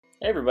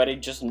Hey everybody,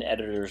 just an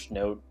editor's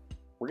note.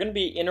 We're going to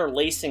be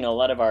interlacing a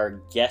lot of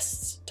our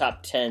guests'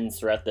 top 10s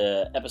throughout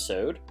the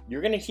episode.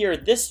 You're going to hear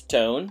this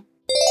tone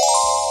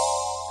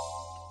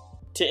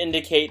to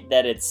indicate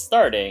that it's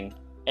starting,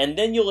 and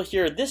then you'll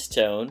hear this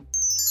tone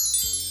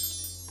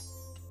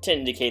to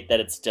indicate that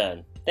it's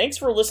done. Thanks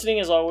for listening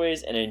as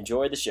always, and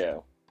enjoy the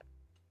show.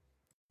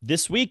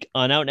 This week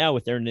on Out Now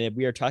with Aaron and Abe,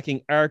 we are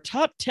talking our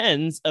top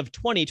 10s of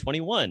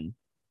 2021.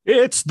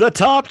 It's the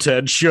Top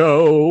 10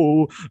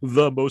 Show,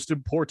 the most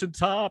important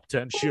Top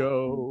 10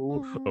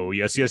 show. Oh,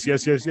 yes.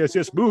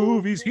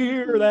 Movies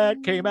here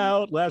that came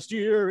out last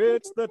year.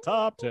 It's the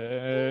Top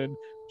 10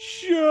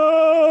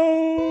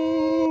 Show.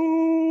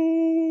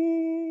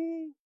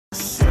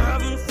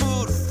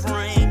 7-foot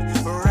frame,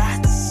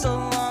 right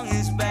so long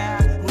his back.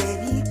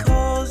 When he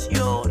calls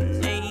your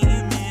name,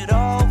 it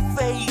all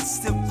fades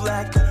to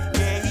black.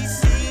 Yeah, he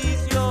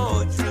sees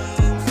your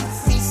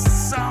dreams,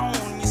 feasts on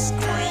your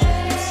screams.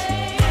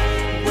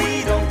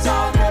 We don't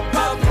talk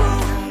about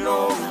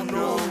Bruno,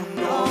 no.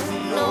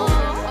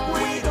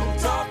 We don't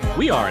talk.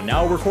 We are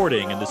now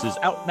recording, and this is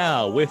Out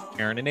Now with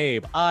Aaron and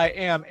Abe. I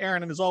am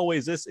Aaron, and as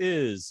always, this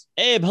is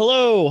Abe,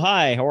 hello.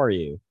 Hi, how are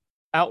you?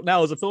 Out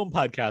Now is a film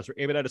podcast where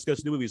Abe and I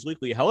discuss new movies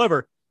weekly.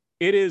 However,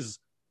 it is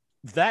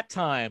that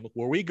time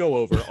where we go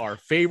over our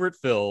favorite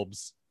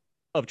films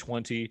of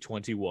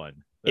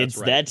 2021. That's It's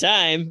right. that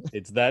time.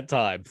 It's that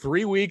time.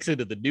 3 weeks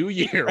into the new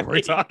year,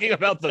 we're talking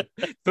about the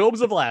films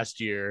of last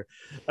year.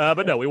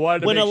 But no, we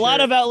wanted to When make a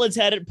lot sure- of outlets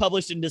had it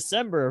published in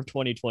December of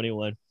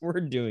 2021,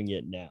 we're doing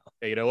it now.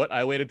 Hey, you know what?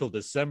 I waited until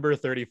December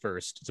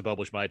 31st to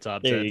publish my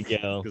top There 10 you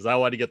go. because I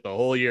wanted to get the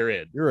whole year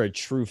in. You're a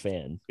true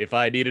fan. If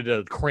I needed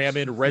to cram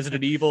in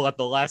Resident Evil at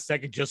the last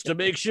second just to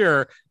make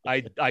sure,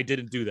 I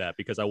didn't do that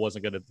because I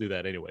wasn't going to do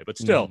that anyway. But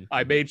still,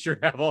 I made sure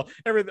to have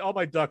all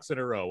my ducks in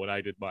a row when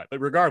I did mine.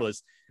 But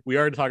regardless, we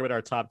are talking about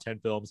our top 10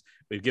 films.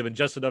 We've given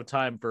just enough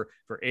time for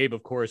Abe,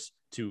 of course,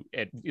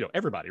 and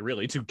everybody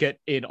really to get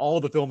in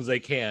all the films they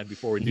can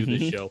before we do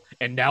this show.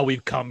 And now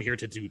we've come here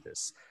to do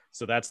this.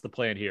 So that's the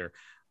plan here.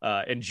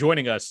 And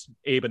joining us,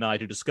 Abe and I,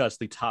 to discuss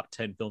the top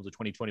 10 films of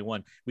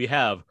 2021, we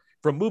have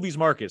from Movies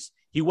Marcus.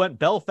 He went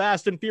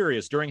Belfast and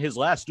Furious during his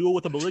last duel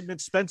with a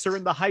malignant Spencer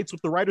in the Heights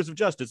with the Riders of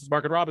Justice. It's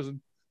Mark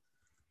Robinson.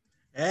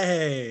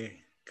 Hey,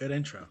 good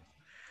intro.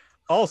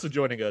 Also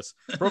joining us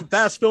from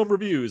Fast Film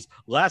Reviews.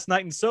 Last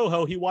night in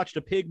Soho, he watched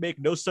a pig make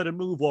no sudden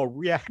move while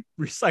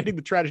reciting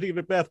the tragedy of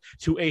Macbeth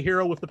to A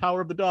Hero with the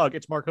Power of the Dog.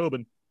 It's Mark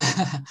Hoban.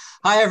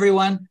 Hi,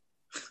 everyone.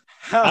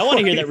 I want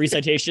to hear that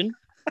recitation.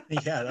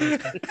 Yeah, that was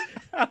good.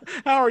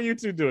 How are you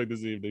two doing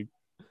this evening?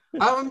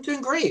 I'm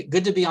doing great.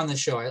 Good to be on the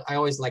show. I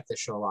always like this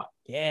show a lot.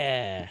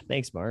 Yeah.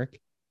 Thanks, Mark.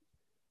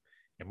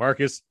 And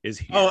Marcus is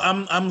here. Oh,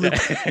 I'm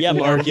lukewarm. Yeah,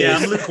 Mark. Yeah,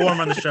 I'm lukewarm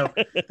on the show.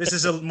 This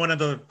is one of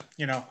the,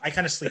 I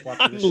kind of sleepwalk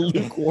through I'm the show.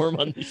 lukewarm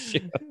on the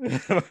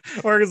show.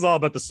 Mark is all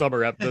about the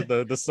summer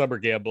the summer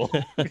gamble.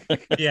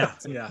 Yeah,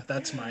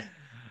 that's But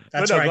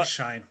where no, I but-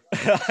 shine.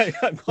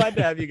 I'm glad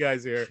to have you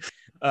guys here.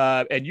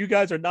 And you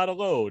guys are not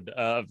alone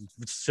to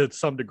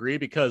some degree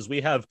because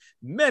we have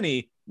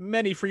many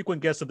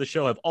frequent guests of the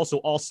show have also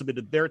all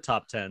submitted their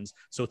top 10s.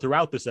 So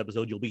throughout this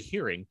episode, you'll be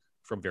hearing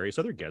from various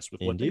other guests with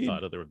what they Indeed.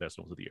 thought of their best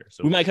films of the year.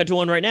 So We might cut to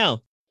one right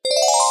now.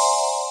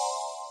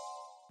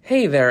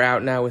 Hey there,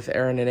 Out Now with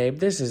Aaron and Abe.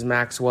 This is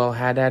Maxwell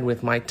Haddad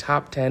with my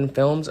top 10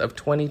 films of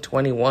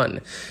 2021.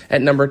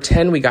 At number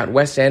 10, we got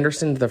Wes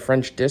Anderson's The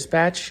French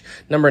Dispatch.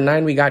 Number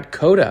 9, we got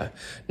Coda.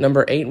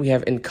 Number 8, we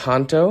have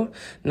Encanto.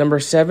 Number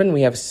 7,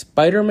 we have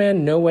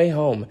Spider-Man No Way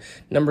Home.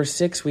 Number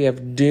 6, we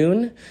have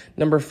Dune.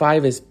 Number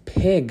 5 is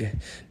Pig.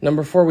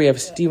 Number 4, we have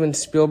Steven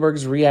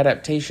Spielberg's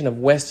readaptation of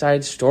West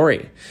Side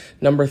Story.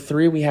 Number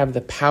 3, we have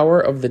The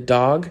Power of the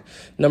Dog.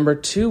 Number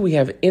 2, we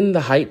have In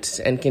the Heights.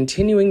 And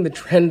continuing the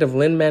trend of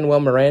Lin-Manuel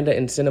Miranda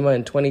in cinema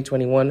in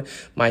 2021,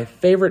 my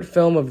favorite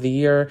film of the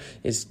year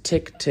is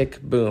Tick,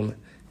 Tick, Boom.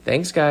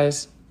 Thanks,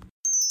 guys.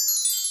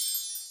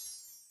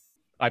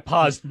 I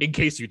paused in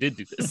case you did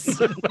do this.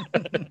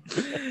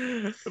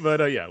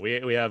 But yeah,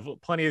 we have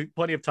plenty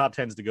of top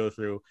 10s to go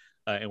through,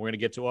 and we're going to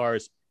get to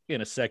ours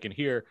in a second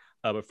here.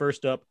 But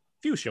first up,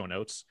 few show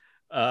notes.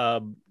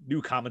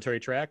 New commentary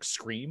track,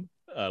 Scream.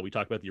 We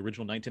talked about the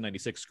original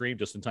 1996 Scream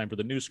just in time for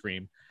the new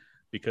Scream,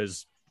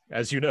 because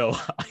as you know,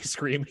 I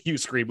scream, you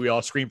scream, we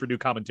all scream for new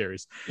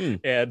commentaries.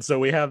 And so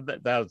we have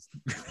that was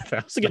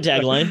That's a good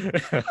tagline.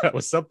 That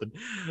was something.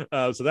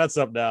 So that's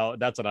up now.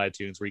 That's on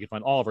iTunes, where you can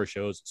find all of our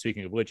shows.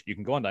 Speaking of which, you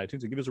can go on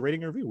iTunes and give us a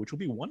rating and review, which will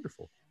be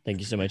wonderful. Thank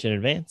you so much in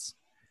advance.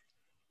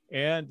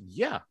 And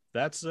yeah,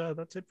 that's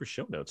it for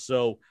show notes.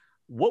 So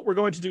what we're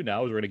going to do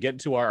now is we're going to get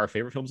into our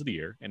favorite films of the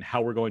year, and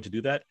how we're going to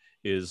do that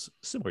is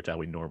similar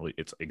to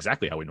it's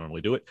exactly how we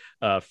normally do it.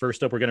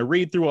 First up, we're going to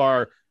read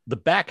through the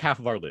back half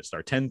of our list,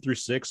 our 10 through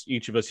 6,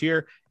 each of us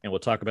here, and we'll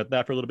talk about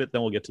that for a little bit.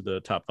 Then we'll get to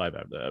the top 5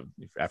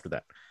 after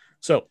that.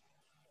 So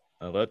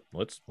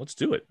let's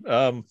do it.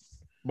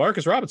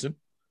 Marcus Robinson,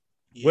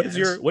 what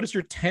is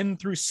your 10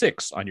 through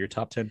 6 on your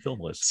top 10 film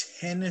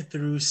list? 10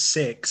 through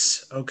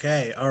 6.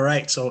 Okay. All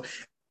right. So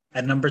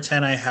at number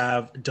 10, I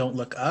have Don't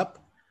Look Up.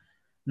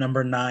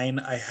 Number 9,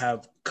 I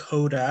have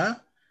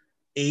Coda.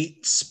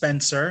 8,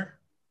 Spencer.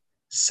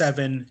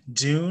 7,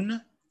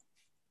 Dune.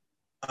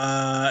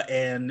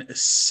 And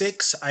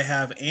 6, I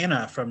have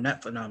Anna from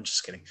Netflix. No, I'm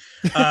just kidding.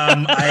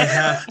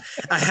 I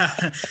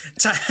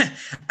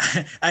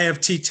have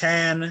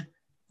Titan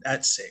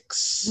at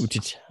 6. Ooh,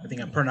 I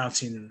think I'm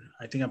pronouncing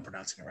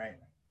it right.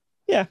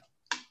 Yeah,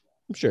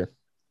 I'm sure.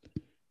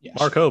 Yeah.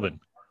 Mark Hoban,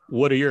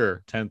 what are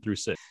your 10 through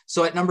 6?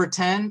 So at number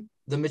 10,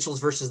 The Mitchells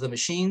versus the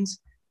Machines.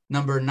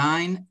 Number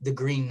 9, The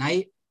Green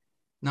Knight.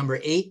 Number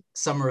 8,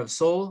 Summer of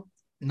Soul.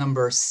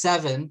 Number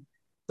 7,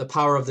 The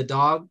Power of the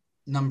Dog.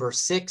 Number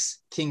 6,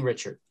 King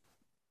Richard.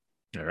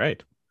 All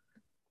right.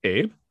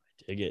 Abe?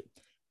 Dig it.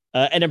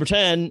 At number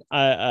 10,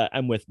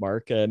 I'm with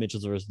Mark,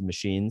 Mitchell's versus the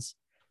Machines.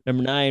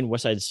 Number 9,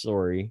 West Side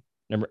Story.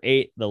 Number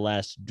 8, The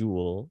Last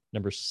Duel.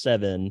 Number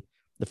 7,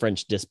 The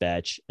French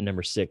Dispatch. And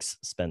number 6,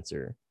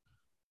 Spencer.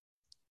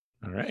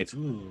 All right.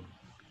 Ooh.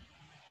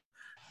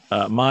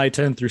 My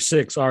 10 through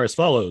 6 are as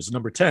follows.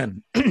 Number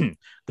 10, The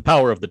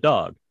Power of the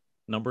Dog.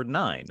 Number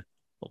 9,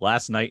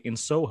 Last Night in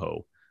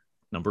Soho.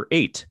 Number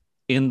 8,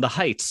 In the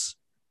Heights.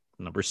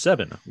 Number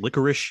 7,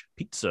 Licorice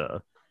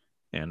Pizza.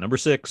 And number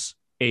 6,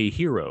 A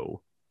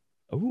Hero.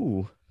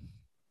 Ooh.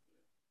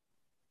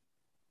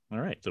 All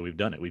right, so we've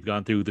done it. We've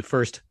gone through the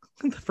first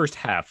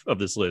half of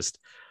this list.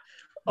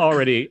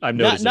 Already, I'm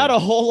noticing. Not a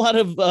whole lot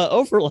of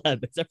overlap,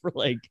 except for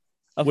like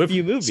a With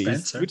few movies,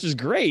 Spencer. which is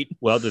great.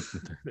 Well, there's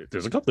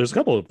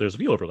a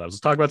few overlaps. Let's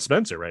talk about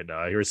Spencer right now.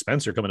 I hear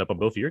Spencer coming up on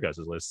both of your guys'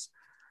 lists.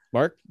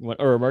 Mark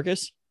or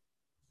Marcus?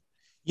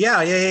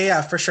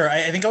 Yeah, for sure.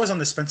 I think I was on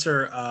the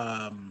Spencer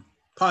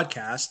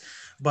podcast,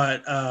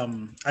 but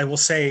I will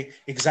say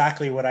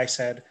exactly what I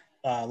said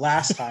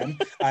last time.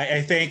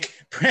 I think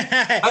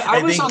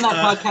I was think, on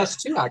that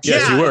podcast too, actually.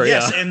 Yes, you were,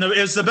 Yes, yeah. and it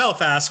was the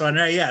Belfast one,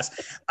 right? Yes,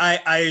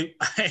 I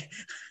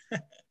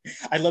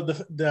love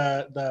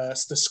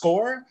the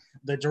score,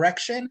 the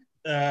direction,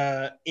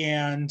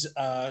 and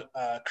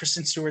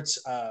Kristen Stewart's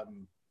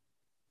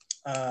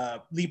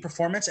lead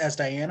performance as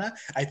Diana.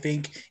 I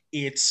think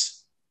it's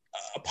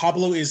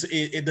Pablo is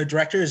the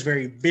director is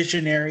very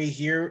visionary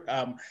here,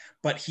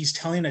 but he's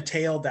telling a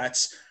tale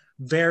that's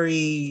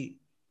very.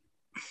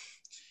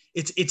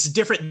 It's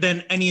different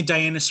than any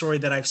Diana story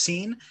that I've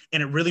seen,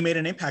 and it really made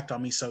an impact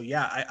on me. So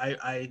yeah,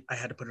 I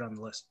had to put it on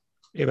the list.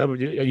 Yeah,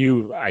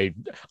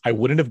 I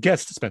wouldn't have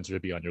guessed Spencer to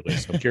be on your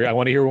list. I'm curious. I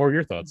want to hear more of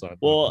your thoughts on.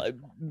 Well,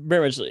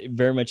 very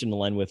much in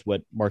line with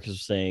what Marcus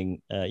was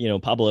saying.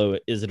 Pablo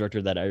is a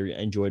director that I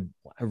enjoyed.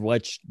 I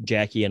watched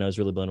Jackie, and I was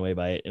really blown away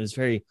by it. It was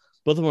both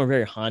of them were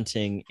very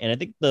haunting, and I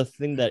think the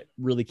thing that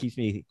really keeps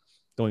me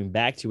going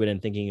back to it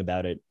and thinking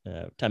about it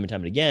time and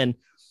time and again.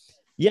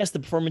 Yes, the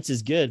performance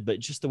is good, but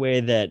just the way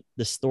that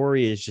the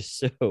story is just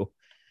so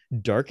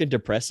dark and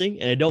depressing.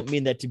 And I don't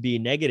mean that to be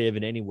negative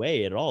in any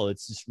way at all.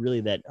 It's just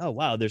really that, oh,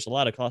 wow, there's a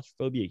lot of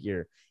claustrophobia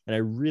here. And I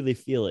really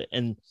feel it.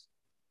 And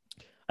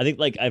I think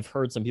like I've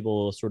heard some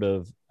people sort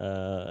of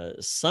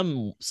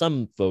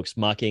some folks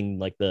mocking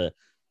like the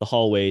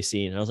hallway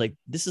scene. And I was like,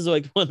 this is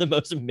like one of the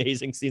most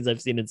amazing scenes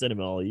I've seen in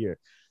cinema all year.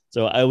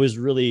 So I was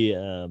really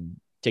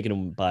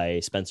taken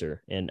by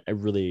Spencer, and I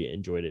really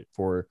enjoyed it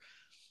for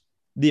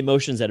the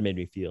emotions that it made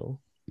me feel.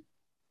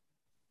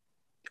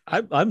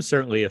 I'm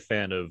certainly a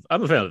fan of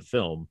the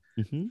film.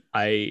 Mm-hmm.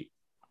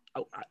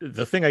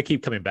 The thing I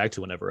keep coming back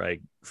to whenever I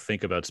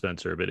think about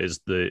Spencer, but is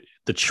the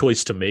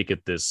choice to make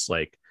it this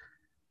like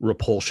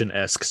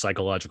Repulsion-esque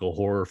psychological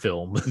horror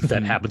film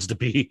that happens to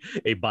be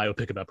a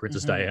biopic about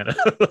Princess Diana.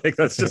 Like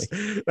that's just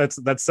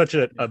that's such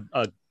a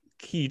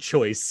key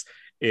choice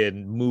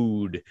in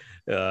mood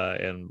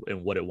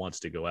and what it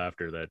wants to go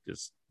after. That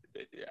just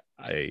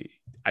I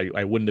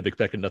wouldn't have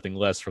expected nothing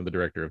less from the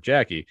director of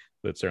Jackie,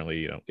 but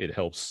certainly it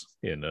helps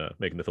in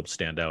making the film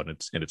stand out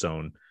in its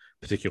own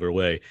particular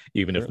way,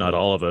 even if not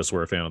all of us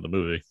were a fan of the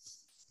movie.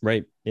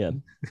 Right. Yeah.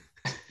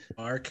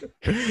 Mark.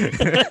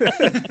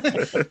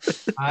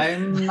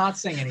 I'm not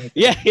saying anything.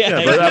 Yeah.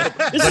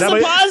 But This is a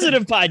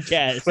positive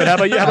podcast. But how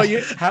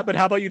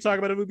about you talk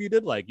about a movie you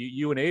did like?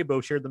 You and Abe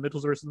both shared the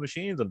Mitchells versus the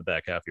Machines on the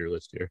back half of your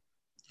list here.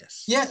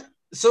 Yes. Yeah.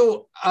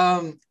 So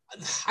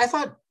I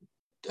thought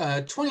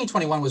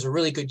 2021 was a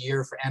really good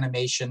year for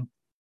animation,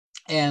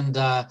 and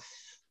I'll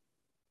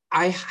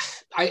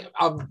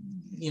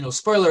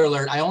spoiler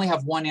alert, I only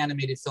have one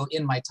animated film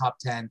in my top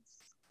 10,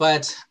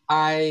 but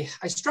I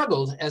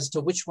struggled as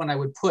to which one I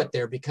would put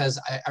there because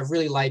I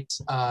really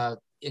liked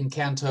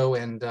Encanto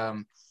and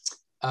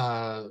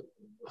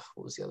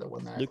what was the other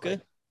one that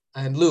Luca?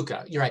 And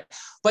Luca, you're right.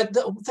 But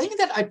the thing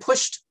that I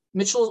pushed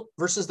Mitchell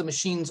versus the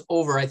Machines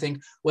over, I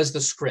think, was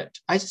the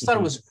script. I just thought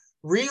it was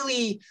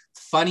really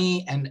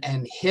funny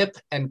and hip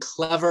and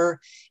clever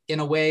in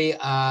a way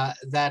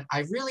that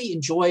I really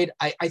enjoyed.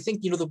 I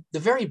think, the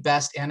very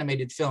best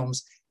animated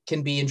films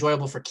can be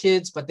enjoyable for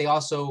kids, but they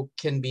also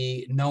can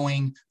be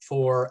knowing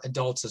for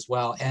adults as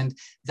well. And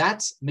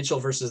that's Mitchell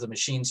versus the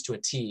Machines to a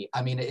T.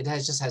 I mean, it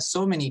just has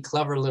so many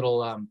clever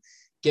little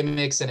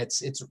gimmicks, and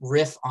its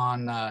riff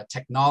on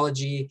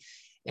technology.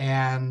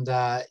 And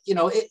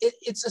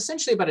it's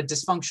essentially about a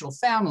dysfunctional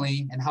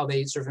family and how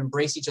they sort of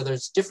embrace each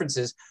other's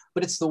differences,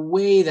 but it's the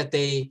way that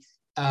they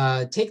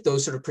take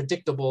those sort of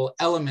predictable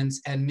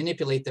elements and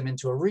manipulate them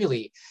into a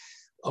really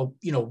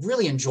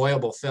really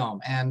enjoyable film.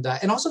 And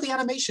also the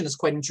animation is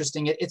quite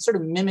interesting. It sort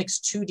of mimics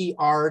 2D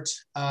art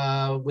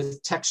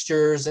with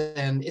textures,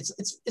 and it's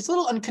a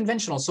little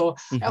unconventional. So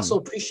I also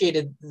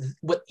appreciated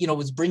what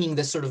was bringing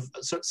this sort of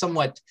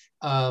somewhat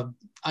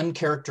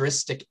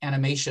uncharacteristic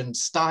animation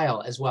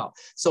style as well.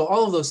 So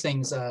all of those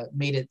things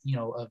made it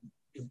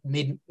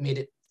made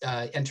it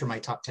enter my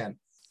top 10.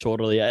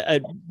 Totally. I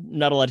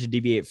not a lot to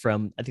deviate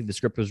from. I think the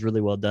script was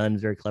really well done,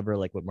 very clever,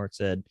 like what Mark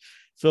said.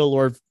 Phil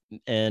Lord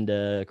and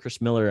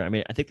Chris Miller, I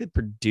mean, I think they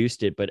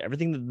produced it, but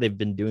everything that they've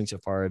been doing so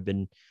far have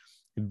been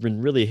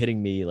really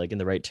hitting me like in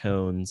the right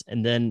tones.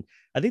 And then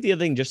I think the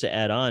other thing just to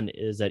add on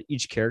is that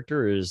each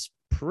character is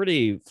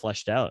pretty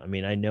fleshed out. I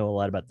mean, I know a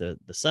lot about the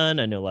son,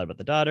 I know a lot about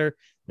the daughter,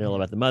 I know a lot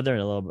about the mother,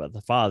 and a little about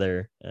the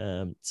father.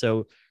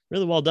 So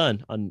really well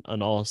done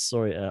on all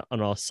story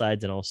on all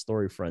sides and all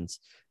story fronts.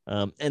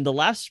 And the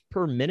laughs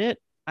per minute,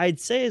 I'd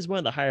say, is one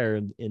of the higher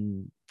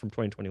from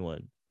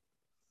 2021.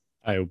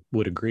 I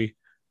would agree.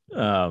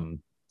 And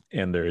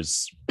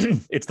there's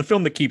it's the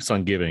film that keeps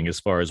on giving as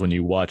far as when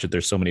you watch it.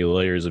 There's so many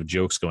layers of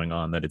jokes going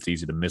on that it's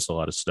easy to miss a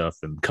lot of stuff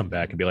and come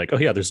back and be like, oh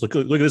yeah, there's look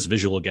at this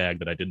visual gag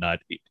that I did not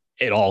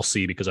at all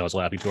see because I was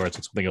laughing towards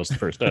something else the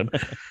first time.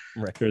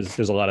 Right.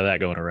 There's a lot of that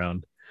going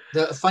around.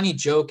 The funny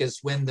joke is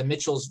when the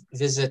Mitchells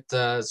visit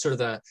sort of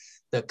the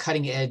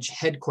cutting edge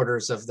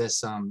headquarters of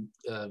this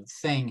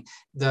thing,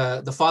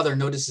 the father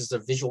notices the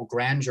visual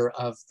grandeur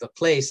of the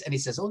place, and he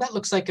says, oh, that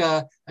looks like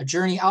a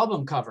Journey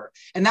album cover.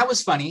 And that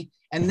was funny.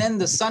 And then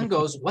the son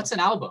goes, what's an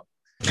album?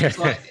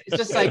 So it's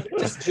just like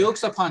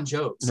jokes upon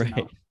jokes.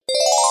 Right.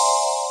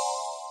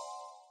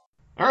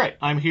 All right.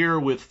 I'm here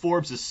with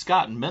Forbes'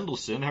 Scott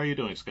Mendelson. How are you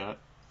doing, Scott?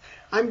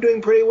 I'm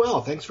doing pretty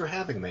well. Thanks for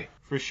having me.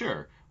 For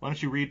sure. Why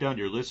don't you read down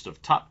your list of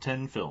top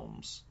 10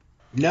 films?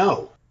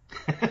 No.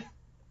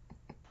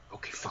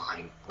 Okay,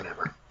 fine.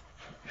 Whatever.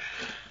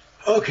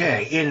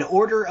 Okay, in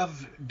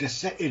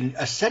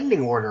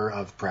ascending order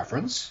of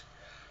preference,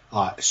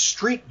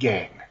 Street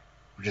Gang,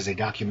 which is a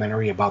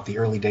documentary about the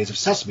early days of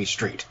Sesame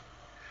Street.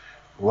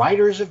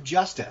 Riders of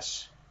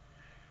Justice.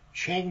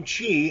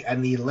 Shang-Chi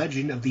and the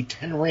Legend of the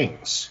Ten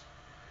Rings.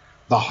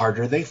 The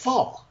Harder They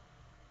Fall.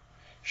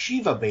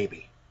 Shiva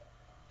Baby.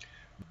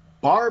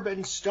 Barb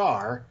and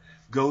Star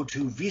go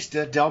to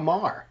Vista Del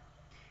Mar.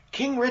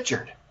 King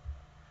Richard.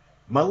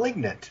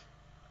 Malignant.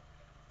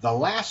 The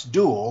Last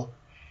Duel,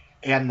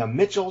 and The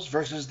Mitchells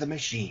versus the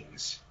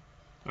Machines.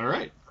 All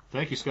right.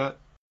 Thank you, Scott.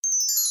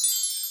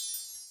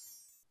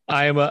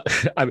 I'm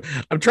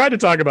trying to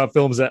talk about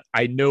films that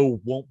I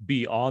know won't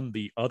be on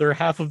the other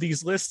half of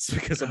these lists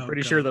because I'm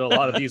pretty sure that a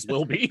lot of these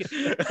will be.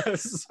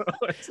 So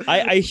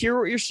I hear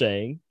what you're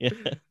saying. Yeah.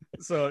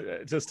 So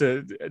just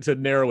to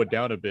narrow it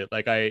down a bit,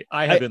 like I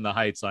have In the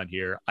Heights on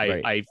here.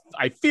 I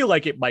feel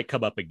like it might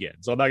come up again,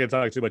 so I'm not going to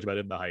talk too much about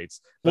In the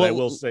Heights. But I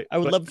will say I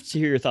would love to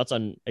hear your thoughts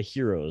on A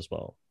Hero as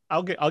well.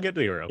 I'll get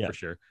to Hero for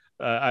sure.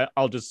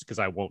 I'll just because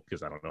I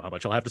don't know how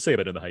much I'll have to say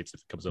about In the Heights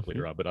if it comes up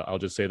later on. But I'll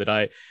just say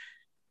that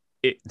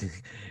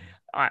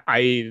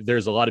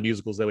there's a lot of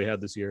musicals that we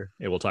had this year,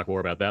 and we'll talk more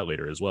about that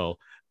later as well.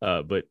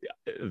 But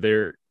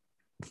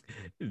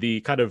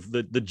the kind of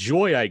the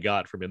joy I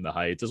got from In the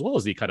Heights, as well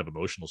as the kind of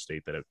emotional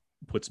state that it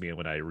puts me in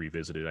when I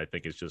revisit it, I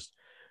think is just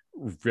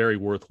very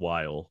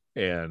worthwhile.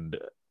 And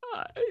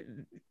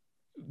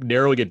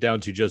narrowing it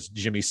down to just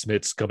Jimmy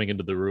Smits coming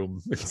into the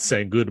room and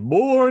saying good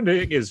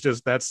morning is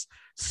just, that's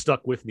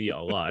stuck with me a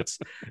lot.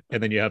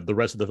 And then you have the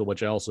rest of the film,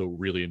 which I also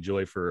really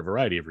enjoy for a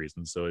variety of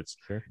reasons. So it's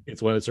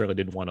one I certainly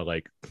didn't want to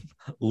like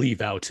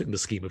leave out in the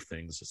scheme of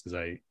things, just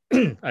because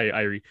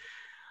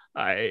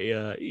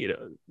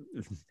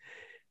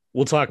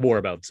we'll talk more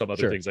about some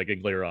other things I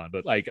think later on,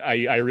 but like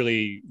I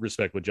really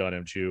respect what John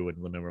M. Chu and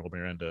Lin-Manuel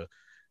Miranda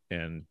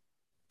and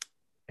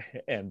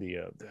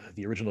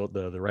the original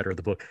the writer of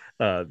the book,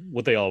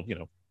 what they all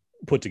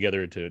put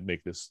together to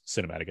make this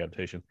cinematic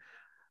adaptation.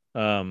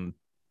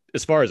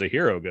 As far as A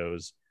Hero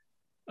goes,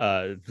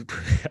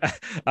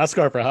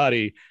 Asghar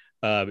Farhadi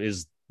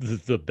is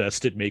the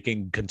best at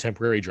making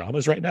contemporary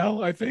dramas right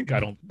now. I think I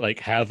don't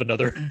have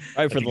another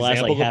for the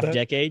last half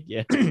decade.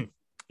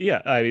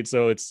 Yeah. I mean,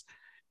 so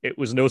it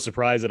was no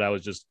surprise that I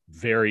was just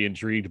very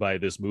intrigued by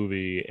this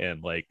movie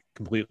and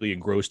completely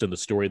engrossed in the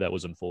story that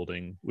was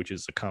unfolding, which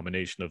is a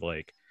combination of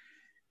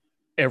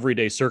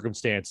everyday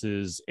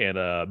circumstances and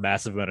a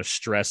massive amount of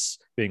stress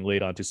being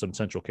laid onto some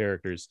central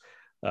characters.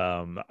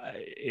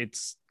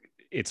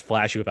 It's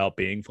flashy without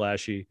being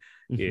flashy.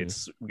 Mm-hmm.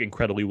 It's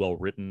incredibly well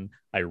written.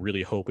 I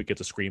really hope it gets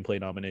a screenplay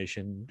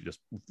nomination, just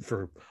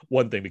for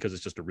one thing, because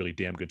it's just a really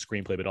damn good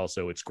screenplay, but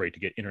also it's great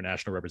to get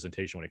international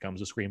representation when it comes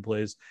to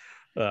screenplays.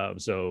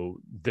 So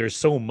there's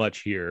so much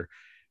here,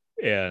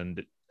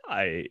 and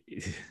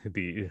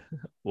we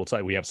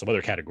have some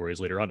other categories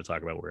later on to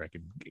talk about where I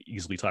can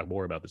easily talk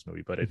more about this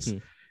movie, but it's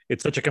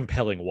such a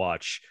compelling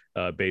watch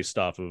based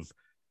off of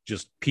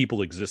just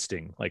people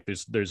existing. Like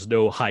there's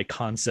no high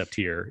concept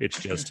here. It's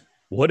just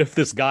what if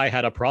this guy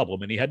had a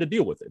problem and he had to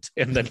deal with it?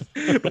 And then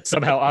but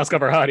somehow Oscar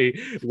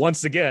Farhadi,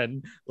 once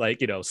again,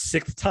 like,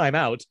 sixth time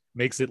out,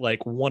 makes it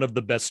like one of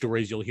the best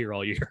stories you'll hear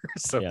all year.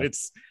 So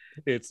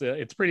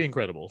it's pretty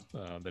incredible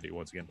that he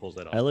once again pulls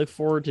that off. I look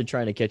forward to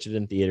trying to catch it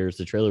in theaters.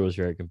 The trailer was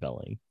very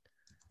compelling.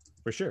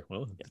 For sure.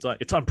 Well,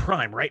 it's on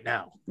Prime right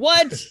now.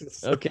 What?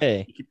 So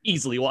Okay. you can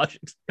easily watch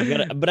it.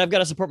 I've got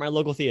to support my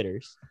local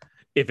theaters.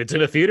 If it's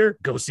in a theater,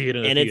 go see it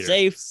in a And theater. it's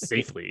safe.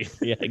 Safely.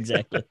 Yeah,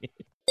 exactly.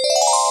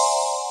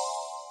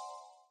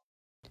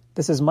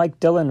 This is Mike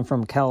Dillon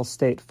from Cal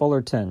State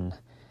Fullerton.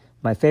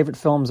 My favorite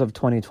films of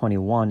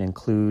 2021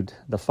 include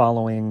the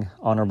following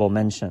honorable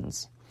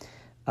mentions.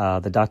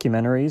 The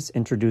documentaries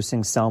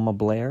introducing Selma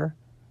Blair,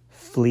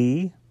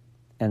 Flea,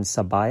 and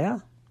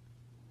Sabaya.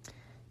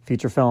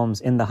 Feature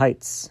films In the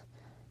Heights,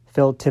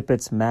 Phil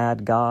Tippett's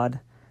Mad God,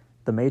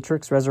 The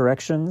Matrix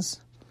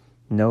Resurrections,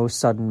 No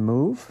Sudden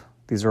Move.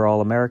 These are all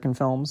American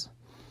films.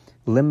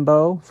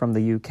 Limbo from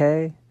the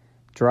UK,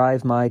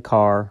 Drive My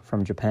Car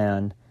from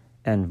Japan,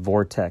 and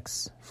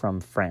Vortex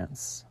from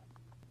France.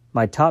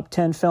 My top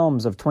 10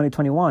 films of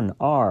 2021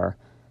 are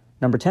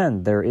number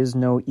 10, There Is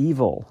No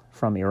Evil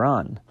from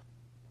Iran.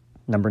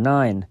 Number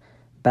 9,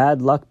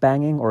 Bad Luck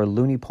Banging or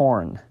Loony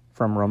Porn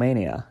from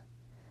Romania.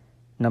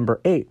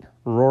 Number 8,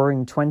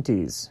 Roaring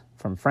Twenties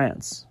from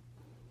France.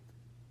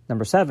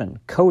 Number 7,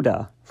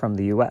 Coda from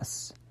the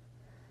US.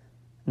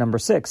 Number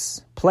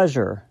 6,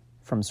 Pleasure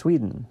from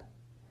Sweden.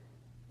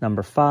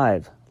 Number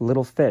 5,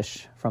 Little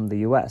Fish from the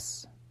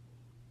US.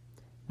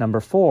 Number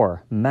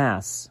 4,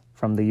 Mass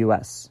from the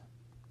US.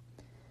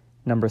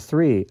 Number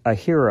 3, A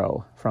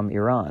Hero from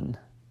Iran.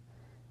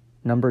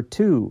 Number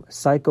 2,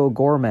 Psycho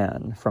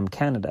Gorman from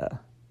Canada.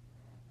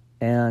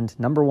 And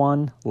number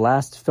 1,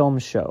 Last Film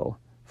Show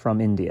from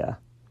India.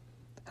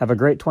 Have a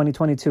great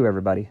 2022,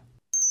 everybody.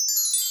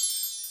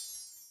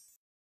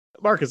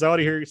 Marcus, I want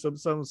to hear some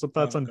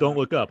thoughts on Don't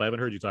Look Up. I haven't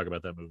heard you talk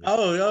about that movie.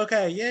 Oh,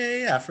 okay.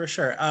 Yeah, for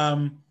sure.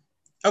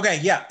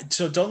 Okay, yeah.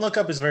 So Don't Look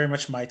Up is very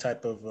much my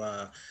type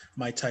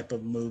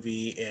of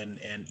movie,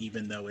 and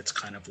even though it's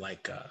kind of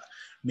like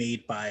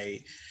made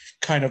by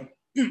kind of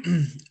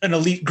an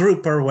elite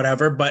group or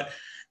whatever, but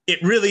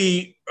it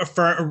really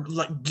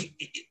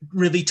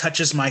really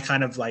touches my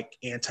kind of like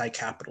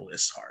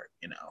anti-capitalist heart,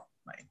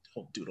 my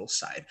whole doodle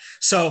side.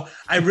 So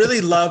I really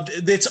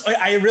loved this.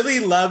 I really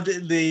loved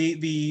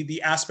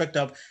the aspect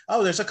of,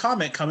 there's a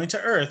comet coming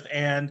to Earth,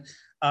 and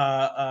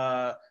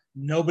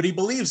nobody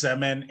believes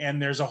them,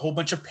 and there's a whole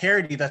bunch of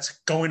parody that's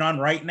going on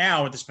right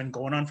now that's been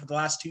going on for the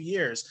last 2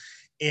 years,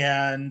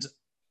 and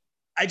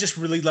I just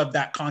really love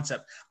that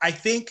concept. I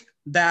think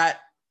that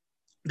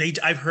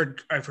I've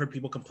heard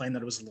people complain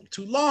that it was a little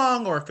too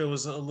long, or if it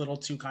was a little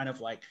too kind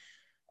of like,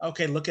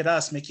 okay, look at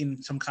us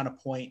making some kind of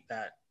point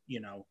that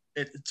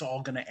it's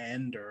all going to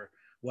end or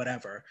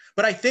whatever.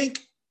 But I think,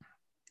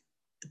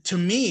 to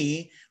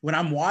me, when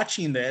I'm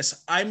watching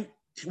this, I'm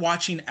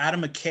watching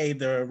Adam McKay,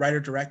 the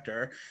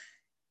writer-director,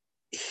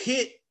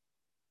 hit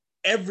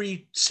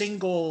every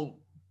single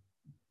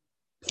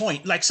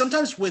point. Like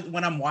sometimes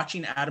when I'm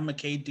watching Adam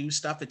McKay do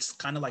stuff, it's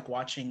kind of like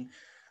watching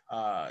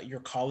your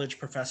college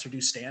professor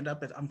do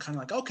stand-up. I'm kind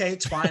of like, okay,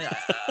 it's fine.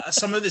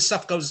 Some of this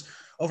stuff goes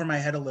over my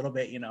head a little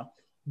bit,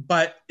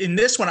 but in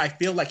this one, I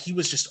feel like he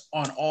was just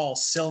on all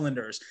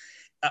cylinders.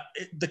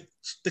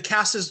 The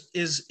cast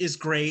is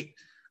great.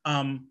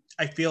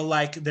 I feel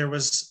like there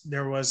was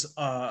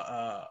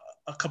a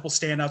couple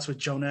standouts with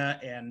Jonah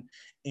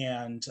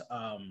and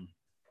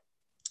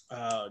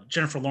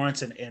Jennifer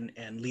Lawrence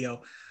and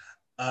Leo.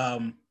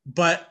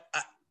 But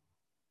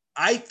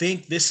I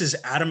think this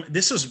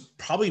was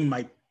probably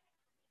my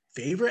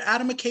favorite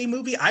Adam McKay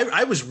movie.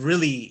 I was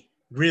really,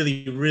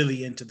 really,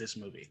 really into this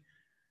movie.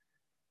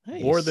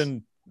 Nice. More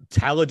than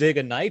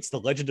Talladega Nights, The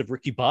Legend of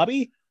Ricky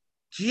Bobby?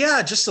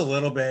 Yeah, just a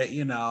little bit,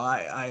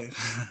 I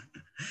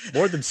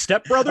More than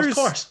Step Brothers? Of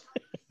course.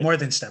 More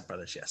than Step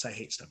Brothers, yes. I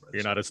hate Step Brothers.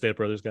 You're not a Step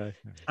Brothers guy?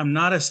 I'm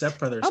not a Step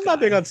Brothers I'm guy. not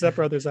big on Step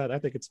Brothers. I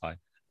think it's fine.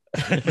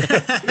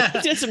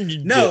 Did some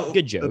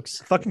good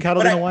jokes. Fucking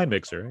Catalina wine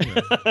mixer.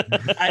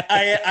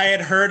 I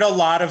had heard a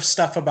lot of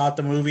stuff about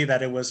the movie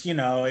that it was,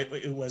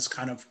 it was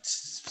kind of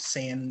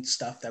saying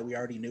stuff that we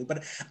already knew.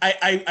 But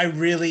I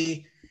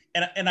really,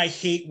 and I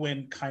hate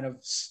when kind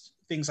of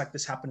things like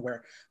this happen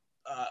where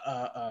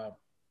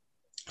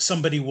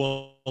somebody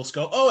will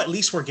go, at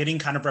least we're getting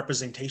kind of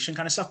representation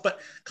kind of stuff, but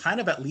kind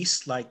of at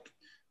least like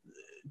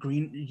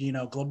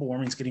global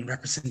warming's getting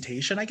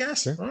representation, I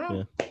guess.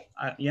 Sure.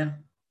 Yeah.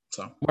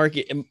 So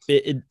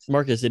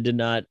Marcus, it did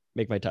not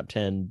make my top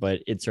 10,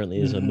 but it certainly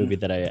is a movie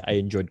that I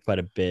enjoyed quite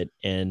a bit.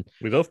 And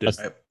we both did.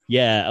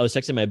 I was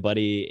texting my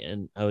buddy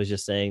and I was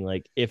just saying,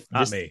 like, if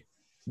not me,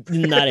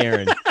 not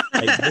Aaron,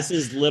 like, this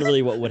is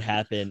literally what would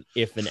happen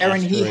if an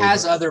Aaron, asteroid... he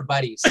has other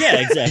buddies. Yeah,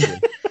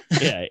 exactly.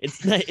 Yeah,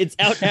 it's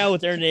out now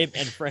with Aaron Abe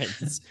and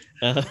friends.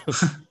 But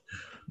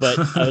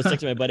I was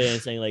texting my buddy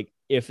and saying, like,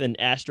 if an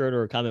asteroid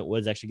or a comet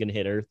was actually going to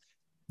hit Earth,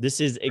 this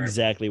is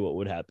exactly what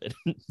would happen.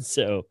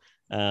 So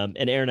And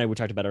Aaron and I, we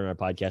talked about it on our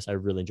podcast. I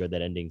really enjoyed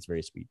that ending. It's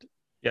very sweet.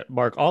 Yeah,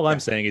 Mark, all I'm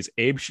saying is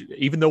Abe,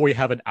 even though we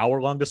have an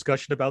hour-long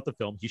discussion about the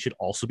film, he should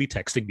also be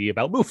texting me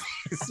about movies.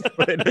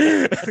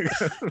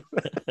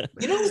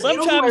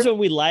 Sometimes when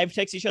we live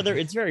text each other,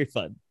 it's very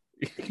fun.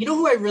 You know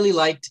who I really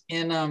liked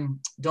in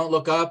Don't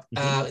Look Up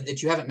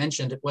that you haven't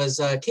mentioned was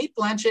Kate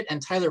Blanchett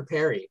and Tyler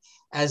Perry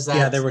as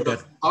that they were good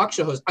talk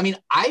show host. I mean,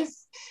 I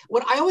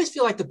always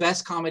feel like the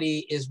best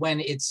comedy is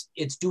when it's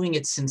doing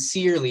it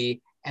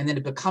sincerely and then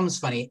it becomes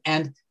funny.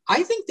 And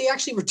I think they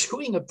actually were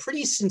doing a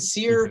pretty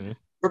sincere.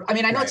 I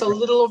mean, I know it's a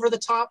little over the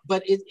top,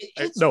 but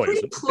it's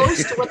pretty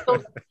close to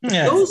what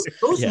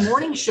those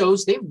morning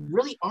shows, they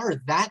really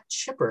are that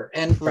chipper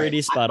and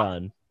pretty spot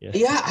on.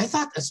 Yeah, I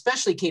thought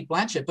especially Kate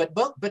Blanchett,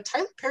 but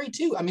Tyler Perry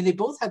too. I mean, they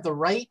both had the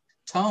right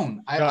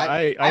tone.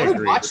 I would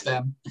agree. watch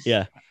them.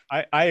 Yeah,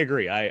 I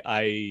agree.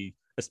 I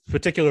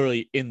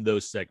particularly in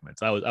those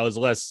segments, I was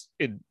less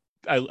in.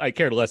 I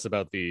cared less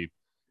about the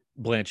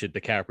Blanchett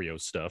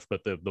DiCaprio stuff,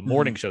 but the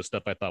morning show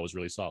stuff I thought was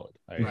really solid.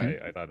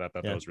 I thought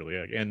that was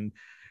really and.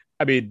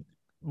 I mean,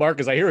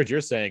 Marcus, I hear what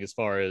you're saying as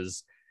far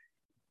as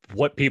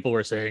what people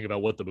are saying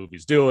about what the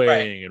movie's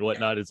doing and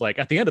whatnot. It's like,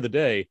 at the end of the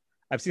day,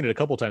 I've seen it a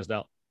couple times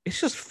now. It's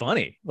just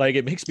funny. Like,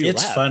 it makes me laugh.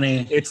 It's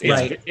funny.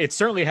 It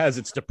certainly has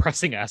its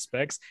depressing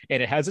aspects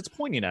and it has its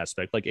poignant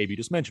aspect, like AB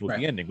just mentioned with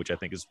the ending, which I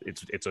think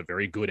it's a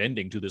very good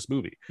ending to this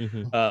movie.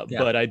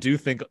 But I do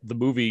think the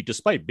movie,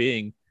 despite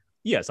being,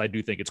 yes, I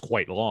do think it's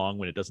quite long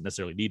when it doesn't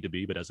necessarily need to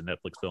be, but as a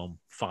Netflix film,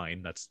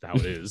 fine. That's how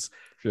it is.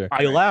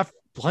 I laugh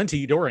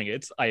plenty during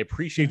it. I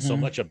appreciate so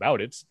much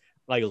about it.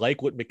 I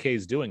like what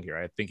McKay's doing here.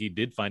 I think he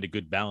did find a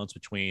good balance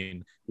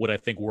between what I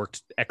think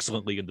worked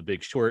excellently in The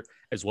Big Short,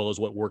 as well as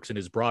what works in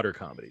his broader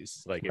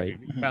comedies. Like he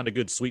found a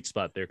good sweet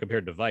spot there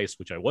compared to Vice,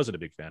 which I wasn't a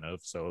big fan of.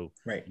 So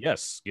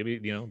yes, give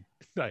me,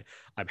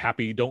 I'm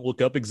happy Don't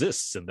Look Up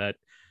exists, and that,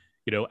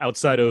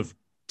 outside of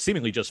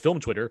seemingly just film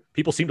Twitter,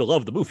 people seem to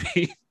love the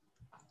movie.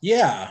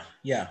 Yeah.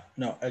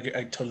 No,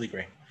 I totally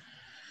agree. Here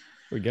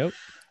we go.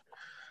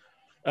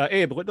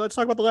 Abe, let's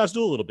talk about The Last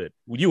Duel a little bit.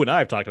 You and I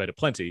have talked about it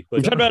plenty.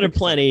 We've talked about it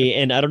plenty,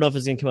 and I don't know if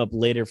it's going to come up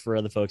later for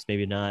other folks,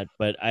 maybe not,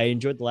 but I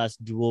enjoyed The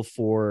Last Duel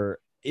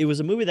it was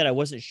a movie that I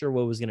wasn't sure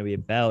what it was going to be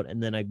about,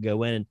 and then I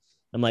go in, and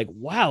I'm like,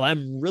 wow,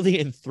 I'm really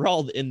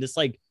enthralled in this,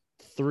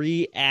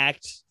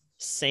 3-act,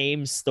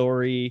 same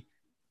story,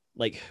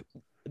 like,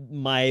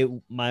 my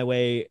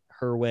way,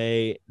 her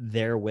way,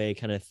 their way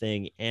kind of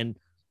thing, and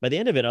by the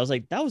end of it, I was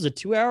like, that was a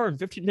 2-hour and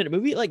 15-minute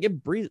movie. Like,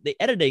 it breathes. The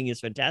editing is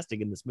fantastic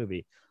in this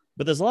movie,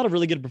 but there's a lot of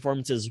really good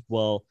performances as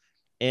well.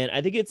 And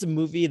I think it's a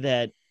movie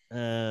that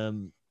I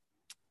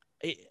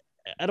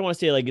don't want to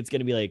say it's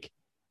going to be like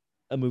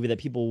a movie that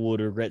people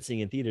would regret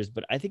seeing in theaters,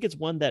 but I think it's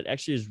one that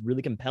actually is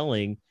really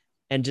compelling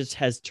and just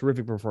has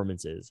terrific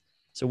performances.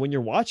 So when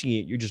you're watching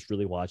it, you're just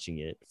really watching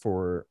it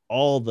for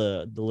all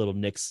the little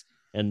nicks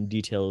and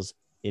details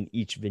in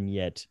each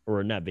vignette,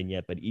 or not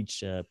vignette, but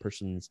each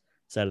person's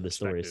side of the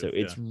story. So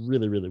it's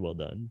really, really well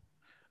done.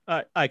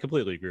 I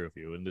completely agree with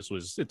you. And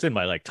it's in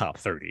my top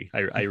 30.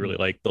 I really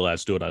like The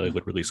Last Duel. I like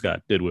what Ridley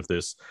Scott did with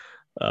this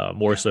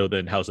more so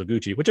than House of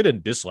Gucci, which I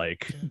didn't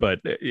dislike, but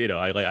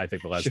I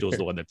think The Last Duel is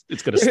the one that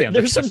it's going to stand.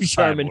 There's some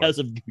charm in House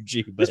of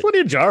Gucci. But... There's plenty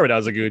of charm in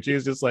House of Gucci.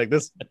 It's just like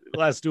this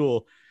Last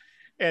Duel.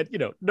 And,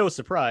 no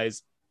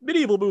surprise,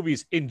 medieval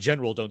movies in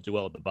general don't do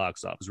well at the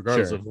box office,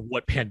 regardless of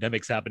what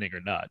pandemic's happening or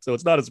not. So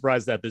it's not a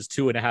surprise that this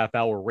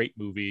 2.5-hour rape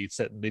movie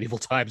set in medieval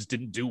times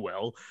didn't do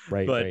well.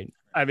 But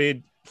I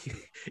mean,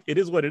 it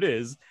is what it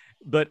is.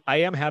 But I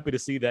am happy to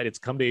see that it's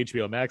come to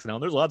HBO Max now.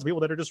 And there's lots of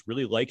people that are just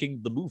really liking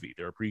the movie.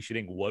 They're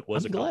appreciating what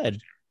was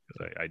accomplished.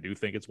 I do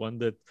think it's one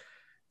that,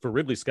 for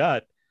Ridley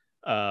Scott,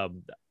 I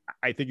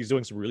think he's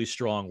doing some really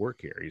strong work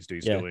here. He's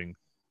doing,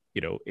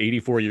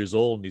 84 years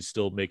old, and he's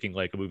still making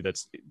a movie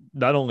that's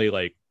not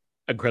only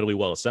incredibly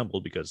well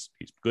assembled, because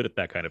he's good at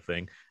that kind of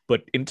thing,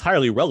 but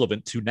entirely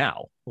relevant to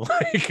now.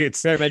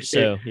 It's very much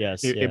so.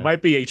 Yes, it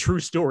might be a true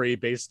story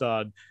based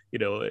on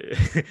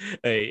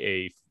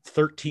a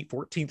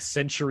 14th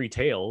century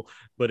tale,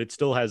 but it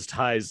still has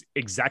ties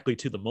exactly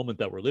to the moment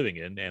that we're living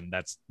in, and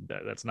that's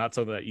not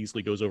something that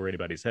easily goes over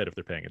anybody's head if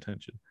they're paying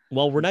attention.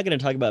 Well, we're not going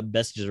to talk about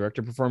best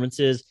director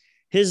performances.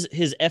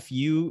 His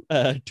FU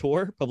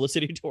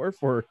publicity tour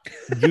for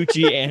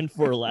Gucci and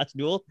for Last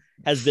Duel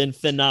has been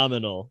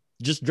phenomenal.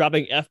 Just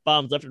dropping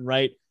F-bombs left and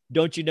right.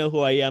 Don't you know who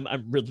I am?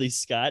 I'm Ridley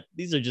Scott.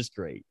 These are just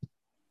great.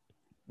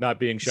 Not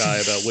being shy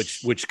about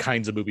which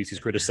kinds of movies he's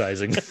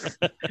criticizing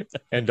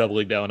and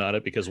doubling down on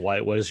it, because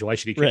why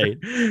should he care?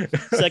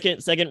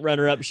 Right. Second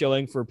runner-up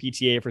showing for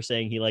PTA for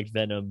saying he liked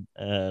Venom.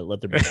 Let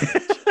there be.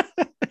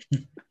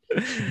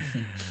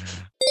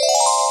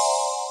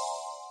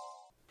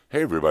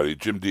 Hey everybody,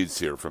 Jim Deeds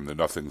here from the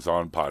Nothing's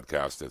On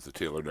podcast at the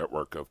Taylor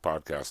Network of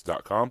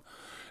Podcast.com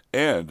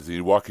and the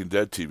Walking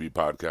Dead TV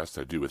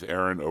podcast I do with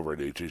Aaron over at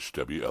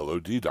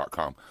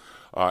HHWLOD.com.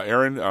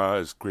 Aaron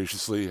has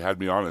graciously had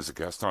me on as a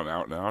guest on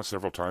Out Now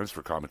several times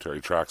for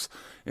commentary tracks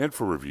and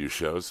for review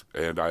shows,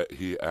 and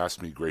he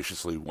asked me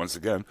graciously once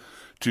again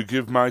to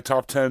give my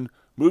top 10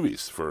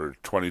 movies for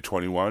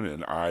 2021,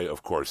 and I,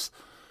 of course,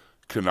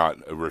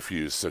 cannot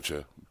refuse such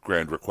a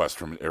grand request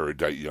from an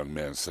erudite young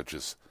man such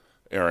as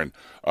Aaron.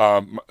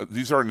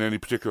 These aren't in any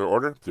particular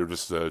order. They're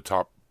just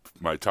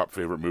my top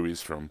favorite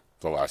movies from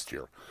the last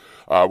year.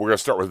 We're going to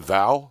start with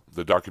Val,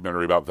 the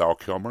documentary about Val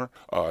Kilmer.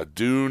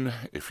 Dune,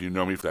 if you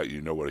know me for that,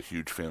 you know what a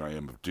huge fan I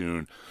am of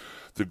Dune.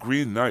 The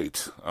Green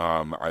Knight,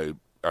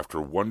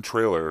 after one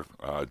trailer,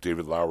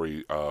 David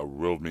Lowery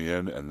reeled me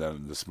in, and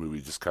then this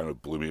movie just kind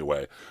of blew me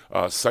away.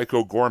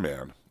 Psycho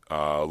Gorman,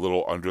 a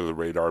little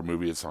under-the-radar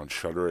movie. It's on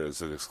Shudder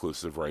as an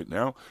exclusive right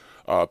now.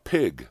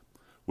 Pig,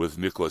 with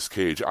Nicolas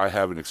Cage. I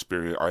have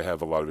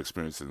a lot of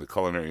experience in the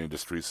culinary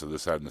industry, so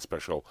this had a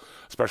special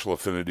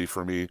affinity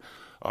for me.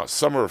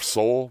 Summer of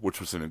Soul, which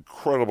was an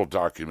incredible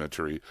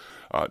documentary.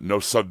 No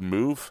Sudden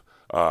Move.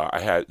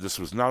 This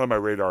was not on my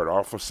radar at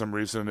all for some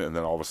reason, and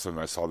then all of a sudden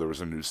I saw there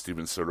was a new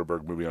Steven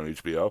Soderbergh movie on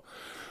HBO.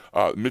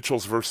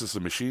 Mitchells versus the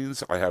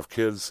Machines. I have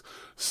kids,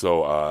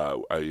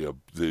 so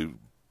the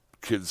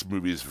kids'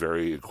 movies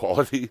vary in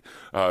quality,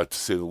 to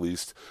say the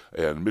least.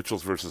 And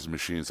Mitchells versus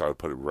Machines, I would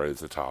put it right at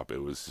the top. It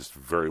was just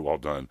very well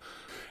done.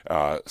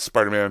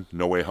 Spider-Man: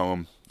 No Way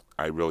Home.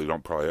 I probably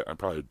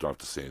don't have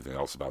to say anything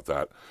else about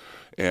that.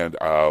 And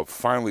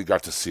finally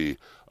got to see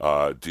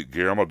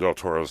Guillermo del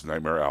Toro's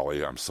Nightmare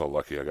Alley. I'm so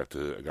lucky I got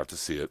to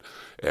see it,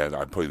 and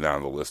I'm putting that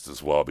on the list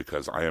as well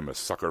because I am a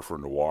sucker for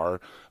noir.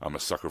 I'm a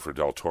sucker for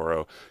Del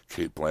Toro.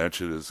 Kate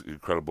Blanchett is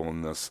incredible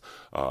in this.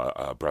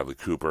 Bradley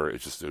Cooper.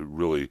 I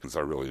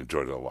really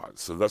enjoyed it a lot.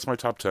 So that's my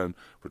top 10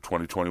 for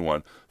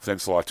 2021.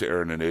 Thanks a lot to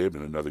Aaron and Abe,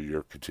 and another year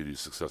of continued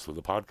success with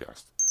the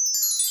podcast.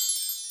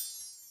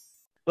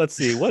 Let's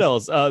see what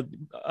else.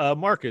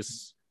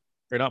 Marcus,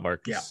 or not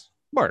Marcus? Yeah.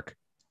 Mark.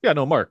 Yeah,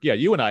 no, Mark. Yeah,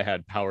 you and I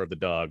had Power of the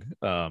Dog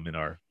in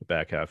our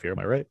back half here. Am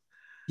I right?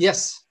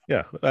 Yes.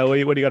 Yeah. What do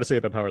you got to say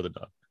about Power of the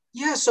Dog?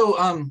 Yeah.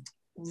 So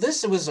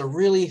this was a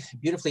really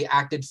beautifully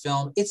acted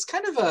film. It's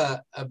kind of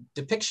a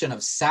depiction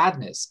of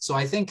sadness. So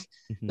I think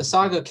the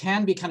saga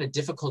can be kind of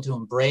difficult to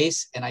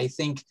embrace. And I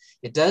think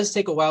it does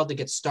take a while to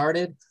get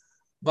started.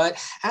 But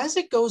as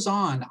it goes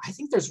on, I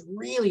think there's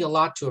really a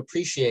lot to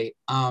appreciate.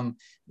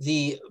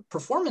 The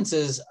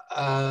performances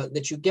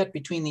that you get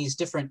between these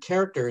different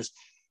characters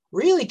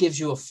really gives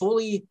you a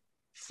fully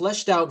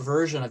fleshed out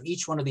version of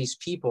each one of these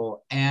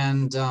people.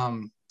 And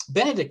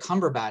Benedict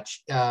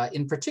Cumberbatch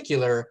in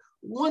particular,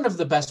 one of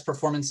the best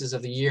performances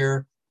of the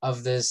year,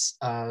 of this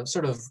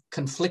sort of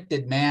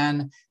conflicted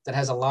man that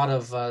has a lot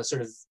of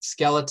sort of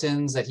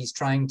skeletons that he's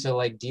trying to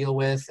like deal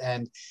with.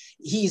 And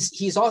he's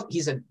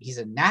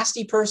a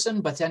nasty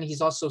person, but then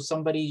he's also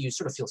somebody you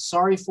sort of feel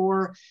sorry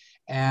for.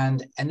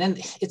 And then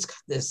it's got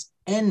this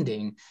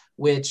ending,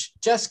 which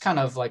just kind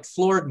of like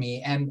floored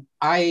me. And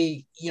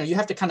you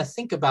have to kind of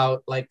think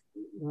about like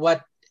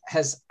what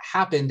has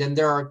happened, and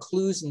there are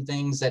clues and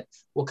things that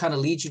will kind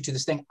of lead you to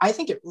this thing. I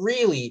think it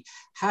really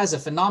has a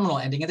phenomenal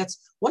ending, and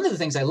that's one of the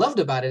things I loved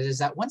about it, is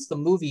that once the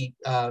movie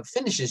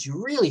finishes,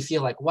 you really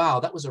feel like,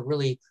 wow, that was a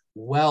really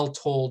well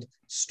told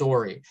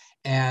story.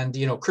 And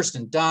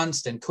Kirsten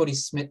Dunst and Cody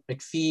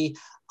Smith-McPhee,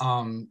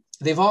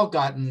 they've all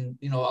gotten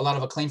a lot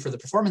of acclaim for the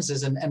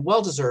performances, and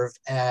well deserved.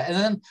 And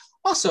then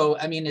also,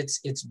 I mean,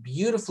 it's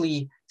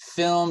beautifully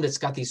filmed. It's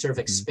got these sort of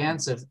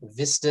expansive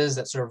vistas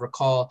that sort of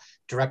recall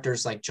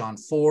directors like John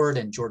Ford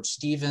and George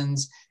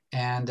Stevens.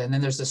 And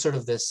then there's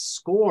this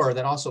score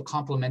that also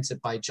complements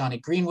it by Johnny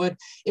Greenwood.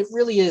 It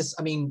really is,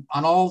 I mean,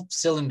 on all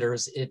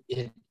cylinders, it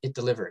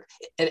delivered.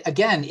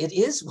 Again, it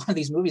is one of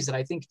these movies that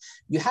I think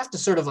you have to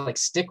sort of like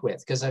stick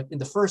with, because in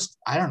the first,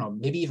 I don't know,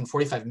 maybe even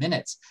 45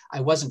 minutes,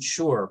 I wasn't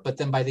sure. But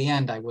then by the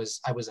end, I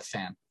was a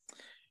fan.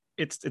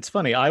 It's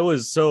funny. I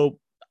was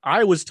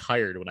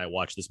tired when I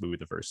watched this movie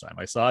the first time.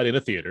 I saw it in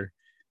a theater,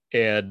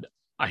 and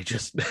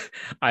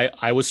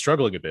I was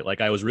struggling a bit.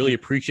 Like, I was really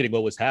appreciating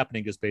what was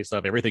happening just based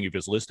off everything you've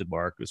just listed,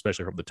 Mark,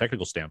 especially from the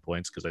technical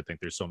standpoints, because I think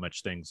there's so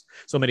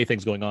many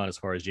things going on as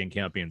far as Jane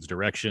Campion's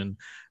direction,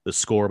 the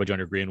score by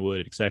Johnny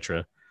Greenwood,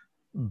 etc.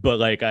 But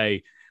like,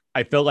 I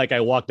felt like I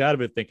walked out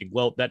of it thinking,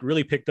 well, that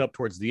really picked up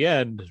towards the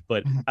end,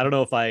 but I don't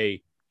know if I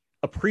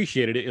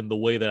appreciated it in the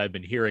way that I've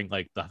been hearing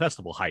like the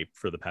festival hype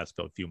for the past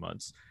few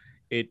months.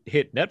 It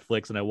hit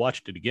Netflix and I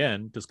watched it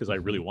again just because I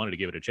really wanted to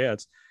give it a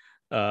chance.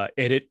 And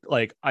it's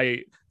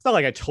not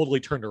like I totally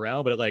turned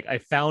around, but I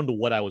found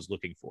what I was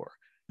looking for.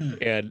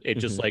 And it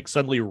just like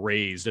suddenly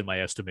raised in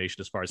my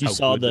estimation as far as how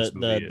saw good this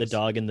movie the is.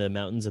 dog in the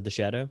mountains of the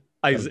shadow.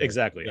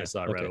 Exactly. Yeah, I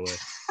saw it right away.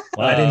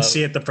 Well, I didn't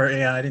see it the first.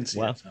 Yeah, I didn't see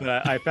it. So.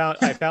 But I found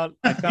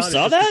You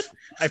saw that?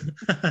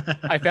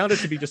 I found it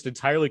to be just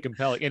entirely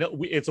compelling, and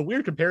it's a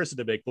weird comparison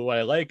to make. But what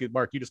I like,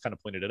 Mark, you just kind of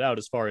pointed it out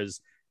as far as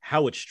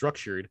how it's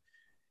structured.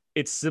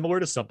 It's similar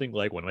to something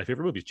like one of my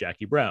favorite movies,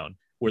 Jackie Brown,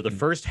 where the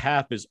first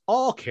half is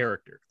all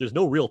character. There's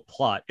no real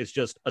plot. It's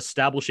just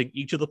establishing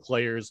each of the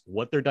players,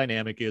 what their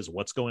dynamic is,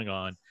 what's going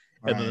on.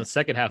 And then the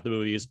second half of the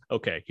movie is,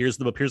 okay, here's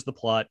the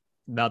plot.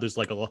 Now there's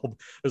like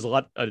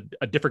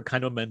a different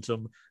kind of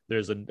momentum.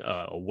 There's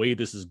a way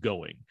this is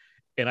going.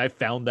 And I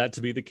found that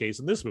to be the case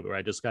in this movie, where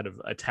I just kind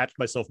of attached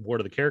myself more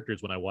to the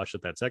characters when I watched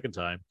it that second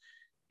time.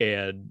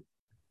 And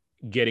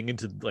getting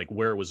into like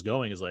where it was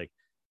going is like,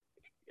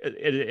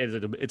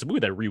 it's a movie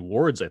that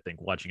rewards, I think,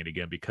 watching it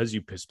again, because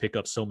you pick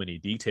up so many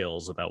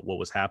details about what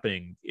was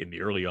happening in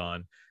the early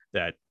on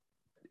that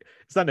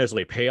it's not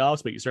necessarily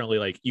payoffs, but you certainly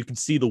like you can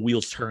see the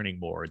wheels turning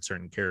more in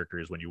certain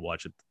characters when you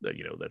watch it,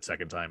 that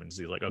second time and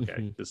see like,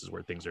 okay, this is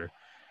where things are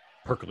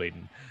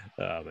percolating,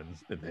 and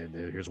then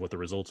here's what the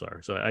results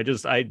are. So I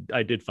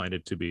did find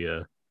it to be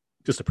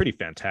just a pretty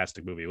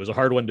fantastic movie. It was a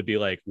hard one to be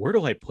like, where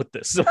do I put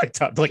this? So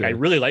I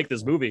really like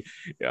this movie,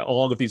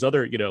 along with these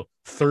other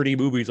 30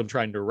 movies I'm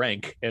trying to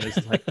rank, and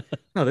it's like,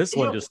 no, this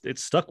one it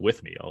stuck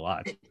with me a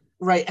lot.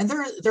 Right, and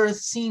there are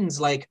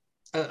scenes like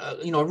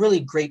a really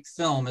great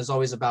film is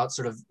always about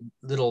sort of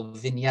little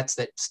vignettes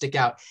that stick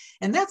out.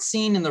 And that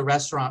scene in the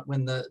restaurant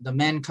when the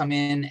men come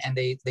in and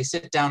they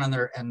sit down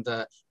and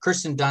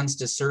Kirsten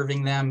Dunst is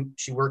serving them.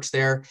 She works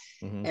there,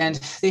 and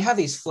they have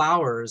these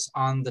flowers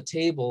on the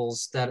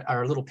tables that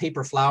are little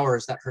paper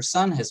flowers that her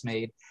son has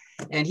made.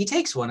 And he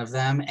takes one of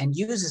them and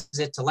uses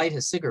it to light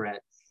his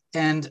cigarette.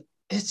 And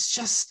it's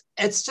just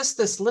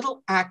this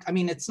little act. I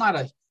mean, it's not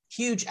a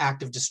huge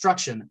act of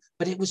destruction,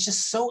 but it was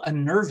just so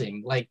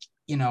unnerving. Like,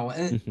 it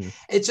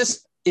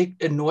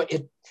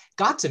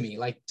got to me.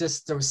 Like,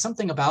 just there was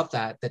something about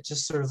that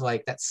just sort of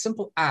like that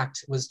simple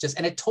act was just,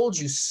 and it told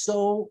you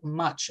so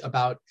much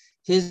about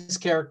his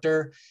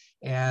character.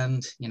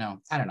 And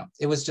I don't know,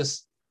 it was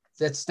just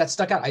that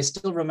stuck out. I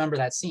still remember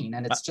that scene,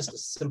 and it's just a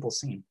simple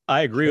scene.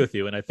 I agree with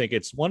you, and I think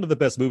it's one of the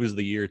best movies of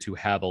the year to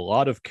have a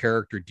lot of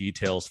character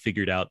details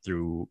figured out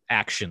through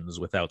actions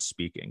without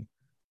speaking.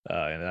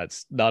 And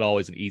that's not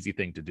always an easy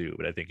thing to do,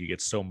 but I think you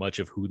get so much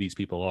of who these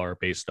people are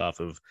based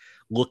off of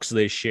looks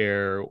they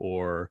share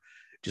or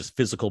just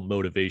physical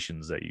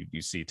motivations that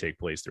you see take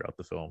place throughout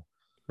the film.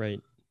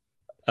 Right.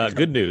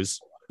 Good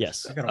news.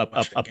 Yes.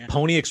 A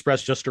Pony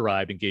Express just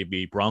arrived and gave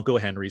me Bronco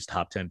Henry's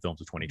top 10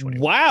 films of 2020.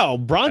 Wow.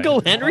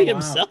 Bronco Henry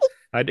himself?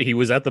 He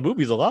was at the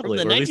movies a lot from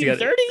lately. The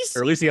 1930s?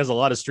 Or at least he has a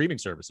lot of streaming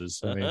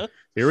services. I mean,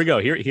 here we go.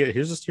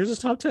 Here's his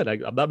top 10.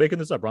 I'm not making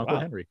this up. Bronco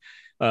Henry.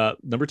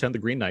 Number 10, The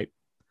Green Knight.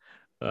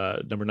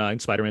 Number 9,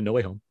 Spider-Man No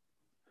Way Home.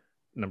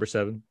 Number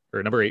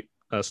 8,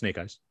 Snake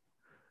Eyes.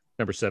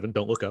 Number 7,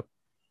 Don't Look Up.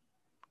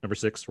 Number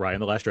 6, Raya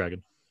and the Last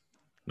Dragon.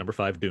 Number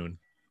 5, Dune.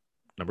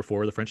 Number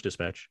 4, The French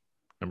Dispatch.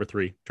 Number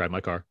 3, Drive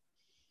My Car.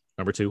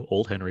 Number 2,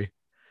 Old Henry.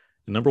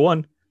 And number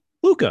 1,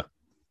 Luca.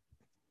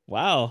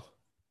 Wow.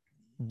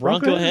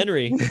 Bronco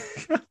Henry.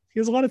 He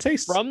has a lot of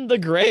taste. From the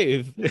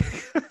grave.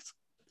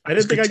 I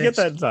didn't think I'd get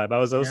that in time. I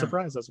was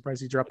surprised. I was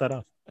surprised he dropped that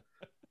off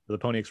for the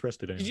Pony Express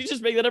today. Did you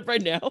just make that up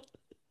right now?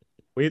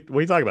 What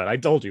are you talking about? I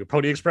told you.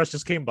 Pony Express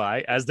just came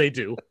by, as they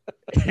do.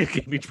 It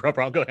gave me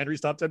Bronco Henry's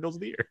top 10 bills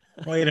of the year.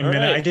 Wait a minute.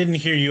 Right. I didn't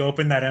hear you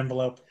open that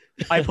envelope.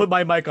 I put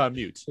my mic on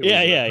mute.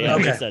 Yeah.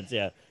 Okay. Makes sense.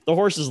 Yeah. The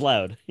horse is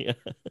loud. Yeah.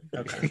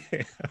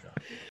 Okay.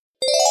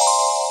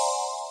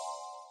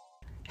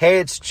 Hey,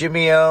 it's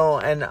Jimmy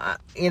O, and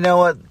you know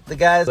what? The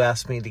guys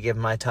asked me to give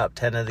my top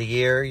 10 of the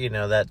year,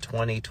 that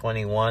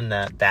 2021,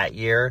 that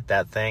year,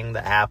 that thing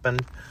that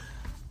happened.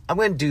 I'm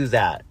going to do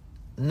that.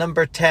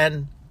 Number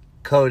 10,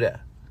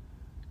 Coda.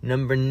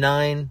 Number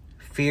 9,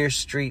 Fear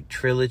Street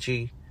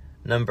Trilogy.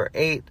 Number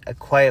 8, A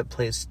Quiet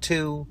Place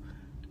 2.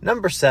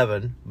 Number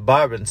 7,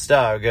 Barb and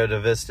Star Go to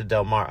Vista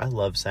Del Mar. I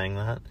love saying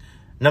that.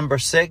 Number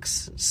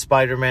 6,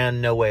 Spider-Man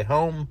No Way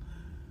Home.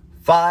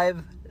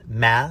 5,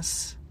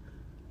 Mass.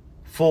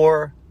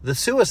 4, The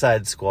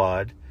Suicide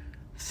Squad.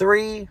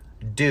 3,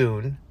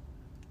 Dune.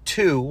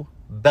 2,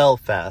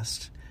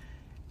 Belfast.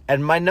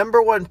 And my number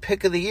 1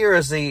 pick of the year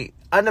is the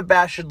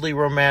unabashedly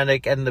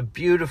romantic and the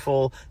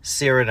beautiful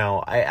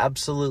Cyrano. I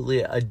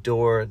absolutely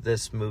adore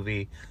this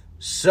movie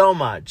so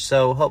much.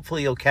 So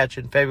hopefully you'll catch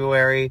it in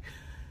February.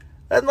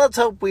 And let's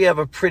hope we have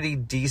a pretty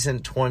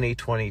decent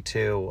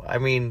 2022. I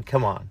mean,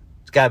 come on.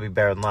 It's got to be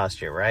better than last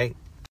year, right?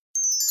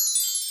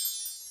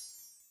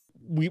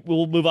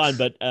 We'll move on,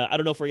 but I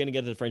don't know if we're going to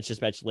get to the French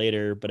Dispatch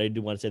later, but I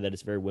do want to say that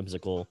it's very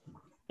whimsical,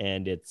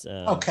 and it's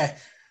okay.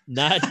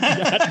 Not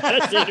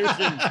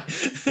Sanderson.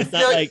 It's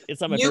not like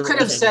it's not my. You could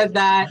have said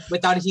that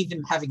without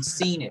even having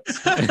seen it.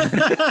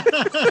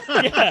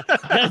 Yeah,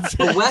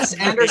 the Wes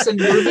Anderson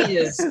movie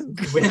is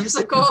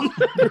whimsical.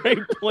 Great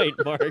point,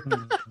 Mark.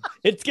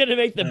 It's gonna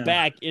make the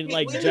back in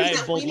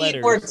giant bold letters.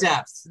 Need more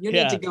depth. You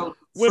need to go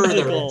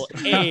whimsical.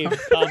 further. Abe,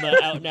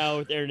 out now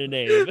with Aaron and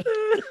Abe.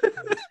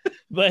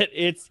 But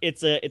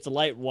it's a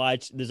light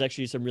watch. There's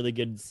actually some really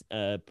good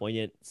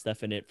poignant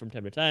stuff in it from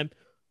time to time,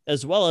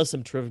 as well as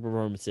some terrific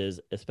performances,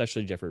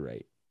 especially Jeffrey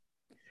Wright.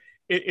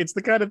 It's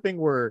the kind of thing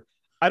where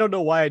I don't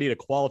know why I need a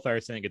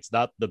qualifier saying it's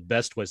not the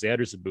best Wes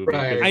Anderson movie.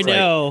 Right. I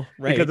know,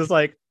 right? Because it's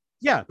like,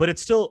 yeah, but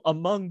it's still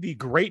among the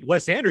great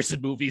Wes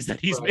Anderson movies that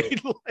he's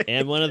made,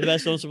 and one of the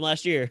best films from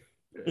last year.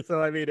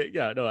 So I mean,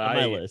 on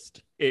my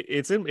list.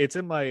 It's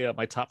in my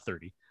my top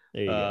 30.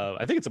 There you go.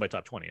 I think it's in my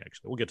top 20,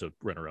 actually. We'll get to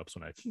runner-ups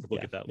when I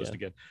look at that list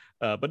again.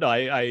 But no,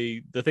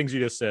 I the things you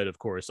just said, of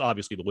course,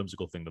 obviously the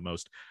whimsical thing the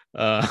most.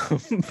 I'm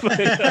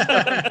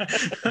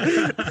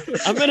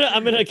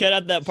gonna cut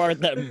out that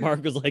part that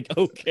Mark was like,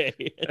 okay.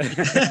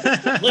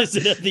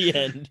 Listen at the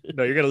end.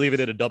 No, you're gonna leave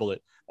it in and double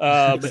it.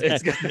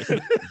 Exactly.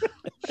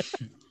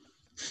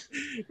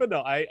 but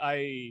no,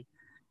 I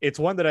it's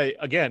one that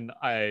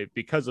I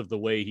because of the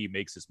way he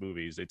makes his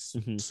movies, it's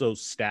so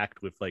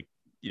stacked with like,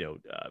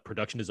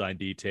 production design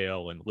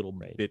detail and little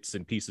bits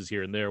and pieces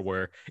here and there,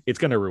 where it's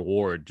going to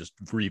reward just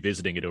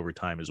revisiting it over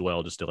time as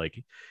well, just to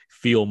like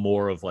feel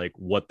more of like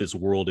what this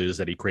world is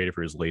that he created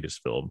for his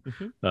latest film.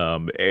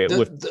 I'm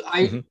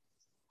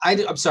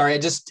sorry,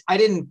 I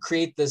didn't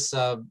create this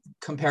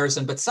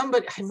comparison, but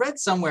I read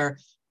somewhere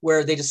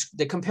where they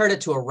compared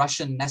it to a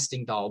Russian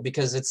nesting doll,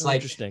 because it's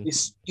like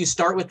you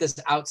start with this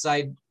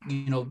outside,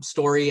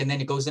 story, and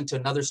then it goes into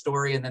another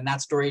story, and then that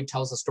story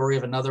tells the story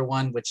of another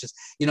one, which is,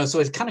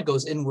 so it kind of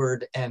goes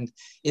inward, and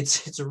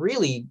it's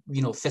really,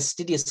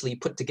 fastidiously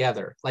put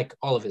together, like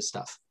all of his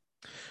stuff.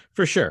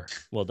 For sure.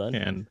 Well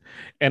done.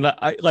 And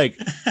I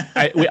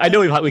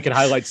know we can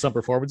highlight some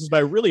performances, but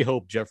I really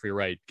hope Jeffrey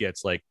Wright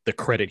gets like the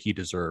credit he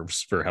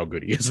deserves for how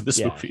good he is in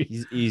this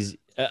movie. He's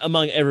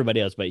among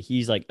everybody else, but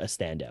he's like a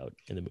standout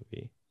in the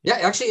movie. Yeah,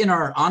 actually, in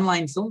our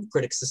online film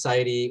critics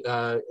society,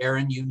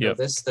 Aaron, you know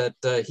this,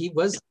 that he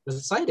was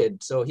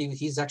cited, so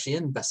he's actually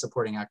in Best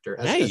Supporting Actor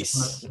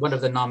as one of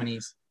the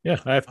nominees. Yeah,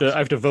 I have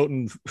to vote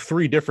in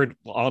 4 different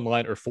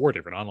online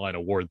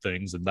award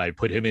things, and I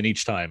put him in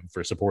each time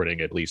for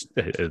supporting, at least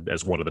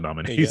as one of the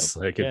nominees.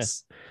 Like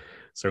it's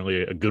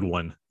certainly a good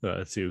one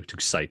to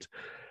cite.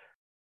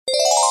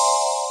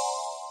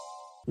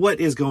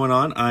 What is going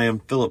on? I am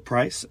Philip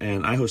Price,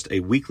 and I host a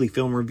weekly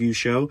film review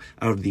show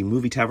out of the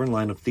Movie Tavern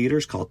line of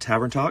theaters called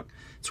Tavern Talk.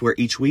 It's where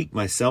each week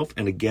myself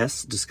and a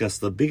guest discuss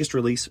the biggest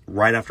release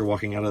right after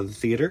walking out of the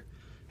theater.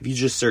 If you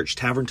just search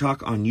Tavern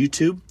Talk on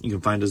YouTube, you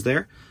can find us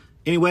there.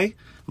 Anyway,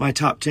 my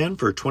top 10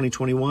 for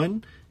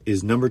 2021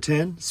 is number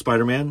 10,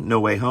 Spider-Man No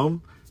Way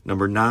Home.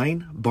 Number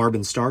 9, Barb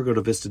and Star Go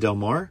to Vista Del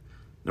Mar.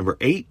 Number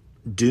 8,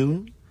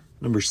 Dune.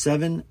 Number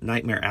 7,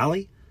 Nightmare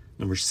Alley.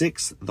 Number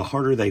 6, The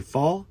Harder They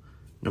Fall.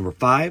 Number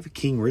 5,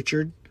 King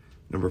Richard.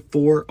 Number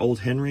 4,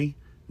 Old Henry.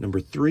 Number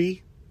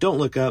 3, Don't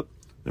Look Up.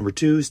 Number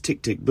 2 is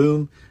Tick, Tick,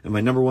 Boom. And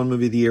my number 1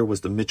 movie of the year was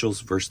The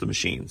Mitchells vs. the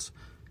Machines.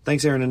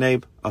 Thanks, Aaron and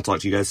Abe. I'll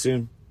talk to you guys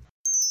soon.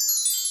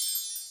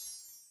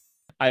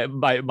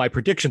 My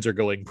predictions are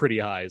going pretty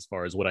high as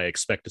far as what I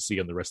expect to see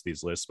on the rest of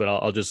these lists, but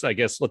I'll just, I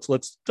guess,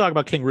 let's talk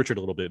about King Richard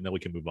a little bit, and then we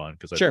can move on,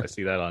 because I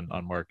see that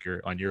on Mark,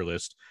 on your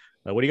list.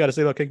 What do you got to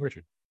say about King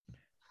Richard?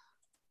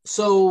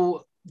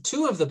 So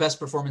 2 of the best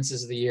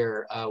performances of the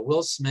year,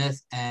 Will Smith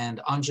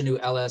and Anjanou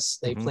Ellis,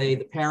 they play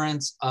the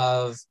parents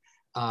of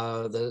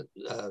the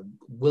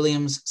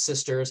Williams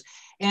sisters,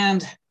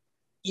 and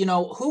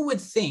who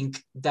would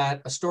think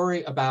that a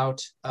story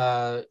about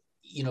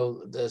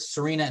the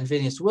Serena and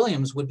Venus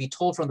Williams would be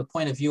told from the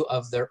point of view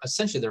of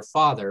essentially their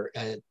father,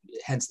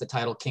 hence the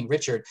title King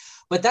Richard.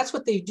 But that's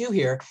what they do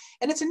here.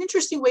 And it's an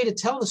interesting way to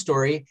tell the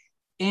story.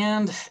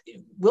 And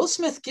Will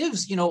Smith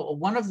gives,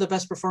 one of the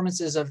best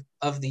performances of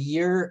the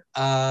year.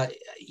 I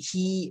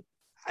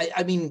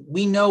mean,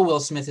 we know Will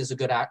Smith is a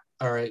good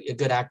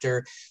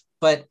actor,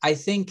 but I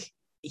think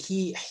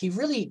he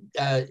really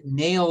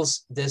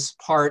nails this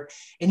part.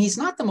 And he's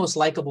not the most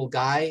likable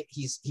guy.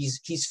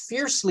 He's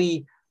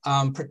fiercely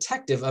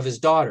protective of his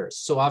daughters.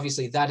 So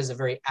obviously that is a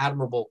very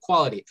admirable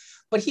quality,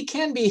 but he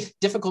can be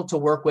difficult to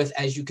work with,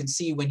 as you can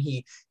see when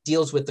he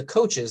deals with the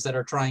coaches that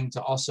are trying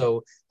to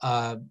also,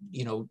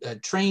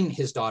 train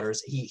his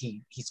daughters.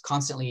 He's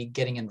constantly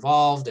getting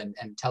involved and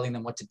telling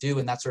them what to do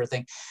and that sort of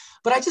thing.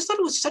 But I just thought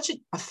it was such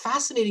a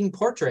fascinating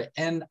portrait.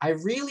 And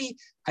every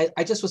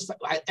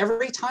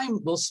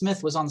time Will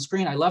Smith was on the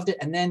screen, I loved it.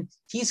 And then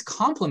he's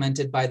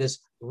complemented by this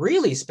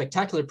really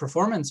spectacular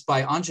performance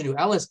by Anjanou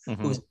Ellis,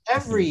 who's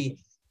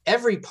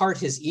every part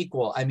his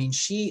equal. I mean,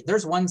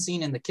 there's one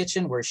scene in the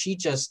kitchen where she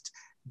just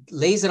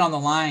lays it on the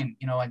line,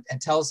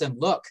 and tells him,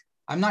 look,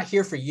 I'm not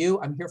here for you.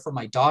 I'm here for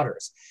my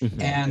daughters.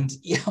 And,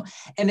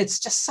 and it's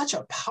just such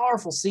a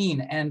powerful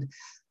scene. And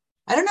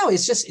I don't know,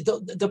 it's just,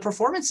 the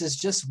performances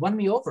just won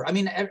me over. I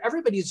mean,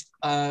 everybody's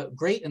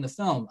great in the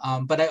film,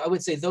 but I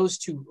would say those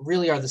 2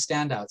 really are the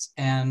standouts.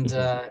 And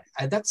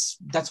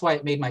that's why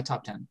it made my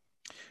top 10.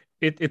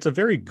 It's a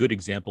very good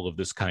example of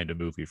this kind of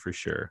movie, for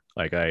sure.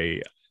 Like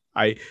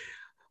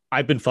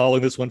I've been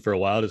following this one for a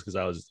while, just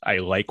because I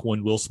like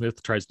when Will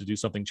Smith tries to do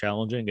something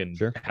challenging, and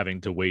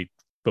having to wait,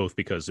 both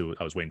because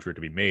I was waiting for it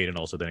to be made, and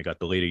also then it got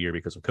delayed a year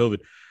because of COVID.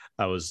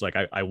 I was like,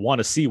 I want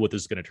to see what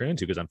this is going to turn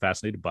into, because I'm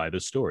fascinated by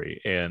this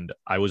story. And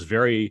I was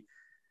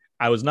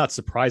not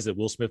surprised that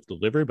Will Smith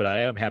delivered, but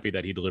I am happy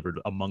that he delivered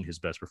among his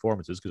best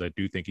performances, because I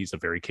do think he's a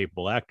very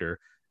capable actor.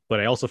 But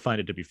I also find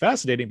it to be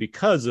fascinating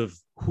because of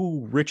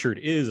who Richard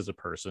is as a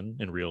person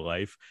in real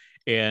life,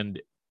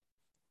 and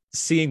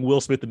seeing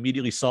Will Smith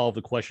immediately solve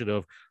the question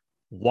of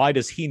why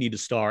does he need to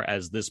star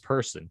as this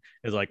person,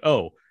 is like,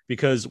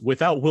 because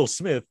without Will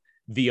Smith,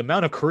 the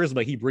amount of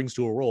charisma he brings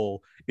to a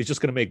role is just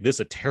going to make this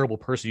a terrible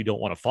person you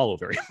don't want to follow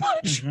very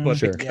much.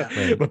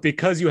 But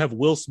because you have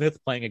Will Smith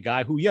playing a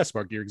guy who, yes,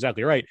 Mark, you're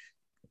exactly right,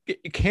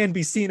 it can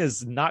be seen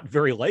as not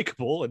very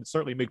likable, and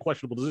certainly made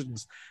questionable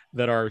decisions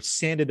that are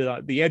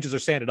the edges are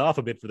sanded off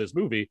a bit for this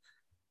movie.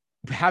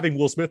 Having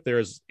Will Smith there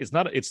is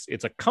not, it's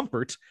a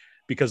comfort,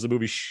 because the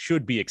movie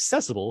should be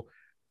accessible,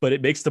 but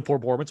it makes the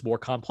performance more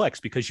complex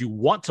because you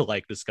want to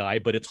like this guy,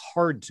 but it's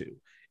hard to.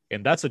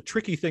 And that's a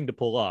tricky thing to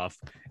pull off.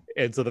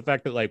 And so the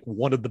fact that like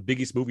one of the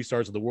biggest movie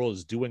stars in the world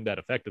is doing that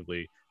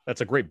effectively,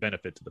 that's a great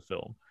benefit to the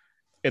film.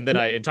 And then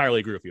I entirely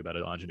agree with you about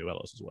Ingenue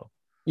Ellis as well.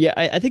 Yeah,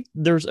 I think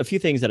there's a few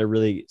things that are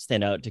really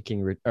stand out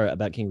to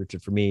about King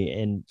Richard for me.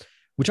 And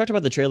we talked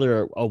about the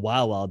trailer a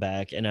while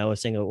back, and I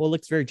was saying, well, it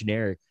looks very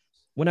generic.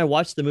 When I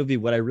watched the movie,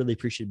 what I really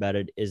appreciate about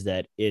it is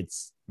that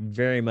it's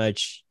very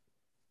much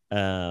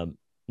not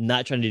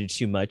trying to do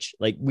too much.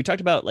 Like we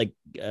talked about, like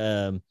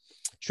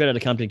Straight Outta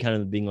Compton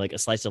kind of being like a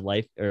slice of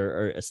life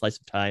or a slice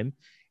of time.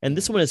 And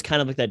this one is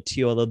kind of like that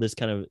too, although this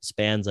kind of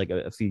spans like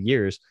a few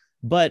years.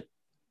 But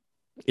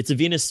it's a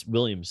Venus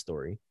Williams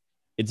story.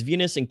 It's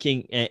Venus and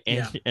King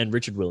and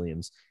Richard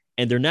Williams.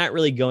 And they're not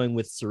really going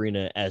with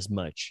Serena as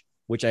much,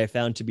 which I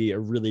found to be a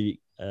really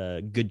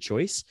good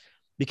choice,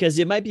 because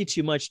it might be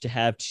too much to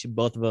have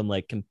both of them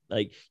like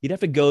you'd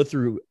have to go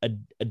through a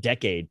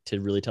decade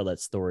to really tell that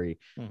story.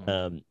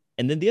 Mm-hmm.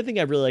 And then the other thing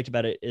I really liked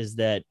about it is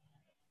that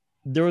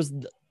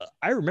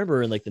I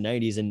remember in like the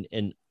 90s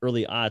and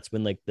early aughts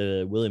when like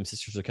the Williams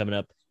sisters were coming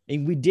up,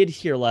 and we did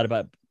hear a lot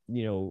about,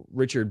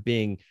 Richard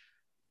being,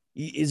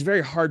 he's a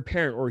very hard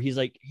parent, or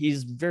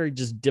he's very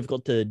just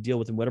difficult to deal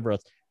with and whatever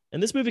else.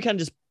 And this movie kind of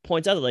just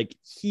points out that like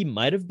he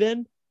might have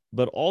been,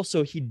 but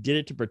also he did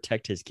it to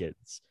protect his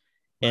kids.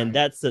 And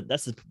that's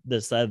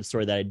the side of the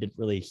story that I didn't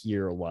really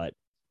hear a lot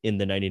in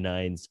the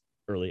 99's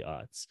early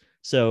aughts.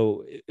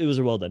 So it was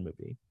a well done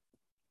movie.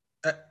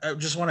 I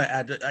just want to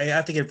add, I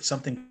have to give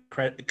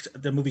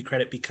the movie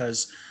credit,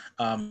 because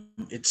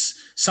it's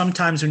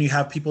sometimes when you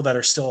have people that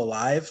are still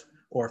alive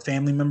or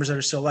family members that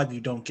are still alive,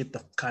 you don't get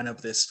the kind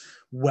of this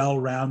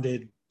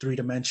well-rounded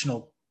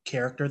three-dimensional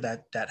character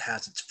that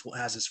has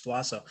its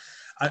flaws. So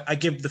I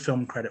give the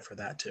film credit for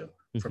that too,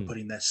 for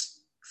putting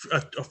this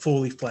a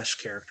fully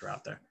fleshed character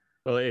out there.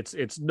 Well,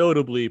 it's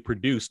notably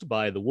produced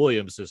by the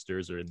Williams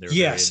sisters, or in their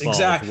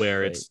exactly,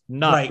 where it's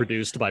not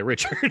produced by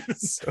Richard.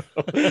 So.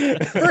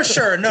 For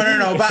sure,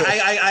 no. But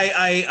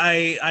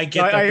I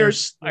get. I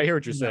hear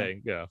what you're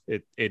saying. Yeah,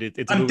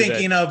 it's. I'm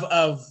thinking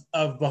of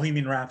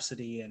Bohemian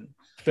Rhapsody, and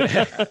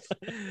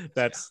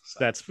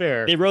that's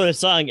fair. They wrote a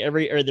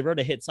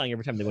hit song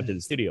every time they went to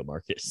the studio,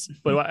 Marcus.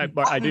 But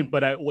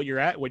what you're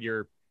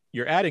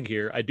adding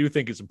here, I do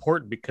think is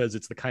important, because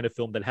it's the kind of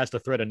film that has to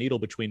thread a needle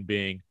between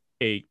being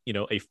a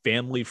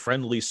family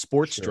friendly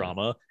sports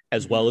drama,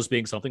 as well as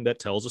being something that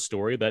tells a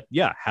story that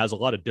has a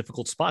lot of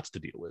difficult spots to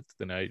deal with.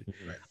 And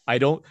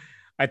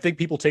I think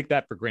people take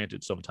that for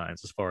granted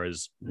sometimes, as far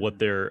as what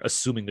they're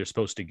assuming they're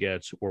supposed to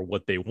get, or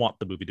what they want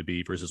the movie to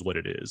be versus what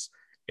it is.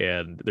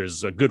 And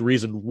there's a good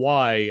reason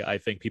why I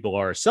think people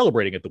are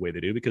celebrating it the way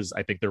they do, because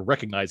I think they're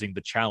recognizing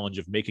the challenge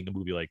of making a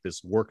movie like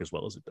this work as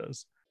well as it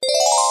does.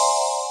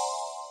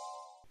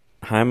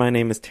 Hi, my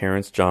name is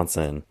Terrence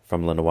Johnson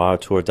from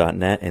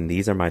LenoirTour.net, and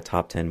these are my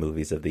top 10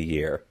 movies of the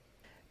year.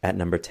 At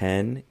number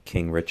 10,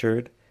 King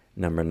Richard.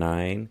 Number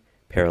 9,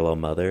 Parallel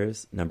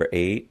Mothers. Number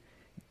 8,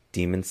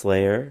 Demon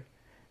Slayer.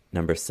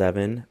 Number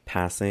 7,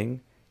 Passing.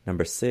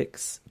 Number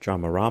 6,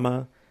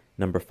 Dramarama.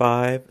 Number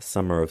 5,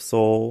 Summer of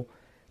Soul.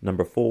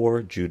 Number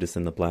 4, Judas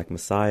and the Black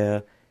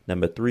Messiah.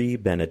 Number 3,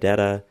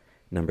 Benedetta.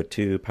 Number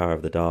 2, Power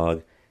of the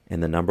Dog.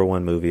 And the number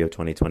 1 movie of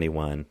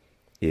 2021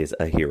 is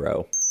A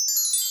Hero.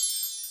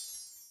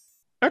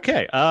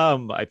 Okay,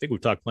 I think we've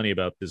talked plenty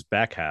about this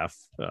back half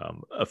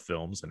of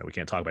films, and we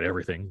can't talk about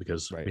everything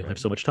because we don't have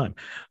so much time.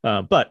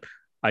 But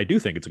I do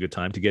think it's a good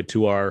time to get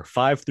to our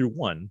 5 through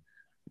 1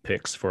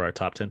 picks for our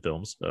top 10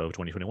 films of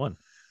 2021.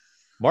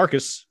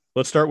 Marcus,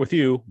 let's start with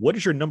you. What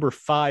is your number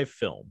 5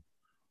 film?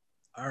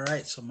 All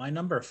right, so my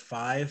number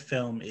 5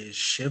 film is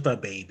Shiva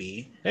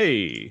Baby.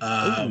 Hey,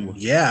 I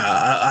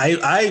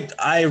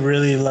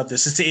really love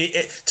this.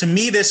 To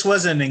me, this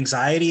was an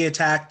anxiety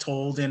attack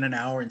told in an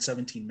hour and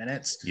 17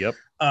 minutes. Yep.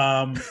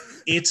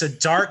 It's a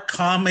dark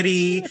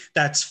comedy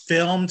that's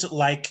filmed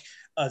like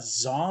a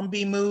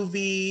zombie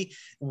movie,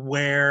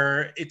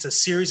 where it's a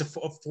series of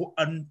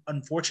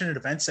unfortunate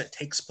events that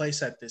takes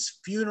place at this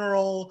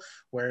funeral,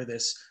 where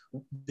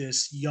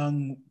this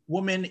young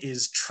woman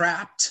is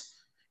trapped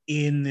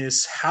in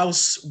this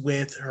house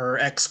with her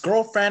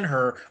ex-girlfriend,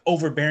 her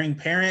overbearing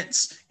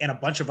parents, and a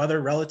bunch of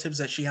other relatives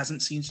that she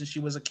hasn't seen since she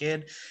was a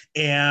kid,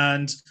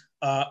 and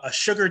a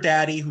sugar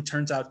daddy who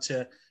turns out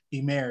to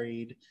be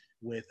married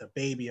with a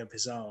baby of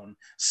his own.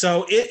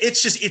 So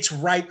it's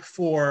ripe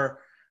for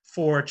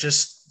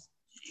just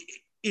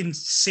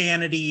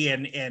insanity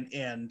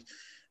and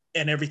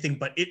everything,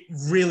 but it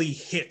really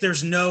hit.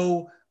 There's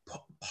no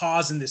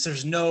pause in this.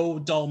 There's no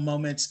dull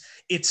moments.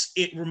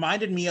 It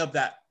reminded me of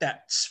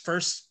that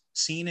first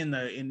scene in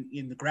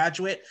the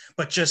Graduate,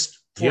 but just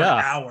for an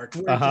hour,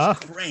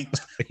 just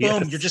cranked.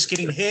 Boom, you're just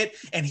getting hit,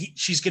 and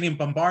she's getting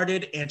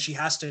bombarded, and she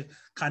has to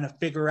kind of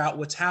figure out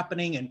what's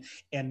happening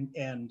and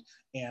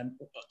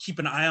keep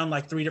an eye on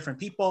like 3 different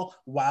people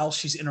while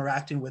she's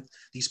interacting with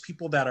these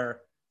people that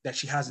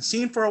she hasn't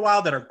seen for a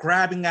while, that are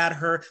grabbing at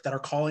her, that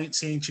are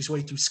saying she's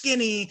way too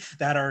skinny,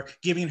 that are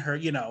giving her,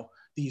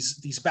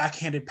 these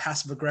backhanded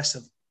passive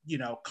aggressive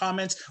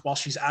comments while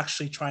she's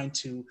actually trying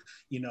to,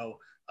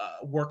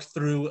 work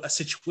through a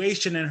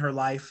situation in her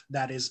life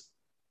that is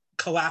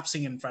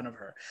collapsing in front of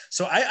her.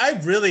 So I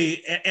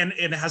really, and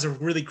it has a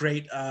really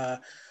great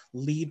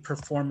lead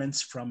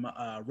performance from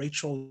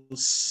Rachel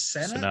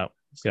Sennott.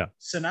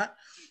 Sennott.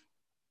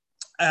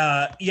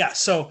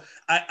 So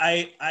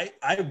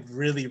I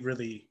really,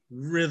 really,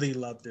 really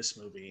love this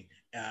movie.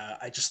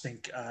 I just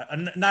think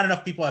not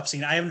enough people have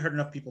seen it. I haven't heard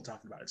enough people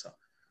talking about it, so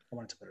I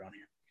wanted to put it on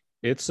here.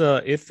 It's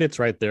it fits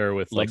right there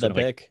with Love that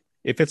pick.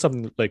 It fits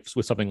something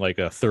like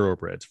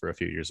Thoroughbreds for a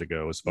few years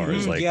ago, as far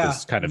as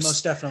this kind of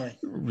most definitely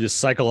this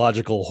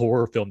psychological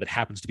horror film that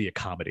happens to be a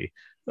comedy.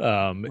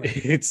 Right.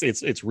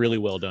 It's really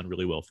well done,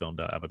 really well filmed.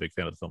 I'm a big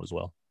fan of the film as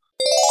well.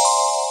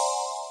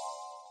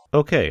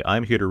 Okay,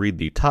 I'm here to read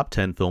the top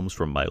 10 films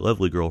from my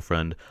lovely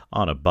girlfriend,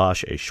 Anna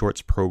Bosch, a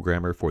shorts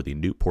programmer for the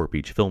Newport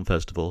Beach Film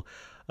Festival.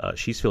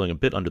 She's feeling a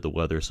bit under the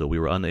weather, so we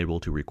were unable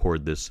to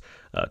record this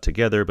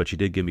together, but she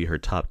did give me her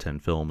top 10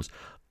 films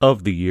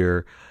of the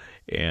year.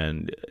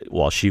 And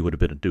while she would have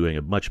been doing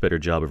a much better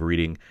job of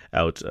reading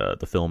out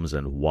the films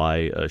and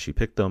why she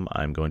picked them,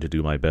 I'm going to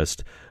do my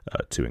best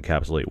to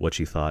encapsulate what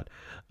she thought,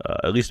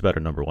 at least about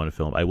her number one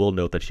film. I will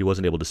note that she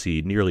wasn't able to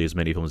see nearly as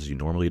many films as she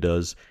normally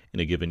does in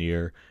a given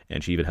year,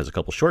 and she even has a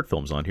couple short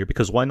films on here,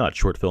 because why not?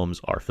 Short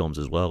films are films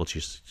as well.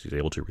 She's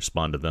able to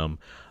respond to them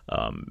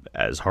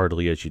as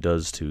heartily as she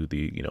does to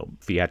the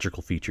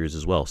theatrical features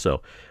as well.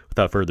 So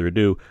without further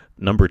ado,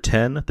 number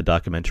 10, the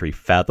documentary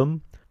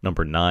Fathom.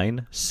 Number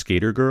 9,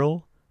 Skater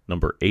Girl.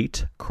 Number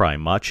 8, Cry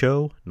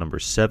Macho. Number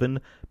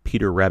 7,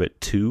 Peter Rabbit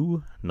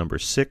 2. Number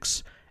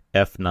 6,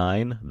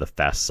 F9, The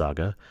Fast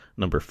Saga.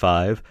 Number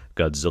 5,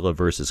 Godzilla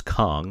vs.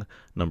 Kong.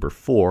 Number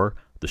 4,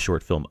 the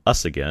short film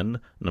Us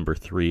Again. Number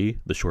 3,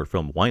 the short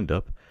film Wind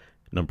Up.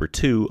 Number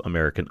 2,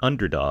 American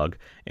Underdog.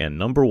 And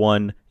number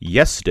 1,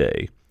 Yes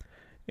Day.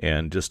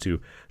 And just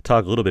to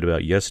talk a little bit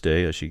about Yes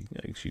Day, she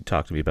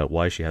talked to me about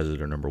why she has it at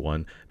her number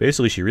 1.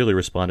 Basically, she really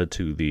responded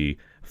to the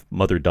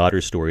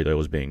mother-daughter story that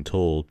was being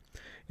told,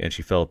 and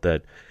she felt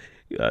that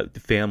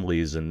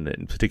families,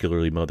 and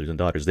particularly mothers and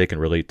daughters, they can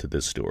relate to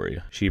this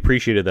story. She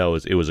appreciated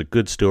that it was a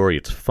good story,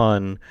 it's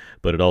fun,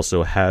 but it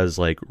also has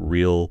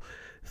real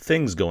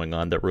things going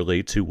on that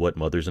relate to what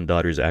mothers and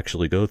daughters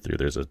actually go through.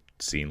 There's a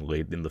scene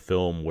late in the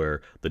film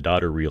where the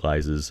daughter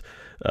realizes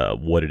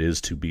what it is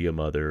to be a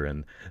mother,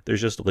 and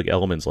there's just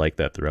elements like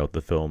that throughout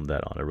the film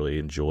that Anna really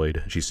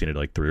enjoyed. She's seen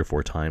it 3 or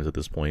 4 times at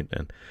this point,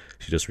 and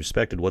she just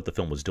respected what the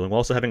film was doing, while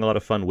also having a lot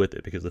of fun with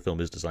it, because the film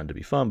is designed to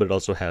be fun, but it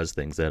also has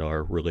things that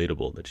are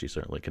relatable that she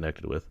certainly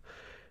connected with.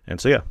 And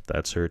so yeah,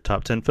 that's her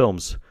top 10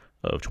 films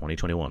of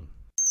 2021.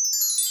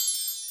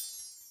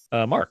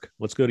 Mark,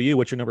 let's go to you.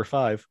 What's your number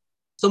 5?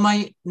 So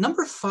my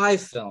number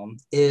 5 film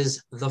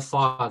is The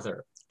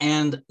Father.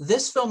 And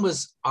this film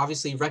was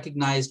obviously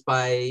recognized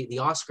by the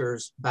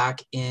Oscars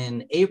back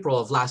in April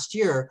of last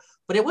year,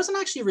 but it wasn't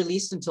actually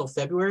released until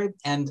February,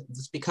 and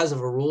it's because of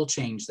a rule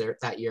change there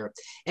that year.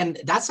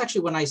 And that's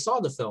actually when I saw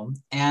the film,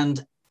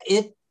 and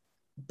it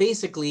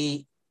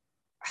basically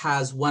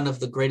has one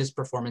of the greatest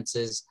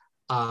performances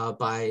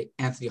by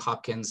Anthony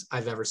Hopkins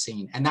I've ever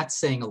seen, and that's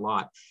saying a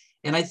lot.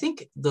 And I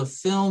think the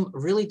film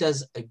really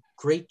does a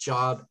great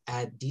job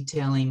at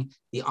detailing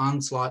the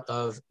onslaught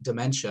of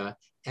dementia.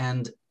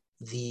 And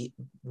the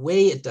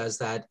way it does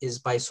that is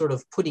by sort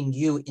of putting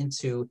you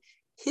into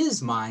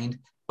his mind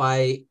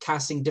by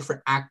casting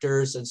different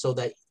actors, and so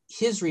that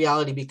his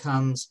reality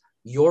becomes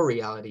your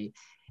reality.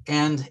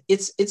 And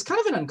it's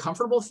kind of an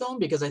uncomfortable film,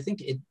 because I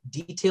think it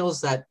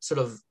details that sort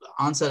of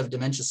onset of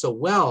dementia so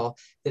well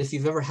that if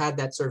you've ever had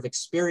that sort of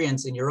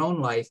experience in your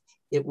own life,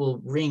 it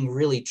will ring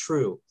really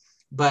true.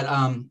 But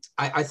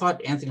I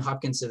thought Anthony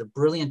Hopkins did a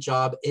brilliant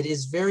job. It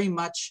is very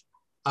much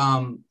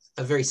a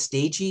very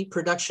stagey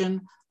production,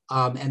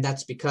 and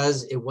that's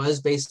because it was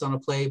based on a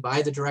play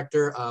by the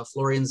director,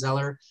 Florian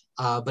Zeller,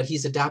 but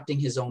he's adapting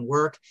his own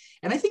work.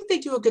 And I think they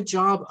do a good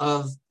job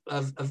of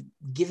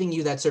giving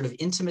you that sort of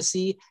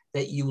intimacy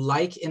that you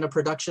like in a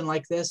production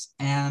like this.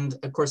 And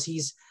of course,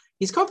 he's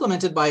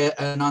complemented by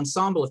an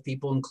ensemble of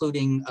people,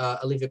 including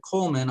Olivia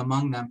Colman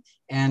among them.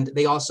 And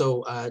they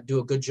also do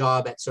a good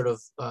job at sort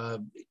of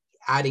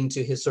adding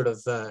to his sort of,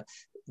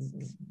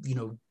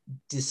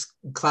 this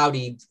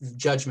cloudy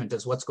judgment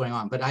as what's going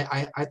on. But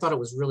I thought it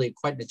was really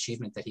quite an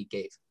achievement that he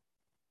gave.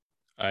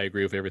 I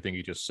agree with everything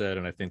you just said.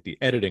 And I think the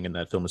editing in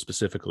that film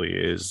specifically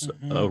is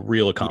a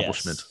real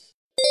accomplishment. Yes.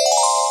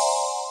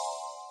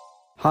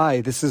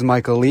 Hi, this is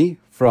Michael Lee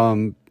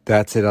from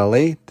That's It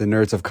LA, The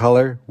Nerds of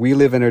Color, We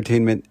Live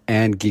Entertainment,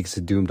 and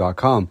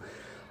GeeksOfDoom.com.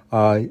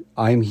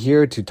 I'm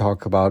here to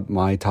talk about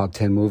my top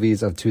 10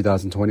 movies of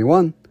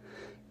 2021.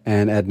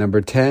 And at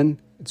number 10,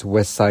 it's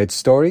West Side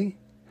Story.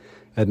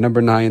 At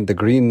number 9, The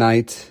Green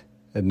Knight.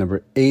 At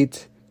number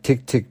 8,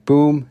 Tick Tick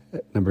Boom.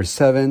 At number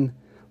 7,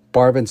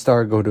 Barb and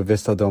Star Go to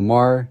Vista Del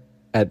Mar.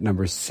 At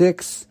number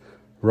 6,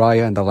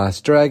 Raya and the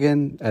Last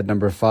Dragon. At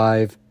number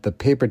 5, The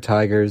Paper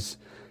Tigers.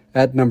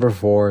 At number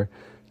 4,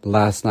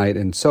 Last Night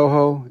in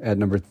Soho. At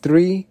number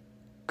 3,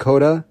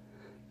 Coda.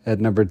 At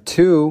number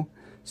 2,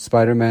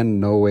 Spider-Man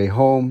No Way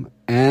Home.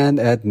 And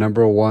at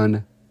number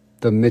 1,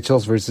 The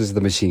Mitchells versus the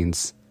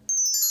Machines.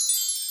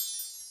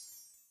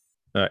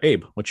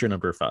 Abe, what's your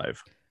number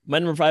 5? My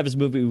number 5 is a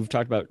movie we've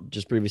talked about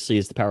just previously,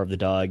 is The Power of the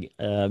Dog.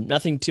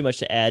 Nothing too much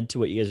to add to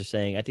what you guys are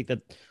saying. I think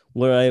that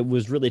what I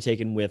was really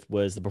taken with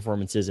was the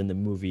performances in the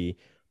movie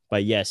by,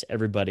 yes,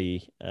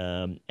 everybody.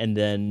 And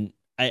then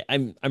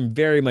I'm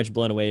very much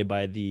blown away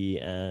by the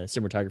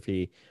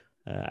cinematography.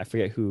 I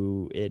forget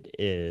who it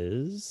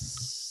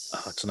is.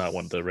 Oh, it's not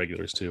one of the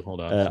regulars too.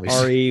 Hold on.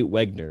 Ari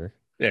Wegner.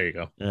 There you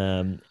go.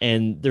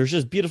 And there's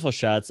just beautiful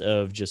shots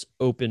of just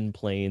open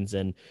plains.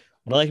 And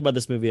what I like about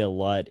this movie a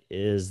lot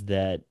is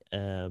that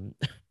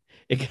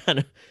it kind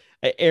of,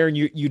 Aaron,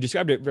 you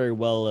described it very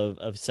well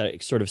of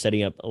sort of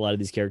setting up a lot of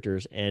these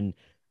characters. And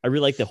I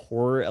really like the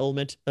horror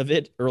element of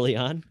it early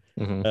on,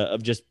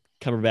 of just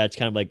Cumberbatch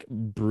kind of like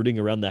brooding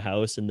around the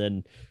house. And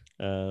then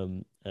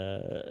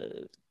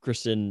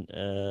Kirsten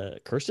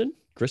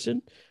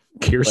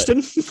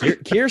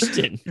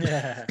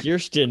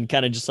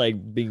kind of just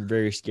like being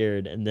very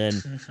scared. And then,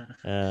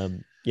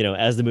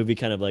 as the movie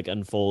kind of like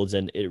unfolds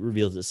and it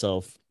reveals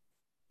itself,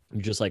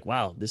 you're just like,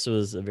 wow, this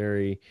was a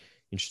very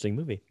interesting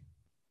movie.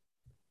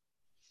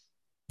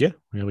 Yeah,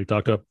 we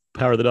talked about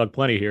Power of the Dog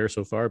plenty here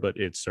so far, but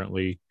it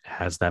certainly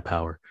has that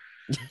power.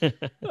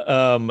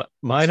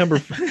 My number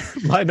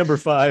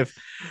 5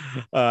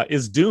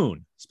 is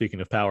Dune.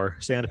 Speaking of power,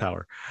 sand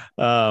power.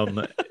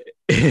 Marcus,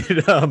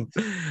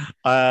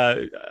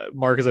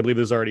 I believe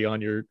this is already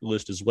on your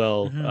list as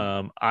well.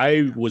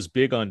 I was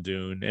big on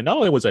Dune, and not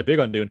only was I big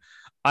on Dune,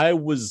 I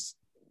was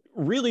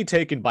really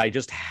taken by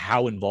just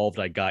how involved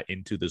I got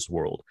into this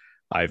world.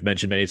 I've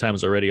mentioned many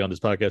times already on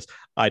this podcast,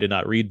 I did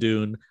not read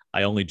Dune.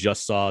 I only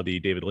just saw the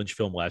David Lynch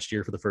film last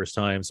year for the first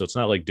time. So it's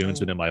not like Dune's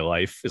been in my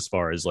life as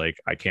far as like,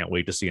 I can't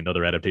wait to see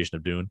another adaptation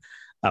of Dune.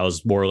 I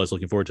was more or less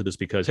looking forward to this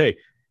because, hey,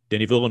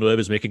 Denis Villeneuve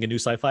is making a new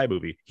sci-fi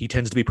movie. He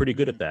tends to be pretty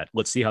good at that.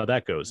 Let's see how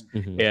that goes.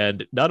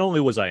 And not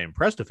only was I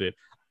impressed with it,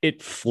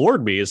 it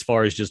floored me as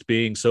far as just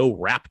being so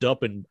wrapped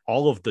up in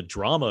all of the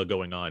drama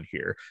going on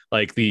here.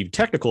 Like the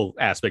technical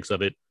aspects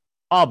of it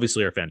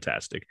obviously are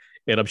fantastic.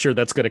 And I'm sure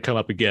that's going to come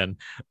up again.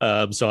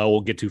 So I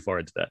won't get too far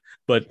into that.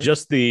 But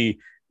just we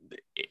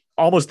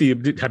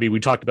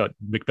talked about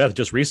Macbeth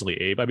just recently,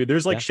 Abe. I mean,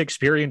 there's like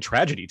Shakespearean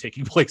tragedy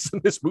taking place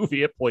in this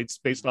movie at points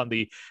based on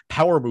the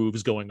power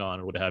moves going on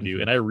or what have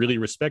you. And I really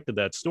respected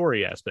that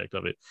story aspect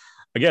of it.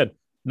 Again,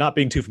 not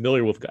being too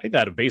familiar with, I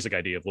had a basic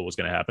idea of what was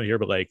going to happen here,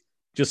 but like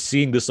just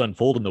seeing this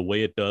unfold in the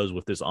way it does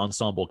with this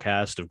ensemble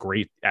cast of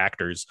great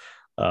actors,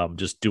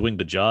 just doing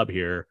the job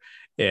here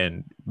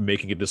and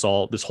making it this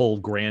whole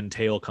grand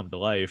tale come to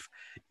life,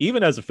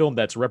 even as a film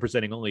that's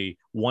representing only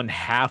one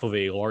half of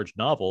a large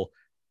novel.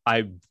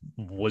 I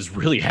was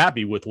really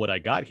happy with what I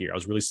got here. I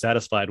was really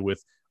satisfied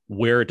with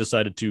where it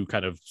decided to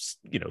kind of,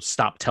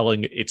 stop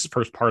telling its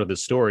first part of the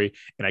story.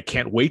 And I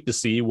can't wait to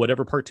see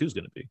whatever part 2 is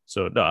going to be.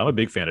 So no, I'm a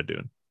big fan of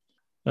Dune.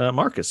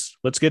 Marcus,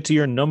 let's get to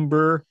your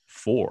number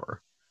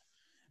 4.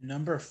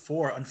 Number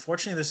 4.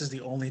 Unfortunately, this is the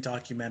only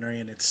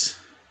documentary, and it's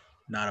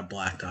not a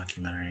black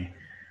documentary.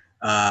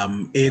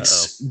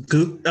 It's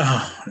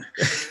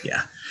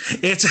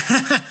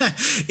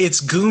it's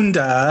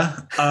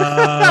Gunda.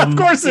 Of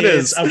course it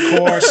is. Of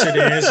course it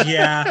is.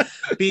 Yeah,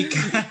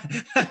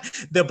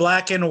 because the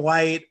black and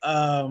white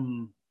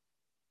animal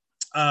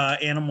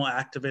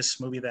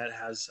activist movie that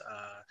has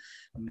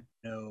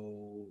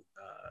no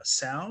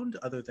sound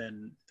other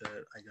than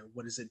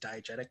what is it,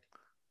 diegetic,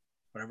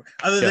 whatever,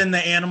 other than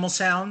the animal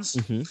sounds.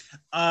 And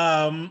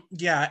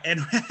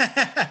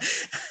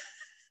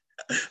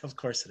of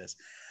course it is.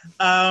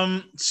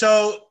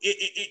 So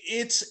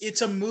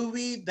it's a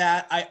movie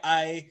that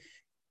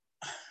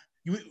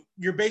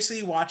you're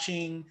basically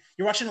watching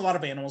a lot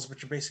of animals,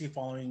 but you're basically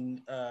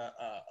following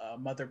a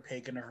mother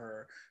pig and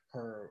her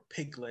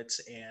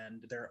piglets,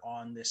 and they're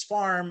on this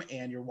farm,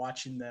 and you're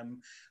watching them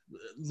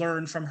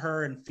learn from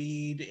her and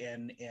feed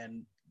and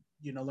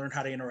learn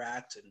how to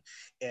interact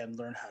and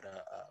learn how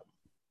to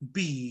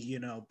be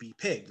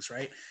pigs,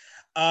 right?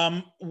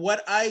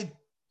 What I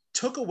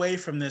took away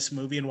from this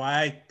movie and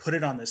why I put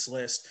it on this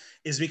list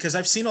is because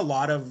I've seen a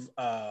lot of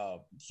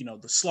the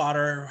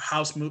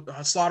slaughterhouse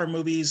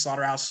movies,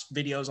 slaughterhouse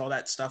videos, all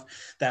that stuff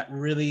that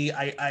really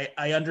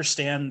I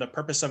understand the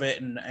purpose of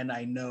it, and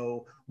I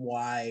know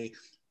why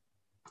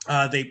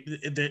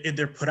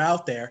they're put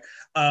out there,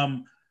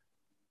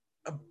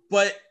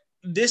 but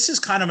this is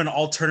kind of an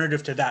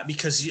alternative to that,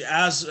 because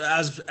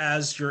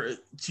as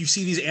you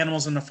see these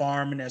animals in the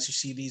farm, and as you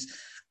see these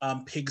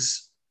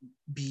pigs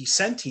be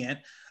sentient,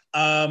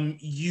 and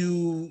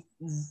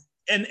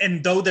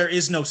though there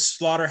is no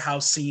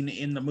slaughterhouse scene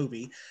in the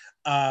movie,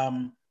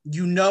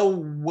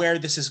 where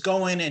this is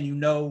going,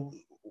 and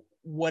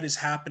what is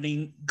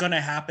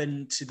gonna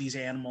happen to these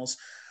animals,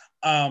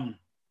 and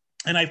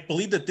I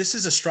believe that this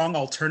is a strong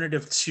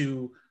alternative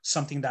to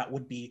something that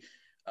would be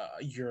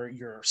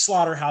your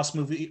slaughterhouse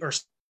movie or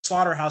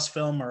slaughterhouse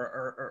film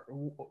or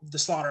the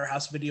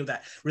slaughterhouse video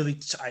that really,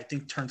 I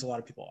think, turns a lot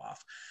of people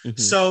off.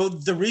 So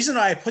the reason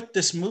I put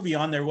this movie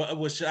on there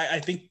was I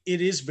think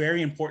it is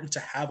very important to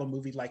have a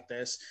movie like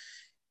this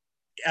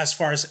as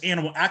far as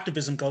animal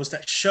activism goes,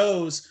 that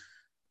shows,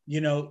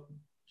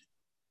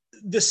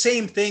 the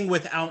same thing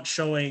without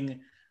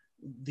showing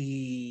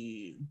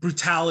the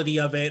brutality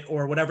of it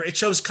or whatever. It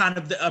shows kind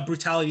of the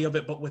brutality of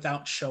it, but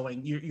without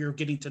showing. You're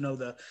getting to know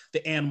the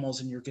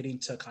animals, and you're getting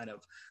to kind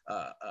of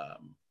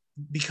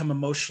become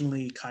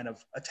emotionally kind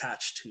of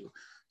attached to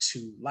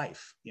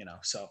life.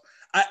 So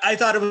I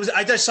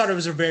just thought it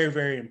was a very,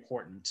 very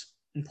important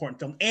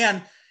film,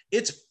 and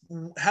it's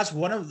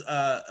one of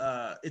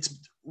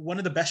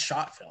the best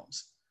shot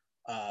films,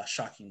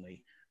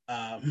 shockingly.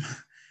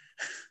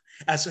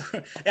 I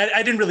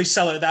didn't really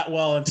sell it that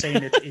well in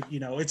saying it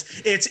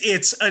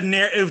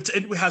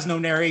has no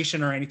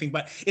narration or anything,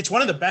 but it's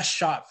one of the best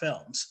shot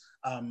films,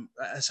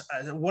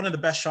 one of the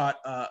best shot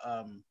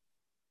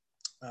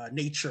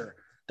nature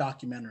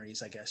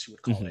documentaries, I guess you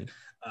would call it,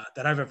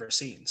 that I've ever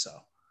seen.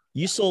 So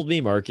you sold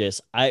me,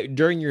 Marcus.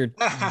 During your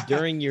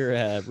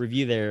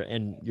review there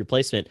and your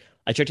placement,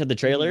 I checked out the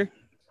trailer.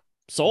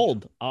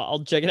 Sold.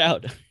 I'll check it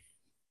out.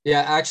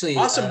 Yeah, actually,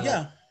 awesome.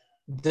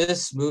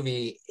 This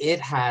movie, it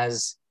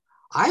has.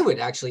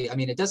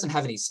 It doesn't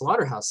have any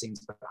slaughterhouse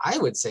scenes, but I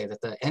would say that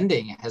the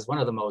ending has one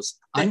of the most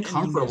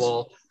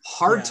uncomfortable,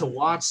 hard to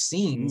watch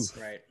scenes.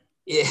 Right.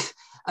 Is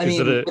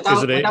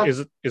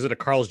it a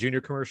Carl's Jr.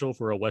 commercial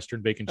for a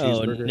Western bacon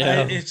cheeseburger?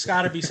 No. It's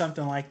got to be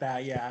something like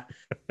that. Yeah.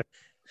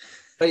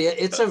 But yeah,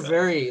 it's a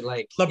very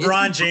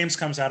LeBron James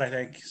comes out, I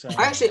think. So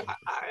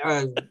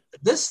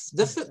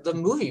the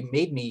movie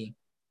made me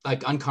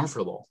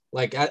uncomfortable.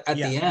 At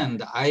the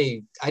end,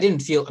 I didn't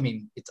feel.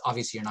 It's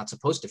obviously you're not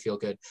supposed to feel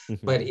good,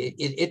 but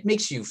it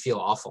makes you feel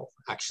awful.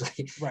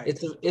 Actually, right?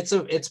 It's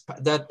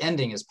that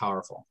ending is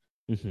powerful.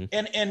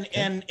 And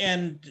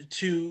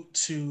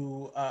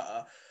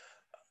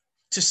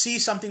to see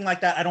something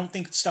like that, I don't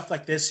think stuff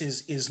like this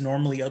is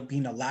normally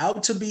being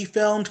allowed to be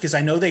filmed, because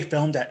I know they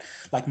filmed at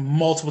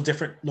multiple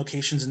different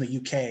locations in the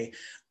UK.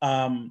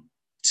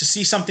 To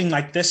see something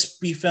like this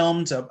be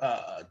filmed,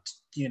 the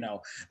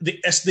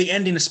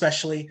ending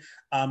especially,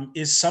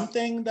 is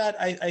something that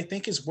I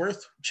think is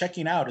worth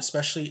checking out,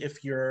 especially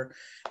if you're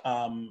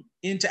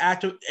into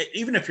active,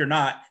 even if you're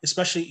not,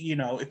 especially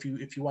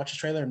if you watch a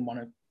trailer and want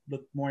to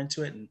look more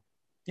into it. And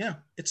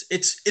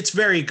it's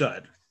very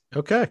good.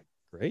 Okay.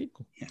 Great.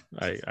 Yeah.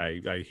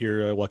 I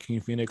hear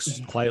Joaquin Phoenix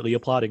quietly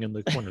applauding in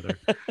the corner there.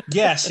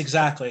 Yes,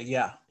 exactly.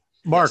 Yeah.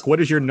 Mark, what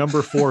is your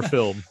number 4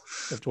 film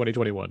of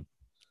 2021?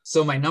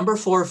 So my number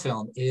 4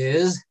 film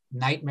is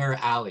Nightmare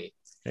Alley.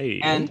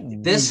 Hey.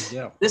 And this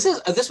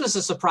was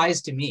a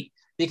surprise to me,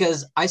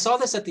 because I saw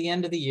this at the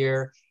end of the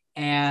year,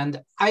 and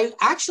I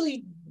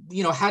actually,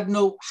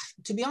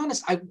 to be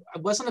honest, I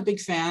wasn't a big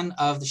fan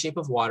of The Shape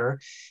of Water.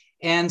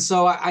 And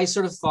so I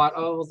sort of thought,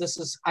 I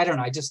don't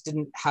know, I just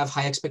didn't have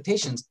high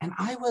expectations. And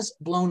I was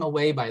blown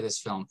away by this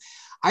film.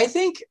 I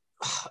think,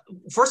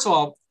 first of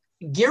all,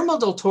 Guillermo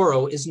del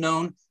Toro is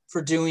known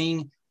for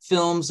doing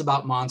films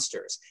about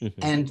monsters.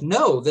 And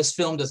no, this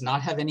film does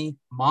not have any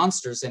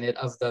monsters in it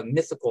of the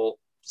mythical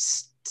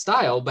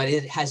style, but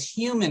it has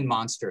human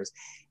monsters.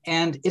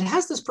 And it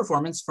has this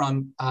performance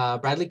from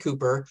Bradley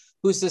Cooper,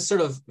 who's this sort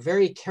of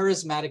very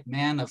charismatic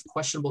man of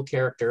questionable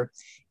character.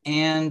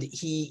 And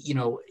he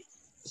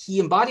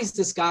embodies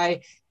this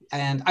guy,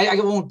 and I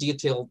won't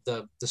detail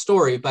the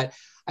story, but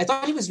I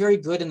thought he was very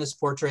good in this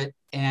portrait.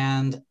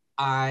 And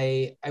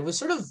I was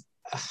sort of,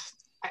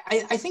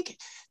 I think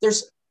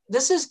this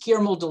is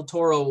Guillermo del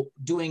Toro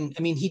doing,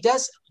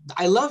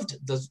 I loved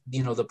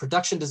the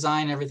production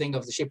design, everything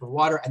of The Shape of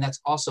Water, and that's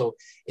also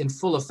in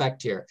full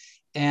effect here.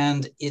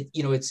 And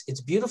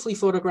it's beautifully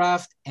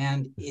photographed,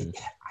 and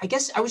I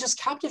guess I was just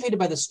captivated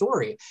by the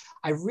story.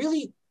 I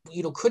really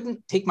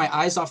couldn't take my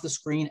eyes off the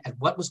screen at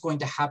what was going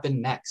to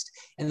happen next.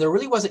 And there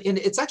really wasn't, and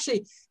it's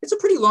a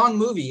pretty long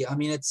movie. I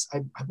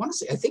want to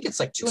say, I think it's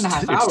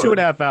 2.5 hours. It's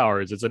 2.5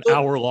 hours. It's an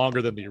hour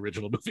longer than the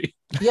original movie.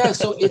 Yeah.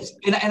 So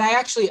and I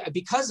actually,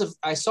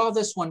 I saw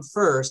this one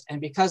first, and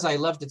because I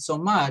loved it so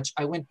much,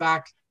 I went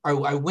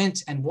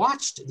and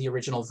watched the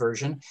original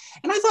version.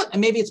 And I thought,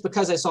 and maybe it's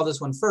because I saw this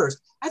one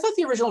first, I thought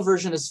the original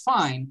version is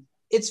fine.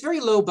 It's very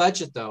low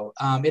budget though.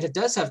 It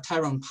does have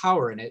Tyrone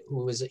Power in it,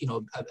 who is, a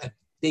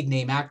big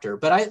name actor,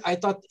 but I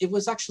thought it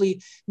was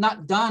actually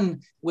not done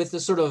with the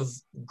sort of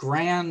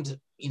grand,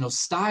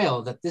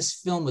 style that this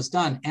film was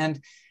done. And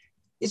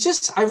it's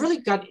just, I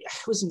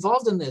was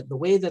involved in the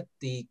way that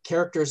the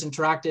characters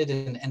interacted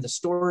and the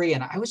story.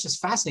 And I was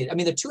just fascinated.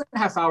 The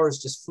 2.5 hours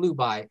just flew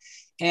by,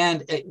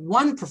 and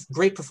one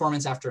great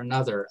performance after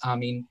another.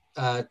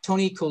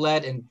 Toni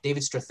Collette and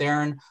David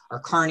Strathairn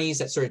are carnies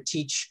that sort of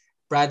teach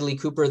Bradley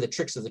Cooper the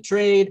tricks of the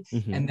trade.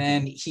 And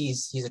then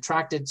he's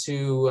attracted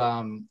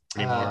to,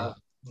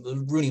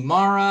 Rooney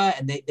Mara,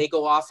 and they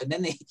go off, and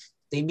then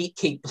they meet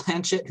Kate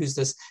Blanchett, who's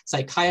this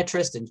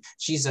psychiatrist, and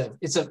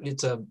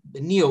it's a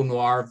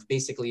neo-noir,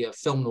 basically a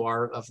film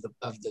noir of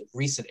the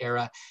recent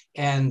era.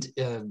 And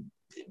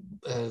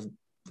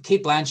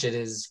Kate Blanchett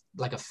is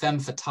like a femme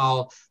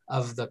fatale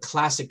of the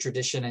classic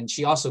tradition, and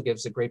she also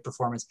gives a great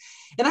performance.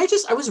 And I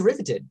was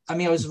riveted. I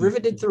mean, I was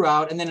riveted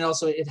throughout, and then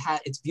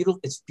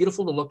it's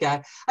beautiful to look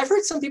at. I've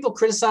heard some people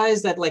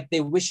criticize that, like,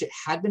 they wish it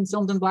had been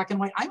filmed in black and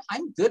white.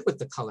 I'm good with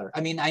the color.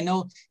 I mean, I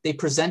know they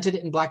presented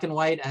it in black and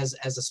white as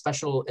a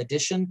special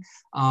edition,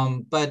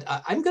 but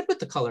I'm good with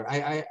the color.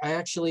 I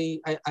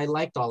actually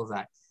liked all of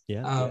that.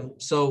 Yeah.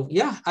 So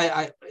yeah,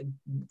 I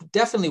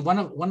definitely one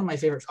of my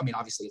favorite. I mean,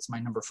 obviously it's my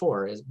number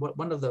 4 is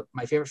one of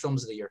my favorite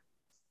films of the year.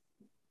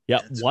 Yeah.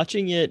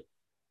 Watching it,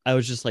 I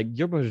was just like,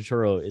 Guillermo del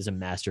Toro is a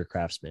master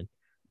craftsman.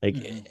 Like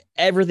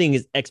everything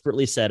is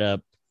expertly set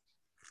up.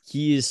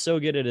 He is so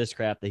good at his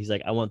craft that he's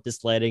like, I want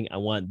this lighting. I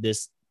want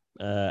this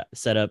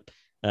setup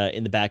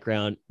in the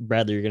background.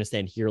 Bradley, you're going to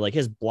stand here. Like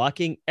his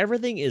blocking,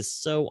 everything is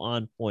so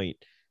on point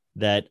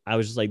that I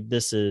was just like,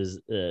 this is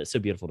so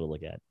beautiful to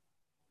look at.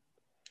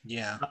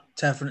 Yeah,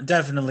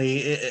 definitely.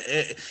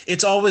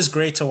 It's always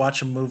great to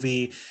watch a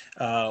movie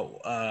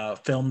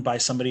filmed by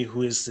somebody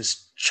who is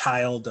this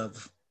child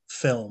of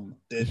film.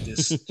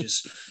 This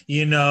just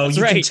you That's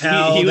you right. can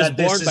tell he was that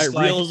this born by is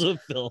like, reels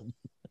of film.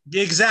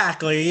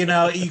 Exactly.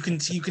 You can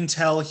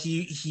tell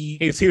he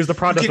was the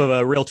product of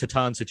a real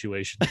Titan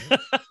situation.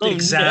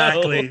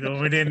 Exactly.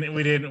 No. We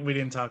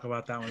didn't talk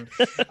about that one.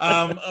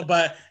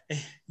 But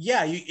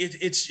yeah,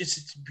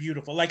 it's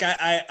beautiful. Like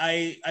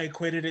I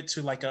equated it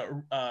to like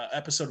a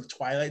episode of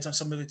Twilight Zone.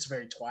 Some of it's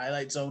very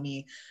Twilight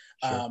Zoney,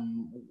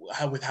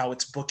 how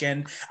it's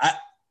bookend.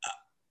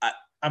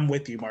 I'm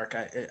with you, Mark.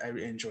 I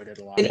enjoyed it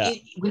a lot.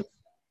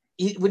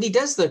 When he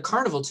does the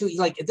carnival too,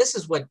 this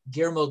is what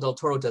Guillermo del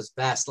Toro does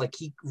best. Like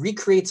he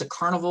recreates a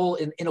carnival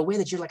in a way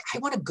that you're like, I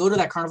want to go to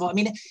that carnival. I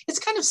mean, it's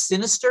kind of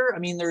sinister. I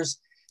mean, there's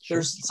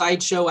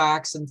sideshow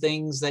acts and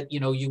things that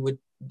you would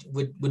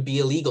be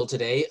illegal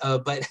today,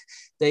 but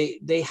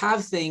they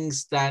have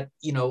things that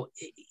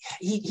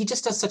he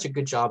just does such a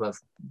good job of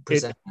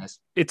presenting this.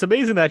 It's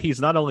amazing that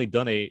he's not only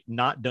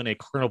not done a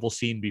carnival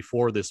scene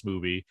before this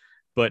movie,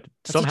 but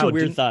That's somehow such a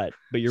weird thought.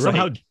 But you're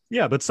right.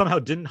 Yeah, but somehow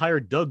didn't hire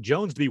Doug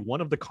Jones to be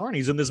one of the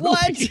carnies in this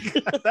movie.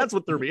 That's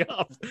what threw me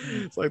off.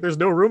 It's like there's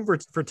no room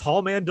for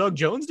tall man Doug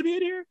Jones to be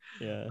in here.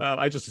 Yeah,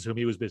 I just assumed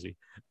he was busy.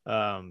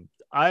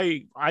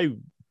 I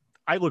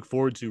look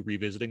forward to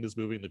revisiting this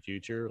movie in the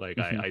future. Like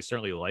I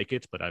certainly like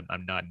it, but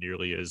I'm not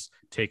nearly as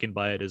taken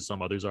by it as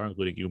some others are,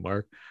 including you,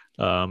 Mark.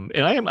 And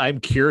I'm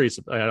curious.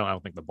 I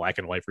don't think the black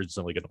and white version is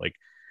only going to like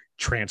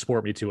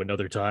transport me to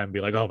another time and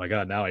be like, oh my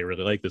god, now I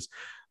really like this.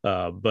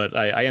 But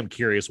I am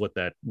curious what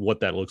that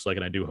looks like,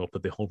 and I do hope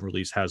that the home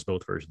release has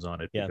both versions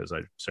on it, because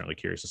I'm certainly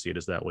curious to see it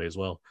as that way as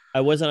well.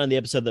 I wasn't on the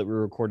episode that we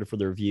recorded for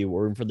the review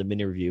or even for the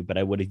mini review, but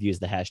I would have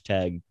used the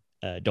hashtag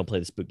don't play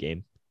the spook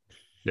game.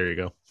 There you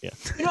go. Yeah.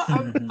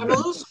 I'm a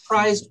little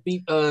surprised.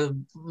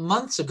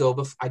 Months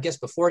ago, I guess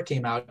before it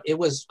came out, it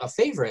was a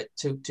favorite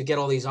to get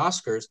all these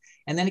Oscars,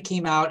 and then it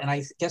came out, and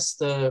I guess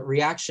the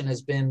reaction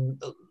has been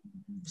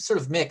sort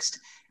of mixed.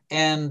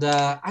 And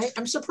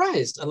I'm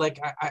surprised. Like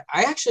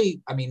I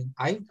actually, I mean,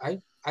 I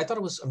thought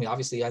it was. I mean,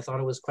 obviously, I thought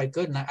it was quite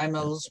good, and I'm a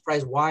little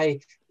surprised why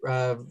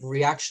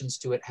reactions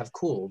to it have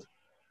cooled.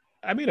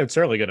 I mean, it's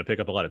certainly going to pick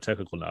up a lot of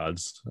technical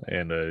nods,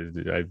 and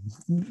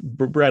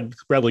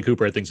Bradley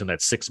Cooper, I think, is in that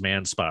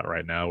 6-man spot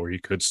right now where he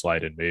could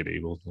slide in. Maybe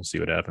we'll see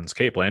what happens.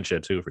 Kate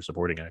Blanchett too for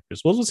supporting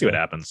actress. We'll see what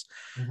happens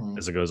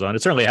as it goes on.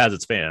 It certainly has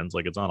its fans.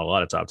 Like it's on a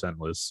lot of top 10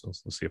 lists. We'll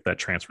see if that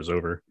transfers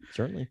over.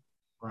 Certainly.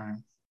 Right.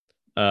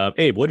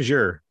 Abe, what is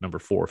your number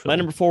 4 film? My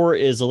number 4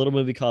 is a little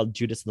movie called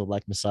Judas and the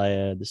Black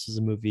Messiah. This is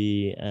a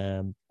movie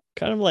kind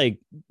of like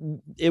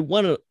it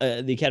won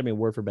the Academy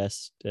Award for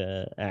Best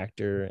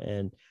Actor,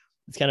 and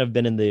it's kind of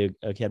been in the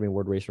Academy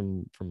Award race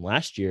from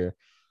last year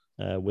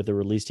with a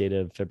release date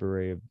of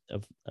February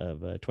of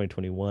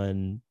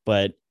 2021.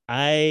 But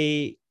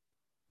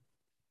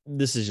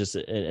this is just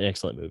an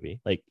excellent movie,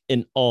 like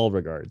in all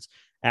regards,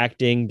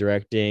 acting,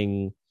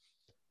 directing,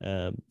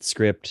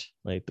 script,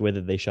 like the way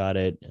that they shot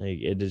it. Like,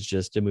 it is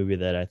just a movie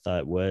that I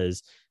thought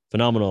was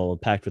phenomenal,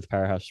 packed with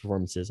powerhouse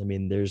performances. I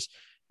mean,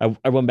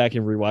 I went back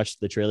and rewatched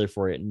the trailer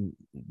for it, and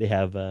they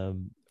have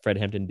Fred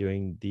Hampton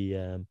doing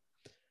the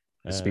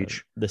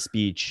speech,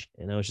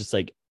 and I was just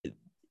like,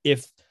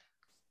 if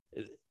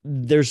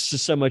there's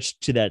just so much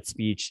to that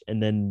speech, and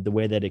then the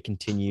way that it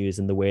continues,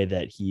 and the way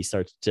that he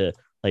starts to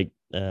like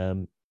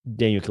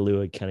Daniel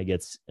Kaluuya kind of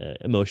gets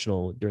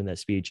emotional during that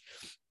speech.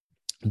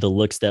 The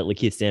looks that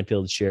Lakeith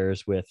Stanfield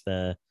shares with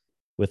our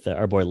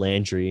boy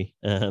Landry,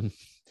 Jesse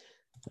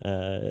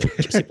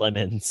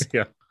Plemons.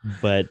 Yeah.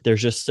 But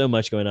there's just so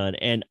much going on,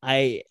 and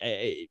we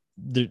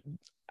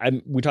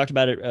talked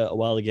about it a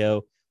while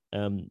ago.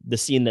 The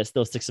scene that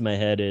still sticks in my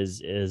head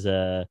is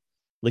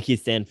Lakeith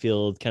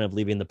Stanfield kind of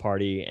leaving the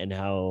party, and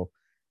how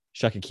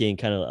Shaka King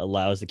kind of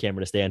allows the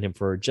camera to stay on him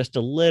for just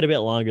a little bit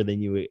longer than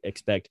you would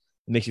expect.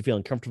 It makes you feel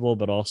uncomfortable,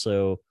 but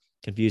also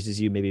confuses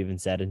you, maybe even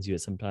saddens you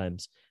at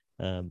sometimes.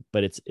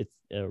 But it's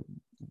a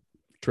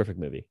terrific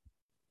movie.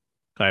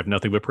 I have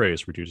nothing but praise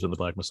for Judas and the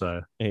Black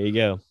Messiah. There you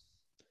go.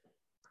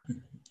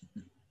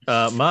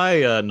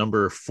 My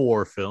number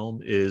 4 film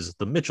is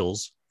The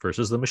Mitchells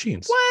versus the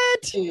Machines.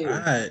 What?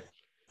 Right.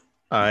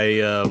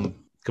 I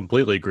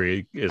completely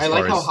agree. I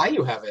like how high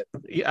you have it.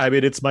 I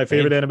mean, it's my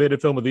favorite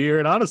animated film of the year,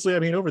 and honestly, I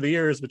mean, over the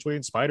years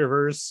between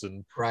Spider-Verse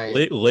and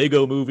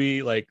Lego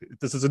Movie, like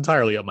this is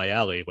entirely up my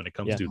alley when it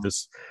comes to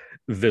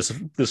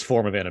this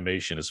form of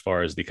animation, as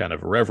far as the kind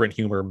of reverent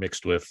humor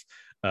mixed with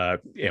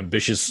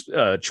ambitious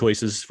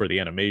choices for the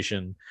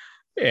animation,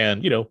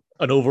 and an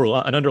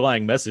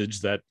underlying message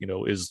that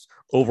is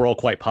overall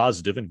quite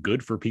positive and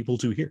good for people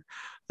to hear.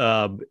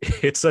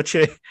 It's such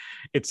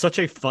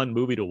a fun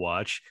movie to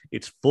watch.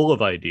 It's full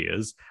of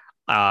ideas.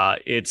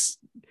 It's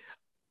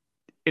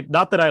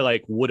not that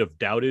I would have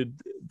doubted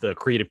the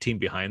creative team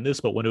behind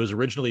this, but when it was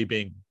originally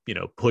being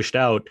pushed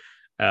out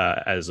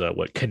as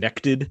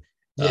Connected,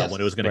 when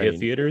it was going to hit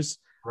theaters,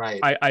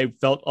 I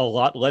felt a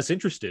lot less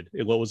interested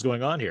in what was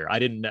going on here. I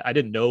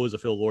didn't know it was a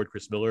Phil Lord,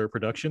 Chris Miller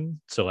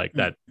production, so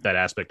that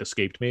aspect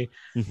escaped me.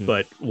 Mm-hmm.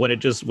 But when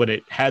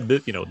it had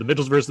the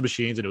Mitchells versus the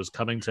Machines, and it was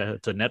coming to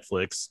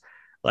Netflix.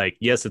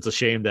 Yes, it's a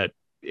shame that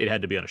it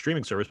had to be on a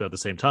streaming service, but at the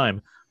same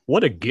time,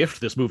 what a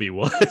gift this movie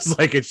was.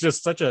 It's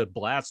just such a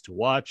blast to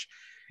watch.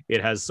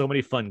 It has so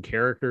many fun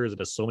characters. It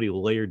has so many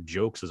layered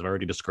jokes, as I've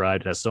already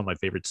described. It has some of my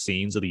favorite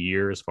scenes of the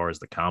year as far as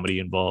the comedy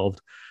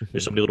involved.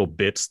 There's so many little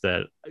bits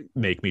that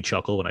make me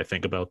chuckle when I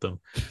think about them.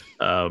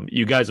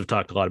 You guys have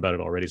talked a lot about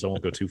it already, so I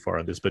won't go too far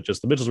on this, but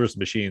just the Mitchells vs.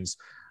 Machines,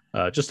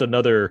 just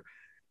another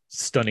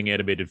stunning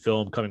animated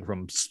film coming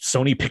from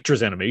Sony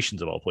Pictures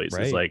Animations of all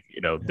places. I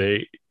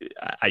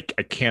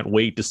can't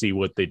wait to see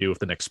what they do with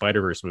the next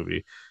Spider-Verse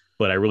movie,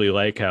 but I really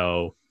like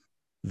how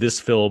this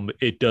film,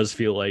 it does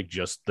feel like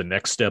just the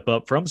next step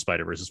up from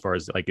Spider-Verse, as far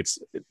as it's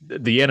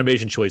the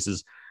animation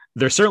choices.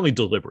 They're certainly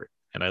deliberate,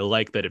 and I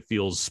like that it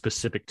feels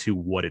specific to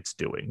what it's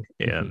doing,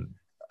 and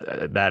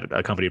that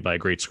accompanied by a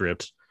great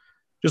script,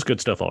 just good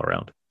stuff all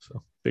around.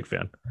 So big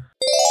fan.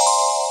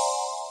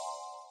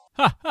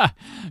 Ha ha!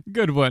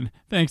 Good one.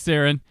 Thanks,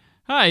 Aaron.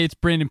 Hi, it's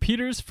Brandon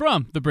Peters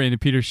from The Brandon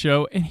Peters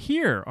Show, and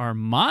here are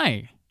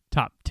my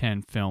top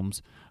 10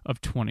 films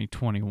of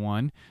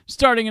 2021.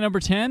 Starting at number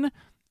 10,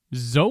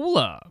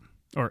 Zola,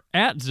 or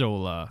At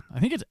Zola. I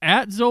think it's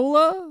At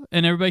Zola,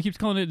 and everybody keeps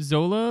calling it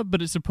Zola,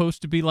 but it's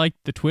supposed to be like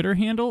the Twitter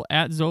handle,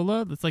 At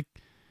Zola, that's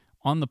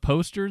on the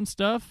poster and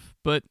stuff.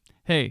 But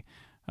hey,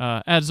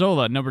 At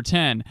Zola, number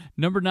 10.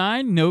 Number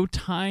 9, No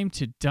Time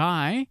to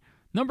Die.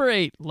 Number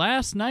 8,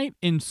 Last Night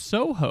in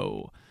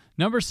Soho.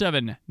 Number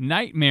 7,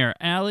 Nightmare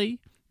Alley.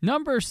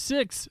 Number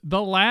 6,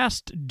 The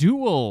Last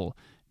Duel.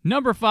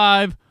 Number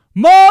 5,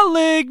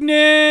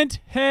 Malignant.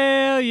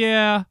 Hell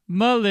yeah,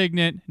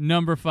 Malignant.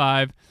 Number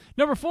 5.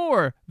 Number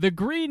 4, The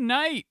Green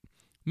Knight.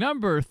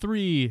 Number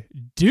 3,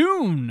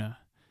 Dune.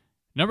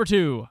 Number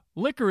 2,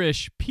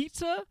 Licorice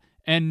Pizza.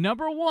 And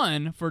number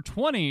 1 for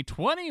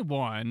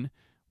 2021,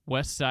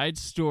 West Side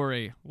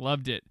Story.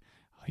 Loved it.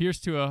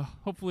 Here's to a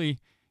hopefully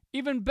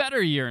even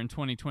better year in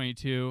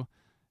 2022.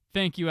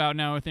 Thank you, Out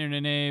Now with Aaron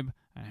and Abe.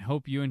 I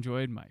hope you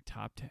enjoyed my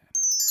top 10.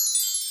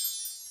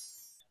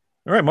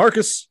 All right,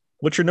 Marcus,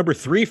 what's your number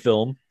 3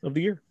 film of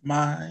the year?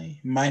 My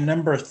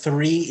number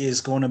 3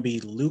 is going to be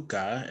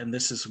Luca, and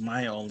this is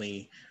my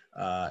only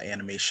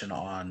animation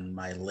on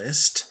my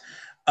list.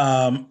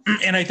 And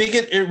I think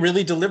it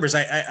really delivers.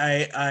 The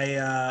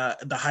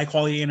high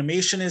quality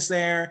animation is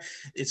there.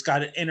 It's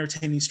got an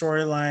entertaining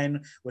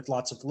storyline with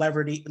lots of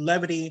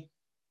levity.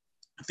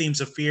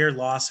 Themes of fear,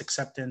 loss,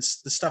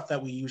 acceptance, the stuff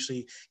that we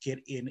usually get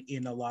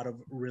in a lot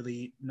of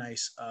really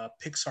nice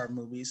Pixar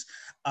movies,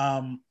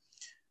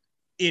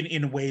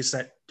 in ways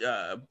that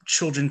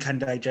children can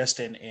digest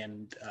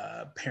and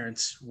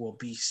parents will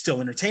be still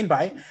entertained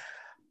by.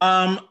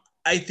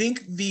 I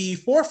think the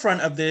forefront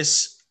of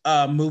this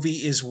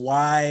movie is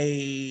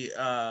why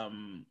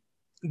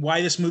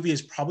this movie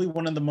is probably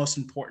one of the most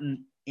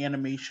important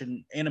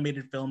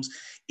animated films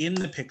in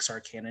the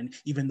Pixar canon,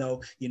 even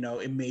though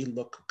it may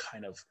look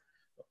kind of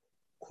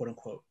quote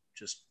unquote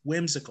just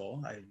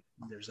whimsical.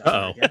 There's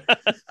that again.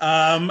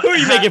 Who are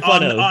you making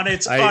fun of? On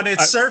its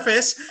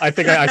surface. I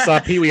think I saw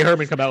Pee Wee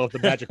Herman come out with the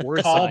magic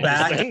word sign.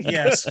 Callback,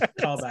 yes,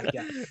 callback,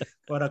 yeah.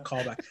 What a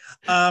callback.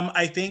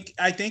 I think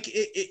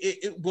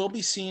it will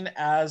be seen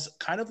as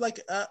kind of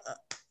like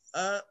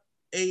a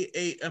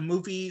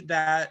movie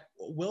that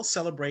will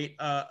celebrate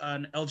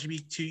an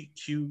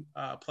LGBTQ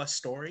plus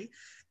story.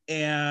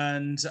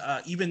 And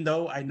even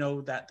though I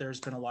know that there's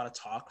been a lot of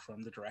talk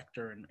from the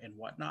director and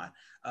whatnot,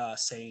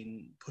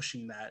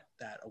 pushing that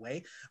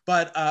away,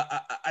 but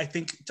I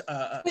think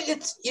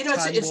it's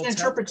an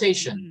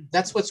interpretation.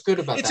 That's what's good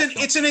about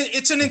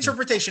it's an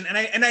interpretation,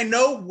 and I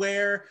know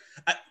where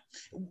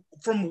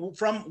from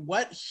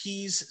what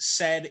he's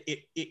said,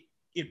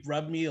 it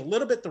rubbed me a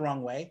little bit the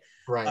wrong way.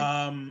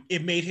 Right.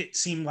 It made it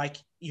seem like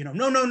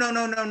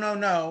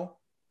no.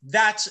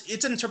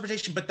 It's an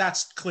interpretation, but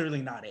that's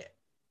clearly not it.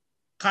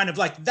 Kind of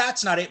like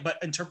that's not it, but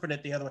interpret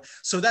it the other way.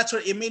 So that's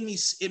what it made me.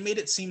 It made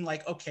it seem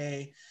like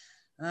okay.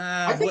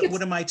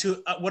 What am I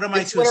to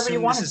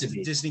assume this is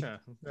Disney?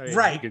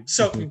 Right.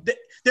 So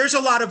there's a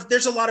lot of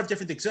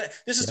different things.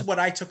 This is what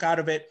I took out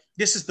of it.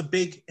 This is the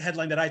big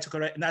headline that I took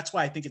out of it, and that's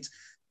why I think it's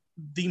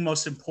the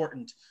most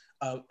important.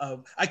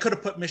 I could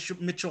have put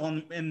Mitchell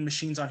and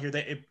Machines on here.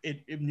 That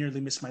it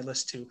nearly missed my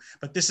list too.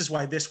 But this is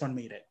why this one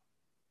made it.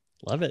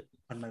 Love it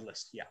on my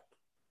list. Yeah,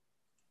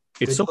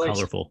 it's so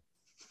colorful.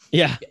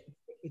 Yeah,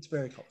 it's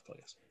very colorful.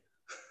 Yes.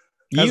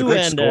 You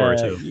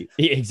and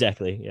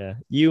exactly, yeah.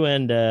 You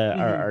and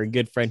our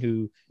good friend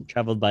who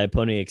traveled by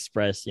Pony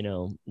Express, you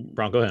know,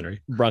 Bronco Henry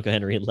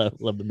loved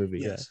the movie.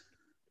 Yes.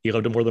 Yeah, he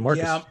loved it more than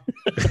Marcus. Yeah,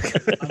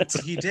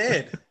 he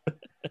did.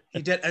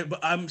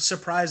 I'm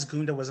surprised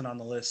Gunda wasn't on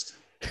the list.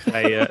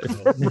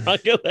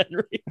 Bronco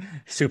Henry,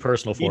 it's too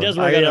personal for him. He does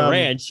work at a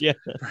ranch. Yeah,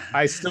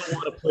 I still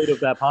want a plate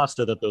of that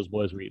pasta that those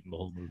boys were eating the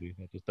whole movie.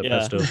 Just the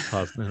pesto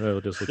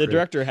pasta. The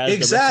director has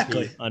exactly the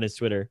recipe on his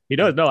Twitter. He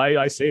does. No,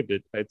 I saved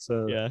it. It's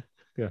yeah.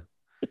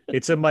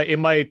 It's in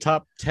my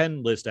top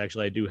 10 list.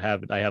 Actually,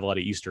 I have a lot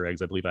of Easter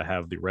eggs. I believe I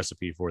have the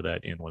recipe for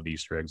that in one of the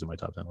Easter eggs in my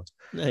top 10 list.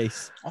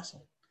 Nice,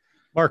 awesome.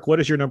 Mark, what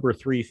is your number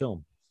 3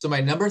 film? So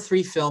my number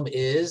 3 film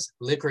is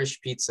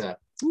Licorice Pizza.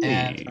 Ooh.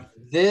 And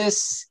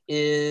this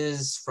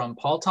is from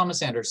Paul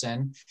Thomas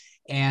Anderson,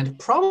 and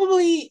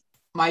probably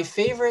my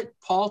favorite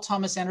Paul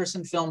Thomas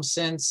Anderson film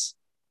since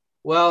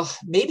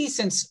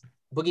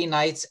Boogie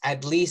Nights,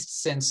 at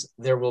least since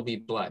There Will Be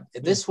Blood.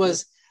 This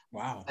was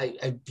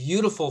a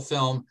beautiful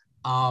film.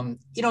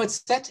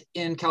 It's set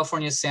in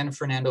California's San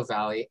Fernando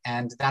Valley,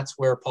 and that's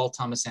where Paul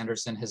Thomas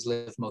Anderson has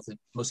lived most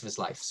of his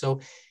life. So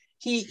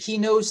he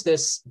knows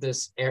this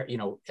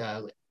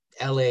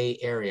LA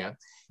area.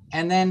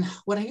 And then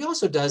what he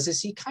also does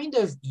is he kind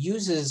of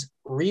uses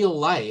real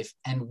life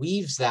and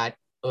weaves that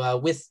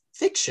with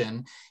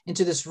fiction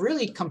into this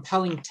really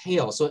compelling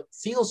tale. So it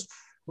feels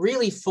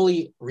really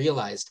fully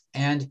realized.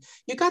 And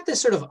you got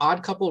this sort of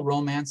odd couple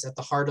romance at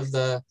the heart of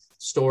the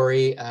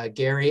story,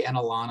 Gary and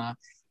Alana.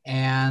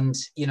 And,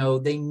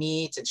 they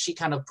meet and she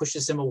kind of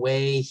pushes him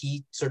away.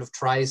 He sort of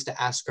tries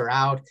to ask her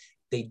out.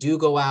 They do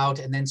go out,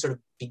 and then sort of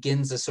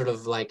begins a sort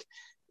of like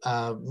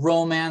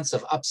romance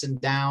of ups and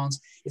downs.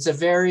 It's a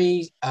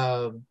very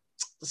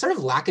sort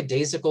of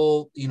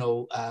lackadaisical,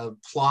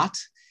 plot.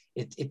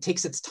 It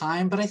takes its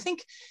time, but I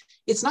think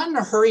it's not in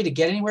a hurry to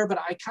get anywhere. But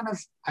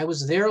I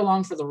was there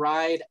along for the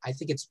ride. I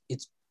think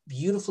it's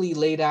beautifully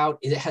laid out.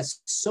 It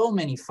has so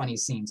many funny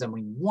scenes. I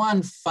mean,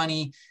 one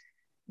funny,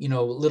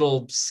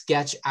 little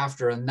sketch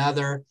after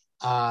another.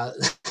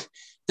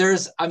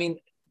 There's a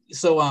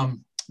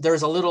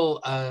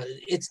little.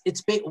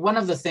 One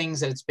of the things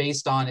that it's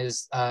based on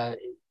is.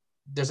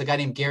 There's a guy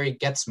named Gary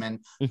Getzman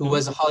who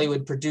was a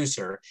Hollywood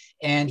producer,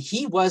 and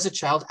he was a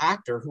child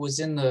actor who was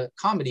in the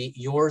comedy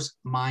Yours,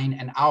 Mine,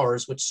 and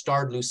Ours, which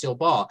starred Lucille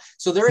Ball.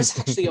 So there is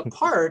actually a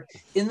part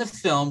in the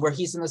film where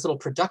he's in this little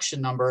production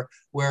number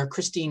where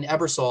Christine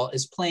Ebersole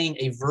is playing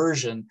a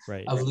version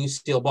of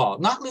Lucille Ball.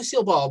 Not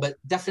Lucille Ball, but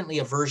definitely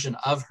a version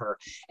of her.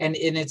 And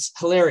it's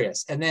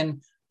hilarious. And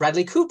then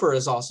Bradley Cooper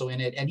is also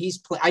in it, and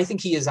I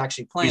think he is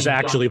actually playing. He's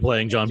actually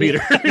playing John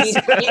Peters. He's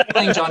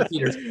playing John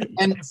Peters,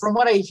 and from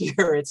what I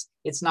hear,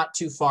 it's not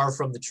too far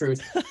from the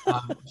truth.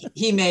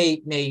 He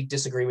may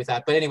disagree with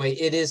that, but anyway,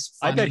 it is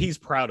funny. I bet he's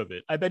proud of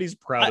it. I bet he's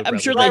proud of it. I'm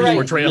sure that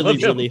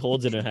he really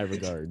holds it in high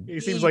regard. He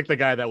seems like the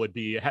guy that would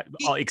be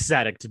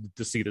ecstatic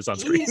to see this on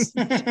screen.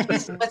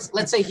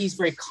 Let's say he's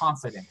very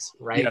confident,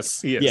 right?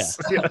 Yes, he is.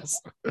 Yeah.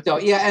 Yes. So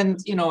yeah, and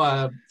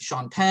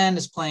Sean Penn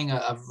is playing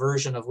a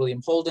version of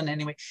William Holden.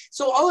 Anyway,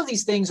 so all of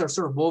these things are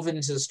sort of woven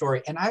into the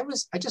story, and I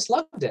just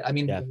loved it. I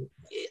mean,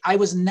 I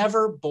was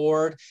never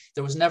bored.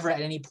 There was never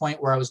at any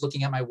point where I was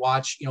looking at my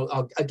watch.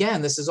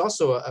 Again, this is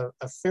also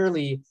a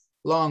fairly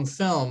long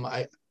film.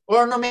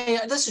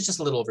 This is just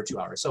a little over 2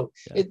 hours, so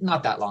it's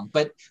not that long.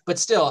 But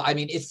still, I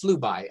mean, it flew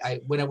by.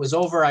 When it was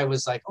over, I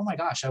was like, oh my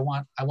gosh, I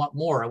want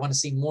more. I want to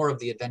see more of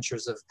the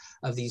adventures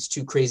of these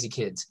two crazy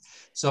kids.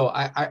 So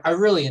I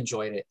really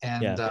enjoyed it,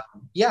 and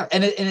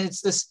and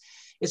it's this.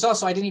 It's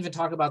also, I didn't even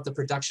talk about the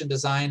production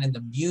design and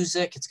the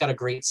music. It's got a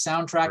great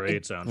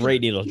soundtrack.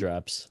 Great needle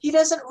drops. He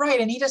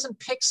doesn't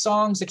pick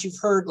songs that you've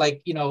heard,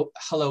 like,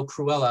 Hello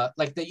Cruella,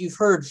 like that you've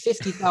heard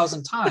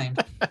 50,000 times.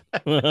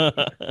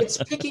 It's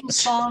picking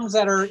songs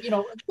that are,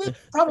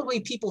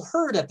 probably people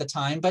heard at the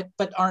time, but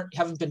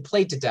haven't been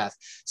played to death.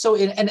 So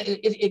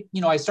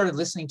I started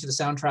listening to the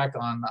soundtrack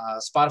on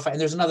Spotify,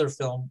 and there's another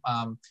film,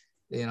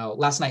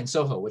 Last Night in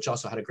Soho, which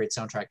also had a great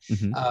soundtrack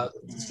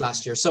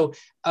last year. So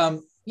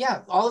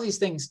all of these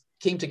things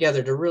came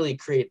together to really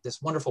create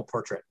this wonderful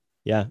portrait.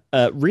 Yeah.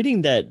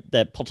 Reading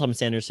that Paul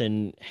Thomas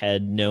Anderson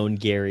had known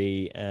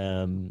Gary,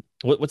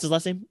 what's his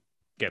last name?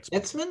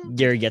 Getzman?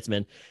 Gary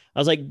Getzman. I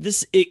was like,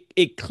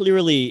 it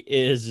clearly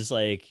is just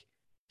like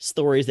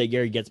stories that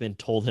Gary Getzman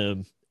told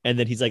him. And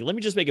then he's like, let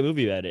me just make a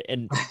movie about it.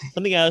 And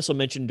something I also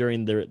mentioned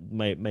during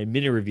my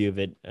mini review of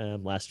it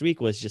last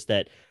week was just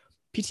that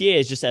PTA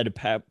is just at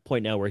a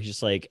point now where he's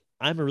just like,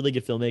 I'm a really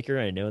good filmmaker.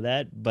 I know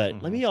that,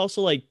 but let me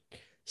also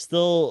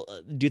still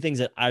do things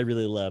that I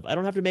really love. I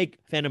don't have to make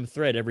Phantom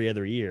Thread every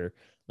other year.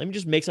 Let me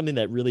just make something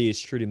that really is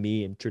true to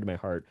me and true to my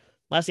heart.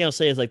 Last thing I'll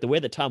say is the way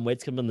that Tom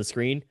Waits comes on the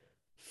screen,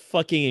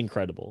 fucking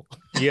incredible.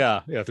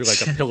 through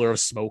like a pillar of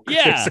smoke.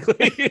 Yeah.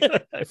 basically.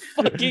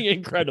 Fucking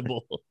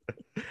incredible.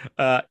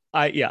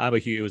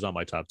 It was on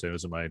my top 10. It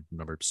was in my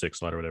number 6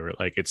 slot or whatever.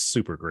 Like, it's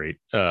super great.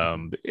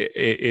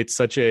 It's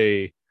such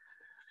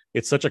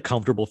a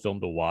comfortable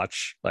film to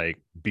watch, like,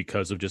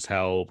 because of just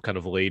how kind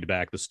of laid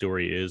back the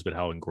story is, but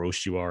how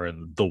engrossed you are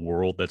in the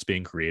world that's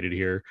being created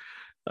here.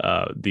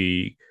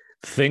 The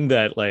thing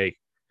that, like,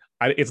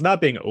 it's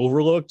not being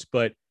overlooked,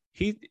 but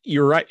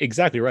you're right,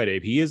 exactly right,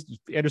 Abe.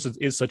 Anderson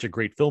is such a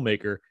great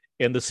filmmaker,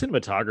 and the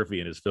cinematography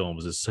in his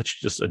films is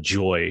such just a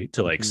joy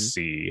to like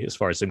see, as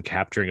far as him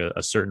capturing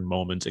a certain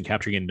moment and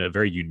capturing it in a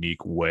very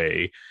unique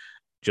way.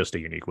 Just a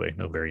unique way,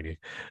 no, very unique.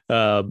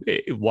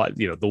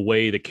 The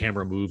way the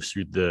camera moves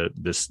through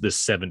this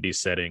 70s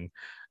setting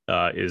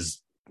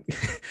is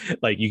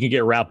like, you can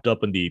get wrapped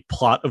up in the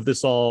plot of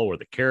this all or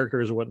the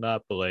characters or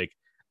whatnot, but like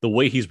the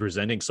way he's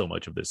presenting so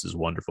much of this is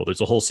wonderful.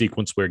 There's a whole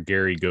sequence where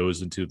Gary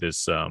goes into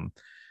this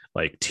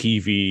like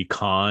TV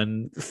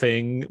con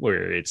thing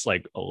where it's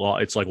like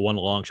one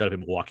long shot of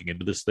him walking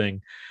into this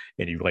thing,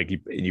 and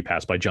you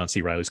pass by John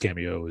C. Reilly's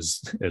cameo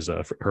as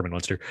Herman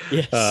Munster.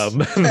 Yes.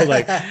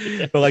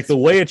 but like the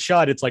way it's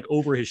shot, it's like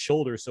over his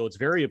shoulder, so it's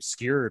very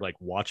obscure, like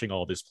watching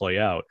all this play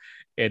out.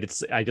 And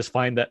I just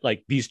find that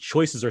like these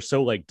choices are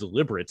so like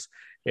deliberate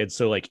and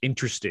so like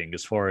interesting,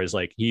 as far as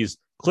like he's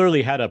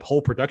clearly had a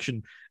whole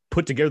production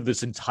put together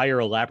this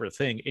entire elaborate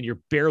thing, and you're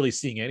barely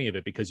seeing any of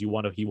it because he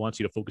wants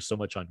you to focus so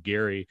much on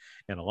Gary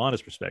and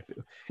Alana's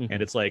perspective.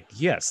 And it's like,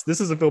 yes, this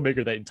is a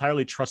filmmaker that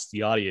entirely trusts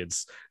the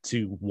audience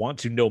to want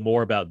to know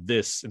more about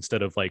this,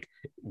 instead of like,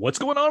 what's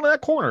going on in that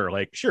corner?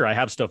 Like, sure, I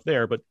have stuff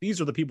there, but these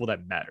are the people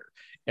that matter.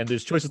 And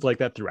there's choices like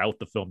that throughout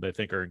the film that I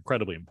think are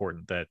incredibly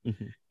important, that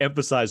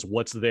emphasize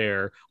what's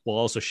there while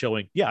also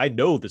showing, yeah, I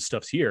know this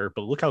stuff's here,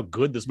 but look how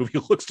good this movie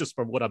looks just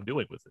from what I'm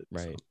doing with it.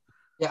 Right. So.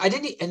 Yeah, I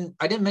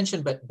didn't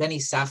mention, but Benny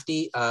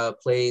Safdie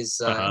plays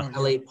an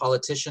LA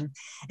politician.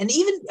 And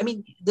even, I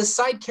mean, the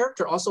side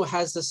character also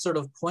has this sort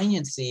of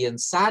poignancy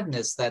and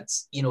sadness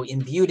that's,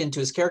 imbued into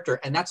his character.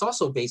 And that's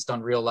also based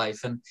on real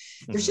life. And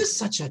there's just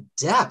such a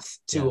depth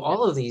to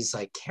all of these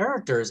like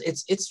characters.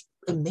 It's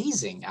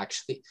amazing,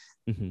 actually.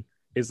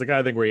 It's the kind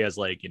of thing where he has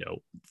like,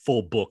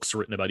 full books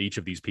written about each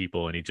of these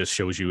people, and he just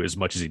shows you as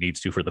much as he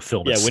needs to for the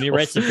film. Yeah, itself. when he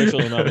writes the official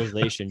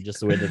novelization, just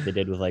the way that they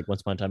did with like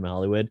Once Upon a Time in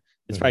Hollywood,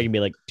 it's probably gonna be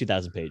like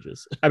 2,000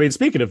 pages. I mean,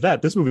 speaking of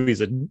that, this movie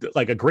is a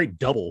great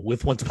double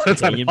with Once Upon a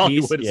Time in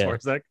Hollywood, as far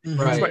as that,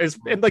 Right.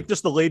 and like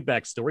just the laid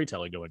back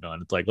storytelling going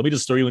on. It's like, let me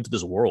just throw you into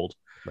this world.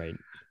 Right.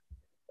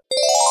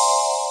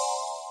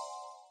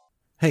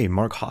 Hey,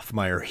 Mark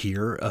Hoffmeyer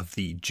here of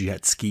the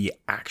Jet Ski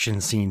Action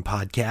Scene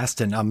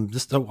podcast, and I'm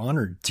just so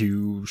honored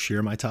to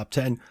share my top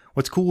 10.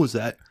 What's cool is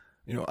that,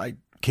 I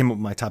came up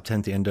with my top 10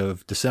 at the end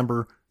of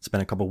December. It's been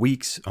a couple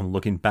weeks. I'm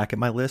looking back at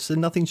my list, and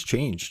nothing's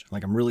changed.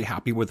 Like, I'm really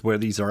happy with where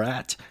these are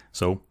at.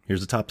 So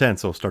here's the top 10.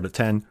 So I'll start at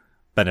 10,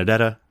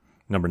 Benedetta.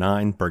 Number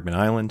 9, Bergman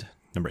Island.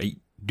 Number 8,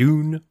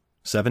 Dune.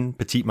 7,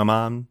 Petite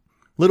Maman.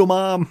 Little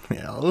Mom.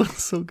 Yeah,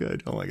 so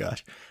good. Oh my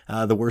gosh.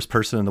 The Worst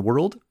Person in the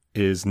World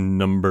is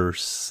number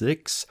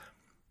 6.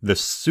 The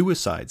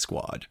Suicide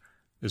Squad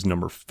is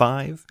number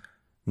 5.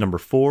 Number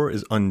 4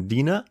 is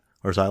Undina,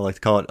 or as I like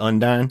to call it,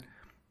 Undine.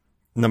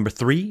 Number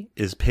 3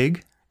 is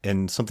Pig.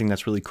 And something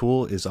that's really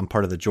cool is I'm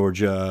part of the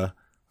Georgia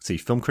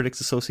Film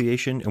Critics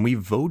Association, and we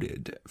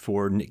voted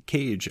for Nick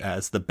Cage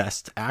as the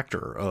best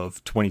actor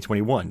of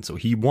 2021. So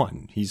he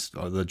won. He's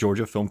the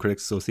Georgia Film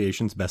Critics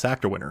Association's best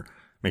actor winner.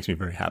 Makes me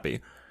very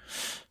happy.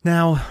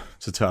 Now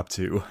to top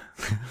 2.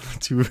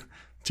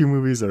 Two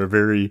movies that are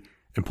very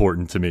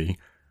important to me.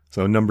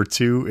 So number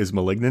 2 is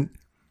Malignant.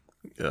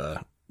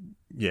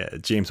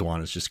 James Wan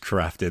has just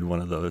crafted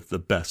one of the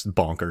best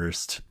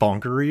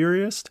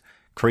bonkeriest,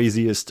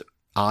 craziest,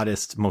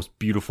 oddest, most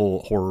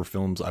beautiful horror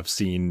films I've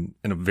seen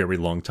in a very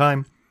long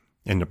time.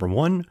 And number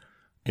 1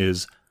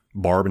 is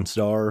Barb and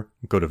Star,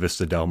 Go to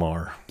Vista Del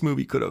Mar. This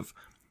movie could have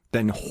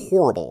been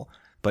horrible,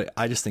 but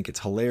I just think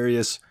it's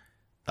hilarious.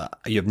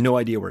 You have no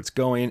idea where it's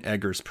going.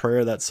 Edgar's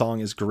Prayer, that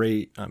song is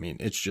great. I mean,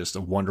 it's just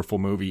a wonderful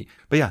movie.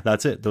 But yeah,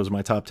 that's it. Those are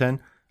my top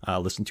 10.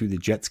 Listen to the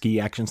Jet Ski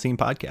Action Scene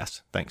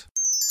podcast. Thanks.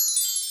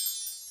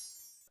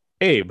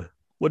 Abe,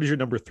 what is your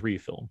number 3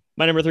 film?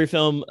 My number 3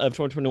 film of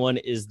 2021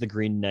 is The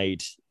Green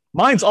Knight.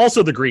 Mine's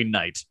also The Green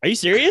Knight. Are you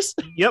serious?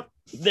 Yep.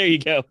 There you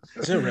go.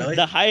 Is it really?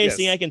 The highest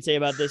thing I can say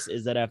about this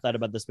is that I've thought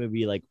about this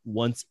movie like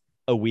once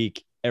a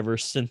week ever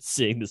since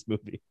seeing this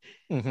movie.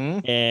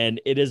 And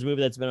it is a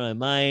movie that's been on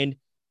my mind.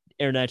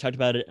 Aaron and I talked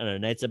about it on our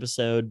Nights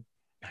episode.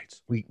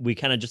 We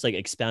kind of just like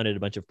expounded a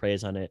bunch of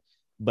praise on it.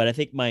 But I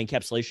think my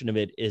encapsulation of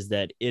it is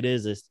that it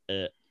is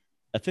a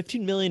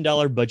 $15 million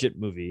budget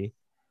movie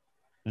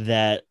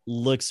that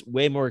looks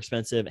way more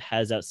expensive,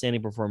 has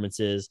outstanding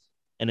performances,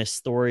 and a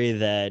story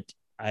that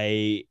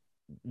I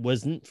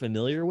wasn't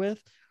familiar with,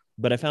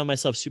 but I found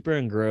myself super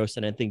engrossed,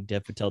 and I think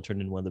Dev Patel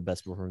turned in one of the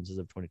best performances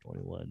of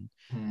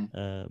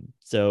 2021.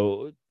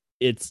 So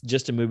it's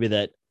just a movie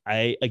that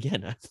I've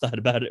thought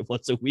about it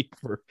once a week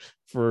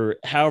for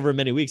however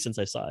many weeks since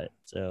I saw it.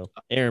 So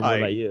Aaron, what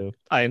about you?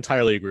 I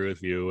entirely agree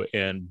with you.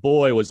 And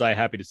boy, was I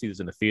happy to see this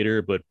in the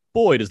theater, but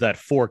boy, does that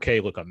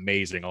 4K look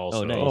amazing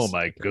also. Oh, nice. Oh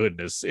my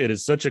goodness. It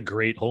is such a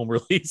great home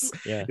release.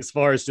 Yeah. As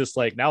far as just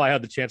like, now I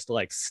have the chance to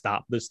like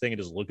stop this thing and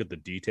just look at the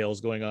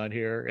details going on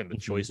here and the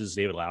choices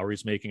David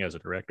Lowery's making as a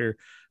director.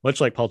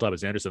 Much like Paul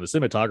Thomas Anderson, the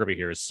cinematography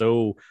here is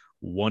so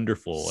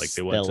wonderful. Like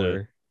they went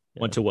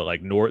to what,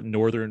 like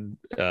Northern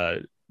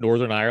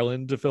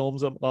Ireland to film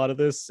a lot of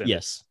this. And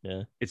yes.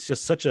 Yeah. it's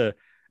just such a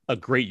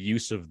great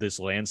use of this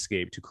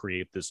landscape to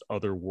create this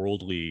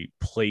otherworldly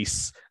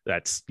place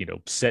that's, you know,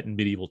 set in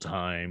medieval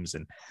times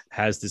and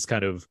has this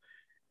kind of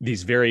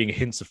these varying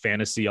hints of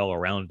fantasy all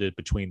around it,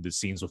 between the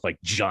scenes with like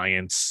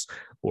giants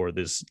or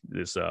this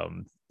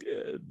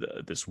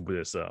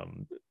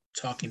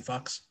talking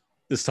fox.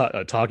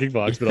 Talking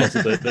fox, but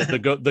also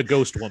the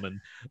ghost woman.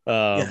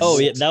 Yes. Oh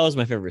yeah, that was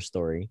my favorite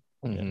story.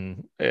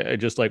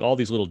 Just like all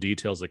these little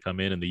details that come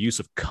in, and the use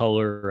of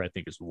color, I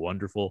think, is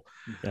wonderful.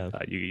 Yeah.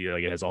 Like,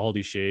 it has all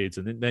these shades,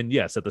 and then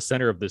yes, at the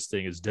center of this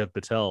thing is Dev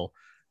Patel,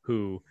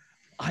 who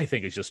I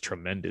think is just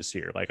tremendous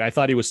here. Like, I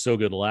thought he was so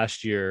good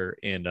last year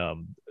in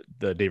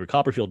the David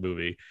Copperfield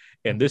movie,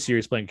 and this year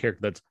he's playing a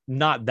character that's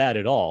not that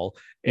at all.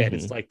 And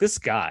it's like, this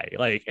guy,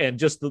 like, and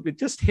just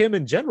him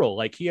in general,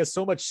 like, he has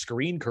so much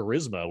screen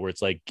charisma where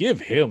it's like, give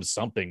him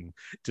something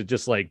to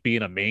just like be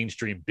in a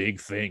mainstream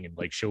big thing and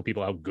like show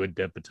people how good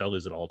Dev Patel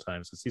is at all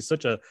times. Because he's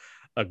such a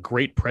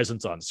great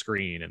presence on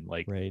screen. And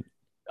like, right.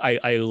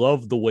 I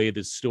love the way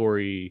this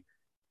story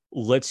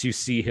lets you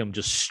see him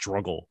just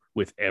struggle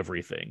with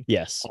everything.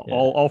 Yes.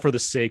 All for the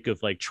sake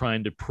of like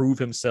trying to prove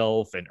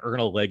himself and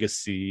earn a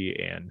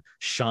legacy and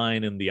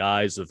shine in the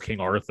eyes of King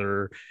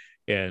Arthur,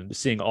 and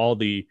seeing all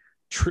the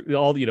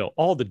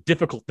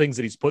difficult things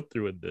that he's put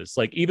through in this.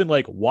 Like, even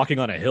like walking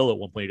on a hill at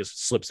one point, he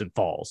just slips and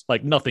falls.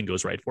 Like, nothing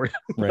goes right for him.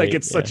 Right, Like,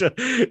 it's such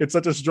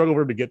a struggle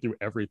for him to get through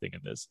everything in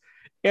this.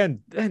 And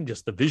then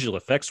just the visual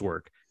effects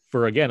work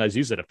for, again, as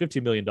you said, a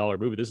 $50 million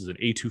movie. This is an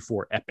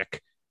A24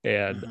 epic.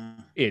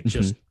 And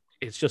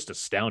it's just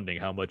astounding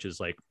how much is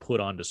like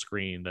put onto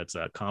screen. That's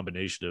a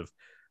combination of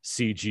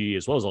CG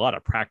as well as a lot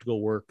of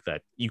practical work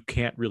that you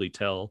can't really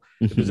tell.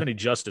 If there's any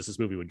justice, this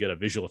movie would get a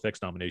visual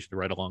effects nomination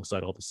right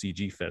alongside all the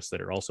CG fests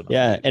that are also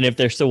nominated. Yeah, and if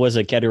there still was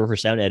a category for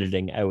sound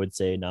editing, I would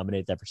say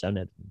nominate that for sound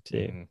editing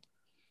too.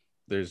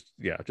 There's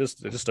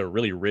just a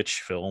really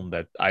rich film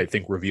that I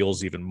think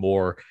reveals even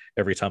more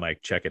every time I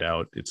check it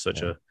out. It's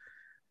such a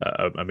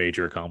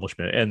major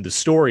accomplishment, and the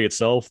story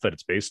itself that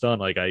it's based on,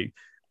 like,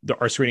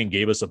 our screening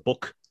gave us a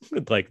book,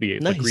 like the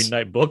Green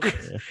Knight book,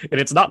 and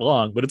it's not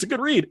long, but it's a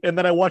good read. And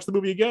then I watched the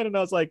movie again, and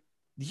I was like,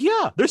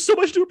 yeah, there's so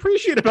much to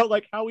appreciate about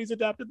like how he's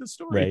adapted the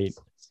story. Right.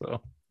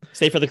 So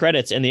stay for the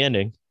credits and the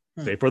ending.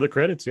 Stay for the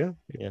credits. Yeah.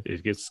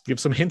 It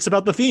gives some hints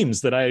about the themes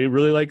that I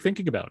really like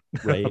thinking about.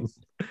 Right.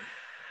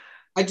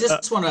 I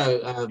just want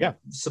to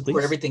support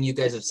please. everything you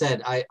guys have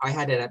said. I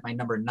had it at my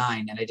number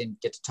 9, and I didn't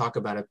get to talk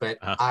about it, but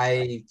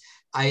I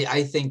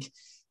think,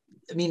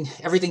 I mean,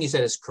 everything you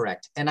said is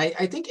correct. And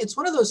I think it's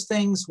one of those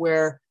things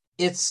where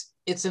it's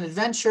an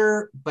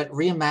adventure, but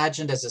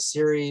reimagined as a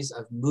series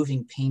of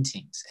moving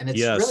paintings. And it's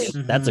really,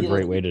 that's a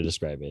great way to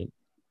describe it.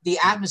 The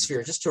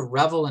atmosphere, just to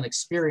revel and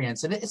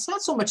experience. And it's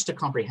not so much to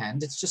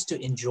comprehend, it's just to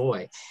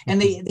enjoy.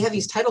 And they have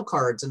these title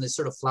cards and this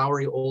sort of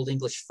flowery old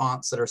English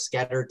fonts that are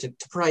scattered to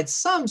provide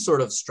some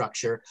sort of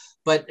structure.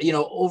 But, you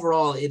know,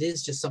 overall, it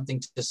is just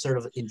something to sort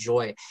of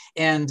enjoy.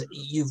 And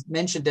you've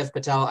mentioned Dev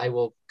Patel. I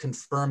will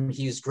confirm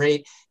he's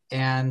great.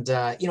 And,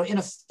 you know, in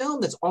a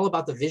film that's all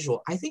about the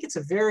visual, I think it's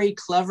a very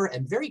clever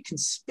and very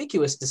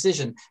conspicuous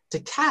decision to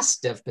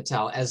cast Dev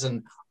Patel as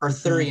an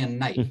Arthurian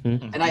knight.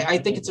 And I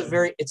think it's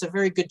a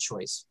very good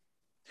choice.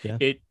 Yeah.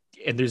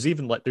 And there's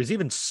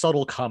even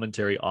subtle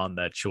commentary on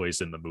that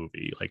choice in the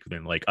movie, like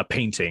in like a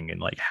painting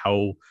and like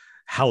how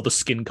the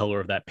skin color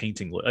of that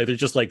painting, like, there's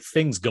just like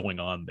things going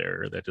on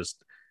there that just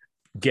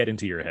get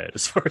into your head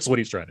as far as what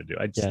he's trying to do.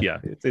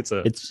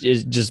 It's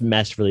just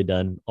masterfully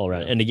done all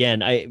around. And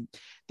again,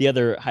 the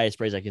other highest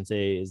praise I can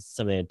say is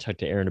something I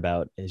talked to Aaron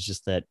about, is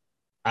just that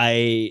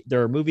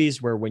there are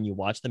movies where when you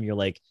watch them, you're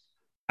like,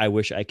 I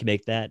wish I could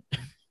make that.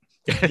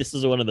 This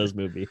is one of those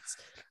movies.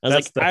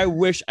 I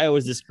wish I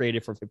was this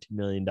creative for $50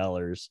 million.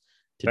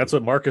 That's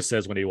what Marcus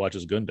says when he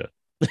watches Gunda.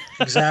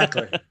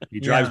 Exactly. He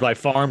drives by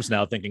farms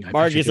now thinking,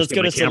 Marcus, let's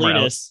go to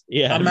Salinas.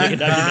 Yeah.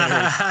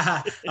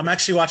 I'm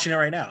actually watching it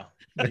right now.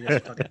 I'm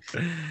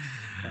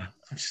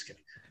just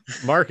kidding.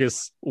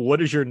 Marcus,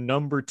 what is your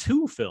number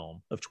 2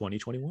 film of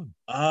 2021?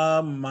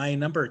 My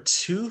number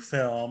 2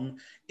 film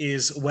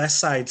is West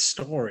Side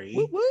Story.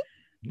 Ooh,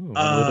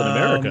 I live in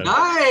America.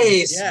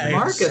 Nice, yeah,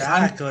 Marcus.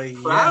 Exactly.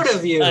 I'm proud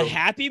of you. A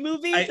happy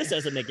movie? This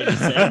doesn't make any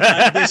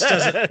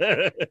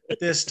sense.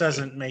 This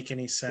doesn't make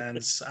any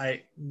sense.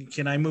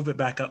 Can I move it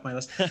back up my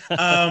list?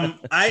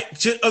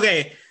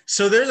 Okay.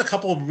 So there's a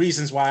couple of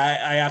reasons why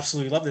I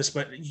absolutely love this,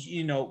 but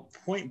you know,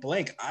 point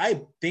blank,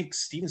 I think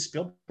Steven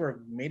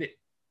Spielberg made it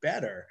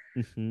better.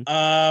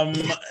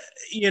 Mm-hmm.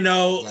 You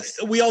know,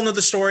 we all know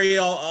the story.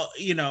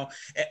 You know,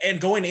 and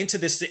going into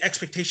this, the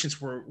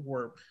expectations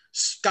were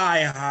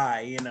sky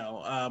high. You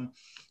know,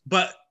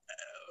 but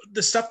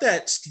the stuff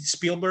that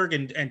Spielberg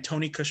and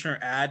Tony Kushner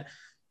add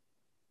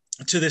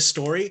to this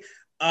story,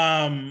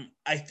 I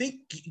think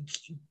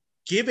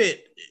give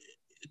it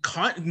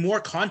more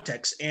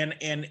context and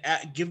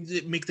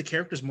make the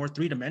characters more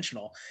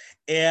three-dimensional.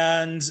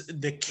 And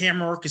the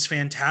camera work is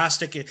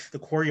fantastic. The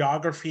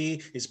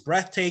choreography is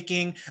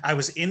breathtaking. I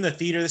was in the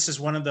theater. This is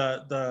one of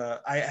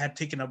I had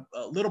taken a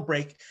little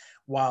break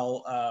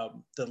while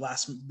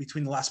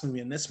between the last movie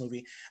and this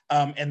movie,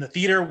 and the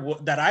theater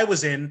that I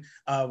was in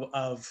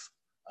of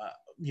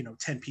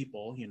 10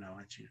 people, as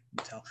you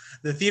can tell,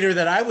 the theater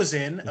that I was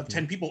in of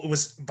 10 people, it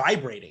was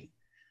vibrating.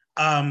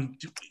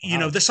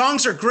 The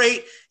songs are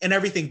great and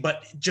everything,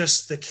 but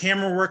just the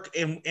camera work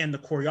and the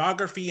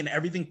choreography and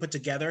everything put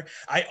together.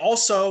 I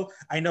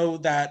know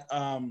that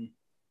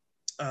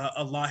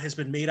a lot has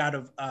been made out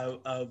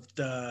of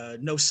the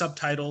no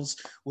subtitles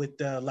with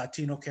the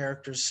Latino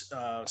characters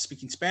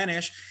speaking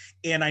Spanish.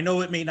 And I know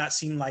it may not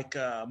seem like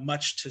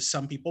much to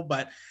some people,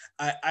 but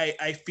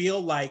I feel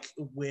like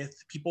with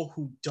people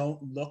who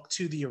don't look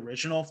to the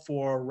original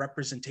for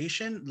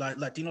representation,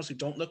 Latinos who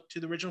don't look to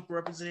the original for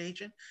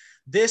representation,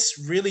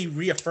 this really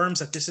reaffirms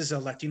that this is a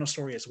Latino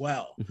story as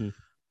well.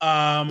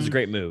 Mm-hmm. It's a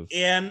great move.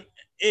 And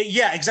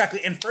yeah,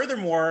 exactly. And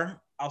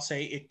furthermore, I'll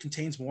say it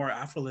contains more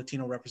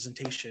Afro-Latino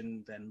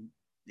representation than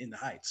In the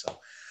Heights. So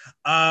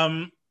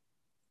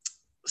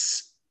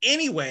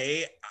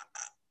anyway,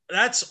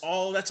 that's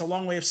a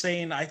long way of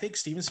saying I think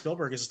Steven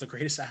Spielberg is the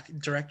greatest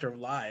director of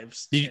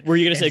lives. Were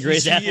you going to say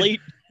greatest athlete?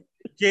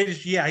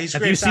 Yeah, he's.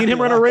 Have you seen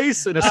him run a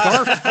race in a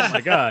scarf? Oh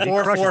my God, he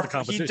crushes the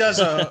competition. He does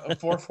a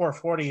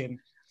 4.40 and.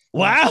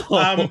 Wow,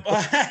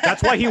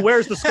 that's why he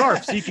wears the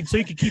scarf so you can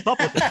keep up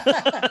with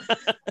it.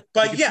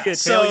 But yeah,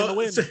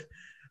 so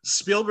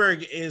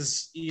Spielberg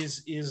is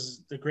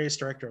the greatest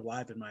director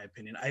alive in my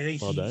opinion. I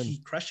think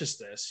he crushes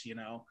this.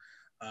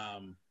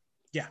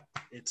 Yeah,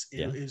 it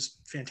is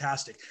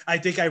fantastic. I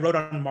think I wrote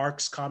on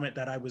Mark's comment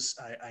that I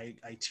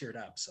teared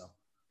up. So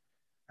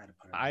I had to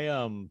put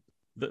it.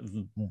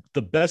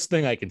 The best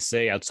thing I can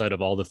say outside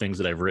of all the things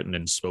that I've written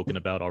and spoken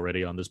about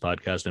already on this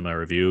podcast in my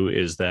review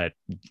is that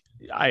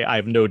I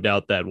have no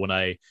doubt that when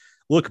I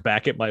look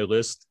back at my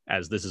list,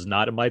 as this is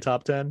not in my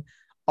top 10,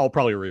 I'll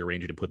probably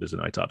rearrange it and put this in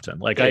my top 10.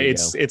 Like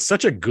it's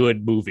such a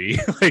good movie.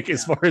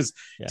 As far as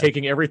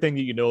taking everything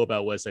that you know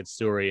about West Side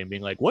Story and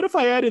being like, what if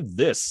I added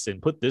this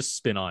and put this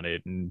spin on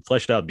it and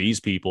fleshed out these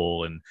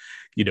people and,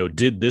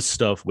 did this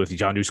stuff with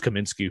Janusz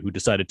Kaminski, who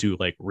decided to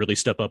really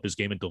step up his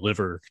game and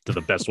deliver to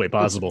the best way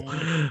possible.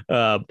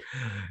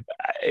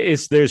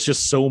 There's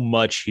just so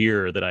much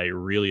here that I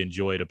really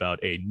enjoyed about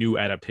a new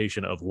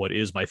adaptation of what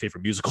is my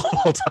favorite musical of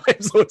all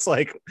time. So it's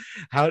like,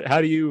 how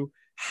do you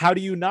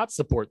not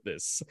support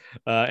this?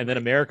 And then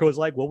America was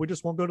like, well, we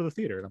just won't go to the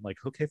theater. And I'm like,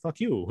 okay, fuck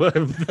you.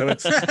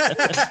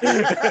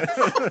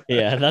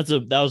 Yeah,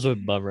 that was a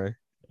bummer.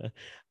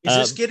 Is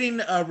this getting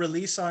a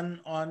release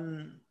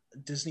on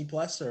Disney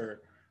Plus,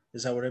 or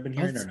is that what I've been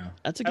hearing, or no?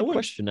 That's a good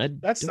question.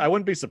 I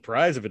wouldn't be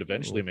surprised if it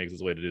eventually makes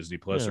its way to Disney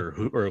Plus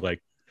or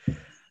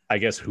I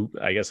guess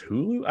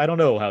Hulu. I don't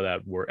know how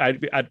that works.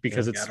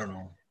 Because I don't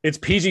know. It's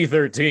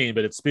PG-13,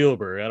 but it's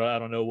Spielberg. I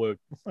don't know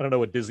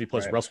what Disney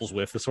Plus wrestles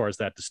with as far as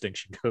that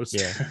distinction goes.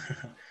 Yeah.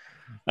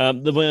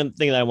 The one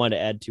thing that I wanted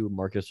to add to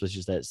Marcus was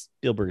just that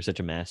Spielberg is such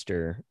a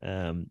master.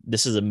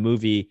 This is a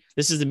movie.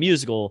 This is a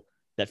musical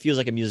that feels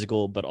like a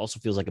musical, but also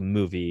feels like a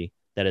movie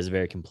that is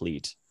very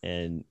complete,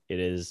 and it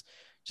is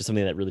just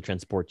something that really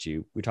transports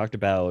you. We talked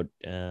about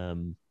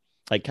kind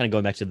of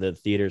going back to the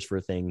theaters for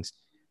things.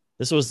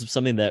 This was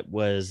something that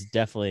was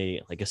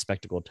definitely like a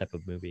spectacle type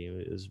of movie.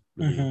 It was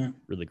really,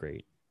 really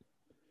great.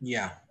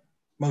 Yeah,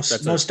 most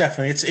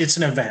definitely. It's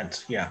an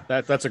event. Yeah,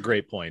 that's a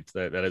great point.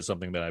 That is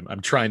something that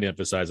I'm trying to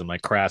emphasize in my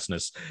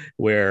crassness,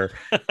 where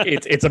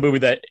it's a movie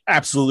that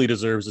absolutely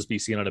deserves to be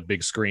seen on a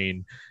big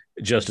screen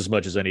just as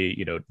much as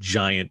any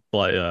giant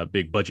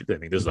big budget. I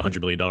think this is a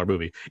 $100 million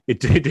movie.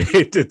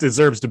 It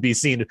deserves to be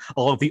seen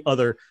all of the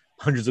other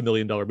hundreds of $1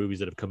 million movies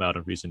that have come out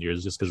in recent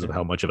years, just because of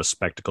how much of a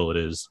spectacle it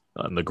is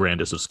on the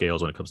grandest of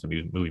scales when it comes to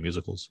movie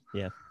musicals.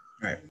 Yeah.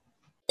 Right.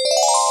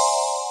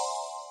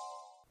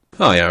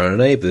 Hi, Aaron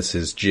and Abe. This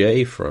is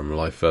Jay from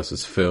Life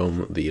vs.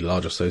 Film, the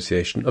large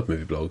association of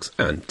movie blogs,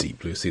 and Deep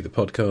Blue Sea, the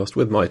podcast,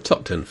 with my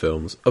top 10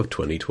 films of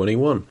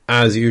 2021.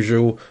 As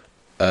usual,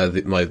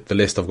 the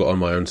list I've got on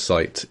my own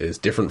site is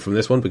different from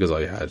this one because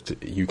I had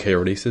UK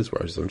releases,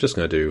 whereas I'm just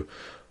going to do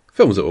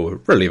films that were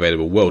readily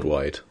available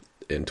worldwide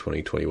in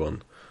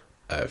 2021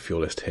 for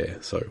your list here.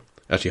 So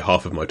actually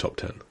half of my top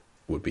 10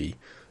 would be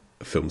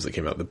films that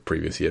came out the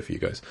previous year for you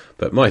guys.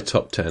 But my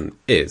top 10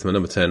 is, my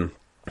number 10,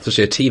 it's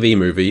actually a TV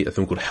movie, a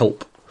film called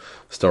Help,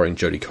 starring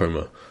Jodie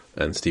Comer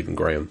and Stephen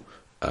Graham,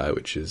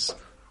 which is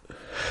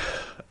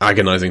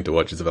agonizing to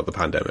watch. It's about the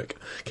pandemic.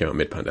 Came out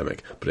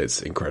mid-pandemic, but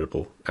it's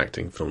incredible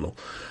acting, phenomenal.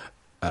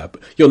 But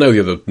you'll know the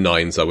other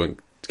 9, so I won't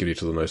give you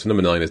to the most. So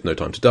number 9 is No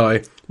Time to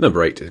Die.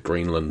 Number 8 is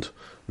Greenland.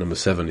 Number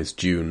 7 is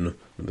Dune.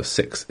 Number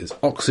 6 is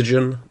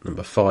Oxygen.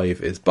 Number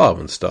 5 is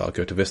Barwon Star,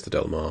 Go to Vista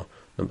Del Mar.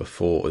 Number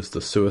 4 is The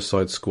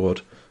Suicide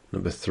Squad.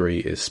 Number 3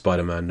 is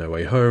Spider-Man No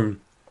Way Home.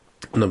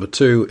 Number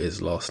 2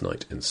 is Last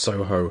Night in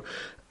Soho.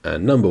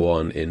 And number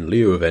 1, in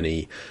lieu of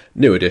any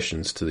new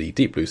additions to the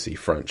Deep Blue Sea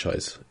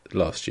franchise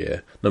last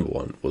year, number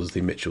 1 was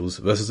The Mitchells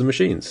vs. the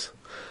Machines.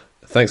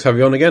 Thanks for having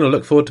me on again. I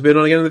look forward to being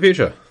on again in the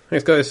future.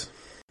 Thanks, guys.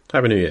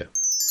 Happy New Year.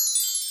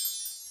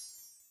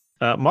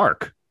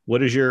 Mark,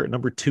 what is your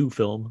number 2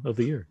 film of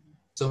the year?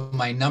 So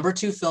my number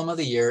 2 film of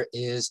the year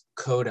is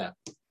Coda.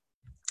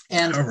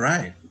 And all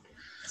right.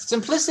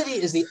 Simplicity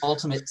is the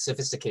ultimate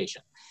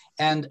sophistication.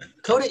 And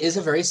Coda is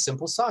a very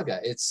simple saga.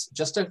 It's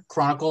just a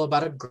chronicle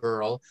about a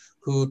girl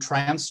who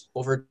triumphs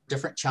over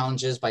different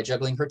challenges by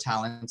juggling her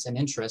talents and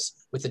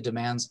interests with the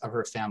demands of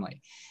her family.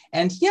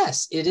 And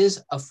yes, it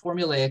is a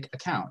formulaic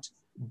account,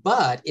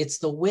 but it's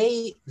the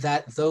way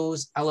that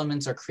those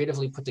elements are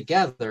creatively put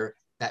together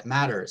that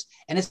matters.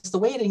 And it's the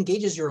way it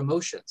engages your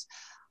emotions.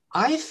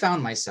 I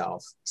found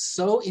myself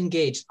so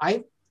engaged.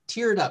 I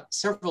teared up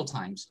several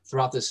times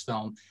throughout this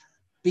film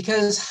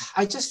because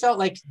I just felt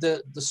like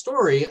the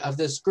story of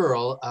this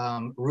girl,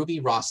 Ruby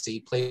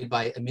Rossi, played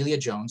by Emilia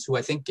Jones, who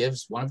I think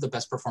gives one of the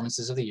best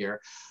performances of the year,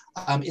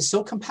 is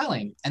so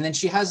compelling. And then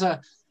she has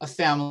a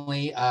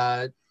family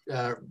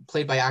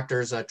played by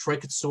actors. Troy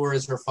Kotsur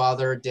is her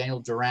father, Daniel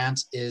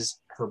Durant is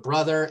her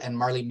brother, and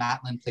Marlee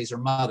Matlin plays her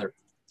mother.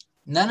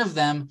 None of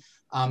them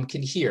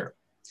can hear.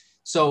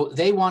 So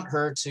they want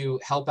her to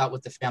help out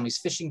with the family's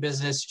fishing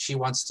business. She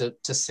wants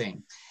to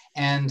sing.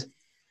 And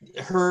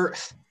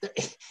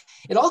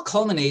it all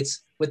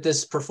culminates with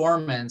this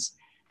performance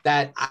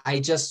that I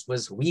just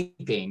was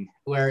weeping,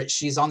 where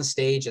she's on the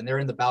stage and they're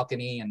in the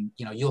balcony, and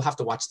you'll have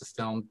to watch the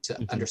film to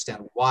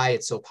understand why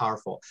it's so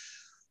powerful.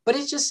 But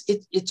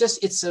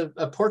it's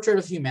a portrait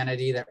of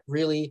humanity that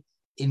really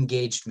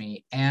engaged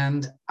me.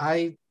 And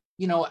it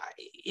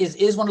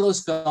is one of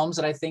those films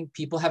that I think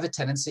people have a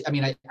tendency,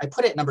 I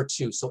put it at number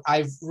 2, so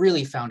I've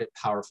really found it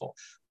powerful.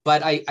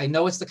 But I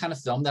know it's the kind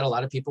of film that a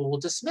lot of people will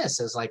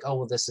dismiss as like, oh,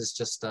 well, this is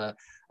just a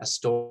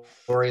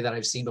story that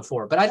I've seen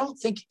before. But I don't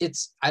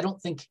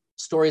think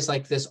stories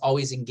like this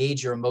always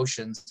engage your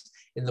emotions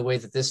in the way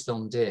that this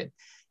film did.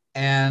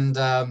 And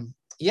I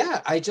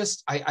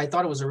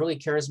thought it was a really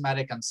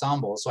charismatic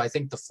ensemble. So I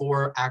think the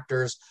 4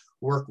 actors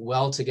work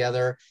well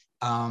together.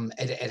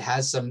 It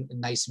has some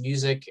nice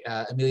music.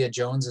 Emilia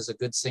Jones is a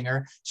good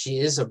singer. She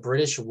is a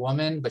British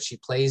woman, but she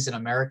plays an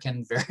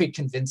American very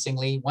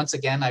convincingly. Once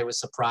again, I was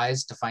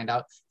surprised to find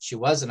out she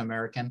was an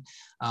American.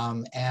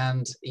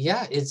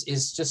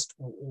 It's just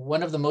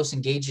one of the most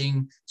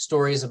engaging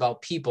stories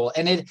about people.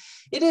 And it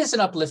is an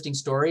uplifting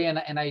story,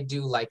 and I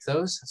do like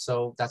those.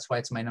 So that's why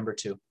it's my number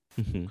 2.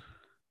 Mm-hmm.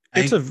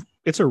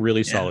 It's a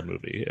really solid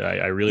movie.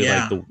 I really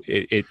like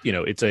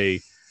it's a,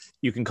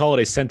 you can call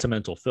it a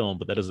sentimental film,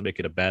 but that doesn't make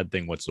it a bad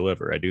thing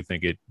whatsoever. I do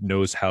think it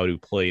knows how to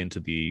play into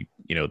the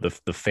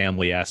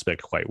family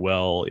aspect quite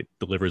well. It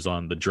delivers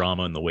on the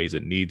drama in the ways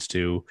it needs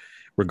to,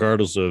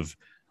 regardless of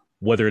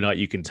whether or not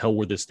you can tell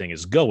where this thing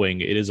is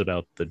going. It is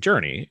about the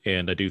journey.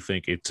 And I do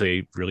think it's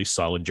a really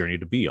solid journey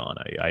to be on.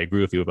 I agree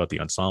with you about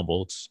the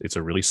ensemble. It's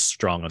a really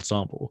strong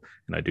ensemble.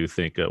 And I do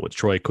think with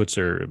Troy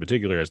Kotsur in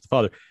particular as the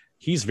father,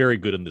 he's very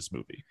good in this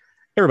movie.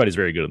 Everybody's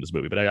very good in this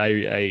movie, but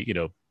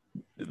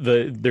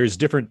there's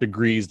different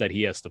degrees that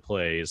he has to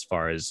play, as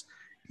far as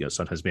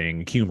sometimes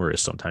being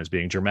humorous, sometimes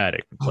being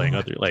dramatic, playing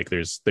other, like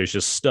there's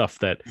just stuff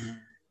that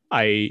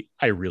I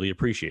really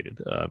appreciated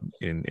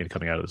in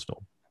coming out of this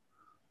film.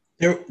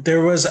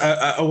 There was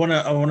I want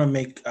to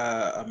make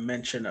a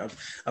mention of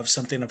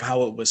something of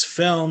how it was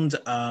filmed.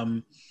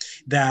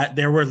 That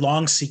there were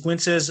long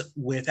sequences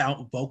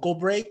without vocal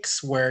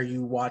breaks where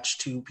you watch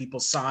 2 people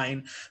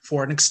sign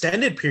for an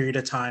extended period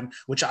of time,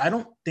 which I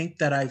don't think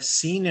that I've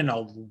seen in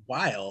a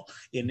while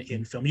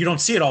in film. You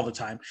don't see it all the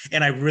time.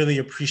 And I really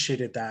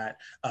appreciated that.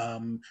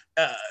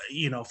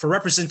 For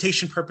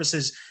representation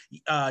purposes,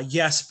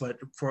 yes, but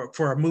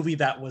for a movie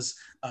that was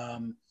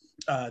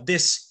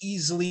this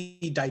easily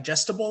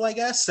digestible, I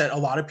guess, that a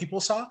lot of people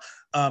saw,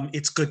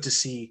 it's good to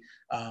see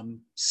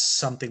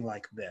something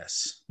like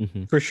this.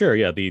 For sure.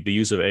 Yeah. The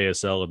use of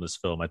ASL in this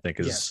film, I think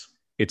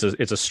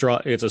it's a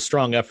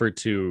strong effort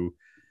to,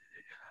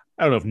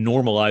 I don't know if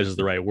normalize is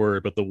the right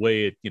word, but the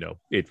way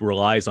it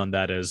relies on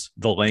that as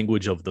the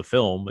language of the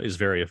film is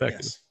very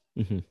effective.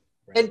 Yes.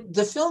 And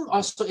the film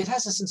also, it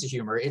has a sense of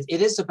humor. It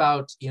is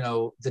about,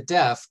 the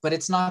deaf, but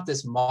it's not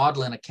this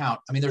maudlin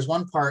account. There's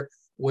one part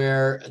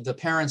where the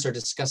parents are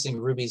discussing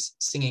Ruby's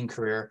singing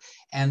career,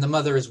 and the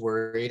mother is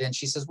worried, and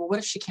she says, well, what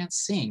if she can't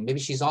sing?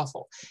 Maybe she's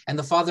awful. And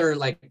the father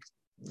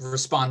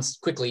responds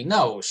quickly,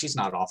 no, she's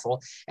not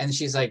awful. And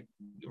she's like,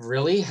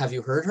 really? Have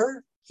you heard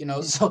her?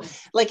 So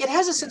it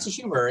has a sense of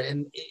humor,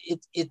 and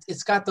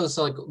it's got those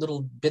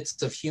little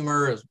bits of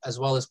humor as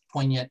well as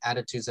poignant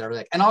attitudes that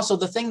are and also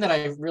the thing that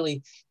I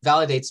really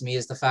validates me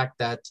is the fact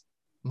that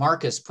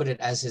Marcus put it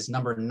as his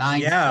number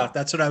 9. Yeah,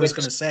 that's what I was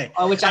going to say.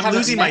 Which I'm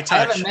losing my touch. I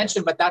haven't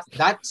mentioned, but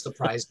that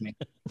surprised me.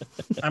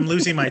 I'm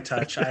losing my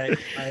touch.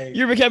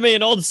 You're becoming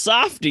an old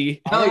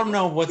softy. I don't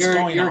know what's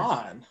going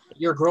on.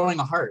 You're growing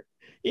a heart.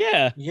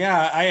 Yeah.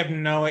 Yeah, I have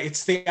no.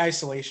 It's the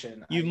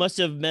isolation. You must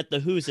have met the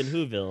Who's in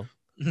Whoville.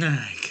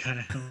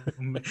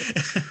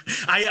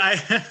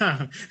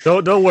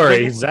 Don't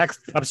worry, Zack.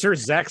 I'm sure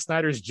Zack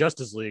Snyder's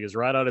Justice League is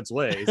right on its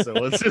way. So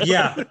let's.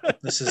 Yeah,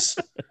 this is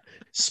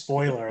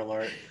spoiler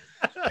alert.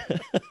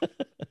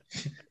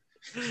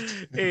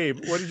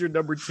 Abe, what is your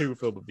number 2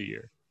 film of the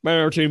year? My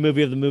number 2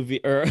 movie of the movie,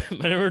 or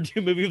my number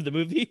 2 movie of the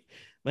movie.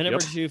 My number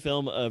 2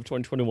 film of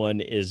 2021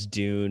 is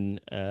Dune.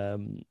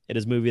 It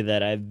is a movie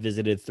that I've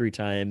visited 3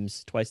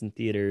 times, twice in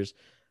theaters.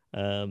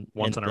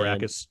 Once on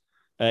Arrakis.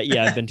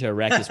 Yeah, I've been to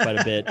Arrakis quite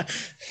a bit.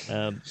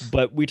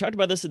 But we talked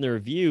about this in the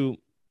review.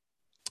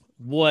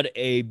 What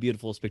a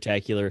beautiful,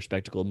 spectacular,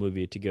 spectacle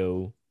movie to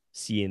go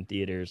see in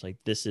theaters. Like,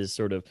 this is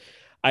sort of,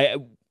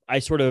 I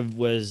sort of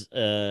was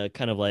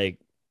kind of like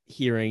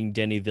hearing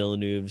Denny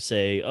Villeneuve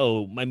say,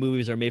 "Oh, my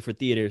movies are made for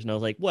theaters," and I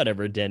was like,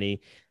 "Whatever,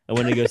 Denny." I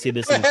went to go see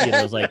this in theater.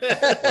 I was like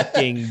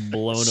fucking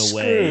blown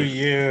away. Screw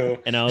you.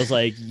 And I was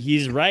like,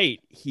 he's right.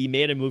 He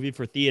made a movie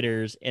for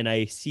theaters, and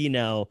I see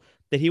now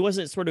that he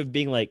wasn't sort of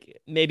being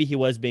like, maybe he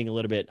was being a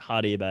little bit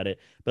haughty about it,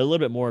 but a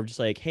little bit more of just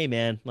like, hey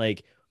man,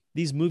 like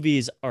these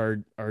movies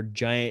are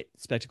giant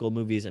spectacle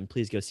movies, and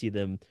please go see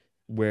them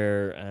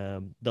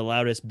where the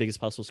loudest, biggest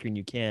possible screen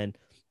you can.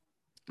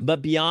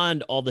 But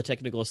beyond all the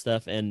technical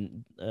stuff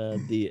and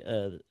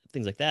the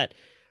things like that,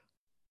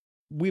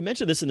 we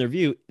mentioned this in the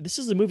review. This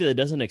is a movie that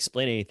doesn't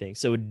explain anything,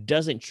 so it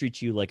doesn't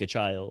treat you like a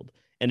child,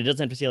 and it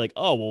doesn't have to say like,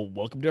 "Oh, well,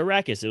 welcome to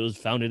Arrakis. It was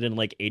founded in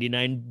like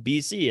 89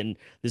 BC, and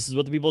this is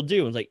what the people do."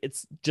 And it's like,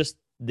 it's just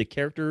the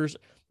characters,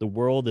 the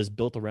world is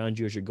built around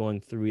you as you're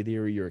going through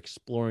there. You're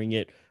exploring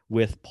it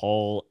with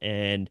Paul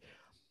and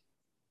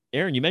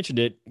Aaron. You mentioned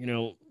it. You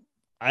know,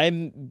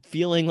 I'm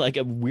feeling like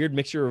a weird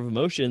mixture of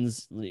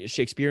emotions,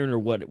 Shakespearean or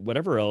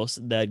whatever else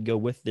that go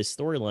with this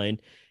storyline,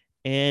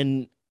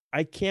 and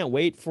I can't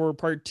wait for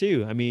part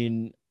 2. I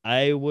mean,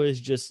 I was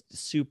just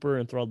super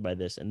enthralled by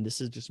this, and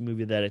this is just a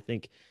movie that I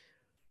think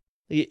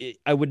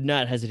I would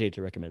not hesitate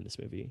to recommend this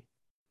movie.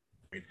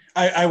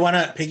 I want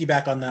to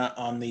piggyback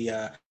on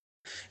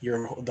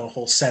the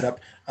whole setup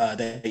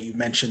that you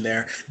mentioned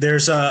there.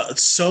 There's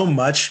so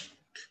much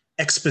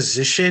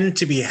exposition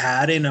to be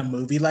had in a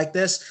movie like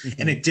this,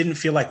 and it didn't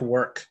feel like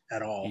work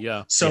at all.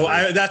 Yeah. So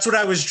that's what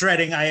I was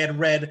dreading. I had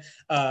read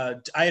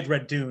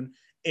Dune,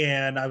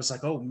 and I was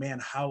like, oh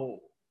man, how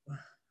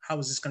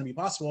is this going to be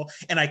possible?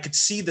 And I could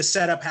see the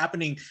setup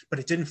happening, but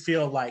it didn't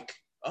feel like,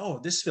 oh,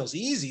 this feels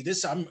easy.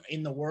 I'm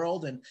in the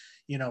world, and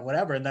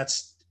whatever. And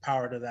that's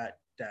power to that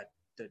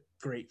the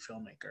great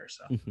filmmaker.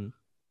 So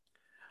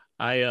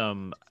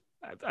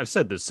I've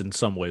said this in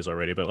some ways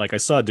already, but like I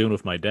saw Dune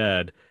with my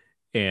dad,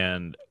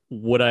 and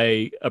what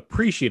I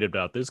appreciated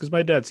about this, because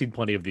my dad's seen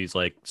plenty of these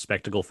like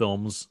spectacle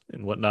films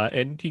and whatnot,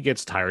 and he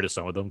gets tired of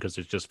some of them because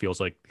it just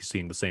feels like he's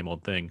seeing the same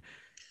old thing.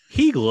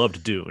 He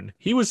loved Dune.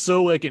 He was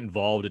so like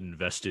involved and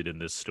invested in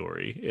this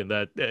story,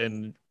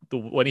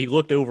 when he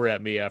looked over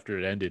at me after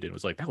it ended, it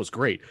was like, that was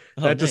great.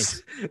 Oh,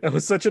 that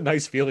was such a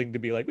nice feeling to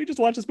be like, we just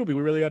watched this movie.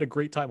 We really had a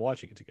great time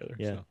watching it together.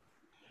 Yeah.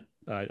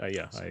 So,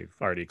 I've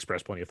already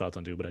expressed plenty of thoughts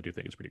on Dune, but I do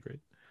think it's pretty great.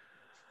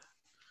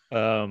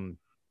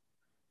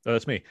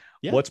 That's me.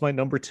 Yeah. What's my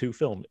number 2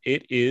 film?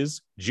 It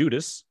is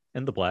Judas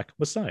and the Black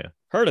Messiah.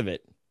 Heard of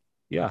it?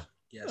 Yeah.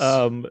 Yes.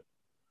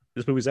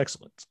 This movie's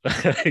excellent.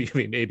 I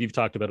mean, maybe you've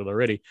talked about it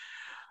already,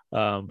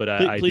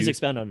 but Please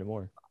expound on it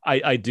more.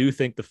 I do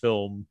think the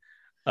film,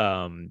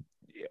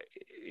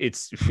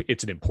 it's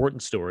an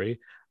important story.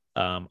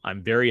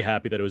 I'm very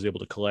happy that it was able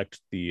to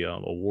collect the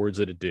awards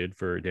that it did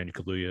for Daniel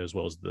Kaluuya, as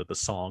well as the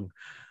song,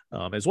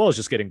 as well as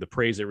just getting the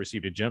praise it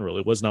received in general.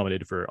 It was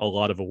nominated for a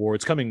lot of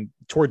awards coming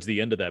towards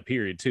the end of that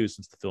period too,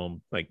 since the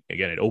film, like,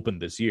 again, it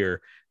opened this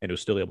year and it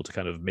was still able to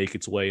kind of make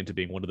its way into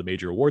being one of the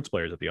major awards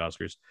players at the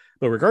Oscars.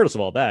 But regardless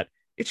of all that,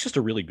 it's just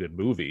a really good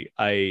movie.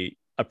 I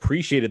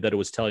appreciated that it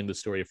was telling the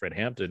story of Fred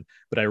Hampton,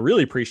 but I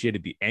really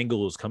appreciated the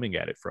angle it was coming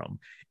at it from.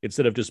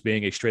 Instead of just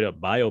being a straight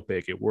up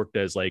biopic, it worked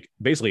as like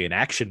basically an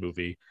action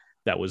movie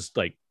that was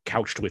like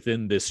couched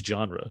within this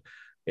genre.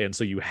 And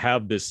so you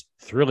have this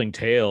thrilling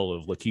tale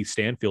of Lakeith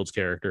Stanfield's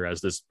character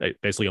as this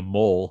basically a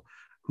mole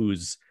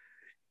whose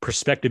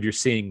perspective you're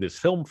seeing this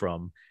film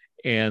from,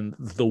 and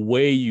the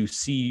way you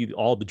see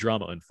all the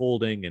drama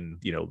unfolding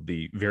and,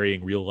 the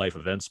varying real life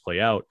events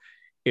play out.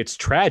 It's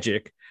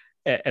tragic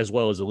as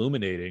well as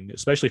illuminating,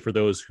 especially for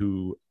those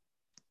who,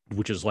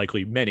 which is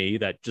likely many,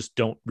 that just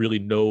don't really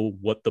know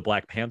what the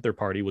Black Panther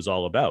Party was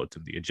all about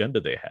and the agenda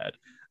they had,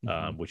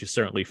 which is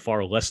certainly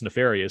far less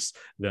nefarious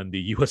than the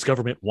U.S.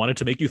 government wanted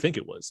to make you think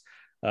it was.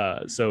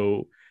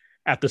 So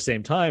at the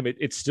same time,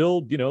 it's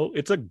still,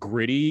 it's a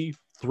gritty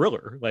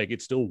thriller. Like,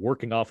 it's still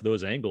working off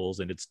those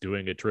angles, and it's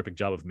doing a terrific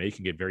job of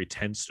making it very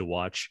tense to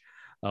watch,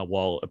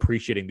 while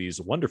appreciating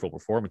these wonderful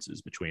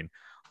performances between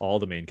all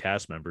the main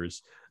cast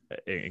members,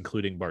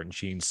 including Martin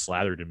Sheen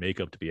slathered in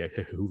makeup to be a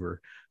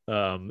Hoover.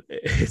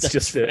 It's That's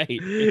just right.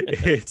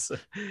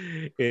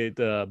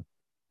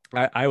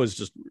 I was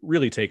just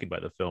really taken by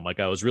the film. Like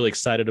I was really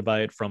excited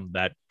by it from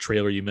that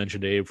trailer you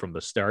mentioned, Abe, from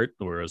the start,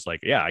 where I was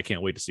like, yeah, I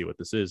can't wait to see what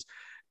this is.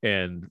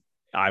 And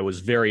I was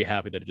very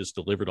happy that it just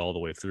delivered all the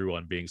way through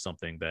on being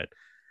something that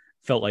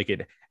felt like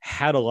it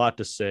had a lot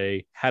to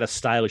say, had a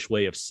stylish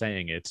way of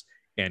saying it,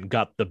 and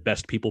got the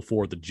best people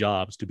for the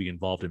jobs to be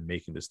involved in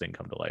making this thing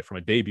come to life, from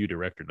a debut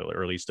director to,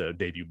 or at least a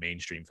debut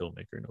mainstream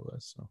filmmaker, no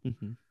less. So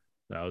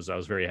I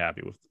was very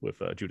happy with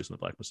Judas and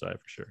the Black Messiah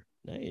for sure.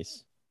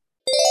 Nice.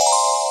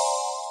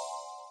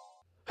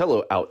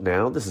 Hello, Out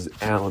Now. This is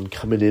Alan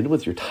coming in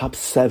with your top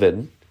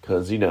 7,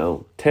 because,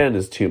 10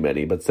 is too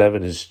many, but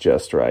 7 is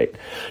just right.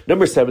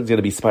 Number 7 is going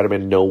to be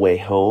Spider-Man No Way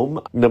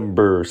Home.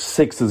 Number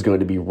 6 is going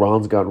to be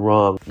Ron's Gone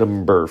Wrong.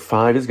 Number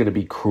 5 is going to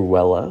be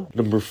Cruella.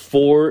 Number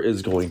 4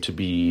 is going to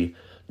be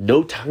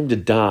No Time to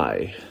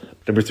Die.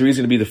 Number 3 is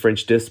going to be The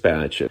French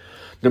Dispatch.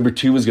 Number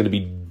 2 is going to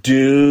be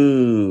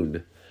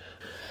Dune.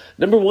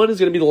 Number 1 is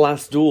going to be The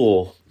Last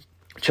Duel.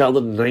 Child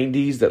of the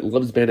 90s that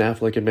loves Ben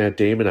Affleck and Matt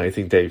Damon. I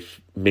think they've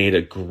made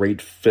a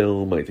great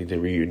film. I think they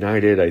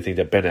reunited. I think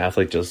that Ben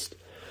Affleck just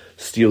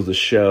steals the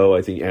show.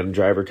 I think Adam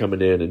Driver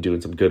coming in and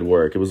doing some good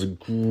work. It was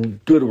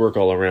good work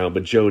all around,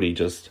 but Jodie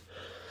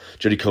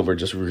Comer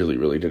just really,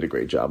 really did a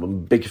great job. I'm a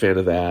big fan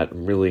of that.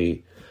 I'm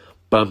really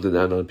bummed that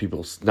not enough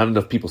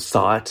people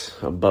saw it.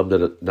 I'm bummed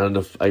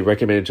that I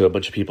recommended it to a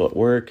bunch of people at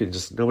work, and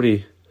just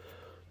nobody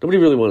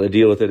really wanted to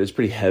deal with it. It's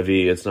pretty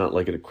heavy. It's not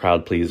like a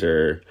crowd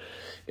pleaser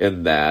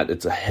in that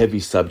it's a heavy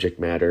subject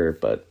matter,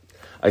 but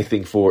I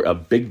think for a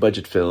big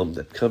budget film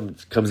that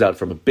comes out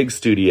from a big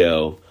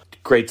studio,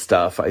 great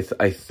stuff. I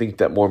think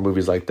that more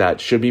movies like that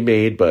should be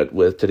made, but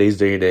with today's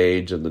day and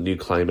age and the new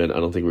climate,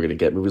 I don't think we're going to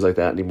get movies like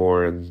that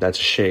anymore, and that's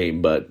a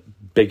shame, but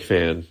big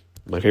fan.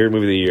 My favorite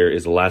movie of the year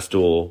is The Last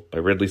Duel by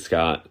Ridley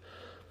Scott.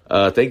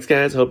 Thanks,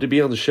 guys. Hope to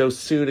be on the show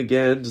soon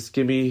again. Just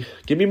give me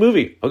a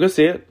movie. I'll go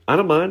see it. I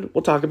don't mind.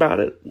 We'll talk about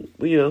it.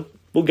 We'll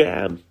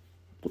gab.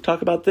 We'll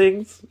talk about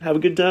things. Have a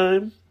good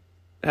time.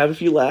 Have a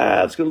few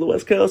laughs. Go to the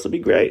West Coast. It'll be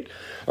great.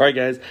 All right,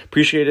 guys.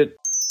 Appreciate it.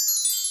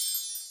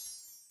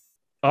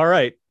 All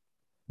right.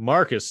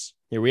 Marcus.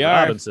 Here we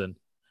are. Robinson.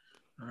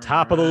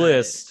 Top of the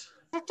list.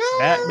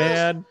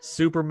 Batman,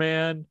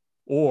 Superman,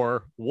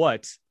 or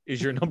what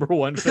is your number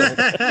 1 film?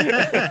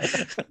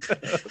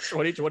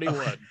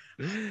 2021.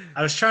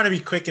 I was trying to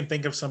be quick and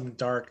think of some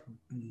dark,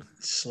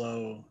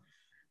 slow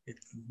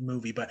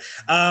movie, but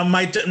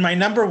my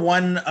number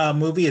 1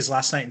 movie is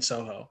Last Night in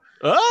Soho.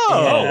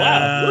 Oh,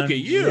 wow! Look at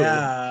you.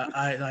 Yeah,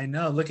 I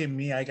know. Look at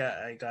me. I got.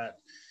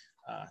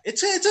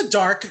 It's a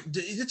dark movie.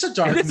 It's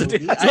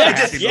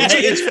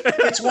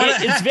one.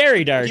 It's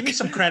very dark. Give me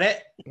some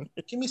credit.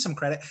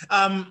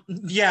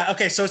 Yeah.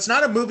 Okay. So it's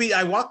not a movie.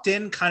 I walked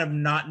in kind of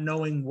not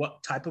knowing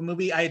what type of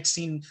movie. I had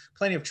seen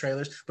plenty of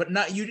trailers, but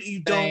not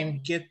you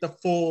don't get the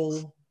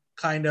full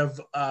kind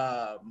of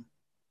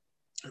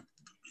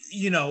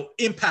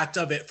impact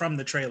of it from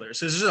the trailers.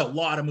 So there's a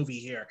lot of movie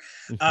here.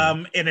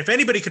 And if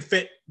anybody could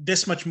fit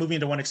this much movie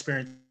into one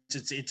experience,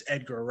 it's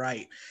Edgar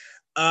Wright.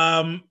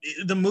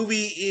 The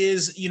movie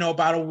is,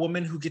 about a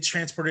woman who gets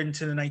transported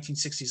into the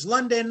 1960s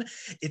London.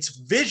 It's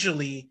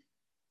visually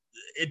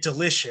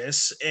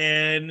delicious,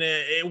 and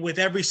with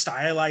every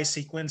stylized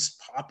sequence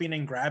popping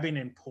and grabbing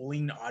and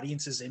pulling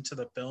audiences into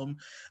the film,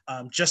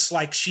 just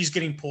like she's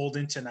getting pulled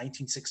into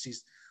 1960s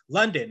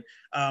London.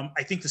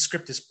 I think the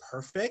script is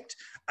perfect.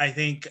 I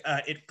think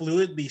it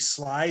fluidly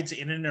slides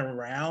in and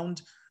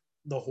around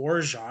the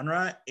horror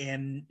genre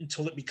and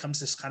until it becomes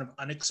this kind of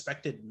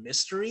unexpected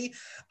mystery.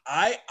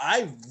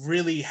 I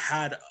really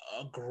had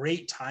a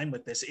great time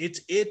with this.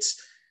 It's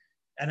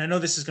and I know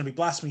this is going to be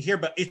blasphemy here,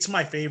 but it's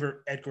my favorite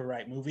Edgar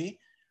Wright movie.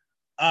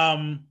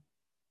 And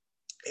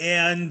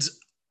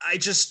I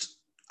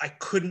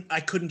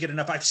couldn't get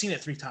enough. I've seen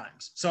it 3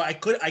 times, so I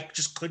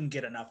just couldn't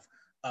get enough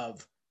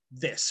of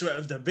this,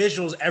 the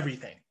visuals,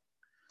 everything.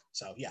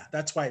 So yeah,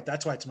 that's why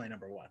it's my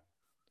number 1.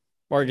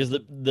 Marcus,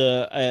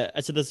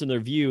 I said this in the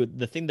review.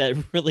 The thing that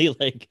really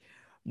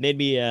made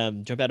me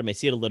jump out of my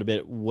seat a little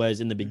bit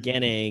was in the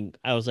beginning.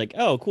 I was like,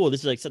 oh, cool. This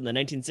is like set in the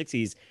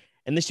 1960s.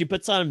 And then she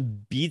puts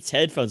on Beats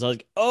headphones. I was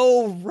like,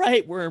 oh,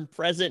 right. We're in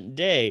present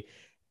day.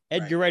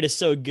 Edgar Wright is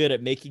so good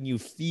at making you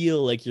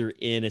feel like you're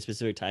in a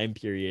specific time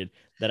period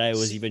that I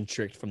was even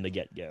tricked from the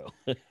get-go.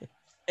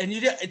 And I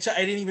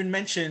didn't even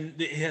mention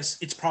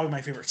it's probably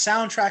my favorite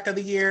soundtrack of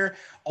the year.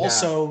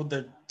 Also,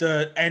 the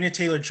Anya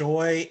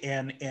Taylor-Joy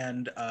and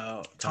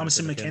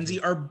Thomasin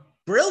McKenzie are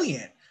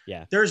brilliant.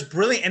 Yeah, there's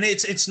brilliant, and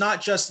it's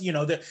not just they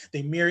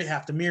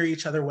have to mirror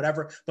each other,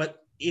 whatever.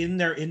 But in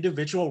their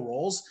individual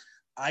roles,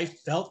 I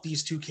felt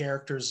these 2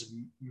 characters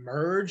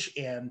merge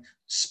and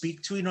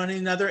speak to one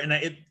another,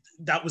 and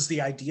that was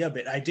the idea of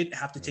it. I didn't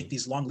have to take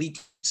these long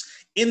leaps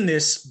in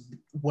this,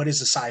 what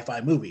is a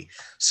sci-fi movie.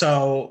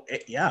 So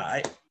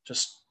I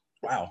just,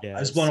 wow. Yeah, I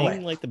was blown away.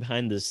 Like the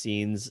behind the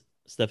scenes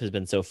stuff has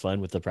been so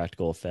fun with the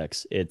practical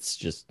effects. It's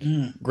just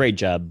great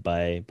job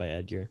by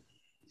Edgar.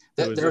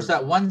 There's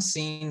that one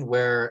scene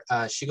where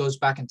she goes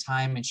back in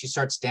time and she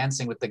starts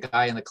dancing with the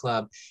guy in the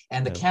club,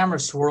 and the camera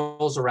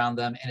swirls around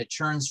them, and it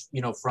turns,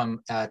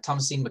 from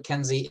Thomasine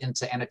McKenzie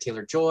into Anna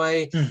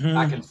Taylor-Joy,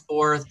 back and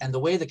forth, and the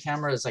way the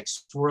camera is like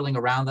swirling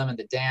around them, and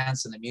the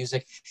dance and the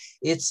music,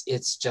 it's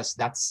just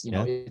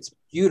it's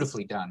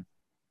beautifully done.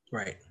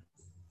 Right.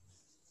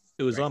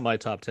 It was on my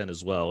top 10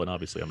 as well, and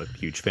obviously I'm a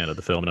huge fan of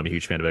the film, and I'm a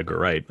huge fan of Edgar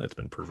Wright. That's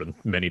been proven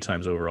many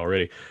times over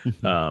already.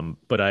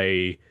 But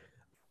I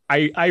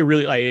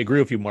agree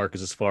with you,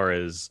 Marcus, as far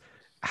as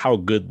how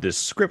good this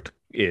script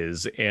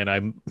is, and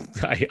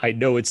I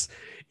know it's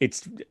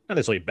not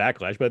necessarily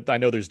backlash, but I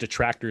know there's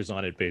detractors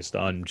on it based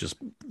on just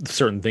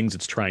certain things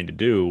it's trying to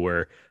do.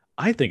 Where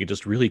I think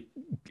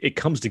it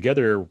comes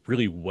together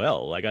really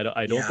well. Like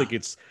I don't think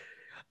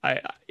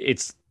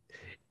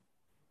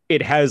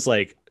it has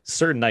like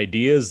certain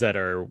ideas that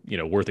are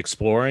worth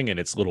exploring, and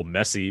it's a little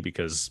messy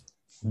because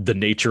the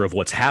nature of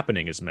what's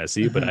happening is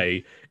messy. But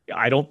I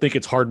don't think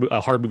it's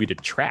a hard movie to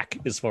track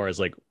as far as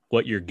like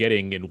what you're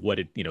getting and what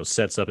it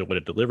sets up and what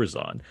it delivers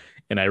on.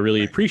 And I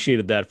really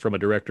appreciated that from a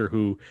director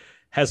who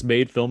has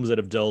made films that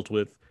have dealt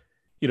with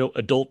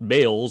adult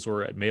males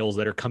or males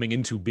that are coming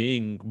into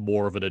being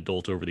more of an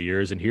adult over the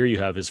years. And here you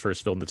have his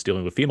first film that's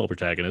dealing with female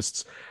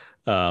protagonists,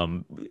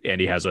 and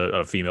he has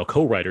a female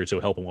co-writer to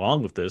help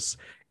along with this.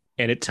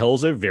 And it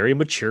tells a very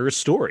mature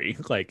story.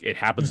 Like, it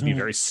happens to be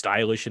very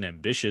stylish and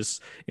ambitious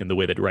in the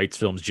way that Wright's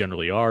films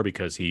generally are,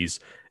 because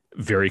he's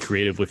very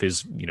creative with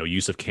his,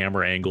 use of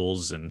camera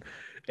angles and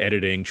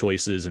editing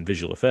choices and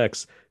visual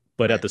effects.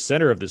 But at the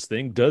center of this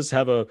thing does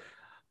have a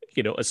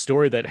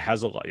story that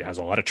has a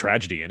lot of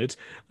tragedy in it,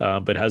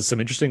 but has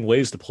some interesting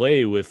ways to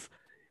play with,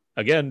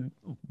 again,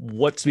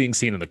 what's being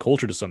seen in the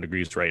culture to some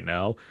degrees right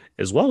now,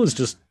 as well as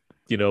just,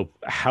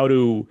 how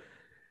to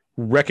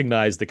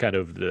recognize the kind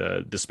of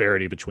the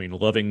disparity between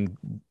loving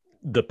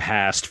the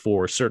past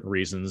for certain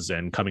reasons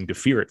and coming to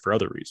fear it for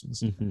other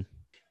reasons.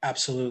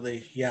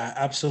 Absolutely. Yeah,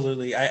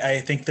 absolutely. I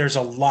think there's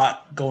a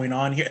lot going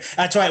on here.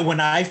 That's why when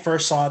I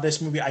first saw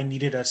this movie, I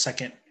needed a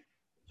second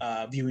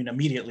viewing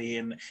immediately.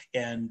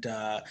 And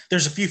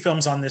there's a few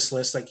films on this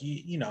list, like,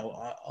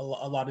 a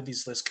lot of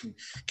these lists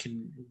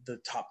can the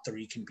top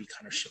 3 can be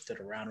kind of shifted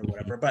around or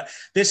whatever. But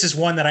this is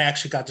one that I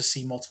actually got to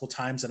see multiple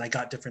times, and I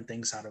got different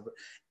things out of it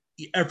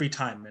every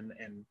time. And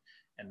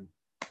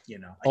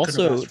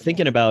also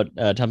thinking about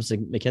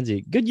Thomasine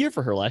McKenzie, good year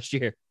for her last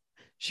year.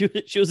 She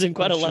was in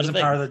quite a lot of things.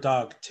 Power of the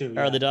Dog too.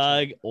 Power of the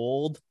Dog,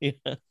 Old.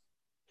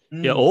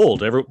 Yeah, Old.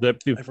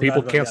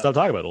 People can't stop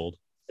talking about Old.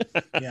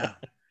 Yeah.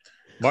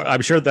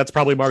 I'm sure that's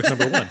probably Mark's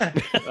number 1.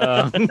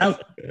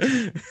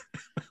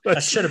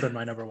 That should have been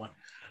my number 1.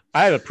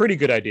 I have a pretty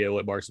good idea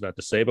what Mark's about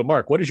to say, but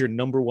Mark, what is your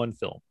number 1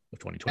 film of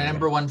 2020? My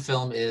number 1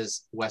 film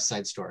is West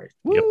Side Story.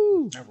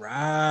 Woo! All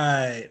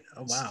right.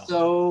 Oh, wow.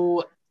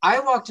 So I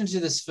walked into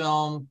this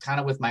film kind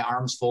of with my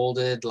arms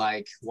folded,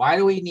 like, why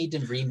do we need to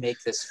remake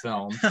this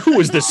film? Who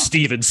is this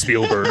Steven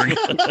Spielberg?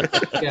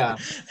 Yeah.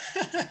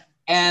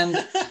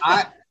 And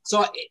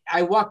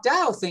I walked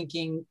out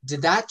thinking,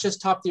 did that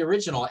just top the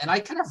original? And I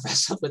kind of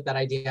wrestled with that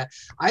idea.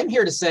 I'm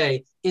here to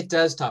say it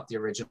does top the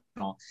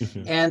original.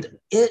 And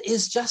it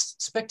is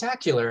just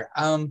spectacular.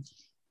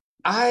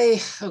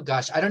 I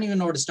don't even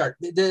know where to start.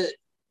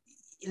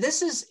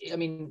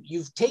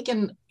 You've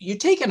taken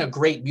a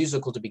great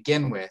musical to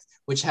begin with,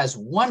 which has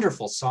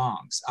wonderful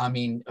songs. I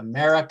mean,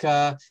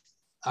 America,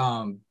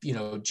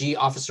 G.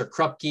 Officer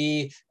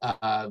Krupke,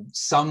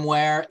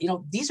 Somewhere,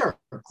 these are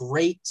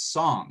great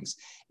songs.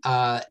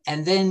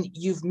 And then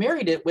you've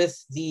married it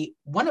with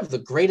one of the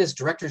greatest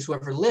directors who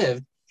ever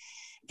lived.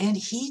 And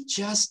he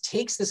just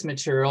takes this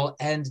material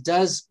and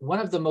does one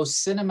of the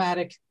most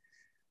cinematic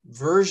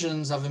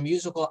versions of a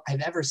musical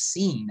I've ever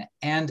seen.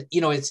 And,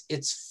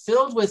 it's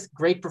filled with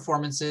great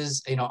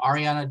performances,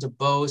 Ariana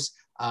DeBose,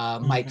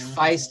 Mike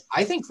Feist.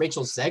 I think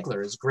Rachel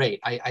Zegler is great.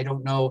 I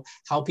don't know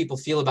how people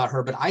feel about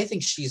her, but I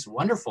think she's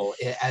wonderful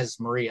as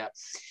Maria.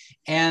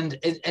 And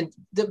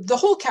the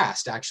whole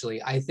cast,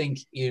 actually, I think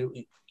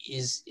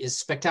is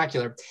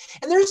spectacular.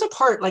 And there's a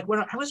part, like when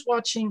I was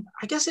watching,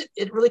 I guess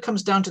it really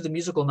comes down to the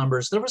musical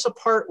numbers. There was a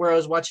part where I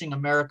was watching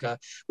America,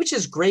 which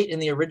is great in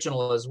the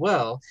original as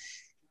well.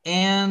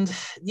 And,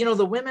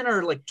 the women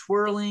are like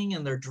twirling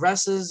in their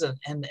dresses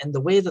and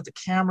the way that the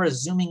camera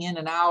is zooming in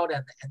and out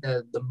and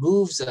the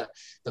moves, the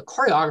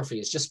choreography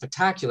is just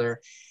spectacular.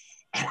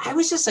 And I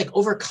was just like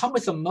overcome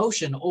with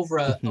emotion over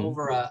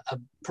a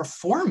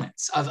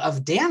performance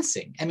of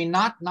dancing. I mean,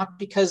 not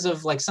because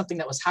of like something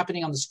that was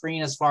happening on the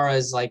screen as far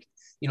as like,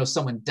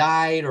 someone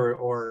died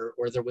or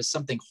there was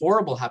something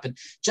horrible happen,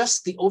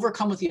 just the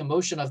overcome with the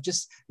emotion of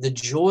just the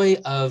joy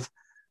of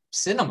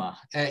cinema.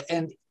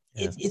 And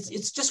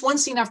it's just one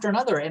scene after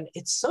another, and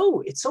it's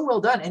so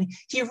well done. And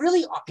he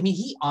really,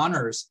 he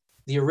honors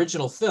the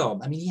original film.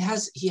 I mean, he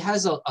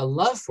has a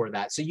love for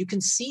that, so you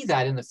can see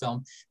that in the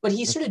film. But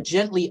he sort of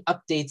gently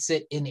updates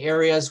it in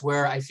areas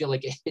where I feel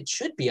like it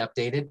should be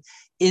updated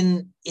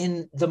in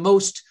the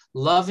most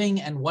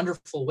loving and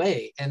wonderful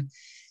way. And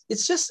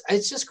it's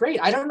just great.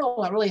 I don't know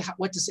really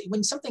what to say.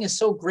 When something is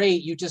so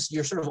great,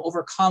 you're sort of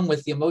overcome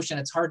with the emotion.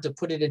 It's hard to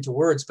put it into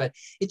words, but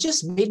it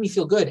just made me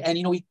feel good. And,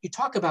 you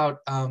talk about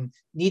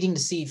needing to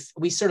see,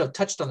 we sort of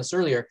touched on this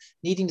earlier,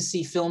 needing to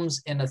see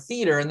films in a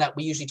theater, and that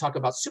we usually talk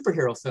about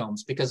superhero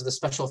films because of the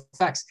special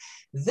effects.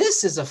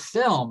 This is a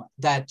film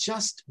that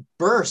just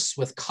bursts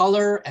with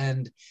color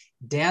and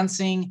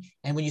dancing,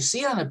 and when you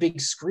see it on a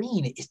big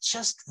screen, it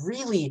just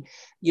really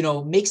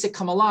makes it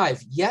come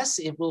alive. Yes,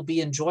 it will be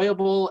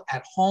enjoyable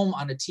at home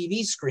on a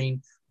TV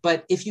screen,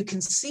 but if you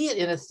can see it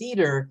in a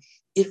theater,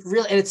 it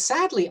really, and it's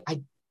sadly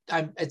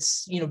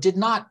did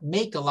not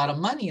make a lot of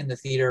money in the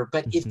theater,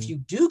 but if you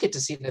do get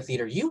to see it in the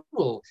theater, you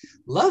will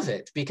love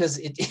it because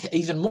it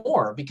even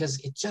more, because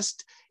it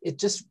just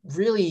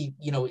really,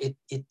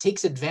 it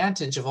takes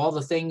advantage of all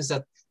the things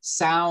that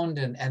sound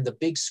and the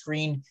big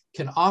screen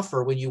can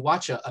offer when you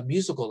watch a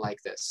musical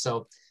like this.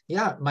 So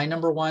yeah, my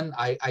number one,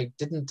 I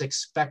didn't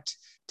expect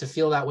to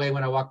feel that way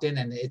when I walked in,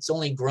 and it's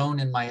only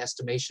grown in my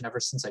estimation ever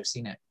since I've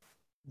seen it.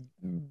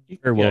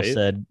 Very well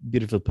said.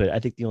 Beautifully put. I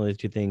think the only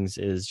two things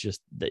is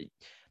just that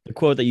the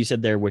quote that you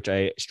said there, which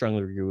I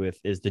strongly agree with,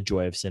 is the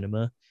joy of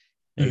cinema.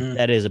 Like,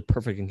 that is a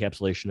perfect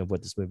encapsulation of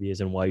what this movie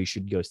is and why you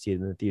should go see it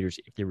in the theaters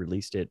if they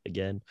released it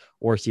again,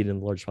 or see it in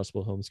the largest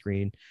possible home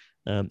screen.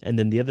 And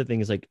then the other thing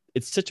is, like,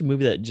 it's such a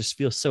movie that just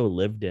feels so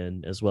lived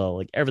in as well.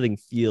 Like, everything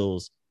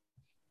feels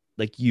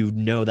like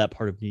that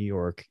part of New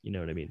York. You know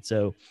what I mean?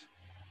 So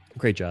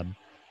great job.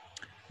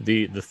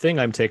 The thing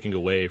I'm taking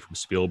away from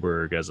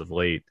Spielberg as of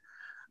late,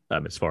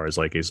 as far as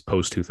like his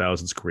post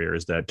 2000s career,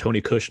 is that Tony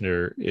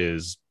Kushner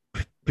is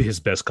his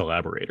best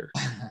collaborator.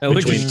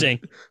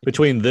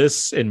 Between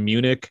this and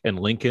Munich and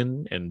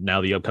Lincoln and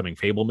now the upcoming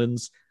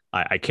Fabelmans,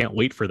 I can't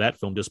wait for that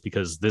film, just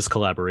because this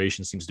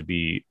collaboration seems to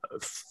be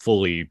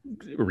fully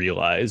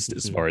realized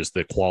as far as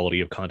the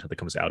quality of content that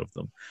comes out of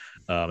them.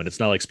 And it's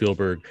not like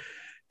Spielberg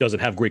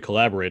doesn't have great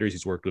collaborators.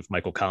 He's worked with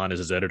Michael Kahn as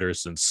his editor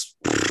since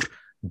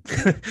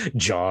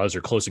Jaws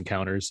or Close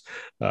Encounters.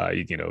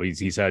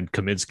 He's had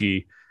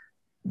Kaminsky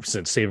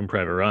since Saving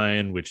Private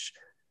Ryan,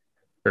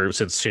 or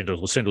since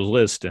Schindler's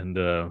List, and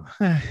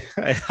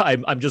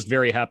I'm just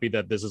very happy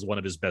that this is one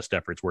of his best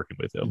efforts working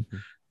with him.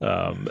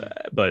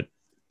 But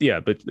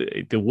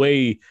the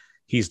way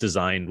he's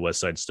designed West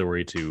Side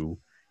Story to,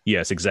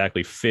 yes,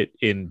 exactly fit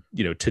in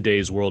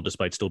today's world,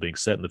 despite still being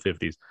set in the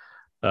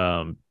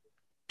 50s.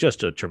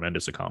 Just a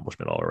tremendous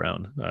accomplishment all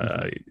around.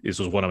 This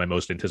was one of my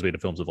most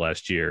anticipated films of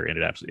last year, and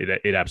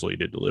it absolutely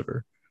did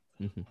deliver.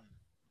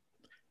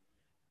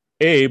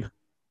 Abe,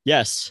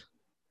 yes,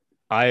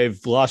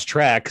 I've lost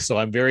track, so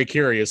I'm very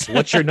curious.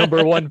 What's your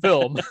number one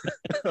film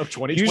of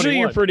 2021? Usually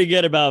you're pretty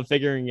good about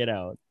figuring it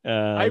out.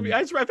 I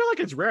feel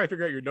like it's rare I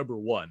figure out your number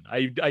one.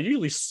 I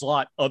usually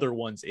slot other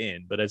ones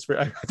in, but I feel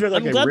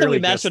like I'm glad that we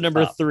matched on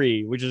number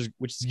 3, which is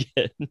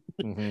good.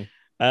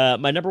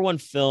 My number one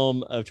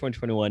film of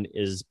 2021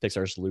 is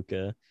Pixar's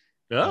Luca.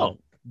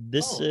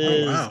 This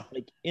is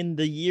like in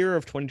the year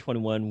of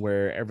 2021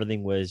 where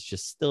everything was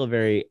just still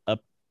very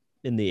up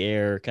in the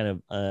air, kind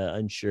of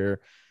unsure.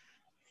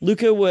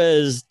 Luca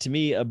was, to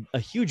me, a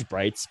huge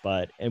bright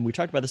spot, and we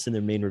talked about this in the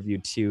main review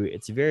too.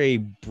 It's a very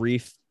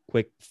brief,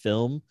 quick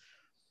film.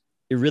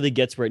 It really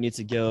gets where it needs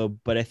to go,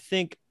 but I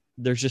think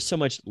there's just so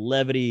much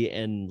levity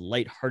and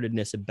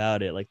lightheartedness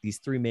about it. Like, these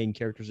 3 main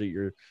characters that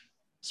you're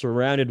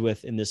surrounded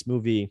with in this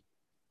movie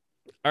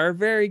are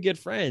very good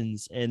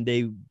friends, and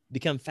they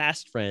become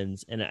fast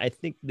friends. And I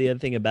think the other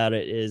thing about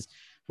it is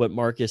what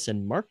Marcus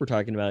and Mark were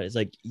talking about is,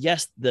 like,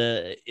 yes,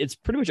 it's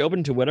pretty much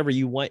open to whatever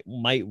you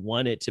might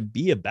want it to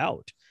be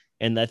about.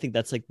 And I think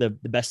that's like the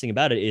best thing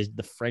about it is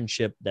the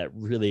friendship that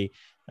really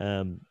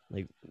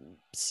like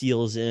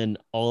seals in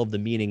all of the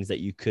meanings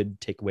that you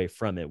could take away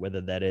from it, whether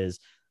that is,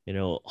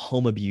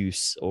 home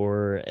abuse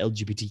or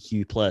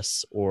LGBTQ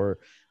plus or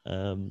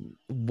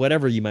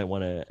whatever you might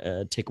want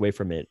to take away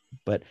from it.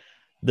 But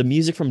the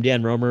music from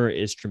Dan Romer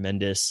is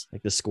tremendous.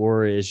 Like, the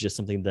score is just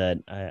something that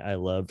I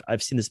loved.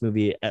 I've seen this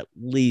movie at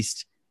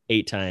least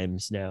 8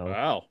 times now.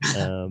 Wow.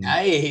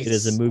 Nice. It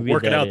is a movie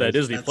working out that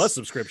Disney Plus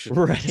subscription.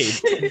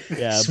 Right.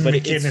 Yeah. But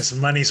getting his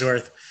money's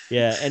worth.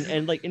 Yeah.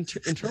 And like in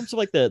terms of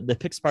like the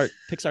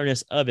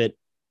Pixarness of it,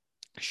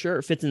 sure,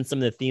 it fits in some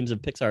of the themes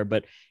of Pixar,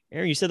 but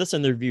Aaron, you said this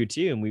in the review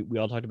too, and we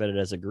all talked about it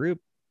as a group.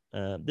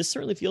 This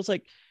certainly feels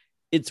like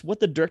it's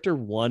what the director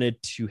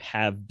wanted to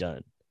have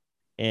done.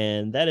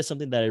 And that is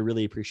something that I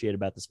really appreciate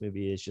about this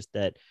movie, is just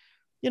that,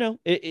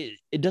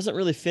 it doesn't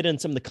really fit in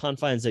some of the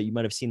confines that you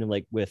might have seen in,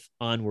 like, with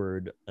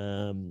Onward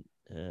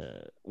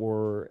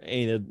or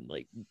any of the,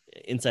 like,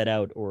 Inside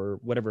Out or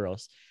whatever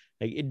else.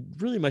 Like, it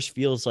really much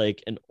feels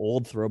like an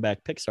old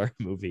throwback Pixar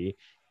movie.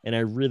 And I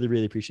really,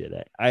 really appreciate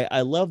that.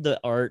 I love the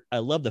art. I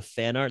love the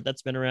fan art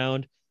that's been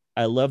around.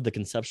 I love the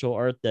conceptual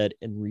art that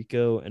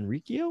Enrico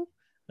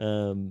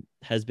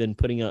has been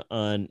putting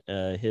on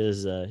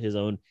his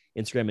own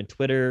Instagram and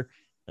Twitter.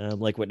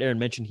 Like what Aaron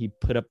mentioned, he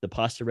put up the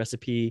pasta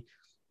recipe.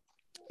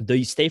 Though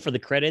you stay for the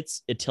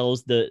credits, it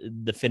tells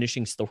the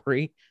finishing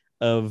story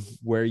of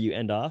where you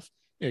end off.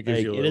 It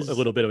gives you a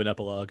little bit of an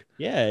epilogue.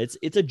 Yeah,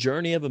 it's a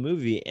journey of a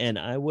movie, and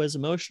I was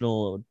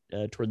emotional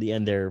toward the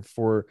end there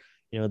for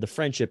the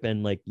friendship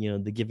and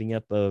the giving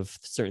up of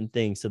certain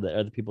things so that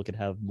other people could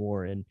have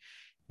more. And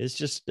it's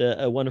just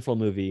a wonderful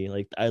movie.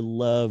 Like, I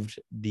loved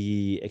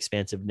the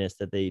expansiveness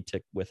that they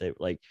took with it.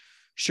 Like,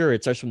 sure,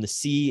 it starts from the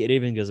sea, it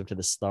even goes up to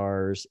the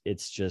stars.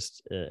 It's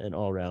just an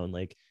all-around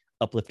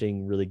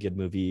uplifting, really good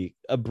movie,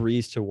 a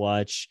breeze to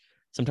watch.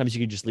 Sometimes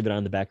you could just leave it on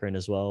in the background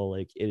as well.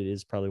 Like, it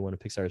is probably one of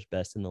Pixar's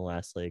best in the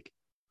last I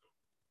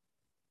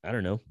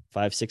don't know,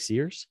 5-6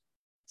 years,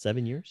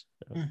 7 years.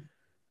 So.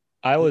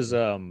 I was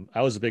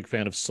a big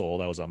fan of Soul.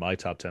 That was on my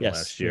top 10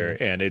 last year.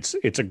 Yeah. And it's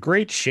a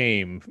great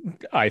shame,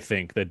 I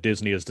think, that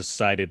Disney has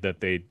decided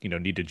that they,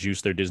 need to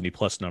juice their Disney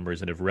Plus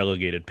numbers and have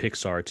relegated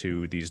Pixar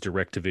to these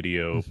direct to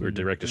video or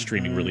direct to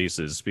streaming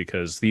releases,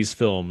 because these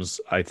films,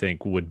 I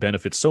think, would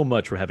benefit so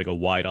much from having a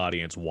wide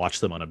audience watch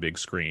them on a big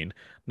screen.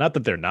 Not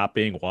that they're not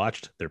being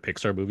watched. They're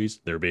Pixar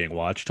movies. They're being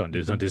watched on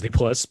Disney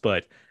Plus,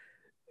 but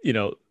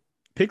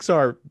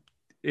Pixar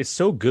is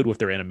so good with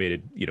their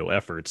animated,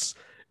 efforts.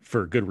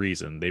 For good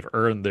reason. They've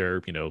earned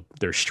their,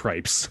 their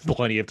stripes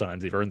plenty of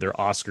times. They've earned their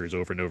Oscars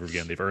over and over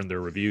again. They've earned their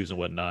reviews and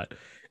whatnot.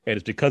 And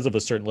it's because of a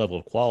certain level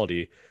of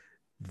quality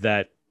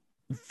that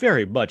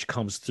very much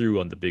comes through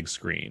on the big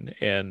screen.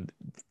 And,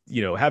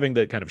 having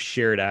that kind of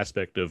shared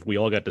aspect of, we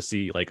all got to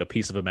see a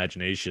piece of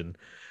imagination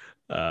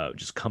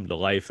just come to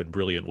life in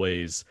brilliant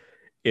ways.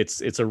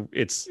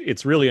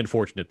 It's really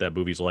unfortunate that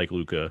movies like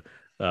Luca,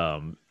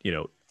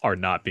 are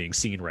not being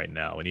seen right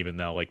now. And even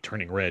now,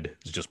 Turning Red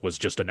was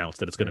just announced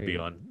that it's going to be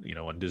on,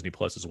 on Disney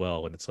Plus as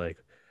well. And it's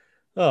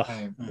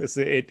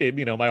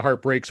my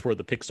heart breaks for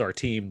the Pixar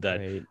team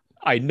that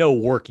I know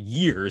work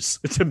years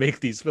to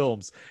make these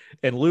films.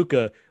 And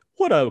Luca,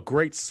 what a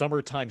great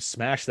summertime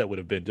smash that would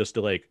have been, just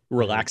to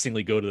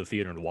relaxingly go to the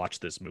theater and watch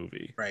this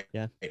movie. Right.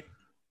 Yeah.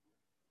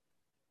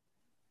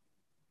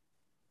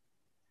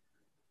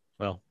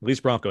 Well, at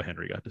least Bronco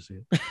Henry got to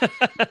see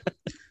it.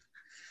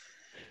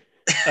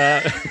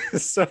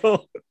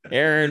 So,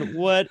 Aaron,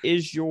 what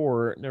is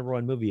your number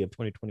one movie of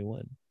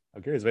 2021?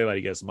 I'm curious if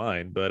anybody guessed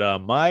mine, but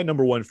my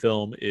number one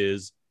film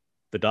is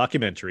the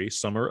documentary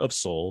Summer of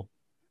Soul,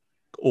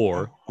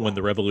 or When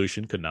the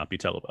Revolution Could Not Be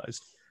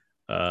Televised.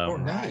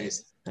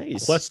 Nice.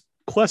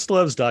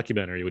 Questlove's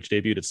documentary, which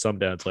debuted at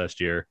Sundance last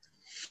year,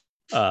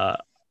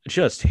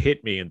 just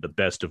hit me in the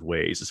best of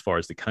ways as far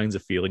as the kinds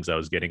of feelings I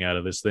was getting out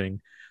of this thing.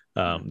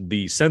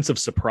 The sense of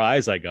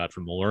surprise I got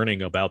from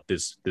learning about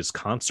this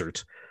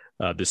concert.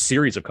 This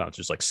series of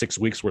concerts, 6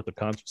 weeks worth of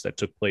concerts that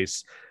took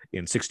place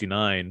in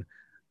 '69,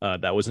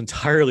 that was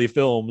entirely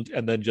filmed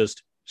and then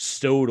just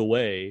stowed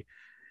away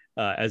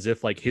as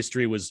if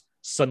history was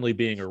suddenly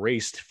being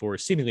erased for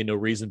seemingly no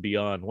reason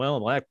beyond,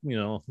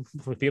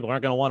 people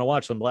aren't going to want to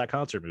watch some black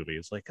concert movie.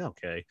 It's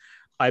okay.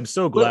 I'm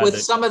so glad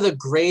with some of the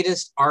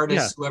greatest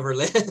artists who ever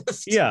lived.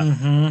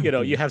 Yeah.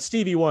 You have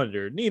Stevie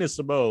Wonder, Nina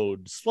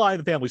Simone, Sly and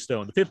the Family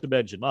Stone, The Fifth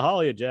Dimension,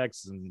 Mahalia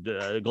Jackson,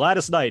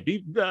 Gladys Knight,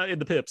 in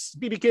the Pips,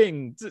 BB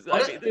King.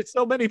 It's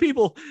so many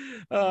people.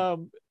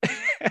 And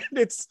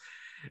it's,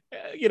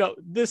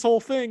 this whole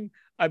thing.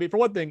 I mean, for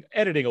one thing,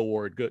 editing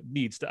award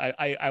needs to,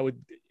 I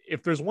would,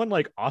 if there's one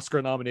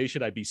Oscar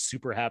nomination, I'd be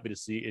super happy to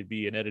see it'd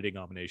be an editing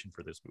nomination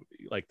for this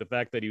movie. The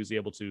fact that he was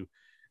able to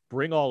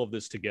bring all of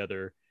this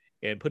together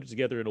and put it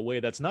together in a way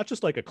that's not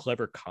just a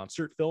clever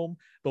concert film,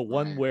 but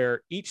one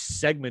where each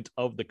segment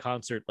of the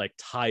concert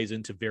ties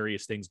into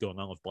various things going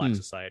on with Black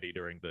society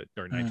during the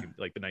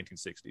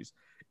 1960s.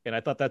 And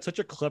I thought that's such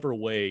a clever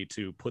way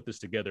to put this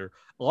together,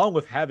 along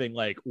with having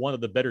one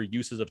of the better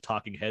uses of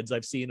talking heads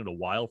I've seen in a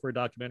while for a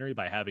documentary,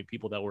 by having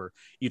people that were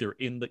either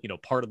in the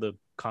part of the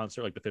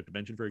concert, like The Fifth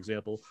Dimension, for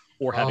example,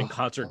 or having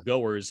concert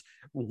goers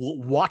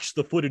watch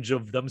the footage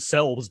of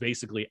themselves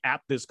basically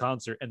at this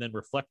concert and then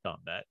reflect on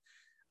that.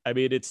 I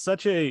mean, it's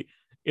such a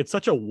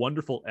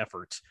wonderful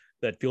effort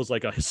that feels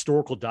like a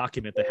historical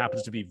document that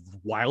happens to be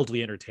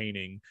wildly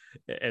entertaining,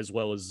 as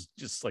well as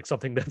just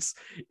something that's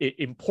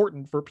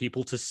important for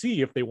people to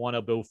see if they want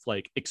to both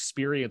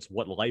experience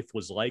what life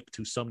was like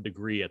to some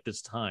degree at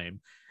this time,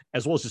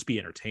 as well as just be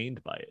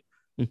entertained by it.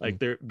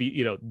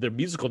 Their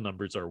musical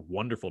numbers are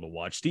wonderful to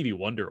watch. Stevie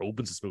Wonder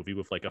opens this movie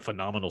with a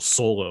phenomenal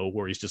solo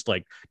where he's just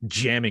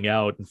jamming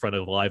out in front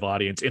of a live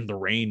audience in the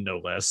rain, no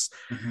less.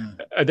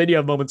 And then you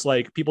have moments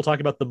people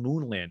talking about the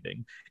moon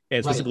landing,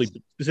 and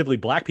specifically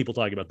Black people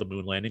talking about the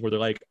moon landing, where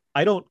they're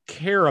I don't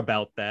care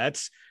about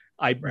that.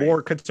 I'm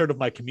more concerned with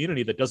my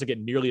community that doesn't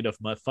get nearly enough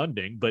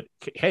funding, but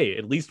hey,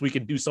 at least we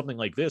can do something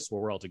like this where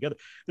we're all together.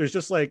 There's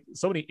just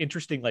so many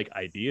interesting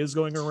ideas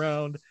going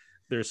around.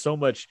 There's so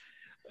much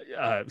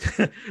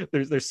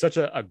there's such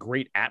a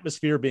great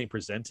atmosphere being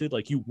presented.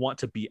 You want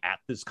to be at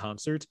this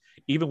concert,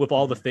 even with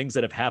all the things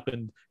that have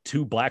happened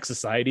to Black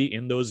society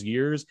in those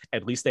years.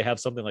 At least they have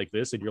something like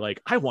this, and you're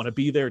I want to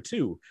be there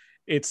too.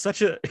 it's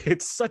such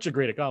a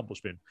great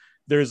accomplishment.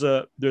 There's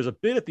a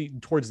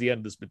bit towards the end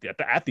of this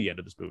at the end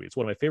of this movie. It's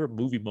one of my favorite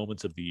movie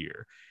moments of the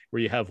year,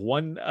 where you have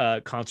one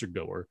concert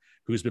goer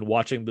who's been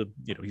watching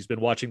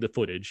the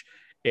footage,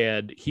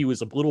 and he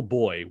was a little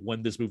boy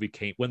when this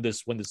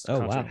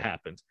concert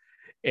happened,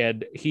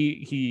 and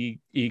he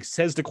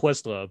says to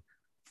Questlove,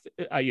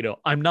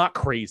 I'm not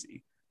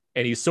crazy,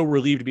 and he's so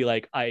relieved to be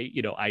like, I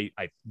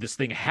this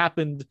thing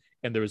happened,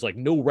 and there was like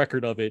no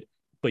record of it,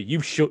 but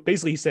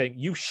basically he's saying,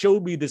 you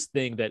showed me this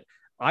thing that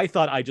I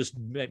thought I just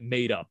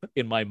made up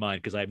in my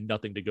mind because I have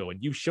nothing to go.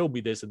 And you showed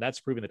me this, and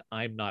that's proving that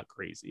I'm not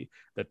crazy,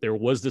 that there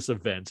was this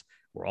event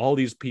where all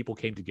these people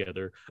came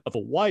together of a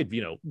wide,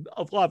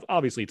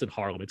 obviously it's in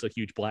Harlem, it's a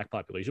huge black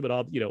population,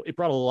 but it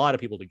brought a lot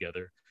of people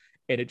together,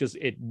 and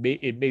it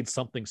made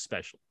something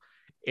special.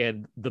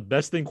 And the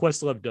best thing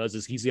Questlove does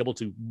is he's able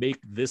to make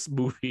this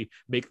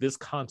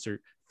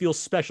concert feel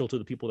special to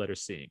the people that are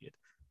seeing it.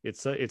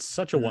 It's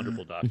such a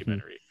wonderful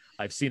documentary.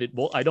 I've seen it.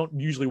 Well, I don't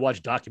usually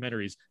watch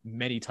documentaries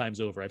many times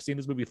over. I've seen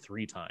this movie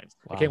 3 times.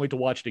 Wow. I can't wait to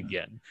watch it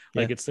again.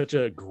 Like, it's such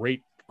a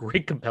great,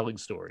 compelling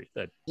story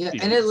that. Yeah,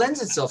 and it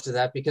lends itself to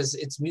that because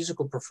it's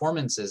musical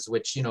performances,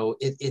 which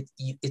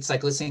it's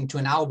like listening to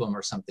an album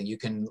or something. You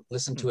can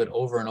listen to it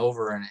over and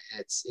over, and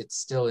it's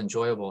still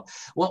enjoyable.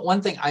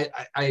 One thing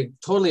I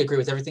totally agree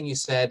with everything you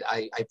said.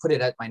 I put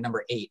it at my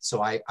number 8,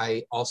 so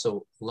I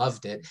also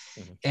loved it,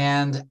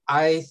 and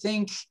I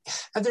think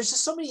there's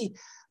just so many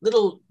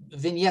little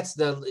vignettes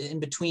in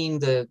between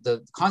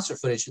the concert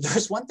footage.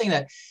 There's one thing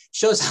that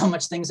shows how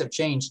much things have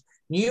changed.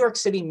 New York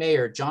City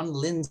Mayor John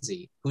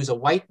Lindsay, who's a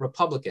white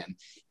Republican,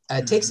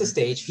 takes the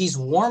stage. He's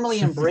warmly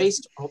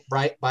embraced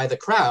by the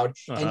crowd,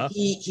 and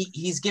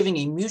he's giving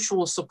a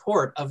mutual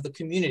support of the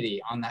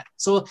community on that.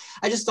 So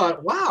I just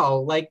thought,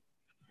 wow, like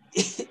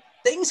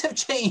things have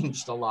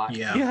changed a lot.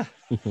 Yeah.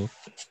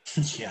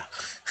 Yeah.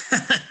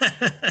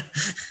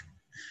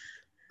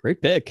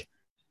 Great pick.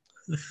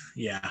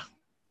 Yeah.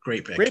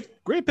 Great pick.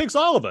 Great picks,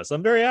 all of us.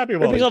 I'm very happy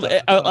about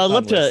it. I'd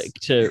love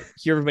to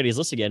hear everybody's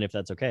list again, if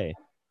that's okay.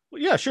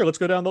 Well, yeah, sure. Let's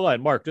go down the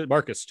line.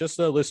 Marcus, just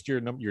list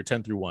your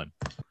 10 through 1.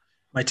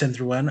 My 10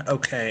 through 1.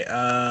 Okay.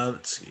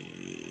 Let's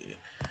see.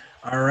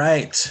 All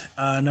right.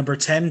 Number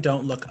 10,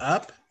 Don't Look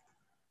Up.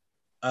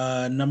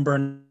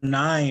 Number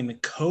 9,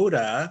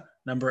 Coda.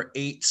 Number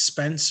 8,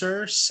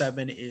 Spencer.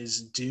 7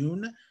 is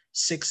Dune.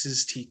 6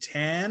 is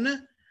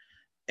Titan.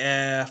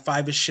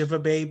 5 is Shiva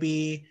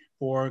Baby.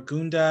 4,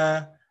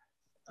 Gunda.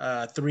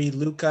 3,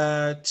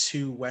 Luca.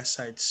 2, West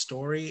Side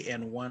Story.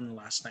 And 1,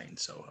 Last Night in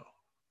Soho.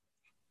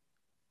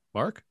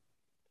 Mark?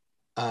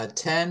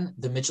 10,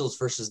 The Mitchells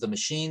versus the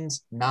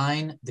Machines.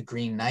 9, The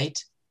Green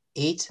Knight.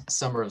 8,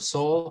 Summer of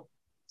Soul.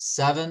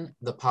 7,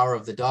 The Power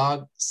of the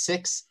Dog.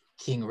 6,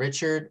 King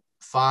Richard.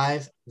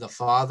 5, The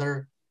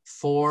Father.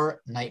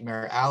 4,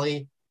 Nightmare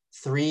Alley.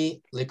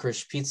 3,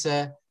 Licorice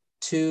Pizza.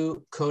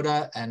 2,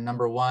 Coda. And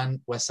number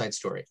 1, West Side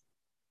Story.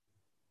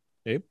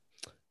 Abe?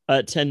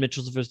 10,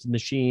 Mitchells vs. the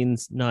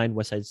Machines. 9,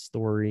 West Side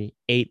Story.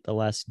 8, The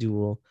Last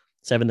Duel.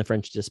 7, The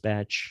French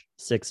Dispatch.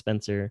 6,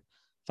 Spencer.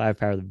 5,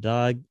 Power of the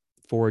Dog.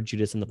 4,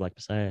 Judas and the Black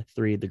Messiah.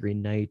 3, The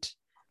Green Knight.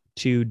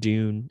 2,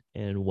 Dune.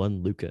 And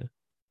 1, Luca.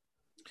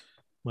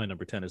 My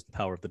number 10 is The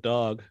Power of the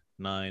Dog.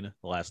 9,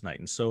 The Last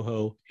Night in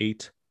Soho.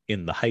 8,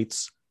 In the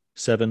Heights.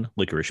 7,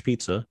 Licorice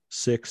Pizza.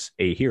 6,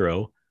 A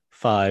Hero.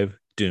 5,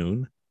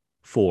 Dune.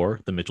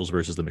 4, The Mitchells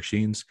versus the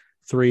Machines.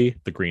 3,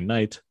 The Green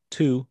Knight.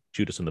 2,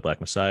 Judas and the Black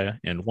Messiah.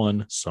 And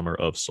 1, Summer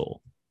of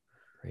Soul.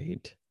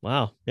 Great.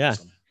 Wow. Yeah.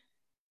 Awesome.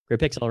 Great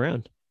picks all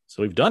around.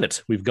 So we've done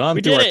it. We've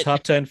gone through our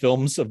top 10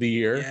 films of the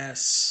year.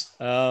 Yes.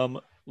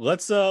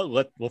 First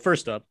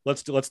up,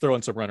 let's throw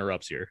in some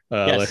runner-ups here.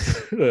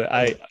 Yes.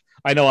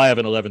 I know I have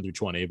an 11 through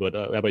 20, but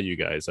how about you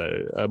guys?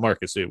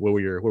 Marcus, what were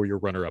your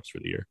runner-ups for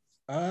the year?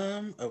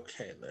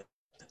 Okay,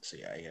 let's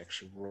see. I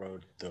actually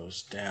wrote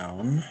those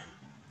down.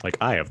 Like,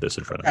 I have this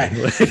in front of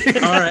me.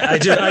 All right, I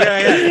do.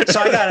 Yeah. So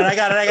I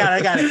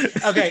got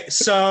it. Okay,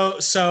 so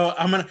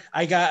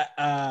I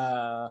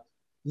got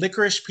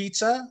Licorice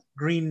Pizza,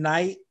 Green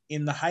Knight,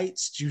 In the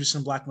Heights, Judas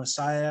and Black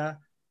Messiah,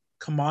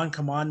 Come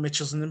On,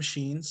 Mitchells and the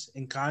Machines,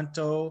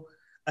 Encanto,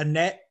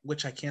 Annette,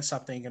 which I can't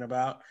stop thinking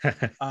about,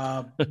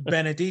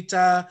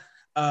 Benedita,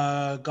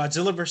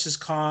 Godzilla vs.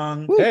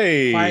 Kong,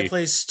 hey,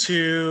 Fireplace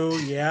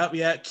 2, yeah,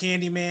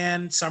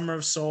 Candyman, Summer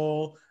of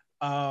Soul,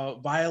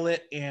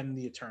 Violet, and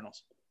The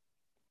Eternals.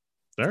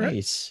 All right.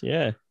 Nice.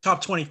 Yeah.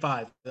 Top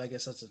 25. I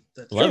guess that's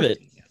love it.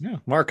 Yeah.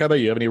 Mark, how about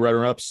you? Have any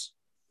runner-ups?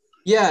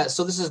 Yeah,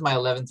 so this is my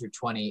 11 through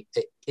 20.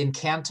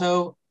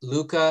 Encanto,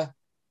 Luca,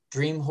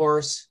 Dream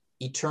Horse,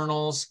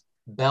 Eternals,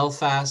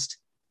 Belfast,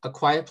 A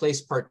Quiet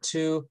Place Part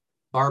 2,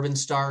 Barb and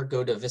Star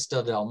Go to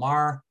Vista Del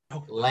Mar,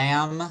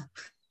 Lamb,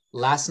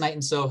 Last Night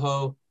in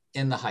Soho,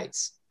 In the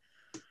Heights.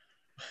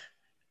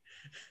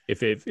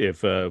 If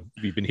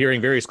we've been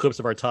hearing various clips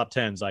of our top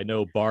 10s, I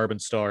know Barb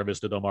and Star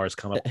Vista Del Mar has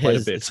come up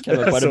quite a bit.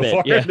 Quite a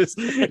bit, yeah. This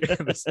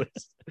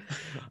list.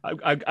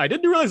 I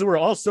didn't realize we're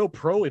all so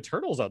pro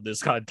Eternals on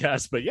this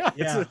podcast, but yeah.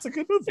 It's a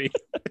good movie.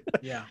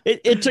 Yeah.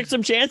 It took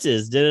some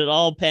chances. Did it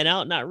all pan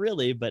out? Not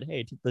really, but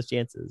hey, it took those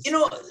chances. You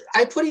know,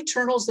 I put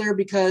Eternals there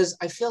because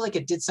I feel like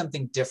it did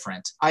something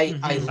different. I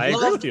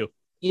agree with you.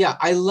 Yeah,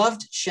 I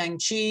loved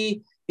Shang-Chi.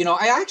 You know,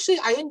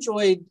 I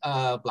enjoyed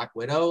Black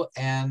Widow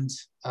and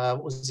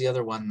what was the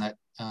other one that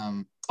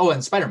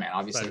and Spider-Man,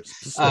 obviously.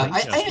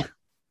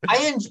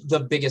 I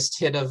the biggest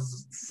hit of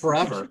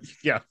forever.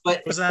 Yeah. But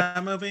what was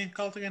that movie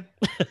called again?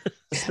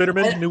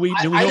 Spider-Man,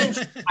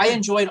 I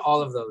enjoyed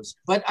all of those,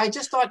 but I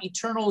just thought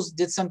Eternals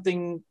did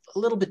something a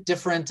little bit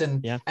different,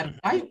 and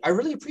I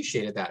really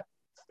appreciated that.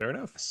 Fair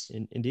enough.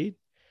 Indeed.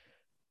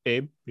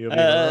 Abe, you have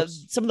any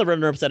runner-ups? Some of the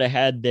runner-ups that I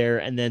had there,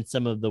 and then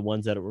some of the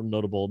ones that were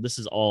notable. This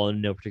is all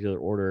in no particular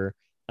order.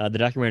 The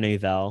documentary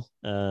Val,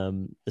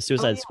 The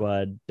Suicide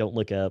Squad, Don't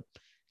Look Up,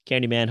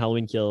 Candyman,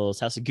 Halloween Kills,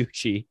 House of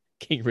Gucci,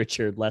 King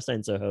Richard, Last Night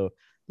in Soho,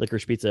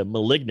 Licorice Pizza,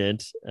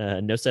 Malignant,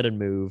 No Sudden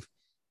Move,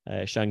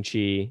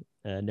 Shang-Chi,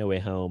 No Way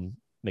Home,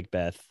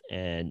 Macbeth,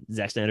 and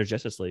Zack Snyder's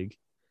Justice League.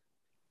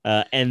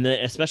 And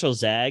a special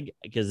Zag,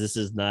 because this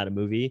is not a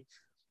movie,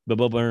 but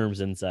Bo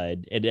Burnham's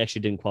inside. It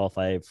actually didn't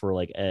qualify for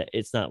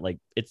it's not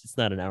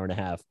an hour and a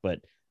half, but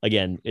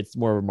again, it's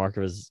more earmarked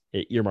as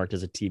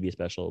a TV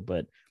special,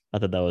 but I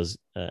thought that was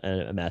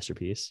a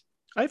masterpiece.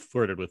 I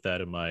flirted with that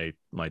in my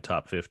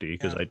top 50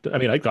 because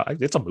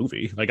it's a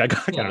movie. Like I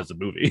got it as a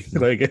movie.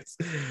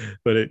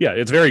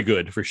 It's very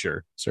good for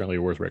sure. Certainly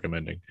worth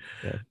recommending.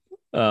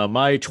 Yeah.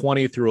 My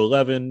 20 through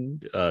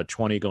 11,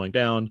 20 going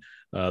down.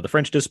 The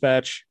French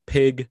Dispatch,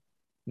 Pig,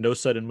 No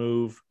Sudden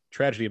Move,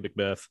 Tragedy of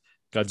Macbeth,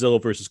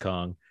 Godzilla vs.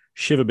 Kong,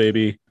 Shiva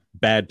Baby,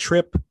 Bad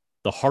Trip,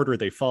 The Harder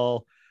They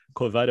Fall,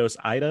 Quo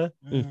Ida,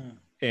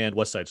 and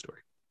West Side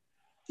Story.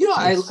 You know,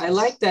 I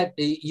like that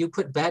you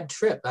put Bad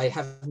Trip. I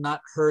have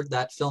not heard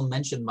that film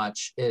mentioned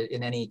much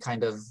in any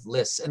kind of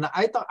list, and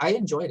I thought I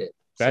enjoyed it.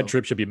 Bad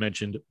Trip should be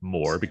mentioned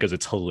more because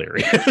it's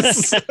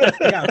hilarious.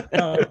 Yeah,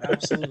 no,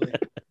 absolutely.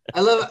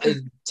 I love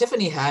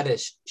Tiffany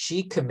Haddish.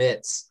 She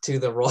commits to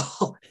the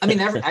role. I mean,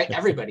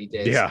 everybody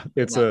did. Yeah,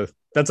 that's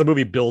a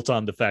movie built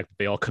on the fact that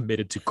they all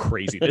committed to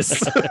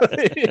craziness.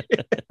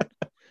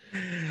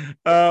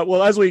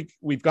 Well, as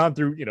we've gone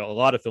through, a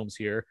lot of films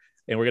here,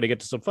 and we're going to get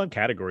to some fun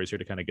categories here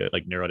to kind of get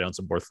narrow down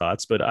some more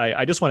thoughts. But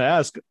I just want to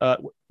ask,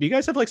 do you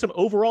guys have some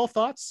overall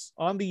thoughts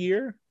on the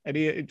year?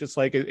 Any just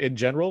in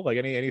general,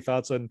 any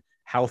thoughts on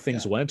how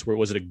things went? Where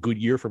was it a good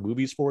year for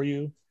movies for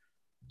you?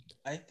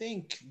 I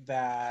think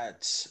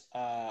that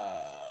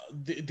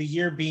the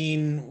year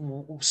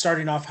being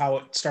starting off how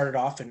it started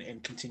off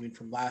and continuing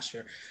from last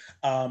year,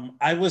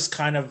 I was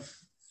kind of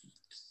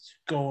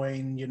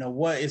going,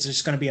 what is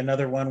this going to be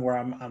another one where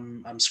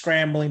I'm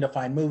scrambling to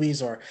find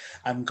movies, or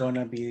I'm going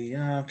to be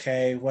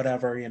okay,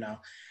 whatever,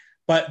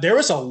 But there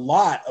was a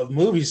lot of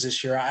movies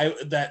this year. I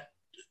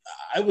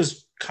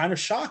was kind of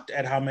shocked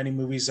at how many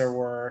movies there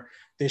were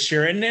this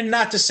year, and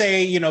not to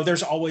say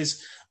there's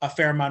always a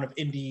fair amount of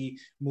indie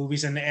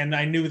movies, and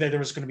I knew that there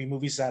was going to be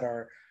movies that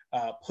are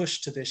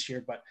pushed to this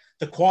year, but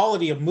the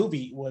quality of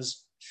movie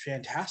was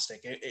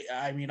fantastic.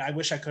 I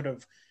wish I could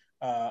have.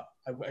 I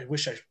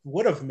wish I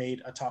would have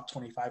made a top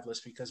 25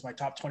 list, because my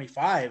top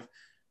 25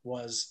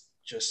 was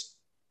just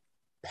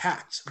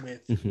packed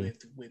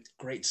with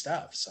great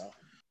stuff. So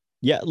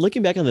yeah,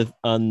 looking back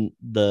on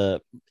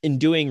the in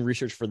doing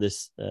research for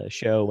this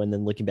show, and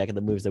then looking back at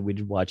the movies that we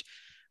did watch,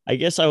 I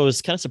guess I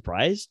was kind of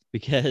surprised,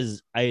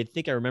 because I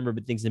think I remember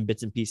things in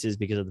bits and pieces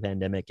because of the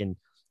pandemic and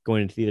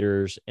going into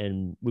theaters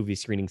and movie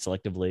screening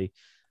selectively.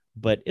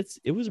 But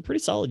it was a pretty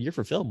solid year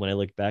for film when I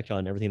look back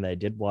on everything that I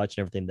did watch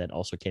and everything that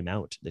also came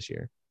out this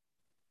year.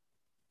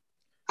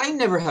 I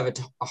never have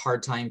a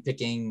hard time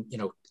picking,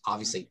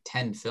 obviously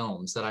 10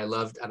 films that I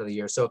loved out of the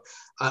year. So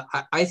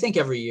I think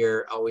every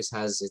year always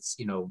has its,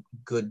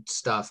 good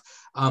stuff.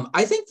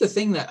 I think the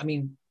thing that,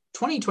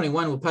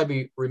 2021 will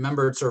probably be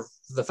remembered sort of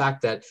the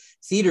fact that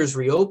theaters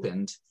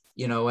reopened,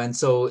 and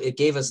so it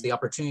gave us the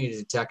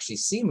opportunity to actually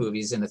see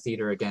movies in a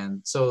theater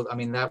again. So,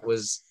 that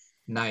was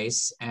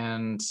nice.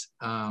 And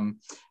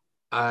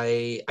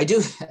I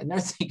do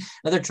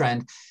another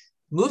trend.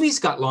 Movies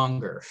got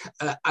longer.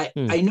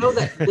 I know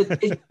that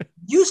it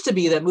used to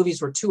be that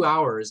movies were 2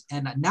 hours,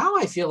 and now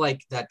I feel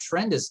like that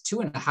trend is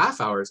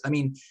 2.5 hours.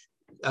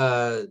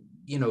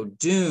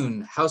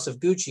 Dune, House of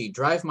Gucci,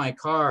 Drive My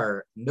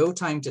Car, No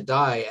Time to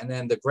Die, and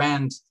then the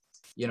grand,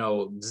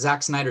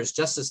 Zack Snyder's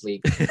Justice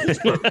League.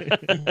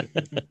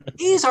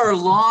 These are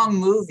long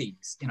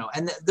movies,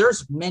 and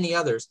there's many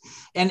others.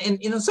 And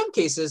in some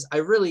cases,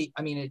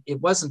 it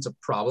wasn't a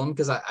problem,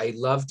 because I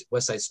loved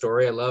West Side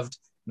Story. I loved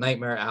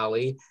Nightmare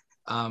Alley.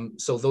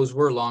 So those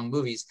were long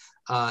movies.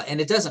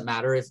 And it doesn't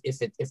matter if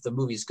the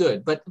movie's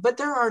good, but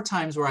there are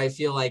times where I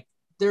feel like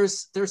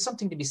there's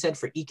something to be said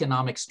for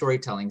economic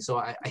storytelling. So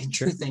I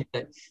do think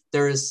that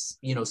there is,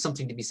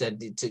 something to be said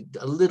to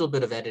a little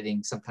bit of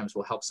editing sometimes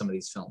will help some of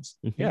these films.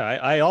 Yeah,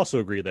 I also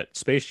agree that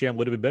Space Jam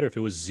would have been better if it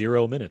was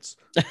 0 minutes.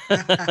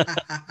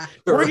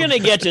 We're going to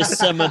get to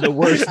some of the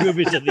worst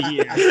movies of the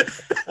year.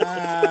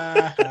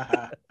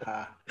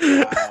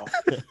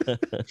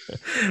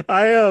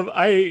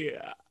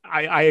 Wow.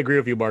 I agree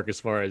with you, Mark. As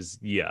far as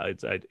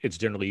it's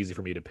generally easy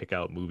for me to pick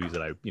out movies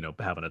that I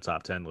have on a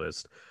top 10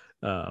 list.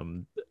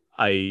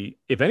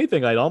 If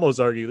anything, I'd almost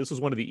argue this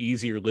was one of the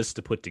easier lists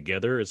to put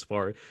together. As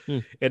far,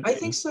 I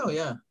think so.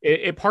 Yeah,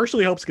 it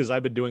partially helps because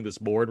I've been doing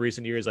this more in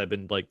recent years. I've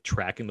been like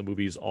tracking the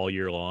movies all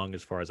year long,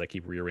 as far as I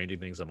keep rearranging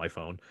things on my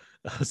phone.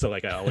 So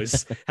like I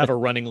always have a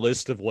running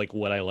list of like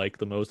what I like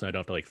the most, and I don't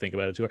have to like think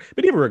about it too hard.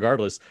 But even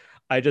regardless,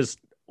 I just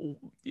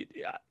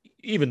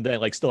even then,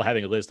 like still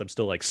having a list, I'm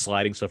still like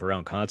sliding stuff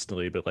around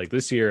constantly. But like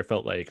this year, it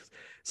felt like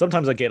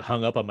sometimes I get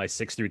hung up on my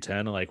 6 through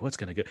 10. I'm like, what's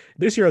gonna go?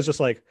 This year, I was just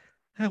like,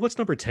 what's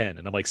number 10?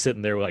 And I'm like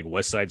sitting there with like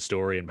West Side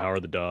Story and Power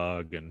of the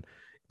Dog and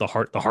the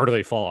Harder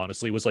They Fall,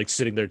 honestly, was like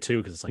sitting there too,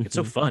 because it's like it's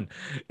so fun.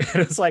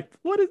 And it's like,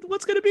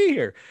 what's gonna be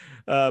here?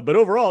 But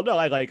overall,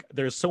 no,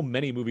 there's so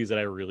many movies that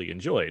I really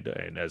enjoyed,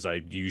 and as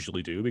I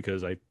usually do,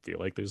 because I feel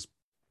like there's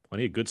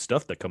plenty of good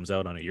stuff that comes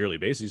out on a yearly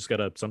basis.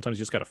 Sometimes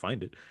you just gotta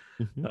find it.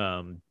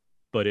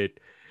 But it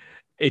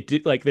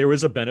did, like, there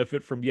was a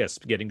benefit from, yes,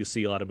 getting to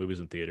see a lot of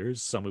movies in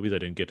theaters. Some movies I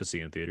didn't get to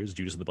see in theaters.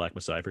 Judas and the Black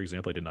Messiah, for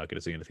example, I did not get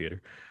to see in a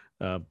theater.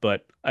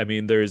 But I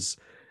mean, there's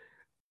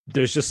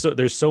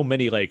so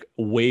many like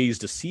ways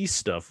to see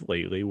stuff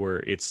lately where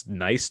it's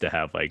nice to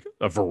have like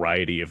a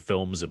variety of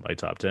films in my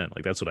top 10.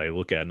 Like that's what I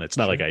look at, and it's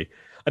not like I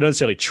don't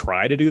necessarily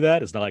try to do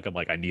that. It's not like I'm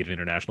like I need an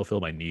international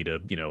film, I need a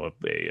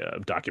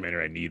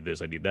documentary, I need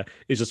this, I need that.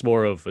 It's just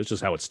more of it's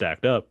just how it's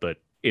stacked up. But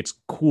it's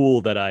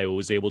cool that I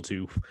was able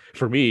to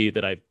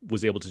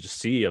just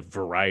see a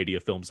variety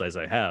of films as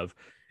I have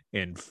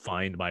and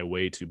find my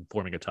way to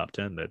forming a top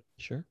 10 that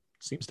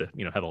seems to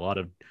have a lot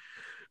of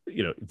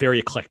very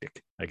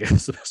eclectic, I guess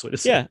is the best way to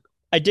say. Yeah,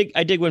 I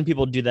dig when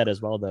people do that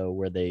as well, though,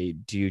 where they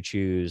do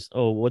choose,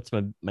 what's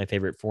my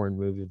favorite foreign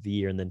movie of the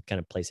year, and then kind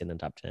of place it in the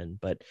top 10.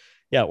 But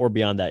yeah, or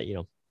beyond that,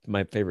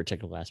 my favorite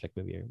technical aspect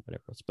movie or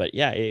whatever else. But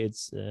yeah,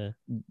 it's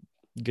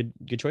good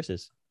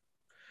choices.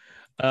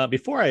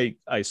 Before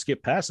I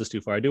skip past this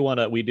too far,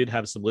 we did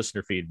have some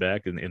listener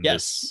feedback in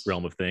this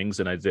realm of things,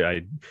 and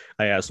I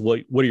asked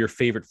what are your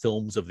favorite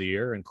films of the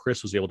year, and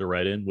Chris was able to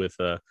write in with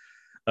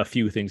a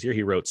few things here.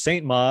 He wrote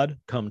Saint Maud,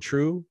 Come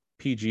True,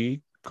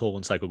 PG,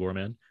 Psycho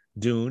Gorman,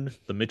 Dune,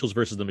 The Mitchells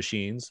versus the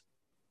Machines,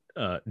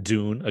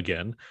 Dune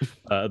again,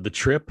 The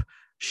Trip,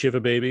 Shiva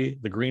Baby,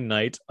 The Green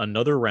Knight,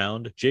 Another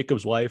Round,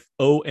 Jacob's Wife,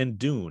 and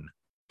Dune.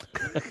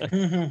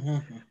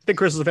 I think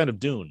Chris is a fan of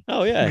Dune.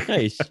 Oh yeah,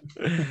 nice.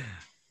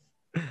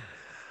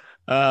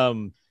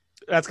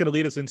 That's going to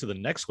lead us into the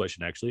next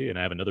question, actually, and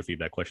I have another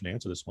feedback question to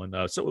answer this one.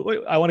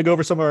 So I want to go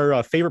over some of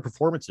our favorite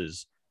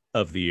performances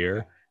of the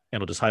year.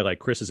 And I'll just highlight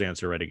Chris's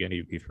answer right again.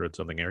 He wrote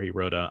something there. He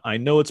wrote, I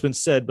know it's been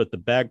said, but the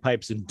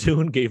bagpipes in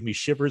Dune gave me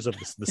shivers of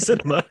the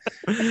cinema.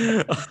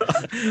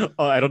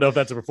 I don't know if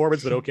that's a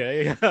performance, but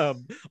okay.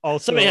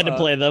 Also, somebody had to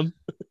play them.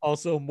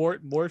 Also,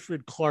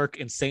 Morfred Clark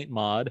in Saint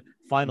Maud.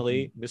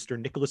 Finally, Mr.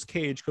 Nicolas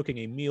Cage cooking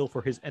a meal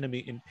for his enemy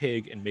in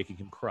Pig and making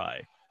him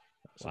cry.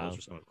 So those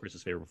are some of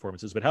Chris's favorite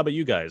performances. But how about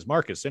you guys?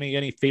 Marcus,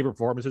 any favorite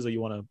performances that you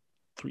want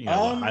to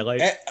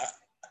highlight?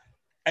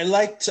 I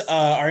liked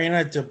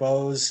Ariana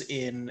DeBose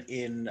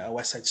in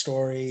West Side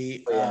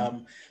Story.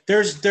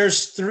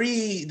 There's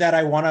 3 that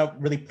I want to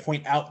really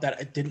point out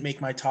that didn't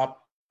make my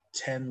top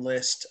 10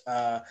 list,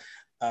 but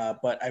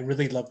I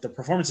really love the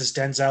performances.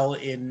 Denzel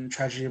in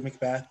Tragedy of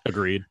Macbeth.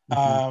 Agreed.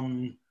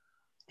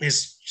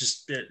 Is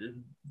just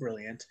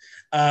brilliant.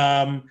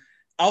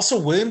 Also,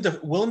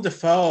 Willem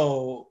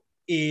Dafoe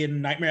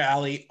in Nightmare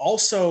Alley.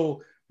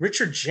 Also,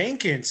 Richard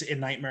Jenkins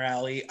in Nightmare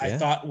Alley. I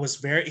thought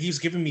he was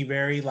giving me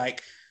very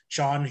like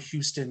John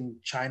Huston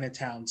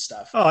Chinatown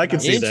stuff. Oh, I can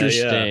see that.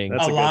 Interesting.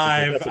 Yeah.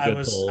 Alive.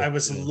 I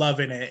was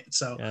loving it.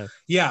 So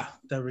yeah,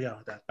 there we go.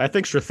 I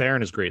think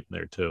Strathairn is great in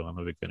there too. I'm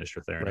a big fan of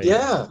Strathairn. Right.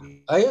 Yeah,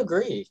 I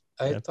agree.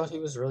 I thought he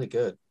was really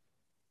good.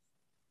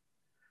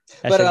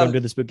 But don't do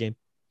the spook game.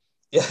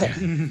 Yeah.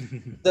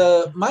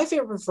 My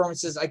favorite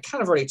performances I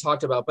kind of already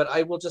talked about, but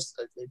I will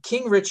just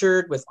King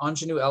Richard with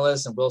Anjanou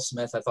Ellis and Will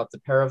Smith. I thought the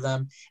pair of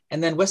them,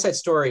 and then West Side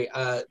Story.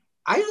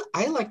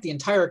 I like the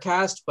entire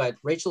cast, but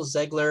Rachel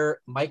Zegler,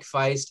 Mike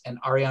Feist,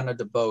 and Ariana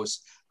DeBose,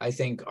 I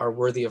think, are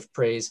worthy of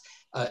praise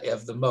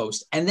of the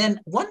most. And then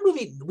one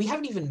movie we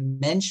haven't even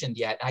mentioned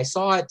yet. I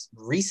saw it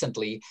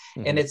recently,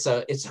 and it's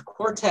a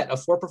quartet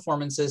of 4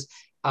 performances.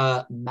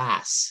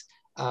 Mass.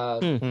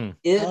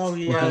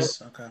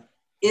 Yes. Okay.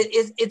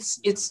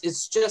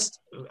 It's just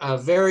a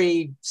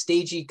very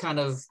stagey kind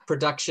of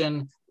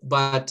production,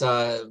 but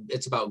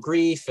it's about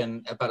grief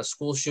and about a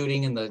school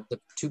shooting, and the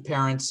 2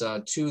 parents,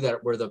 2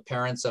 that were the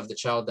parents of the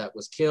child that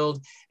was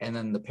killed, and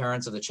then the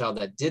parents of the child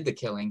that did the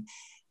killing.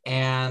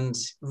 And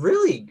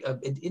really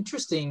an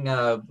interesting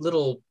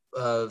little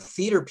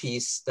theater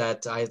piece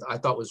that I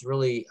thought was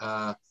really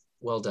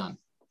well done.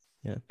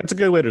 Yeah, that's a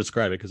good way to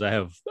describe it, because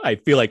I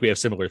feel like we have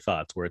similar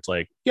thoughts where it's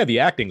like, yeah, the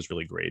acting is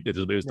really great. It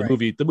was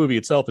the movie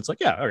itself. It's like,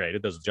 yeah, all right,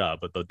 it does the job,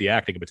 but the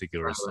acting in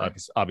particular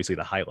is obviously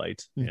the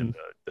highlight. And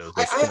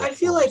I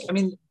feel like, I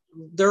mean,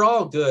 they're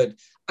all good.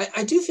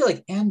 I do feel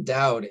like Ann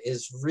Dowd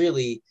is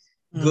really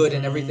good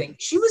and everything.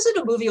 She was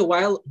in a movie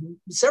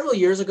several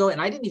years ago, and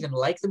I didn't even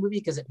like the movie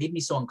because it made me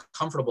so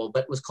uncomfortable,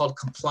 but it was called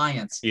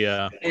Compliance.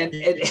 Yeah. And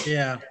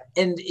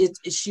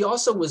she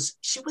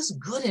was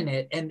good in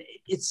it. And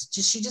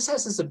she just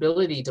has this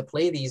ability to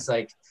play these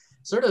like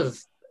sort of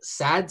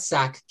sad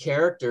sack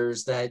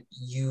characters that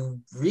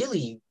you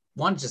really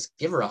want to just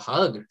give her a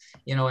hug,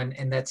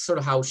 and that's sort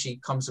of how she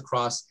comes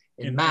across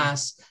in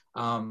Mass.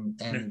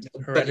 And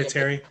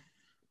Hereditary.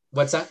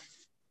 What's that?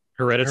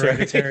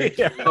 Hereditary.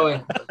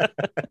 Yeah.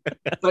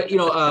 But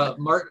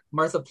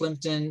Martha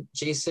Plimpton,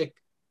 Jason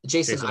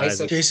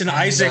Isaacs. Jason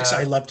Isaacs,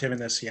 I loved him in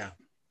this. Yeah.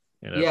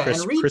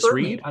 And Reed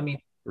Birney.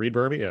 Reed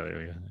Birney. Yeah.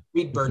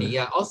 Reed Birney.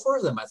 Yeah. All four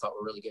of them I thought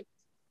were really good.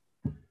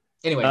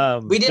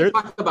 Anyway, we didn't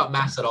talk about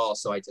Mass at all,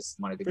 so I just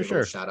wanted to give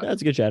a shout out.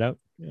 That's a good shout out.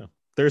 Yeah.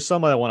 There's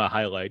some I want to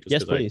highlight.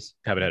 Yes, please.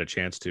 I haven't had a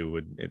chance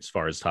to, as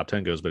far as top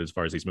 10 goes, but as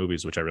far as these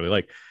movies, which I really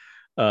like.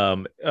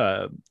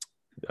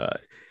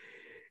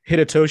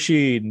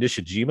 Hidetoshi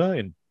Nishijima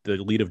in the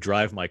lead of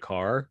Drive My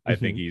Car. I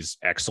think he's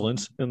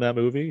excellent in that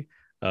movie,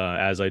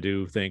 as I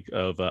do think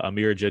of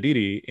Amir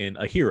Jadidi in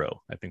A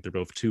Hero. I think they're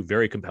both two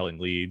very compelling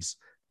leads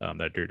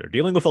that they're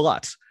dealing with a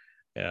lot.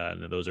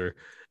 And those are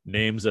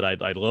names that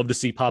I'd love to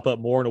see pop up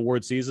more in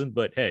award season,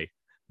 but hey,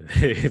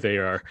 they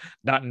are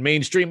not in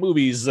mainstream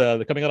movies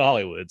coming out of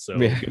Hollywood. So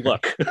good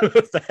luck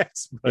with that.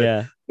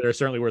 But they're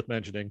certainly worth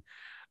mentioning.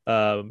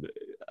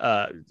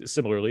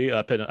 Similarly,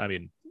 I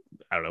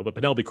don't know, but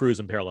Penelope Cruz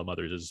in Parallel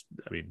Mothers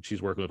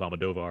she's working with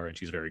Almodovar and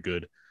she's very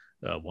good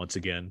once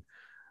again.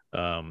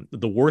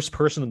 The Worst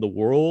Person in the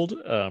World,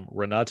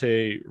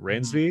 Renate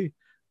Reinsve,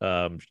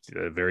 a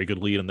very good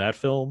lead in that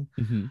film.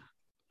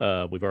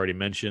 We've already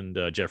mentioned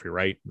Jeffrey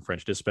Wright in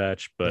French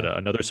Dispatch, but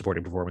another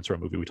supporting performance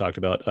from a movie we talked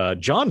about,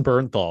 John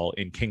Bernthal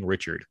in King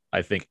Richard,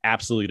 I think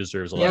absolutely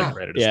deserves a lot of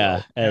credit as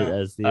well.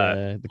 As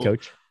the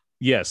coach.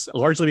 Yes,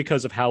 largely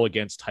because of how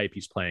against type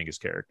he's playing his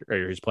character,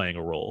 or he's playing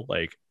a role.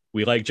 Like,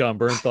 we like John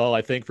Bernthal,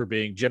 I think, for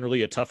being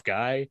generally a tough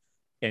guy.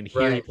 And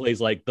here he plays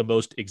like the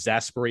most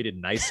exasperated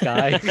nice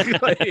guy.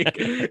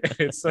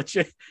 It's such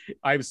a,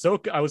 I was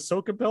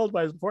so compelled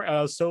by his performance.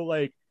 I was so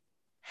like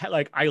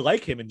I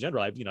like him in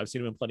general. I've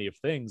seen him in plenty of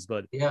things,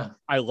 but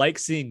I like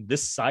seeing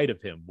this side of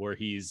him where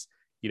he's,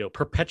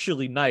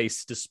 perpetually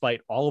nice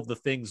despite all of the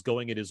things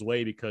going in his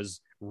way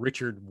because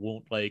Richard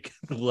won't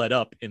let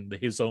up in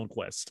his own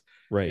quest.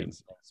 Right.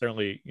 It's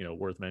certainly,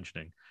 worth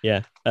mentioning.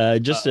 Yeah. Go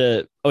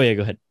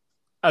ahead.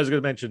 I was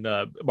going to mention,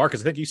 Marcus,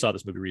 I think you saw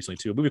this movie recently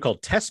too, a movie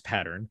called Test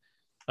Pattern.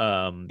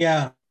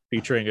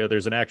 Featuring,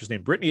 there's an actress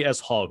named Brittany S.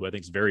 Hall, who I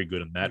think is very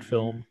good in that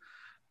film.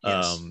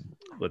 Yes.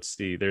 Let's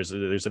see, there's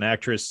an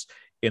actress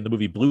in the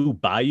movie Blue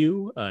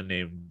Bayou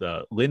named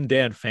Lynn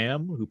Dan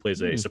Pham, who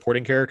plays a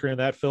supporting character in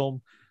that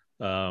film.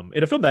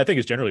 In a film that I think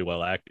is generally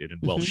well acted and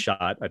well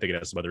shot. I think it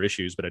has some other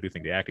issues, but I do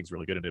think the acting's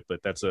really good in it. But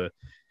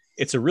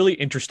it's a really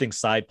interesting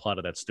side plot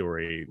of that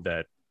story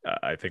that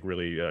I think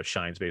really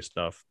shines based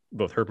off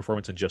both her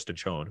performance and Justin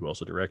Chon, who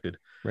also directed.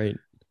 Right.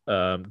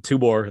 Two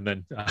more, and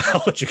then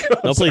I'll let you go.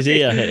 No, please,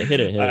 hit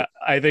it.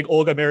 I think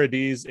Olga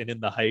Merediz in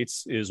The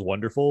Heights is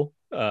wonderful.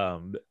 She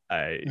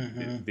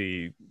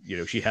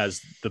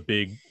has the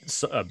big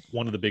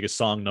one of the biggest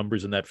song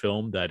numbers in that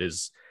film that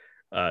is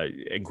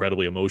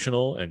incredibly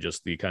emotional, and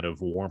just the kind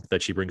of warmth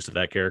that she brings to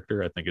that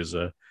character, I think, is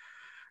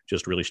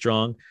just really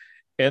strong.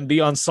 And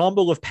the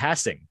ensemble of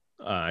Passing,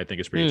 I think,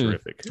 is pretty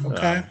terrific.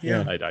 Okay,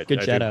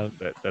 good shout out.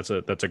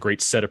 That's a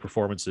great set of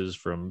performances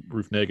from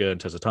Ruth Negga and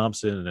Tessa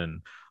Thompson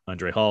and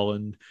Andre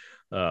Holland,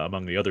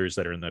 among the others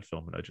that are in that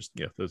film. And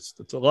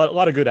that's a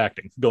lot of good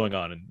acting going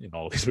on in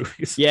all of these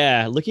movies.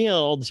 Yeah, looking at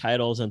all the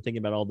titles and thinking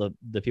about all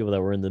the people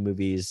that were in the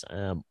movies,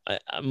 I'm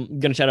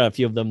going to shout out a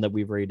few of them that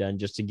we've already done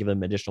just to give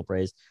them additional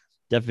praise.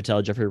 Dev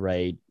Patel, Jeffrey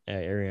Wright,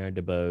 Ariana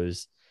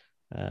DeBose,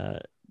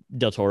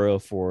 Del Toro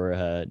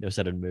for No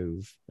Sudden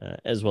Move,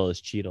 as well as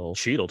Cheadle.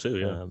 Cheadle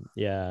too,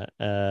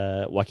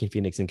 Joaquin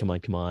Phoenix in Come On,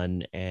 Come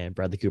On, and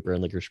Bradley Cooper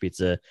in Licorice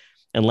Pizza,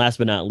 and last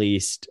but not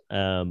least,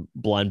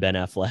 blonde Ben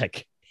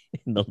Affleck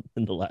in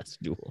the Last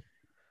Duel,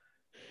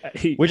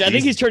 which I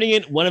think he's turning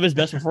in one of his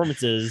best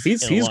performances.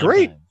 He's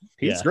great. Time.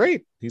 He's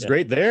great. He's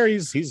great there.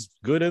 He's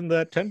good in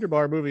that Tender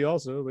Bar movie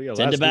also. But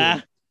Tender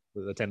Bar.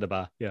 The Tender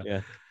Bar.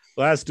 Yeah.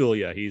 Last Duel.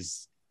 Yeah,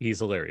 he's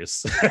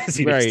hilarious.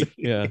 Right.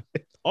 Yeah.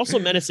 Also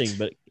menacing,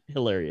 but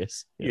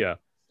hilarious. Yeah.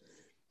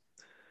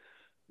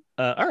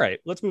 All right,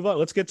 let's move on.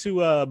 Let's get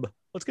to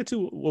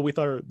what we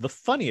thought are the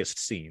funniest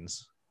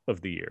scenes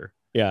of the year.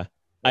 Yeah.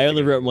 I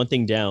only wrote one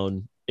thing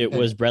down. It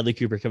was Bradley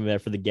Cooper coming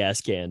back for the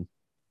gas can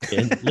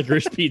in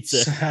Licorice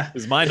Pizza.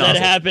 Is mine that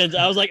happens?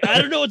 I was like, I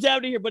don't know what's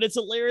happening here, but it's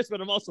hilarious.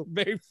 But I'm also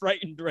very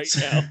frightened right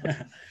now.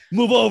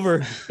 Move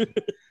over.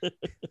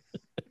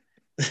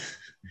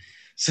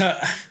 So,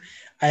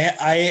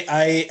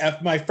 I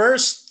my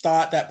first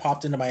thought that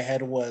popped into my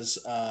head was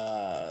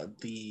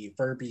the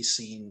Furby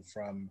scene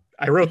from.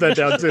 I wrote that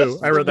down too.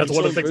 That's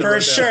one of the things.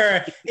 For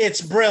sure,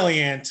 it's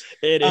brilliant.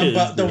 It is.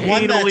 But the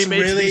one that makes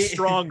really me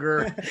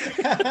stronger.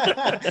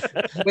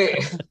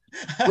 Wait,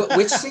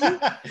 which scene?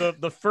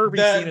 The Furby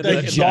scene.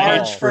 The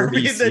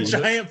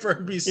giant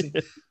Furby scene.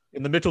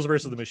 In the Mitchells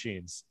versus the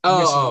Machines.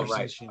 Oh,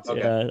 right. Okay.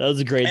 Yeah, that was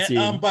a great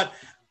scene. But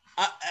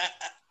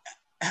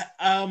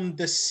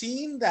the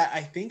scene that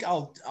I think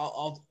I'll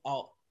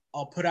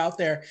put out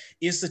there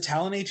is the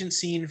talent agent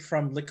scene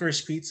from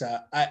Licorice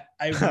Pizza. I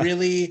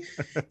really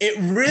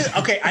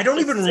I don't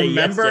even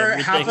remember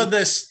half of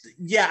this.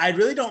 Yeah, I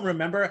really don't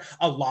remember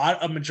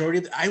a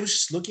majority. I was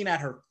just looking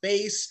at her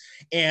face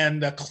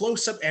and the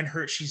close up and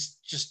she's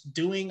just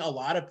doing a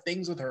lot of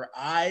things with her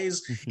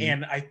eyes. Mm-hmm.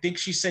 And I think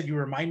she said, "You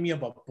remind me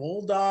of a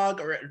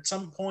bulldog," or at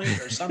some point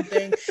or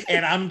something.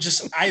 And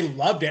I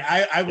loved it.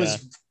 I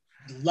was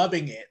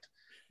loving it.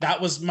 That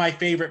was my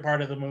favorite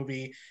part of the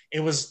movie.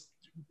 It was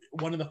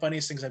one of the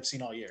funniest things I've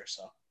seen all year.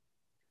 So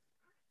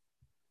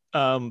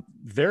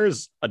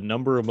there's a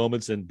number of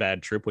moments in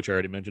Bad Trip, which I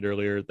already mentioned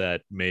earlier,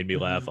 that made me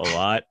laugh a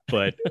lot,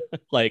 but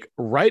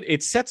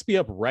it sets me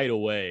up right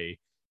away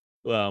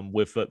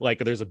with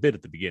there's a bit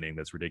at the beginning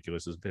that's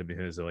ridiculous as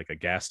like a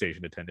gas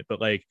station attendant,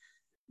 but like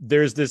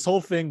there's this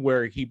whole thing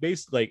where he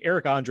basically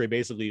Eric Andre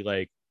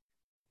basically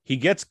he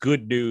gets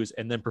good news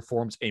and then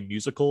performs a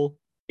musical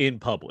in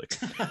public,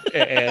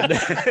 and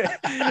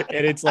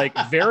it's like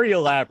very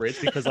elaborate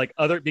because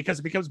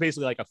it becomes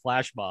basically like a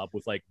flash mob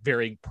with like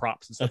varying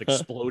props and stuff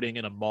exploding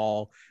in a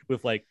mall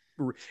with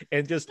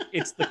and just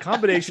it's the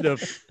combination of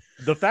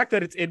the fact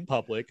that it's in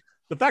public,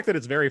 the fact that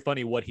it's very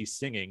funny what he's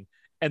singing,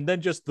 and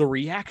then just the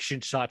reaction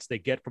shots they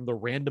get from the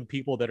random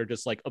people that are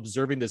just like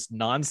observing this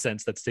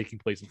nonsense that's taking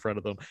place in front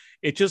of them.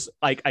 It just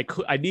I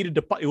needed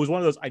to. It was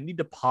one of those I need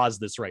to pause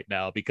this right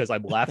now because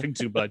I'm laughing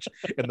too much,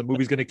 and the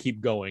movie's gonna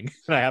keep going,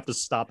 and I have to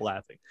stop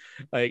laughing.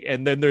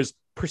 And then there's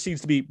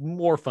proceeds to be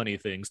more funny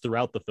things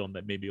throughout the film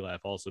that made me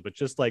laugh also. But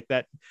just like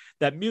that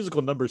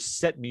musical number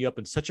set me up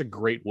in such a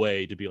great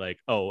way to be like,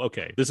 oh,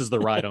 okay, this is the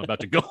ride I'm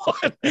about to go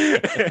on.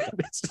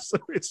 It's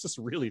just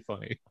really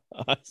funny.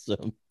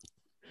 Awesome.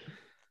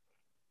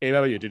 Hey,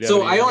 how about you?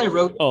 I only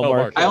wrote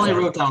Mark.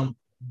 down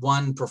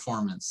one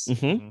performance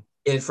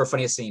for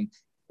funniest scene.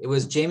 It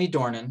was Jamie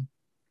Dornan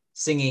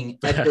singing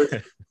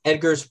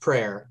Edgar's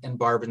Prayer in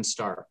Barb and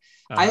Star.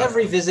 I have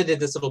revisited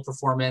this little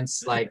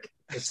performance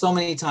so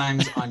many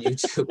times on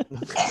YouTube.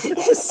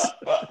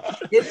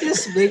 It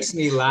just makes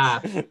me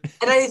laugh. And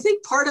I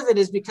think part of it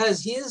is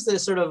because he is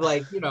this sort of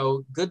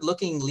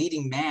good-looking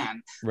leading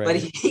man, right. But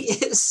he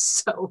is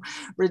so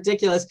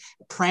ridiculous,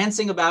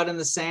 prancing about in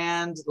the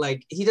sand.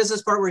 Like he does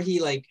this part where he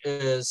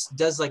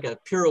does like a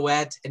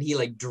pirouette and he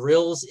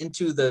drills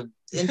into the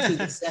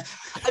sand.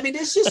 I mean,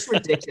 it's just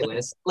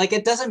ridiculous.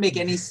 It doesn't make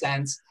any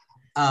sense.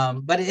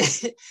 But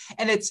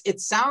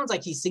it sounds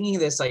like he's singing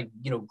this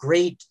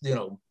great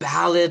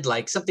ballad,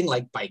 like something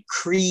like by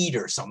Creed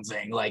or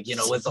something,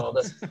 with all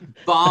this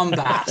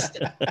bombast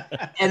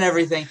and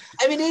everything.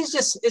 I mean, it's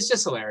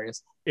just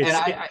hilarious.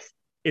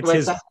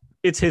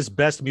 It's his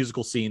best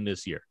musical scene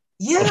this year.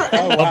 Yeah,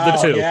 of the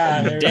two.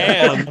 Yeah,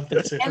 damn.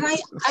 And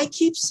I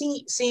keep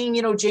seeing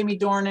Jamie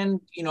Dornan,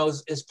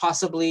 is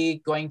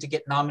possibly going to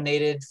get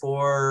nominated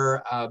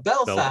for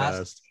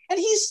Belfast, and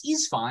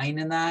he's fine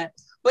in that.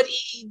 But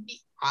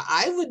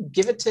I would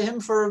give it to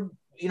him for,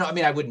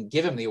 I wouldn't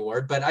give him the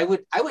award, but I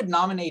would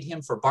nominate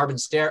him for Barb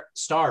and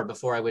Star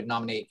before I would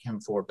nominate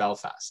him for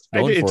Belfast.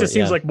 It just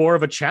seems like more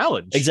of a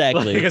challenge,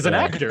 exactly, as an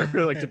actor,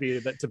 to be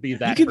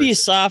that. You could be a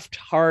soft,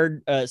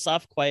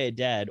 quiet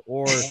dad,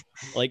 or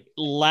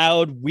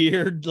loud,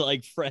 weird,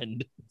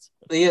 friend.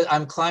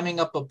 I'm climbing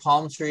up a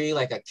palm tree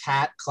like a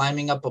cat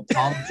climbing up a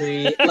palm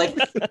tree.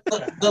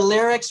 The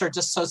lyrics are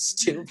just so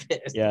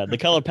stupid. Yeah, the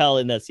color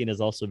palette in that scene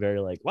is also very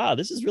wow,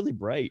 this is really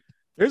bright.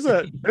 There's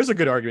a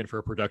good argument for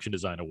a production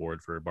design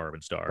award for Barb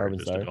and Star.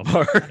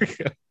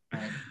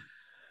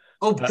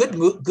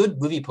 Good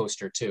movie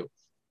poster too.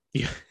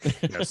 Yeah.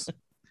 Yes.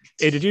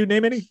 Hey, did you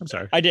name any? I'm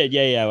sorry. I did.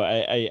 Yeah.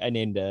 I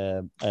named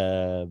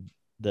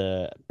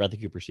the Bradley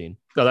Cooper scene.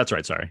 Oh, that's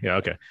right. Sorry. Yeah.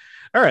 Okay.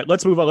 All right.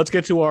 Let's move on. Let's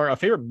get to our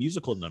favorite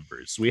musical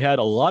numbers. We had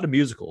a lot of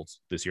musicals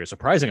this year, a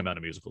surprising amount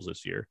of musicals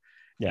this year.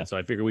 Yeah. And so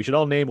I figured we should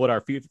all name what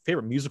our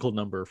favorite musical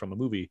number from a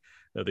movie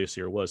this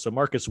year was. So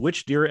Marcus,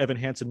 which Dear Evan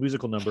Hansen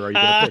musical number are you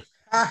going to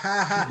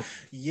pick?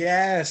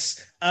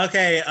 Yes.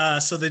 Okay.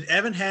 So the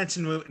Evan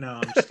Hansen movie.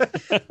 No.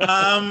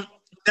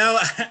 No.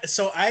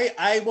 So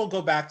I will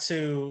go back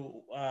to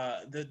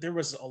there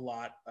was a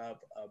lot of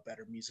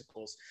better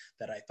musicals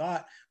that I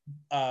thought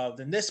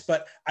than this,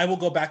 but I will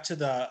go back to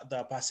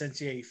the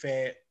Paciencia y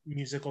Fe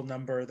musical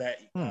number that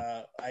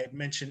I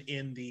mentioned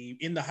in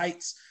the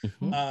Heights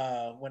when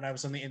I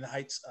was on the In the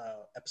Heights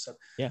episode.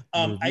 Yeah.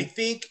 I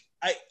think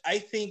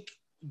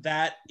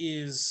that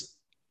is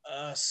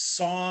a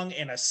song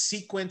and a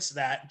sequence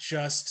that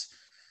just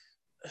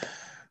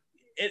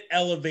it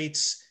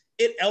elevates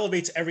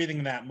everything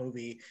in that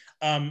movie.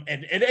 And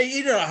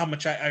you know how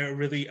much I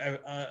really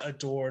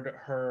adored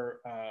her.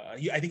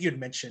 I think you had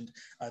mentioned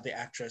the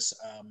actress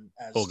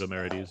as Olga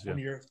Merediz, one of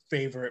your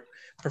favorite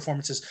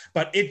performances,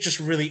 but it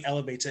just really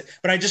elevates it.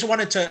 But I just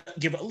wanted to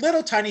give a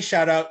little tiny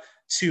shout out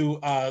to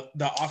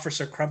the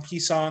Officer Krupke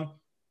song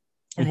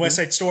from West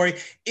Side Story.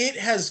 It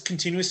has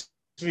continuously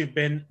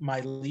been my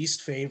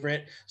least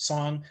favorite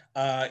song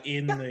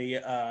in the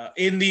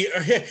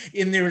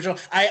original.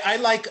 I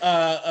like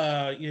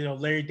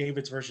Larry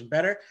David's version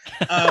better.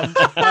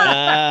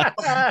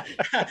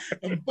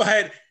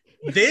 But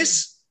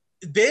this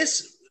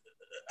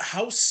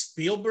how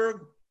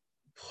Spielberg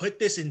put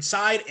this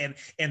inside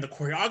and the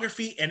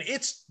choreography, and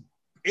it's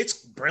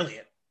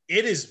brilliant.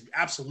 It is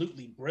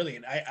absolutely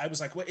brilliant. I was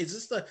like, what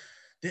is this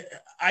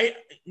I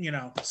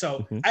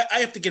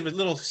have to give a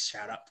little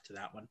shout out to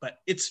that one, but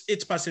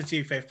it's Boston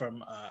TV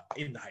from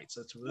In the Heights.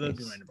 That'd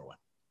be my number one.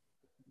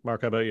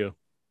 Mark, how about you?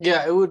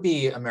 Yeah, it would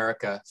be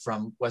America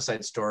from West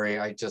Side Story.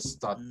 I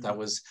just thought that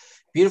was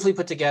beautifully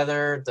put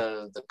together.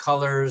 The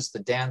colors, the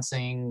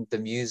dancing, the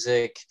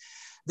music,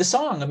 the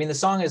song. I mean, the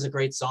song is a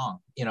great song,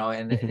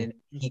 and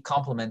he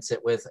complements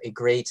it with a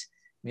great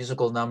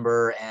musical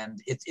number,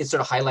 and it sort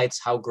of highlights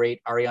how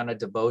great Ariana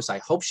DeBose. I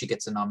hope she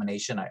gets a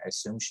nomination. I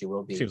assume she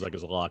will be. Seems like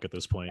it's a lock at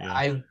this point. Yeah.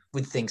 I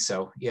would think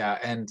so. Yeah,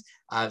 and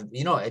I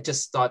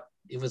just thought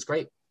it was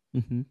great.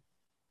 Mm-hmm.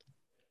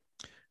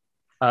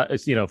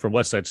 From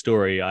West Side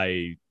Story,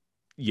 I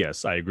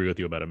agree with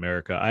you about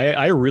America.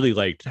 I really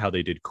liked how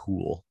they did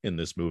Cool in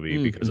this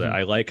movie because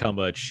I like how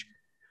much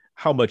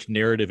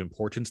narrative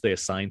importance they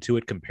assign to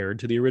it compared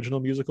to the original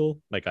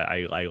musical. Like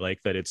I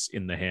like that it's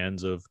in the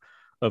hands of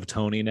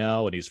Tony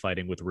now, and he's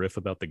fighting with Riff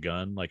about the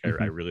gun. Like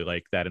I really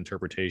like that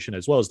interpretation,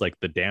 as well as like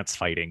the dance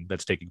fighting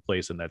that's taking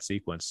place in that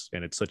sequence.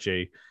 And it's such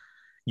a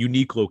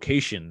unique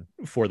location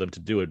for them to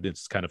do it.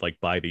 It's kind of like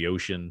by the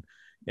ocean,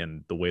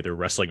 and the way they're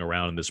wrestling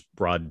around in this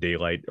broad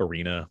daylight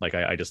arena. Like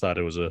I just thought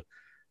it was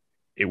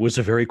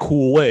a very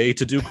cool way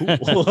to do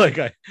Cool. Like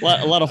a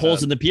lot of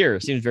holes in the pier.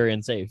 Seems very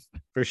unsafe.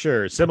 For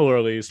sure.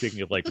 Similarly,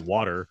 speaking of like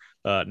water,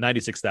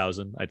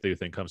 96,000 I do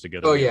think comes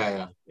together. Oh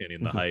yeah. And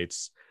In the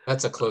Heights.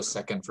 That's a close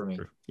second for me.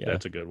 Yeah,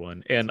 that's a good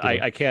one. And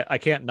I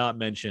can't not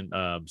mention,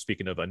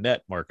 speaking of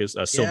Annette, Marcus,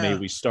 So May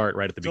We Start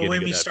right at the beginning. So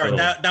May We Start.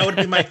 That would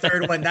be my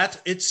third one.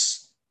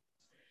 It's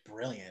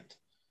brilliant.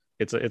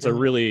 It's a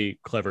really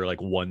clever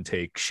like one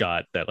take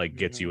shot that like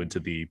gets you into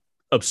the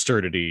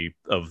absurdity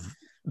of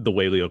the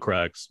way Leo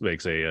Carax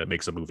makes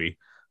a movie.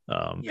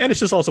 And it's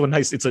just also a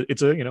nice, it's a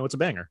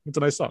banger. It's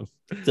a nice song.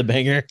 It's a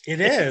banger. It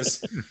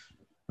is.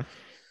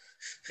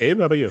 Abe,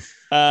 how about you?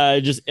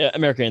 Just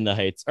America in the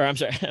Heights, or I'm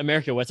sorry,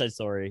 America West Side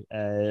Story.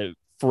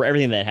 For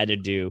everything that had to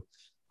do,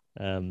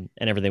 and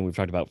everything we've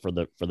talked about for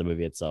the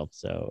movie itself.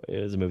 So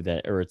it was a movie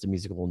it's a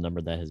musical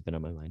number that has been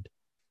on my mind.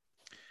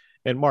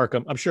 And Mark,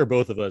 I'm sure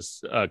both of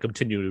us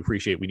continue to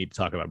appreciate we need to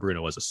talk about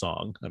Bruno as a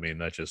song. I mean,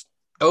 that just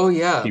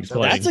keeps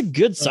playing. That's a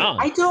good song.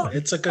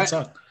 It's a good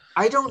song.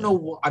 I don't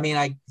know. I mean,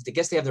 I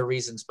guess they have their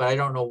reasons, but I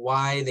don't know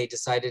why they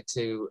decided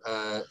to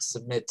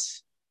submit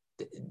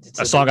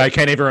a song I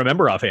can't even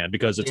remember offhand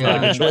because it's not a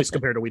good choice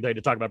compared to we need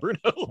to talk about Bruno.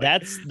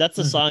 That's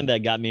the song that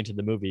got me into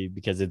the movie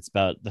because it's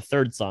about the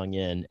third song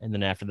in, and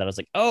then after that I was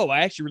like, oh, I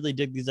actually really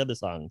dig these other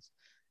songs,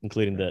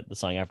 including the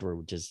song afterward,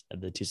 which is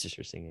the two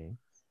sisters singing.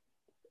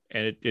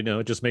 And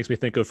it just makes me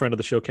think of friend of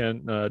the show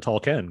Ken, Tall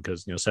Ken,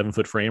 because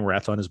 7-foot frame,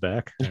 rats on his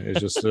back.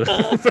 It's just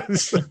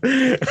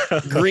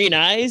Green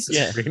Eyes,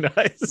 Green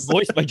Eyes,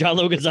 voiced by John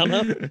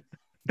Leguizamo.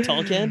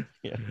 Tall Ken,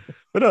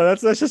 But no,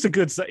 that's just a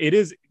good. It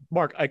is,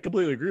 Mark. I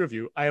completely agree with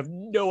you. I have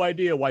no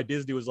idea why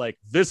Disney was like,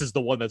 this is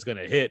the one that's going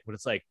to hit. But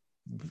it's like,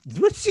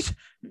 this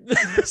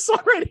song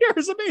right here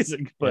is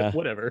amazing. But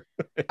whatever.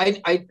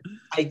 I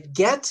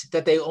get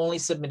that they only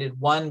submitted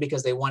one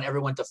because they want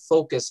everyone to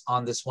focus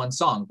on this one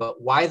song.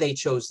 But why they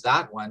chose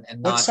that one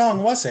and not what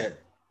song was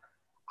it?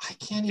 I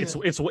can't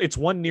even. It's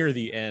one near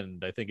the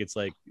end. I think it's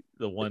like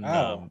the one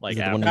like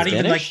the one not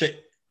even like Spanish?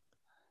 the.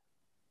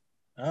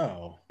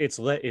 Oh, it's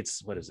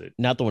what is it?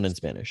 Not the one in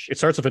Spanish. It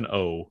starts with an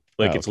O.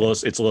 Like it's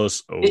Los O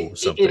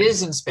something. It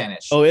is in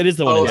Spanish. Oh, it is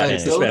the one in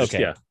Spanish. Spanish.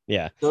 Okay.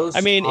 Yeah. Those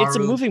I mean, it's a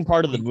are moving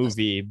part of the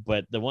movie,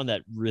 but the one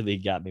that really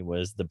got me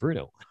was the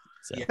Bruno one.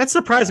 So. That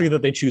surprised me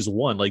that they choose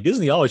one. Like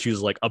Disney always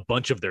chooses like a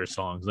bunch of their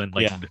songs. And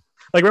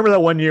like remember that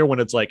one year when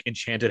it's like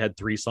Enchanted had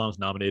 3 songs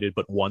nominated,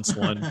 but once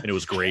won and it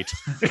was great.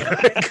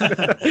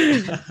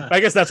 I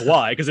guess that's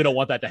why, because they don't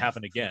want that to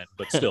happen again.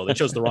 But still, they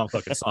chose the wrong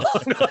fucking song.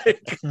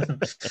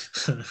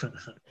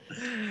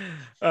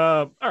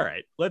 All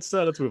right, let's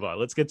move on.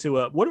 Let's get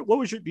to what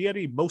was do you have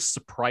any most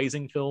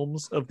surprising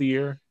films of the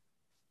year?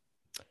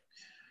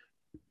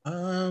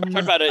 I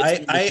talked about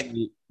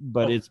it,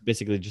 but it's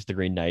basically just The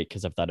Green Knight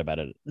because I've thought about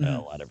it a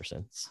lot ever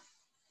since.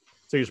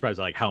 So you're surprised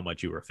like how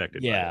much you were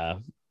affected? Yeah,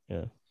 by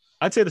it.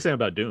 I'd say the same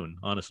about Dune,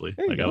 honestly.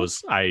 Like I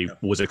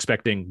was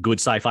expecting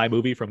good sci-fi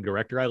movie from a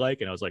director I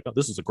like, and I was like, oh,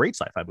 this is a great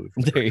sci-fi movie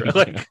from a director I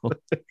like.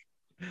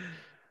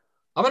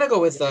 I'm gonna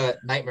go with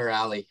Nightmare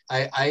Alley.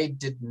 I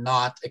did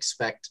not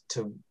expect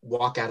to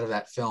walk out of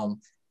that film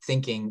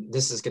thinking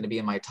this is going to be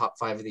in my top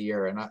 5 of the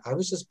year, and I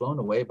was just blown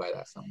away by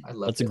that film. I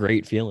love it. That's a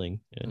great feeling.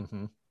 Yeah.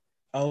 Mm-hmm.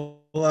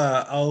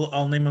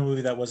 I'll name a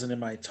movie that wasn't in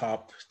my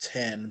top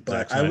 10,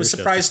 but I was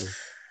surprised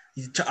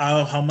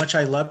how much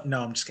I loved.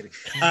 No, I'm just kidding.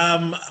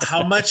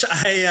 How much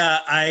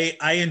I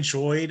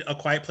enjoyed A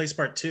Quiet Place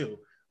Part 2.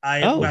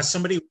 As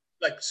somebody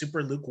like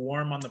super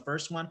lukewarm on the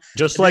first one.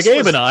 Just And like this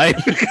Abe was- and I.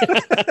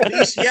 At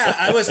least, yeah,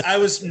 I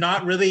was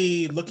not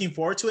really looking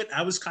forward to it.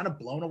 I was kind of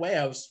blown away.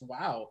 I was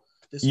wow.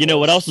 This You know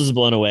what was- else was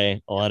blown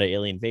away? A lot of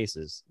alien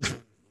faces.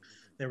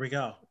 There we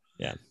go.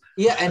 Yeah.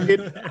 Yeah,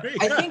 and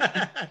I think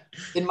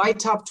in my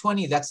top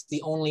 20, that's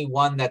the only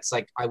one that's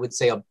like I would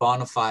say a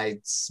bona fide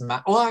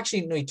smash. Well,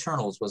 actually, no,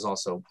 Eternals was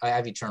also. I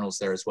have Eternals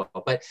there as well,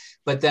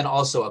 but then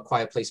also A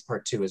Quiet Place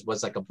Part 2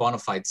 was like a bona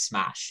fide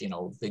smash. You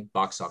know, big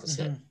box office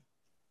hit.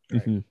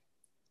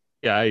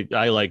 Yeah,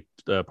 I liked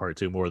part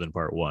 2 more than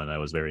part 1. I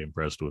was very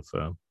impressed with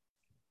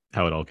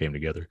how it all came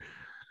together.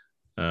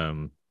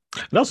 And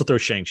also throw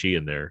Shang-Chi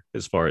in there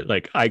as far as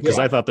like because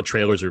I thought the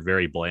trailers are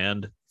very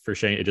bland for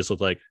Shang. It just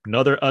looked like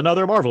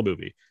another Marvel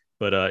movie,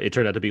 but it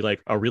turned out to be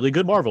like a really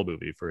good Marvel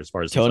movie for as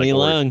far as Tony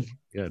Leung.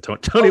 Yeah,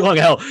 Tony Leung.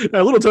 Hell,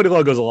 little Tony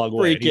Leung goes a long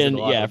way. He's in a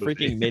lot of the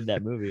movie. Freaking made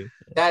that movie.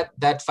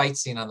 That fight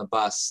scene on the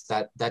bus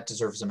that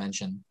deserves a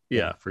mention.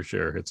 Yeah, for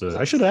sure.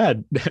 I should have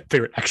had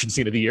favorite action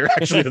scene of the year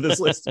actually to this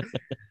list.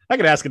 I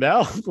can ask it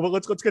now. Well,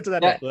 let's get to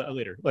that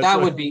later.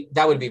 That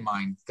would be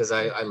mine because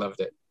I loved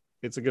it.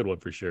 It's a good one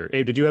for sure.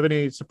 Abe, did you have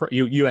any surprise?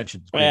 You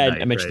mentioned Green I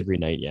Knight, mentioned right? Green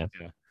Knight.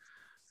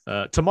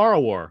 Yeah.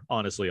 Tomorrow War,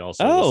 honestly,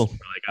 also.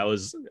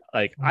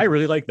 I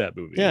really like that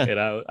movie. Yeah. And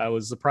I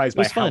was surprised It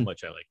by was how fun.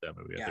 much I like that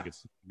movie. I think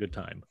it's a good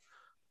time.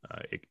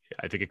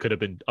 I think it could have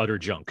been utter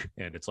junk,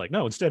 and it's like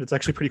no. Instead, it's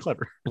actually pretty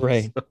clever.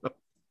 Right.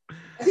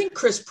 I think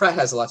Chris Pratt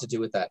has a lot to do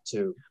with that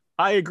too.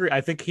 I agree.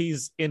 I think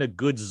he's in a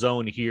good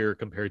zone here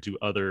compared to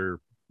other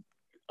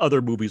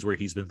movies where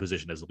he's been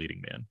positioned as a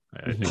leading man.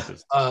 I think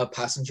this,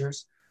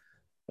 Passengers.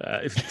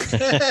 I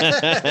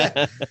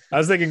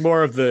was thinking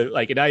more of the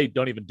like, and I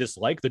don't even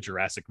dislike the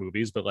Jurassic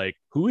movies, but like,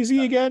 who is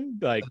he again?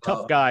 Like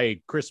tough guy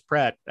Chris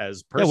Pratt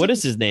as person. Yeah, what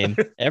is his name?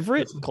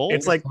 Everett Cole?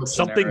 It's like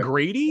something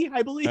Grady,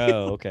 I believe.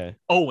 Oh, okay.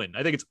 Owen.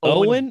 I think it's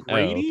Owen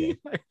Grady.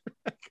 Oh, okay.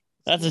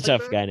 That's a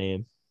tough guy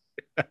name.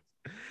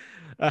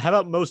 How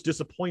about most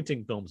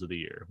disappointing films of the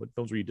year? What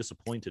films were you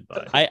disappointed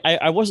by?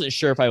 I wasn't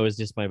sure if I was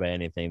disappointed by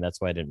anything.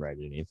 That's why I didn't write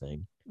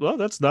anything. Well,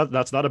 that's not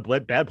a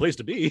bad place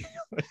to be.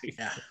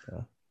 Yeah.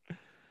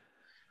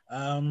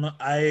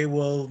 I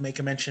will make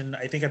a mention.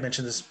 I think I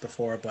mentioned this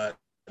before, but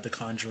The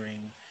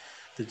Conjuring,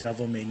 The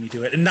Devil Made Me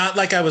Do It. And not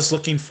like I was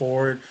looking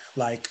forward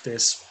like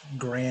this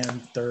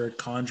grand third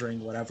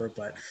Conjuring, whatever,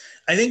 but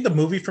I think the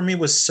movie for me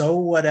was so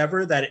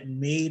whatever that it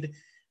made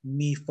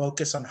me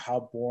focus on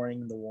how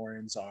boring the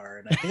Warrens are.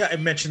 And I think I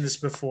mentioned this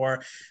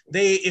before.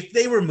 If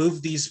they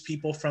removed these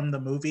people from the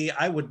movie,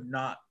 it would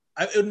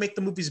make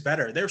the movies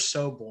better. They're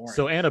so boring.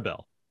 So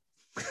Annabelle.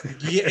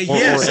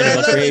 Yes,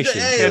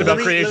 Annabelle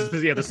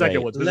Creation. Yeah, the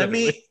second one. Let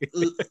me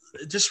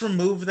just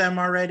remove them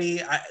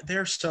already.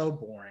 They're so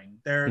boring.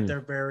 They're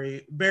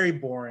very, very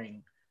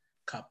boring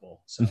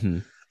couple.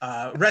 So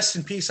rest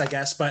in peace, I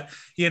guess. But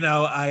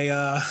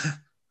I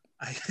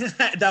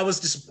that was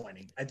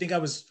disappointing. I think I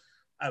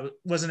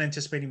wasn't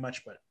anticipating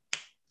much, but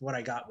what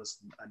I got was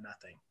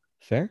nothing.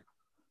 Fair.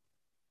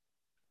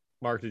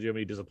 Mark, did you have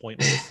any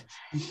disappointments?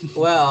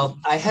 Well,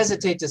 I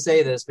hesitate to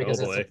say this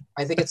because boy.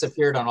 I think it's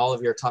appeared on all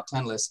of your top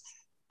 10 lists.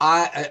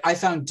 I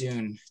found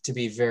Dune to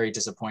be very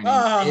disappointing.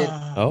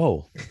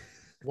 Oh.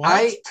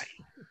 What?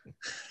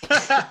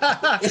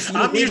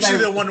 I'm read usually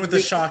my- the one with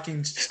the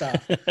shocking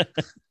stuff.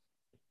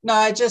 No,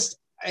 I just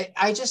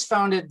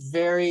found it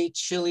very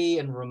chilly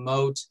and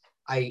remote.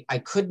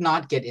 I could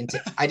not get into.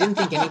 I didn't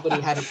think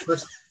anybody had a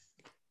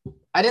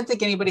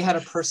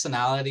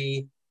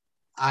personality.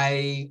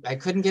 I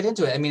couldn't get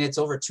into it. I mean, it's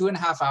over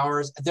 2.5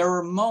 hours. There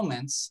were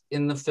moments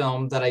in the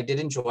film that I did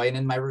enjoy, and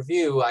in my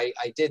review, I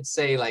did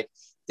say like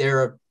there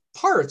are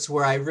parts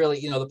where I really,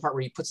 the part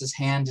where he puts his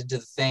hand into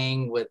the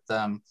thing with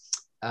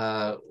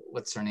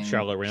what's her name?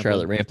 Charlotte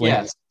Rampling.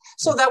 Yes.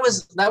 So that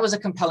was a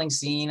compelling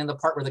scene, and the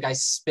part where the guy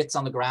spits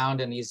on the ground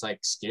and he's like,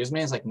 "Excuse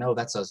me," it's like, no,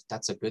 that's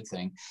a good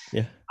thing.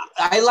 Yeah,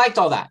 I liked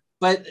all that,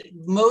 but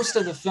most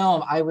of the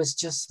film, I was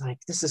just like,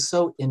 this is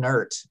so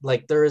inert.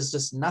 Like there is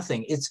just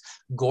nothing. It's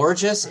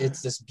gorgeous.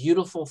 It's this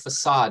beautiful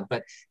facade,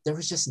 but there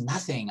was just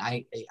nothing.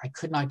 I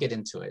could not get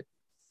into it.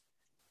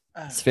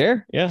 It's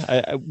fair.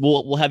 Yeah,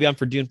 we'll have you on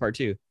for Dune Part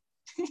 2.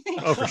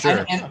 Oh, for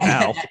sure.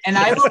 And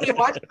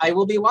I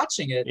will be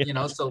watching it.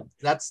 So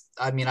that's.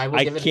 I mean, I will.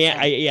 I give it can't.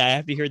 a chance. I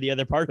have to hear the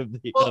other part of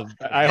the. Well,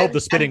 I hope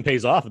the spitting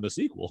pays off in the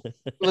sequel.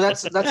 Well,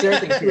 that's the other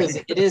thing too. Is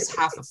it is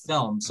half a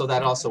film, so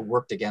that also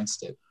worked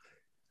against it.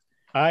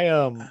 I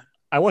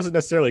wasn't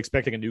necessarily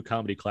expecting a new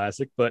comedy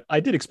classic, but I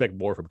did expect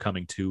more from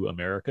Coming to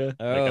America.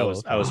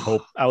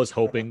 I was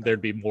hoping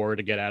there'd be more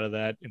to get out of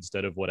that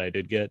instead of what I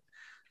did get.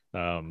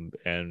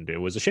 And it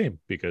was a shame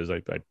because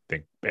I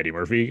think Eddie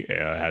Murphy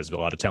has a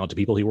lot of talented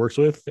people he works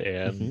with,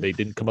 and they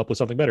didn't come up with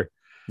something better.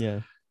 Yeah.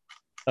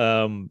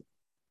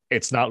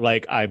 It's not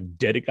like I'm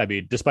I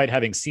mean, despite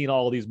having seen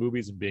all of these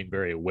movies and being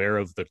very aware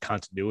of the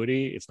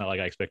continuity, it's not like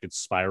I expected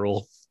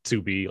Spiral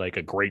to be like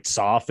a great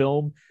Saw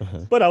film,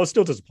 but I was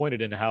still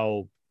disappointed in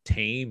how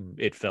tame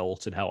it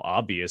felt and how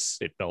obvious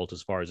it felt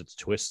as far as its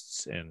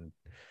twists and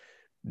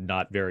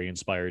not very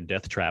inspired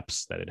death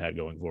traps that it had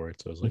going for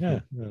it. So I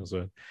was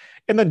like,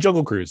 and then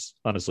Jungle Cruise,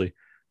 honestly.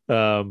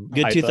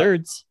 Good I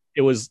 2/3.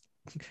 It was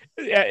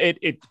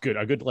it good,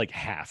 a good like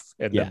half,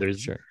 and Yeah, then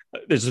there's sure.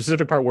 there's a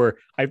specific part where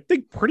I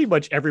think pretty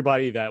much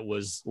everybody that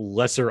was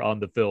lesser on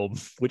the film,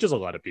 which is a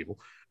lot of people,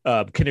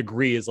 can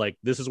agree is like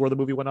this is where the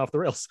movie went off the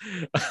rails.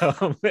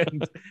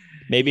 And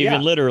Maybe yeah,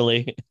 even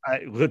literally.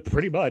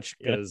 pretty much,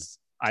 because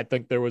I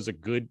think there was a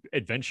good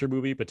adventure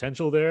movie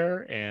potential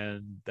there,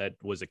 and that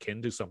was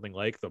akin to something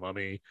like The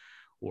Mummy,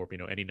 or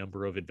any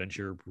number of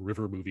adventure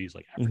river movies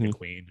like African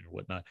Queen or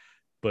whatnot.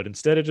 But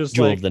instead of just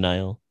Jewel like of the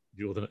Nile.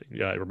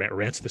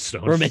 Romance of the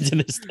Stone. Romance of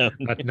the Stone.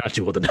 not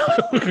Jewel of the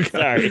Nile.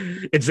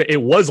 Sorry.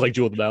 It was like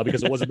Jewel of the Nile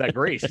because it wasn't that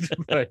great.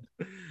 but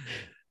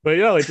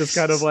it's just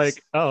kind of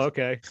like, oh,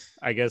 okay.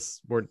 I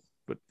guess we're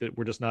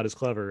just not as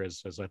clever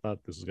as I thought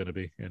this was going to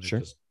be, and Sure.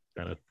 it just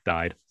kind of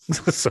died.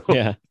 So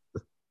Yeah.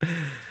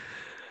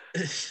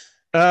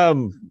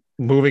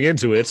 Moving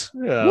into it,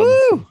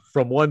 Woo!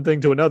 from one thing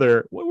to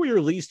another, what were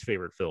your least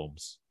favorite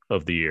films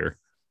of the year?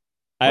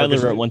 I only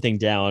Marcus, wrote one thing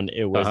down.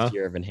 It was Uh-huh.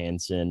 Dear Evan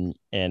Hansen,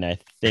 and I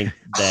think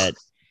that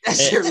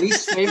That's your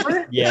least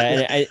favorite?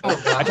 yeah, and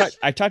Oh, gosh.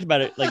 I talked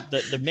about it. Like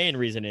the main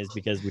reason is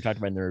because we talked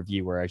about it in the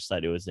review where I just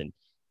thought it was an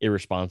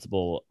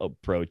irresponsible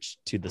approach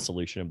to the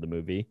solution of the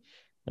movie,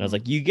 and I was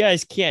like, you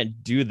guys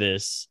can't do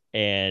this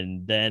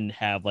and then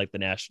have like the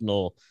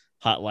national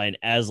hotline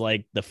as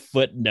like the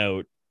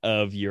footnote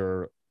of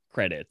your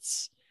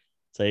credits.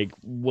 It's like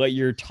what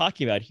you're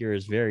talking about here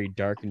is very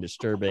dark and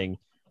disturbing,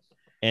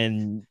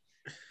 and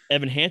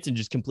Evan Hansen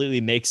just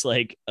completely makes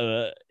like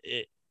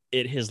it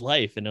his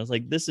life. And I was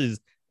like, this is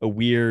a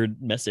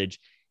weird message.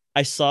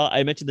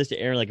 I mentioned this to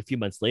Aaron like a few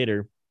months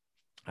later.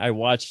 I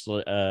watched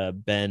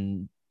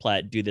Ben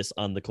Platt do this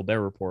on the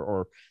Colbert Report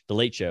or the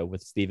Late Show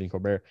with Stephen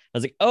Colbert. I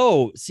was like,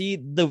 oh, see,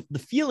 the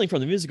feeling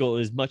from the musical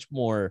is much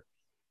more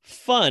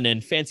fun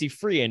and fancy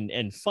free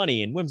and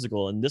funny and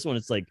whimsical. And this one,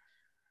 it's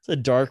a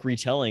dark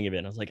retelling of it.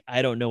 And I was like,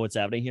 I don't know what's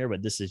happening here,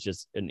 but this is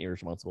just an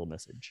irresponsible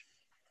message.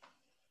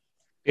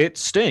 It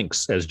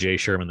stinks, as Jay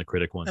Sherman, the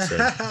critic, once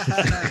said.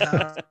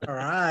 All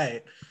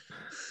right.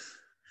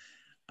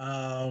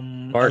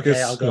 Marcus,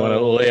 okay, I'll go. you want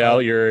to lay out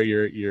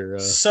your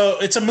So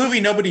it's a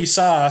movie nobody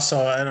saw,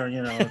 so I don't,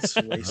 it's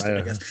wasted,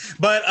 I guess.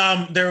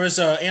 But there was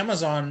a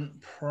Amazon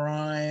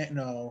Prime,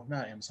 no,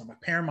 not Amazon, but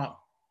Paramount.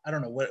 I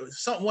don't know what it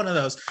was. One of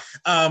those.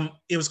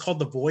 It was called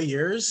The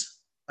Voyeurs.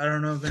 I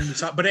don't know if anybody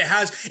saw it, but it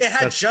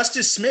had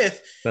Justice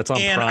Smith. That's on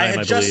and Prime,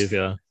 I believe.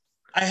 Yeah.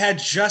 I had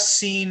just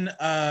seen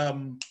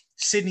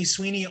Sydney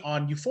Sweeney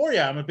on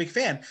Euphoria. I'm a big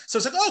fan, so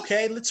it's like,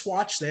 okay, let's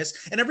watch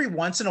this. And every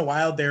once in a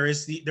while, there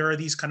are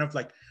these kind of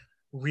like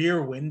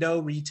rear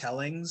window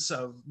retellings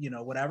of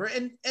whatever,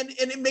 and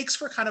it makes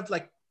for kind of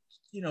like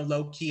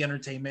low key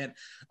entertainment.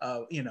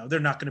 They're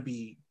not going to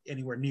be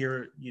anywhere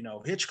near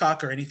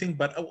Hitchcock or anything,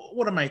 but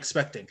what am I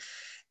expecting?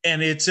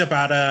 And it's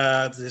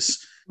about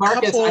this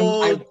Marcus,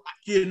 couple.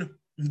 Did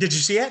you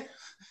see it?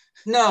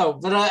 No,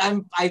 but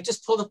I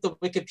just pulled up the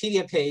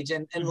Wikipedia page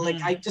and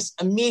like I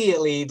just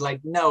immediately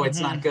no,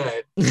 it's not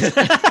good. no,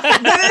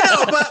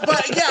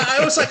 but yeah, I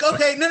was like,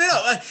 okay, no.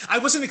 I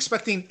wasn't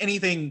expecting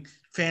anything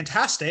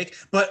fantastic,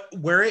 but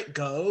where it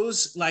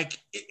goes, like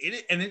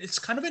it's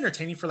kind of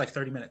entertaining for like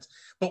 30 minutes,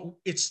 but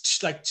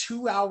it's like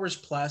 2 hours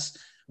plus.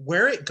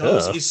 Where it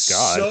goes is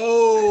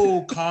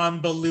so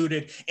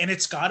convoluted, and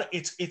it's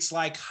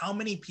like how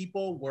many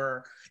people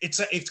were.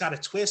 It's got a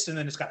twist, and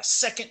then it's got a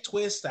second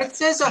twist. It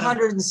says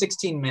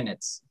 116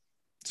 minutes.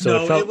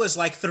 So it was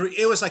like 3.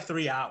 It was like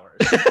 3 hours.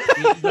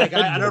 Like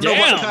I don't know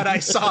what cut I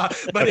saw,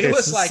 but it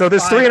was like so.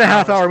 This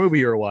 3.5 hour movie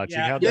you were watching.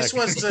 Yeah, this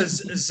was the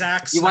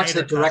Zack Snyder. You watched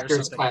the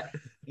director's cut.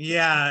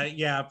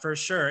 Yeah, for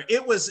sure.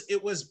 It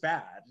was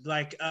bad.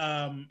 Like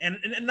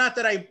and not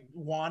that I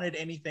wanted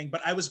anything,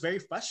 but I was very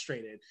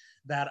frustrated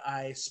that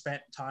I spent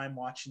time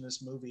watching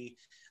this movie,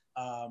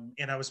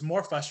 and I was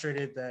more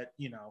frustrated that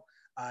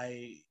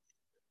I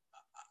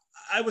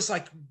was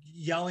like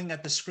yelling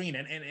at the screen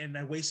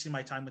and wasting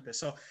my time with this.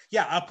 So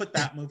yeah, I'll put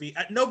that movie.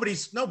 Nobody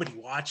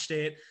watched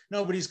it.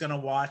 Nobody's gonna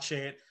watch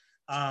it.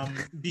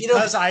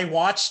 Because I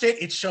watched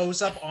it, it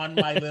shows up on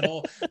my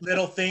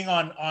little thing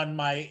on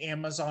my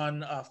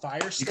Amazon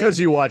Fire Stick. Because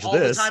you watch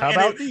this, how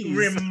about these?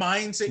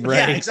 Reminds it,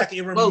 right. Yeah, exactly.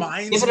 It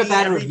reminds give it a me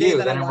bad every day review,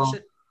 that then I it watch won't.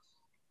 it.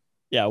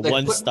 Yeah,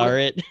 one star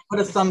it. Put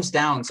a thumbs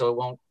down so it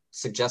won't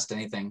suggest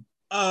anything.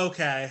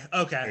 Okay.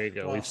 There you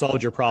go. We've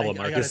solved your problem,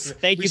 Marcus.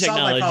 Thank you, We solved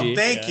my technology.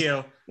 problem. Thank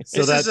you.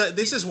 So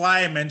This is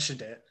why I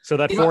mentioned it. So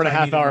that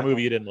 4.5 hour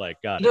movie you didn't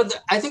like. Got it.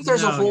 I think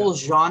there's a whole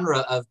genre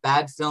of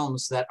bad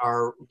films that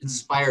are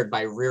inspired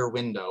by Rear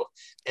Window,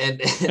 and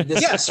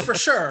this, Yes, for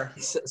sure.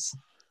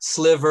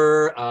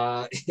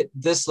 Sliver.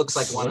 This looks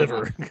like one of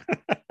them.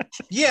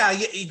 Yeah,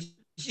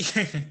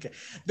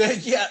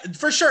 yeah,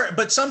 for sure.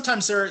 But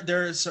sometimes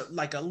there's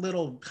like a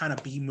little kind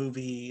of B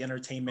movie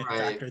entertainment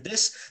factor.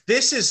 This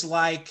is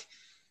like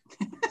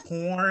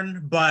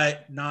porn,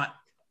 but not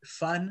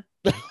fun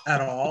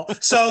at all.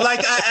 So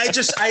like I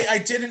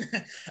didn't,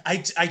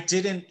 and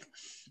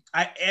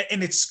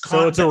it's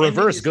so it's a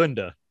reverse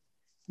Gunda.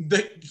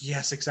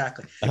 Yes,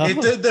 exactly. Oh.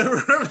 The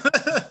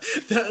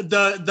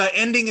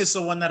ending is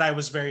the one that I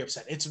was very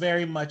upset. It's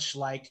very much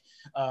like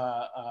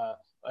a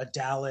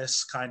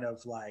Dallas kind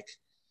of like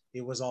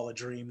it was all a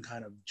dream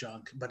kind of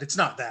junk, but it's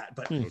not that.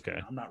 But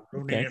Okay. I'm not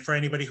ruining it for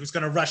anybody who's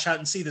going to rush out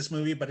and see this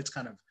movie, but it's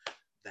kind of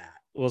that.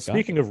 Well,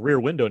 speaking of Rear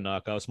Window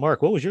knockouts,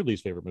 Mark, what was your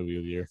least favorite movie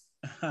of the year?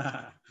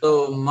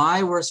 So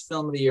my worst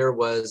film of the year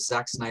was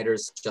Zack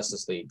Snyder's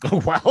Justice League.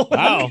 Oh, wow.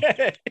 Wow.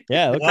 Okay.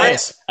 Yeah. Okay.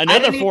 What?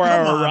 Another 4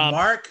 hour romp.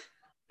 Mark.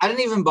 I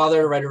didn't even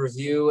bother to write a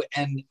review,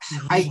 and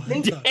I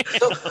think so,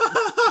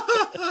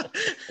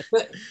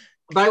 but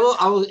I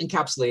will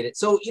encapsulate it.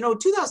 So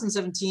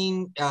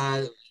 2017,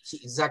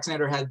 Zack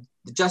Snyder had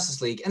the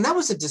Justice League, and that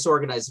was a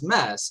disorganized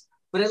mess.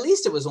 But at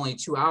least it was only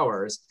 2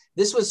 hours.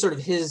 This was sort of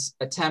his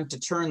attempt to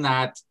turn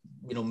that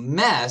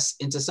mess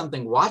into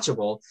something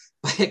watchable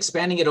by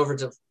expanding it over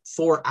to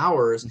 4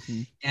 hours.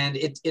 Mm-hmm. And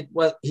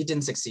he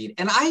didn't succeed.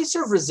 And I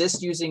sort of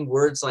resist using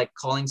words like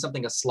calling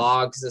something a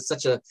slog because it's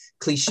such a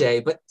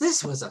cliche, but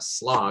this was a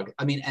slog.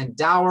 I mean, and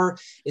dour,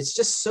 it's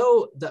just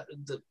so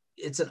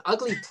it's an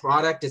ugly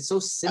product. It's so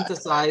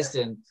synthesized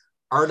and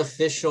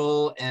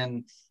artificial,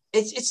 and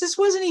it just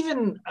wasn't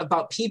even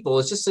about people.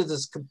 It's just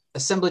this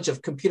assemblage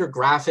of computer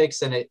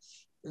graphics, and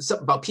it's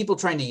about people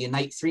trying to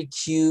unite 3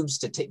 cubes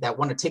that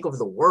want to take over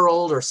the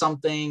world or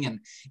something. And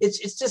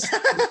it's just,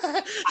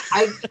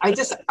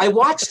 I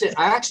watched it.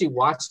 I actually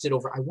watched it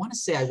over, I want to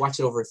say I watched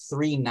it over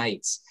 3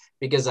 nights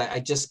because I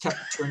just kept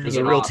turning it off. It was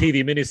a real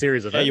TV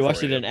miniseries of Yeah, you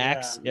watched it in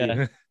acts.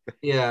 Yeah.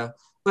 Yeah.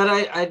 But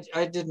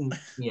I didn't.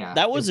 Yeah.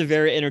 That was a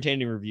very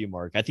entertaining review,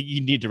 Mark. I think you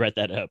need to write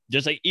that up.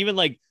 Just like, even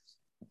like,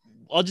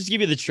 I'll just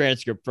give you the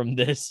transcript from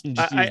this and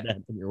just use that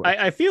in your work.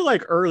 I feel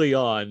like early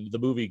on the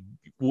movie,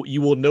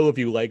 you will know if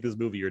you like this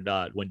movie or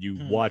not when you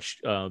watch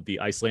the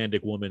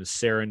Icelandic woman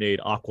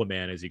serenade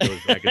Aquaman as he goes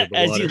back into the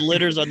as water. he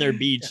litters on their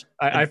beach.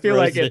 I feel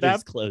like at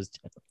that closed.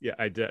 Yeah,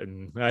 I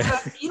didn't.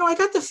 I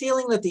got the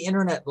feeling that the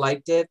internet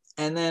liked it,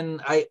 and then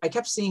I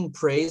kept seeing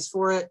praise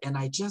for it, and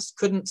I just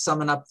couldn't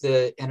summon up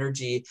the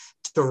energy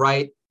to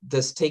write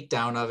this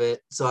takedown of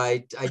it. So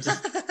I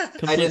just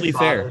completely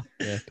fair.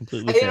 Yeah,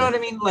 completely fair. You know what I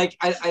mean? Like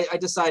I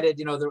decided,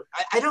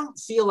 I don't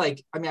feel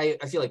like, I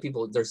feel like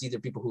there's either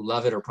people who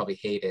love it or probably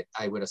hate it,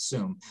 I would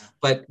assume.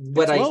 But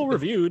what it's well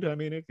reviewed. I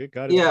mean, it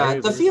got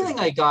the feeling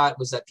I got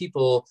was that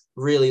people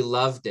really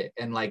loved it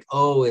and like,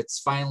 oh, it's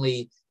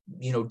finally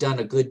done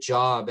a good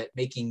job at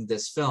making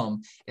this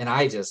film. And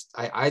I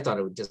thought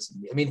it would just,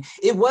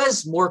 it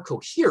was more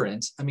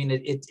coherent.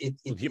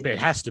 It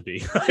has to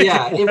be.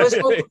 Yeah,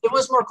 it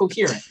was more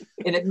coherent,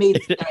 and it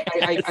made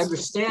I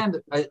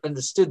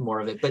understood more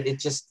of it, but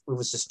it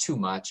was just too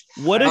much.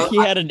 What if he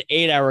had an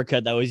 8-hour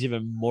cut that was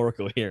even more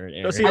coherent?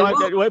 No, see,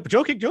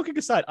 joking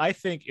aside, I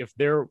think if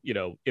there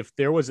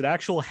was an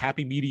actual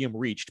happy medium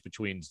reached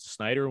between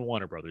Snyder and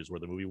Warner Brothers, where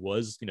the movie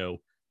was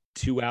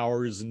 2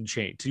 hours and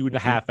change,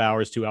 2.5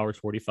 hours, 2 hours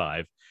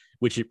 45,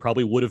 which it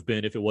probably would have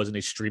been if it wasn't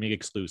a streaming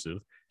exclusive.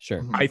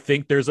 Sure. I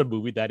think there's a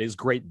movie that is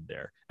great in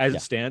there. As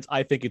it stands,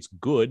 I think it's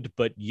good,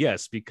 but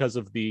yes, because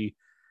of the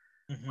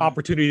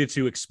opportunity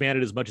to expand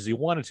it as much as he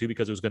wanted to,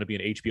 because it was going to be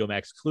an HBO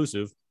Max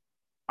exclusive,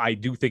 I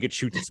do think it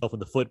shoots itself in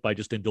the foot by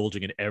just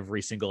indulging in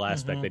every single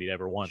aspect that he'd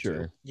ever want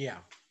to. Yeah.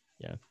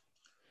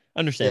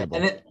 Understandable.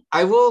 And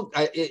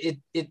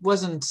it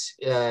wasn't,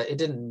 it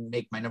didn't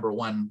make my number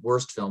 1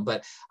 worst film,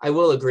 but I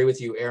will agree with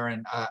you,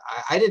 Aaron.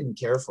 I didn't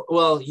care for,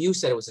 well, you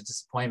said it was a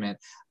disappointment.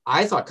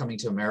 I thought Coming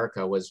to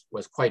America was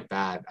quite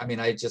bad.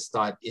 I just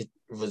thought it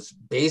was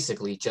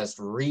basically just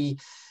redoing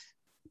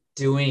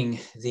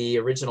the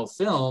original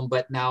film,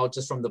 but now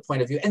just from the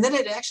point of view, and then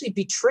it actually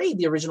betrayed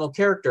the original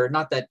character.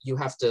 Not that you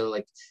have to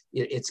like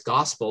it's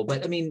gospel,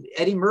 but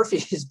Eddie Murphy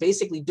is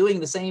basically doing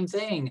the same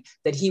thing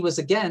that he was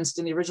against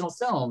in the original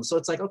film. So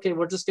it's like, okay,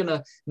 we're just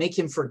gonna make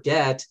him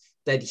forget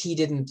that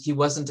he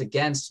wasn't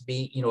against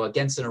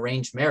against an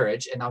arranged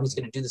marriage, and now he's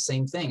gonna do the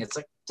same thing. It's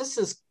like, this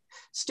is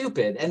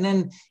stupid. And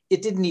then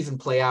it didn't even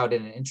play out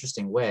in an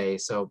interesting way.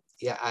 So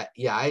I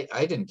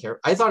didn't care.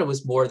 I thought it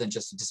was more than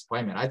just a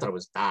disappointment. I thought it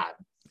was bad.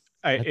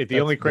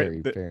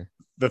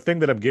 The thing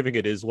that I'm giving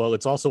it is, well,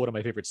 it's also one of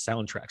my favorite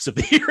soundtracks of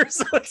the year.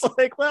 So it's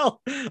like,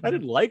 well, I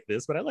didn't like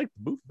this, but I like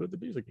the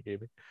music you gave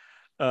me.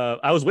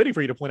 I was waiting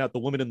for you to point out The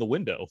Woman in the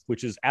Window,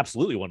 which is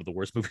absolutely one of the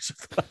worst movies of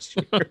the last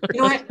year.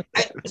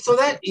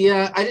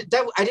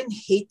 I didn't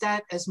hate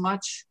that as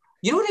much.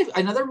 You know what?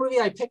 Another movie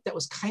I picked that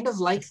was kind of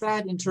like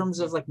that in terms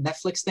of like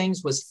Netflix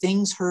things was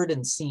Things Heard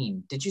and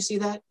Seen. Did you see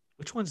that?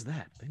 Which one's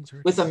that? Things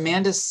Heard with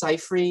Amanda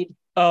Seyfried.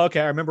 Oh,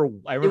 okay. I remember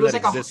that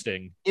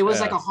existing. It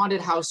was like a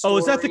haunted house story. Oh,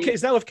 is that the case?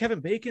 Is that with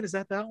Kevin Bacon? Is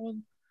that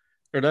one?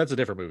 Or that's a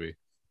different movie?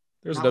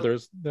 There's another.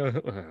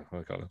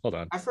 Hold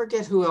on. I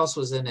forget who else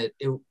was in it.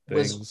 It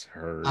was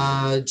Heard.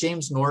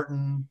 James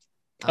Norton.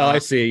 Oh, I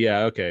see.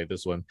 Yeah, okay.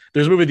 This one.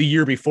 There's a movie the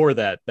year before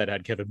that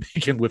had Kevin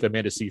Bacon with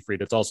Amanda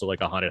Seyfried. It's also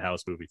like a haunted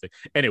house movie thing.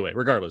 Anyway,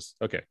 regardless.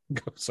 Okay,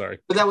 sorry.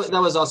 But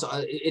that was also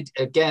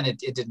it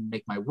didn't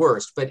make my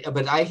worst, but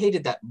I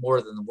hated that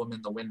more than The Woman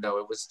in the Window.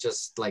 It was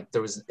just like it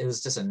was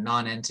just a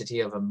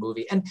non-entity of a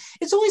movie, and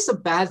it's always the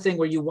bad thing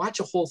where you watch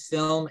a whole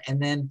film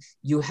and then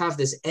you have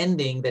this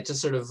ending that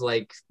just sort of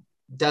like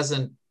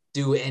doesn't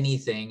do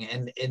anything,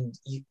 and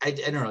I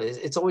don't know.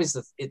 It's always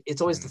the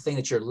thing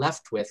that you're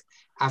left with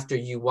after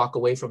you walk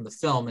away from the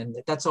film, and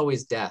that's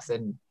always death.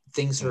 And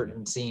Things Heard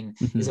and Seen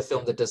is a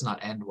film that does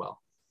not end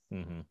well.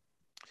 Mm-hmm.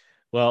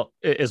 Well,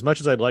 as much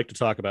as I'd like to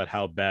talk about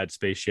how bad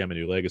Space Jam: A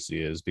New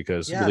Legacy is,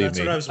 because believe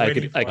me, I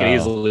could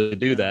easily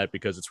do that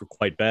because it's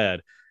quite bad.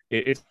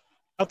 It's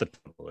not the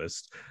top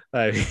list.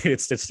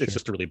 It's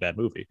just a really bad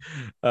movie.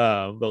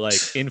 But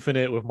like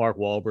Infinite with Mark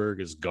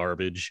Wahlberg is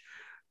garbage.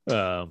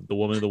 The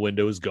Woman in the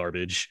Window is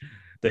garbage.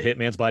 The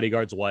Hitman's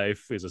Bodyguard's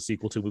Wife is a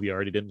sequel to a movie I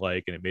already didn't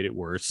like, and it made it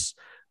worse.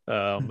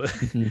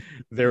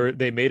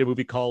 They made a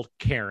movie called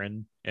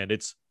Karen, and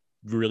it's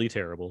really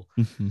terrible.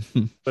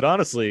 But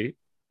honestly,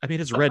 I mean,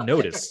 it's Red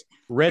Notice.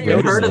 Red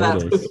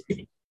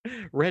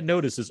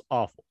Notice is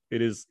awful.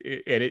 It is,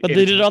 but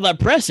they did all that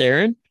press,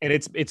 Aaron, and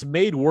it's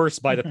made worse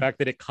by the fact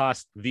that it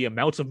cost the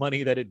amount of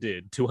money that it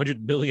did,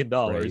 $200 million,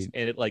 right.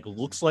 And it like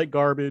looks like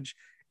garbage,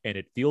 and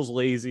it feels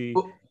lazy.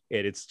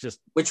 And it's just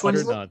which one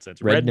is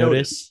nonsense. Red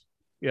Notice.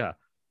 Yeah,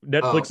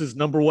 Netflix's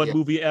number one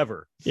movie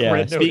ever.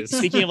 Yeah.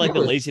 Speaking of like the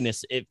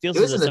laziness, it feels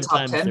as like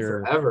sometimes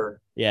they're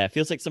forever. Yeah, it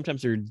feels like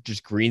sometimes they're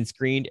just green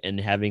screened and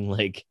having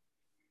like,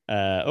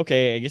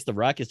 okay, I guess The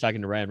Rock is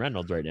talking to Ryan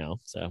Reynolds right now.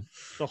 So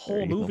the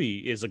whole movie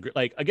is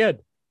again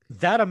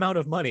that amount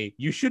of money,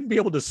 you shouldn't be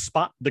able to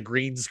spot the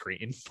green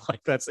screen. Like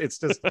it's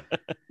just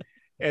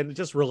and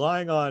just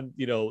relying on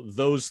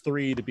those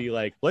three to be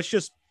like, let's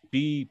just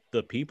be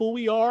the people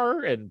we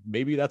are, and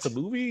maybe that's a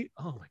movie.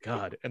 Oh my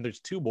god! And there's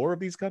 2 more of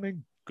these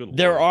coming. Good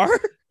there Lord. Are.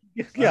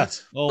 Yeah, it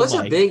was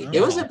a big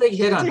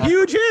hit. It's on a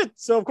huge hit.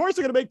 So of course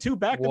they're gonna make 2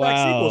 back-to-back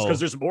sequels because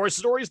there's more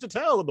stories to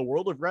tell in the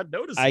world of Red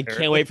Notice. I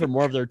can't wait for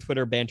more of their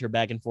Twitter banter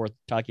back and forth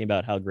talking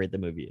about how great the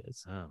movie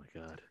is. Oh my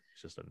god,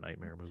 it's just a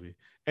nightmare movie.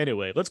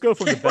 Anyway, let's go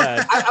from the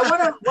bad.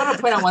 I want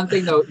to point out one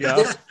thing though.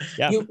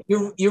 Yeah.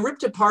 You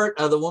ripped apart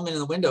The Woman in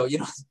the Window.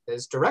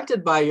 It's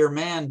directed by your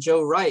man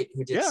Joe Wright,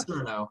 who did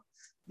Cyrano.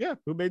 Yeah,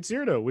 who made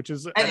Cyrano, which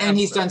is and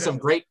he's done some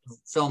great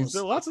films.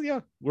 Lots of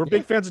we're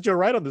big fans of Joe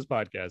Wright on this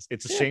podcast.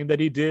 It's a shame that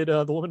he did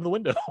The Woman in the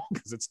Window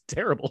because it's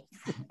terrible.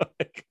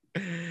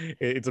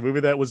 It's a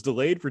movie that was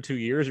delayed for 2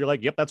 years. You're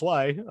like, yep, that's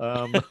why.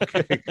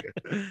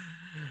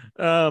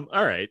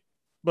 All right,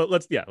 but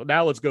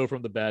now let's go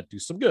from the bad to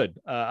some good.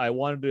 I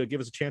wanted to give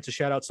us a chance to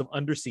shout out some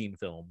underseen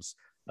films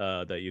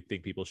that you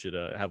think people should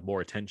have more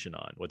attention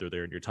on, whether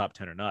they're in your top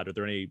 10 or not. Are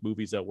there any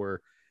movies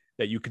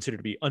that you consider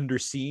to be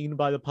underseen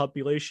by the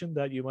population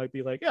that you might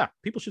be like, yeah,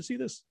 people should see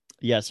this?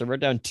 Yes, I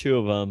wrote down 2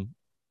 of them: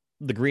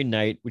 The Green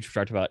Knight, which we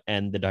talked about,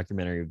 and the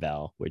documentary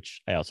Val,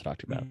 which I also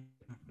talked about.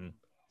 Mm-hmm.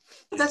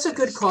 That's a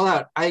good call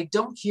out. I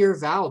don't hear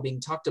Val being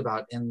talked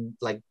about in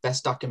like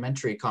best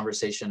documentary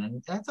conversation,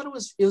 and I thought it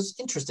was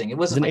interesting. It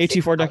wasn't an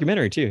A24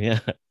 documentary too.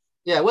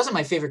 Yeah, it wasn't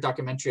my favorite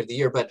documentary of the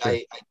year, but sure.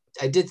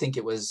 I did think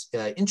it was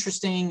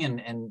interesting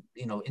and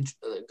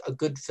a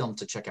good film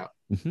to check out.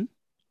 Mm-hmm.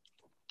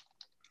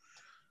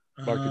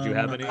 Mark, did you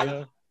have any?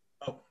 Go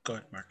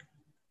ahead, Mark.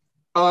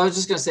 Oh, I was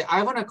just going to say,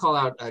 I want to call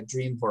out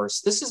Dream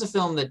Horse. This is a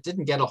film that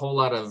didn't get a whole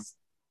lot of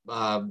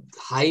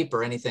hype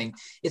or anything.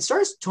 It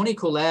stars Toni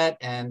Collette,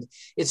 and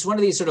it's one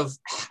of these sort of,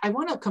 I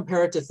want to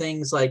compare it to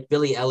things like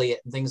Billy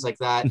Elliot and things like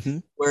that,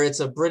 where it's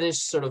a British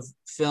sort of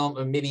film,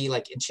 or maybe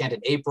like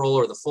Enchanted April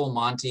or The Full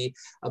Monty,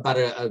 about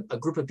a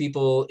group of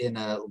people in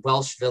a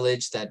Welsh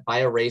village that buy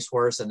a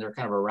racehorse, and they're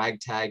kind of a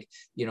ragtag,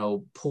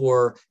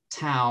 poor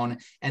town,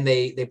 and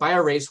they buy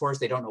a racehorse.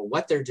 They don't know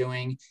what they're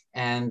doing,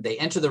 and they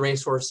enter the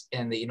racehorse,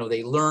 and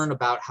they learn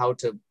about how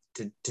to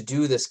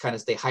do this kind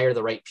of, they hire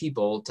the right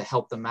people to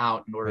help them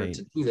out in order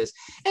to do this.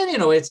 And,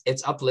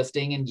 it's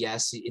uplifting, and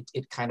yes,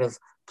 it kind of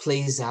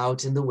plays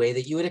out in the way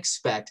that you would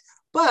expect,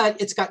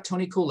 but it's got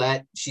Toni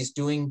Collette. She's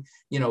doing,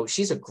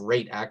 she's a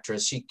great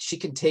actress. She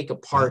can take a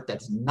part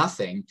that's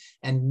nothing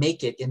and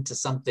make it into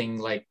something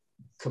like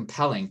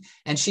compelling,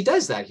 and she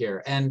does that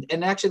here, and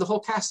actually the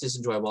whole cast is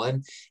enjoyable,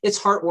 and it's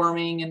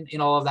heartwarming,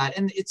 and all of that,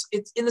 and it's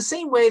in the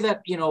same way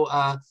that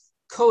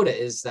Coda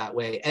is that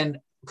way. And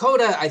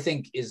Coda, I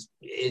think,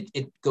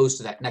 it goes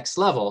to that next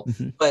level,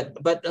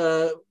 but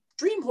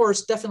Dream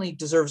Horse definitely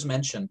deserves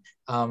mention.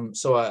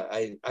 So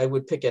I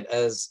would pick it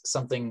as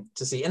something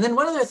to see. And then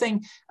one other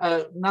thing,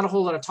 not a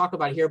whole lot of talk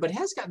about here, but it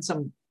has gotten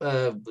some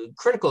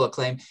critical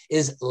acclaim,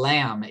 is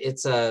Lamb.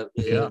 It's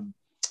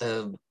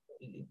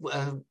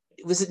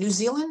was it New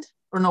Zealand?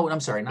 Or no, I'm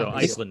sorry, not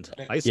Iceland.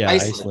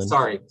 Iceland.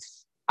 Sorry,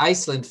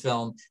 Iceland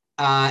film,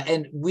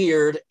 and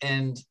weird,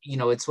 and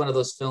it's one of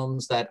those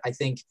films that I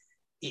think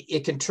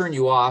it can turn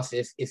you off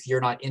if you're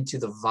not into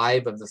the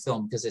vibe of the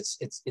film, because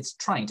it's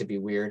trying to be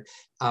weird.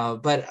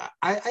 But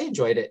I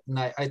enjoyed it, and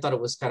I thought it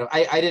was kind of,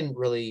 I didn't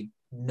really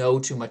know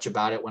too much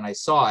about it when I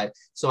saw it,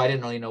 so I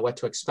didn't really know what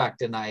to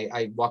expect, and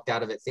I walked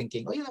out of it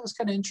thinking, oh yeah, that was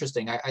kind of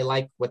interesting. I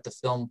like what the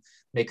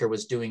filmmaker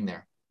was doing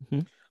there.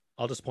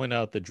 I'll just point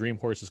out that Dream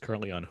Horse is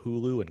currently on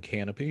Hulu and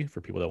Canopy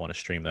for people that want to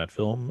stream that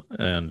film,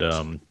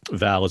 and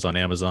Val is on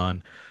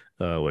Amazon.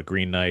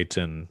 Green Knight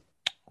and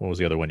what was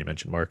the other one you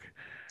mentioned, Mark?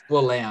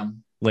 Well,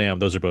 Lamb.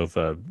 Those are both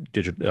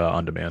digital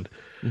on demand.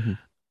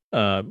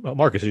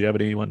 Marcus, did you have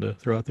anyone to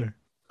throw out there?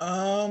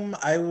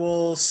 I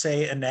will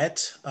say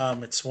Annette.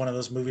 It's one of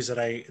those movies that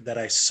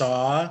I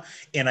saw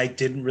and I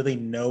didn't really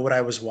know what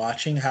I was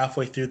watching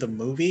halfway through the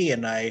movie,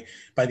 and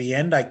by the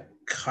end I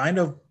kind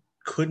of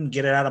couldn't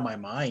get it out of my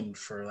mind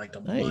for like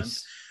a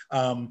month.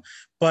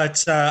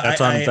 But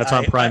that's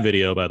on Prime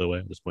Video, by the way.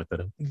 I'll just point that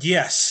out.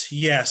 Yes.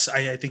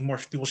 I think more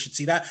people should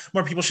see that.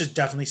 More people should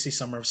definitely see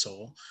Summer of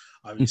Soul,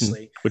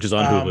 obviously, which is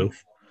on Hulu.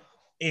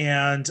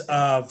 And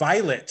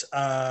Violet,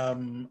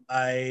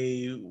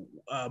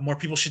 more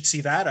people should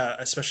see that,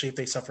 especially if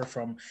they suffer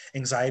from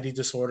anxiety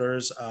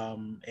disorders.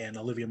 And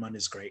Olivia Munn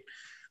is great.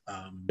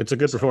 It's a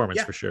good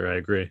performance for sure. I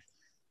agree.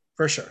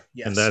 For sure,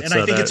 yes. And, that's,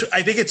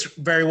 I think it's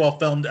very well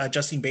filmed.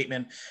 Justine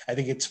Bateman, I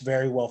think it's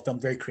very well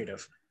filmed, very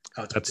creative.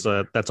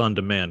 That's on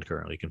demand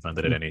currently. You can find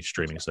that at any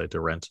streaming site to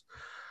rent.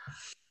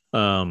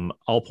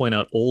 I'll point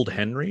out Old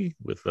Henry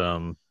with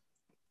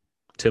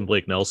Tim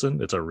Blake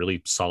Nelson. It's a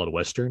really solid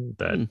Western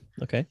that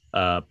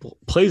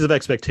plays with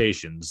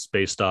expectations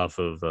based off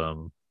of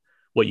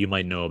what you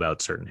might know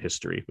about certain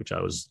history, which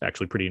I was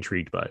actually pretty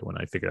intrigued by when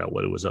I figured out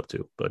what it was up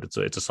to. But it's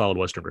a solid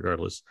Western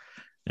regardless.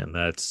 And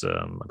that's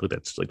I believe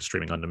that's like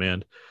streaming on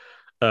demand.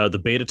 The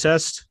Beta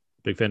Test,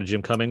 big fan of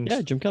Jim Cummings.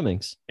 Yeah, Jim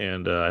Cummings.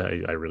 And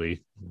I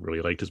really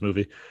liked his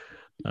movie.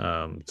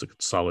 It's a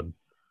solid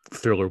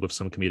thriller with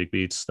some comedic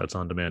beats. That's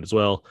on demand as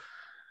well.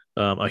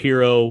 A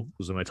Hero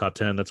was in my top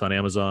 10. That's on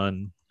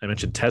Amazon. I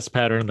mentioned Test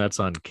Pattern. That's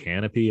on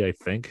Canopy, I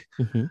think.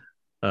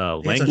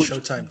 Language. It's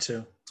on Showtime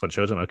too. It's on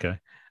Showtime. Okay.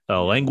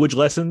 Language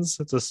Lessons.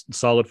 It's a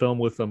solid film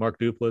with Mark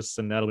Duplass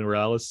and Natalie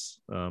Morales.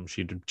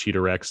 She did Cheetah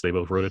Rex. They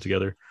both wrote it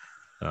together.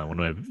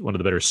 One of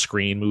the better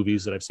screen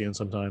movies that I've seen in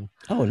some time.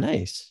 Oh,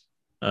 nice.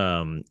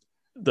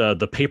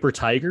 The Paper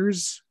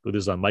Tigers, which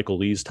is on Michael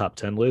Lee's top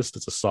 10 list.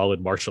 It's a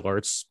solid martial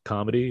arts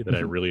comedy that I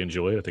really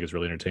enjoy. I think it's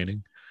really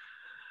entertaining.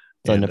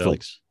 It's on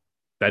Netflix.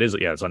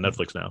 It's on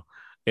Netflix now.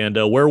 And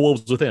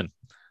Werewolves Within.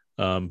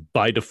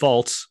 By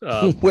default,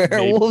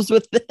 Werewolves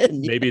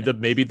Within. Maybe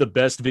the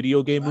best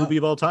video game movie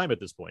of all time at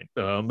this point.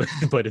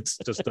 But it's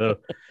just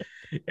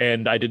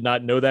and I did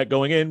not know that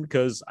going in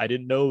because I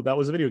didn't know that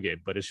was a video game.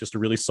 But it's just a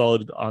really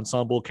solid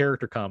ensemble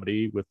character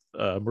comedy with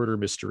murder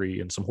mystery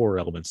and some horror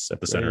elements at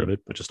the center of it.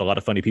 But just a lot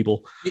of funny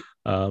people.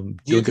 Do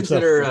you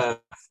consider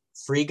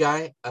Free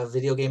Guy a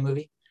video game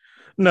movie?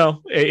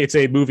 No, it's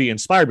a movie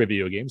inspired by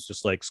video games,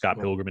 just like Scott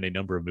Pilgrim and a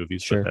number of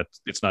movies. Sure. But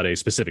it's not a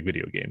specific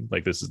video game.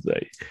 Like this is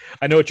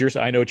I know what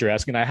you're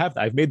asking.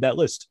 I've made that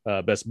list.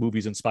 Best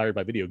movies inspired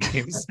by video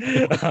games.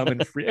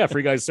 And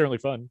Free Guy is certainly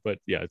fun, but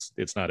yeah,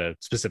 it's not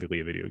specifically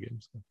a video game.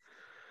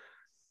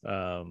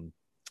 So.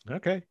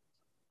 Okay,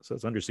 so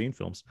it's underseen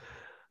films.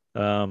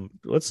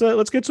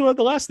 Let's get to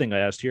the last thing I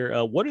asked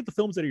here. What are the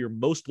films that you're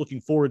most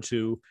looking forward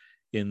to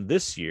in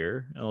this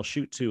year? And I'll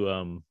shoot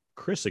to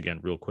Chris again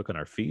real quick on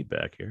our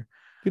feedback here.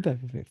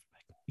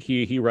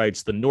 He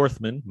writes The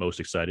Northman, most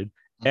excited.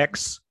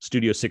 X,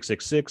 Studio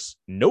 666,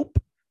 Nope,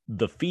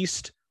 The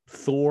Feast,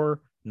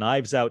 Thor,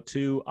 Knives Out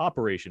 2,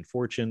 Operation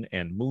Fortune,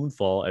 and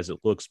Moonfall, as it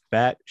looks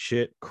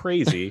batshit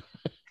crazy.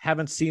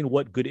 Haven't seen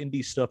what good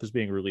indie stuff is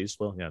being released.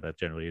 Well, yeah, that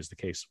generally is the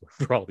case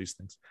for all these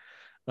things.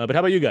 But how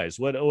about you guys?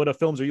 What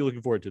films are you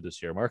looking forward to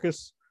this year,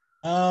 Marcus?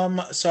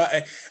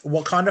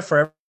 Wakanda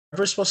Forever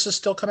supposed to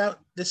still come out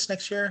this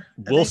next year.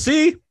 We'll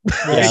see.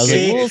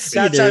 We'll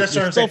see. They're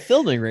still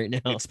filming right now.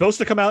 It's supposed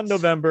to come out in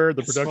November.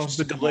 The production's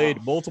been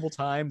delayed multiple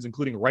times,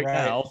 including right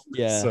now.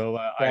 Yeah. So,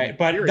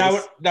 but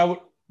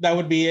that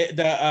would be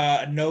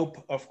the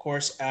Nope, of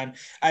course, and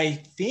I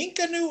think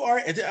a new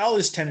all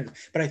is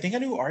tentative, but I think a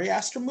new Ari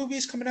Aster movie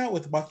is coming out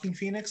with Joaquin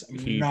Phoenix.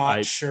 I'm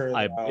not sure.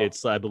 I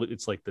believe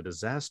it's like The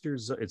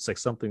Disasters. It's like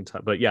something.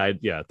 But yeah.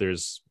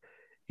 There's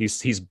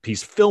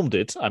he's filmed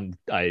it.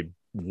 I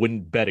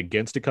wouldn't bet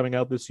against it coming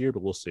out this year,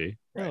 but we'll see.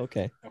 Oh,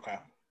 okay.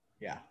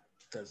 Yeah,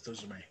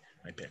 those are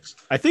my picks.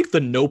 I think the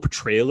Nope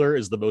trailer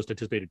is the most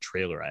anticipated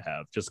trailer I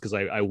have, just because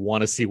I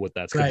want to see what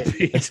that's going to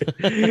be.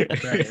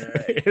 Right.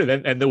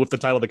 and then with the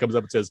title that comes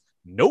up, it says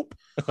Nope.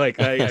 Like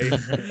I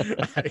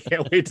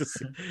can't wait to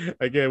see.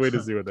 I can't wait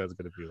to see what that's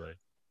going to be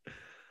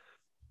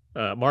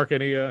like. Mark,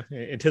 any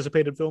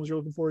anticipated films you're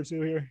looking forward to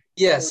here?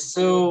 Yes.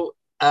 So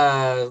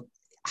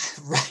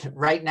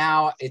right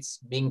now it's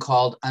being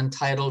called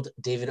Untitled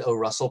David O.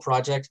 Russell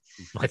Project.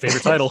 My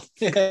favorite title.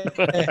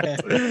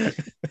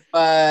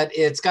 But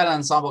it's got an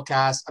ensemble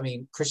cast. I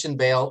mean, Christian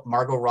Bale,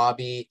 Margot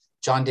Robbie,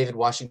 John David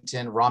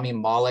Washington, Rami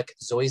Malek,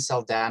 Zoe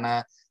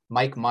Saldana,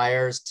 Mike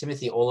Myers,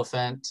 Timothy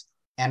Olyphant,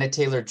 Anna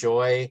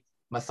Taylor-Joy,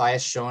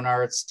 Matthias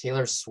Schoenaerts,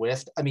 Taylor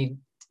Swift. I mean,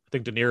 I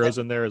think De Niro's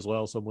in there as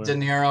well somewhere. De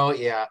Niro,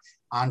 yeah.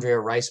 Andrea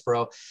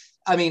Riceborough.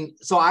 I mean,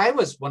 so I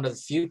was one of the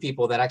few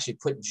people that actually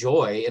put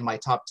Joy in my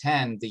top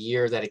 10 the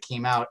year that it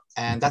came out.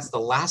 And that's the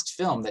last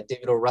film that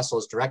David O. Russell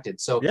has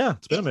directed. So yeah,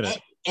 it's been a minute.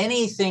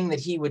 Anything that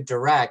he would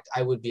direct,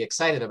 I would be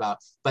excited about.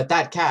 But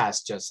that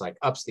cast just like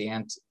ups the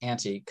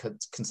ante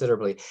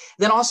considerably.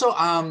 Then also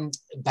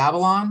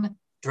Babylon,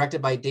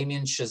 directed by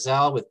Damien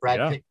Chazelle with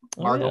Brad Pitt,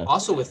 Margot,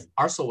 also with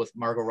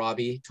Margot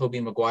Robbie,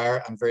 Tobey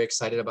Maguire. I'm very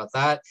excited about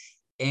that.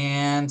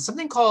 And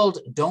something called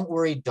Don't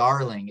Worry,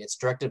 Darling. It's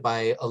directed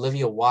by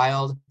Olivia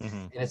Wilde,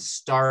 and it's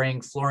starring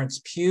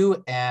Florence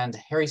Pugh and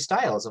Harry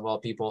Styles, of all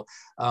people.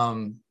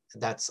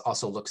 That's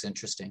also looks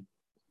interesting.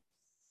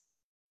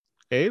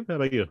 Abe, how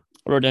about you?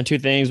 I wrote down two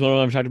things. One of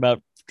them I've talked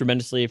about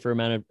tremendously for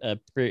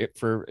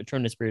for a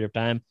tremendous period of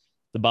time.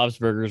 The Bob's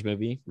Burgers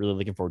movie. Really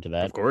looking forward to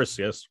that. Of course,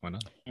 yes. Why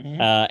not?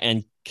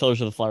 And Killers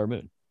of the Flower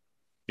Moon.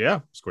 Yeah,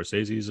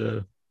 Scorsese's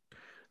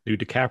new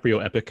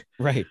DiCaprio epic.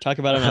 Right. Talk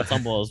about an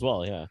ensemble as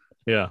well. Yeah.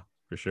 Yeah,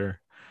 for sure.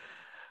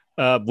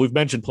 We've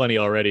mentioned plenty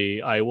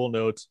already. I will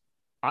note,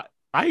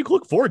 I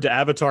look forward to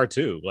Avatar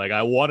too. Like,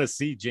 I want to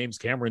see James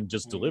Cameron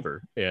just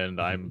deliver,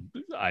 and I'm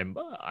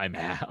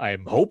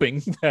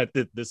hoping that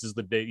this is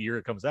the year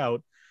it comes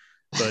out.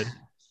 But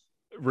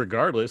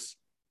regardless,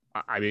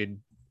 I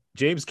mean,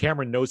 James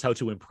Cameron knows how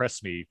to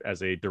impress me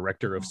as a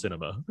director of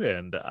cinema,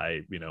 and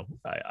I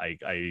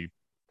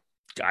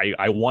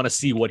want to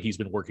see what he's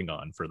been working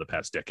on for the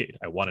past decade.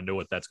 I want to know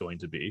what that's going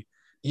to be.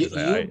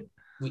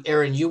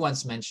 Aaron, you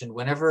once mentioned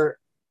whenever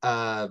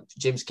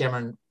James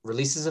Cameron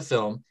releases a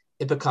film,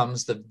 it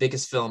becomes the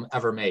biggest film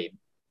ever made,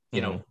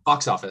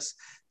 box office.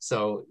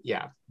 So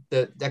yeah,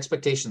 the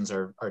expectations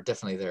are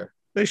definitely there.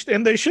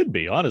 They should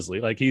be, honestly.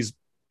 Like,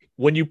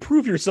 when you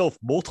prove yourself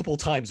multiple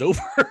times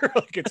over,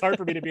 like, it's hard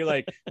for me to be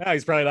like,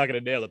 he's probably not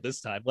going to nail it this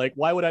time. Like,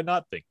 why would I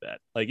not think that?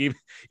 Like, even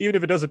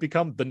if it doesn't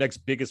become the next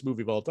biggest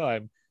movie of all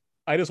time,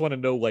 I just want to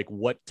know like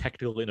what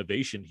technical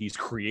innovation he's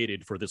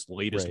created for this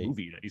latest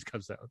movie that he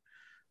comes out.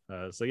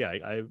 So yeah,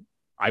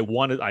 I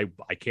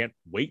can't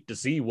wait to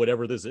see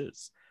whatever this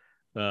is.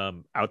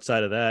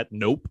 Outside of that,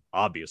 nope,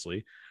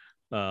 obviously.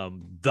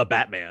 The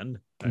Batman.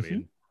 I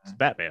mean, it's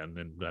Batman,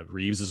 and Matt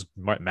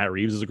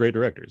Reeves is a great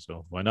director,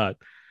 so why not?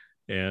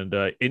 And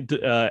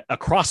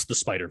Across the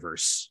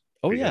Spider-Verse.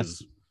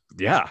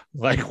 Yeah,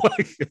 like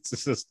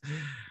it's just.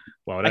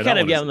 I kind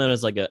of get them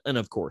as like an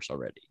of course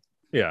already.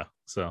 Yeah,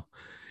 so.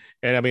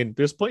 And I mean,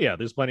 there's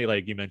plenty,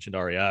 like you mentioned,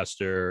 Ari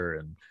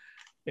Aster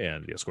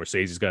and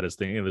Scorsese's got his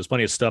thing. And there's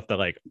plenty of stuff that,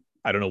 like,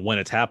 I don't know when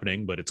it's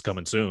happening, but it's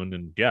coming soon.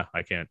 And yeah,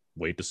 I can't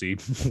wait to see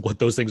what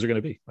those things are going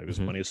to be. Like, there's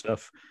plenty of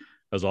stuff,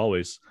 as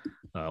always.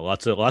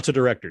 Lots of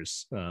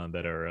directors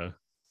that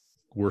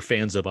we're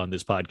fans of on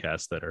this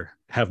podcast that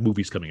have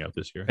movies coming out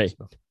this year. Hey,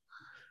 so.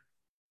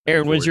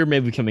 Aaron, when's your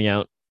movie coming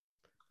out?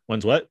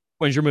 When's what?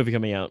 When's your movie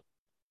coming out?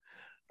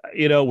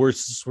 We're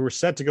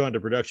set to go into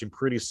production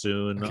pretty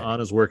soon. Okay.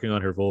 Anna's working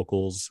on her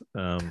vocals.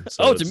 So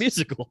it's a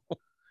musical.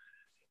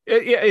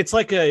 It's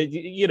like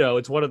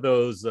it's one of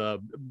those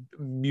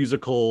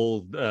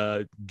musical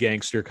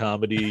gangster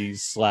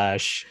comedies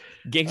slash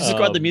Gangster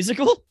Squad the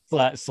musical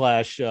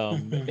slash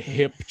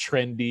hip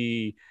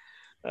trendy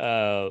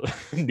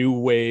new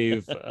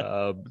wave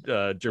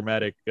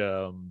dramatic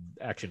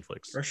action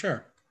flicks. For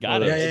sure.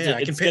 Got it. Yeah.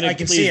 It's going to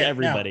please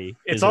everybody.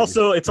 It's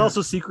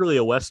also secretly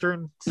a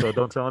Western, so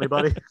don't tell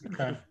anybody.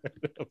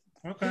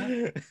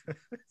 Okay.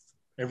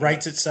 It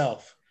writes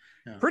itself.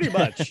 Yeah. Pretty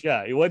much,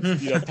 yeah.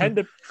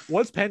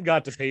 Once pen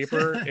got to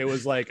paper, it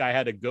was like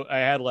I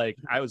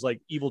was like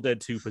Evil Dead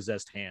 2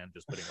 possessed hand,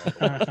 just putting all the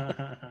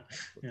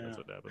That's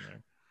what happened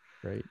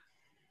there. Right.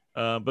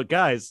 But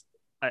guys,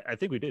 I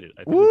think we did it.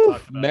 I think we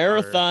talked about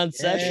marathon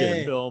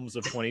session films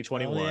of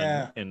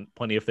 2021 and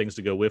plenty of things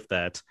to go with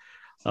that.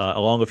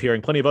 Along with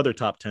hearing plenty of other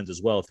top 10s as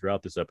well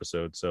throughout this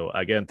episode. So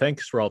again,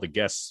 thanks for all the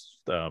guests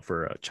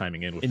for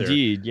chiming in with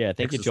Indeed, yeah.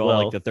 Thank you to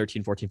all like the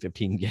 13, 14,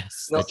 15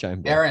 guests that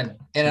chimed in. Aaron,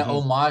 in an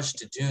homage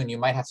to Dune, you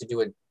might have to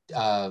do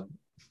a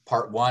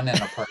part 1 and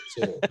a part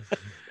 2.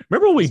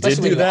 Remember when we did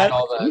do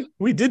that?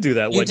 We did do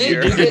that one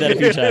year. You did that a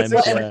few times.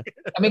 Yeah.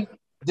 I mean,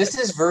 this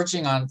is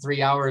verging on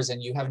 3 hours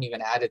and you haven't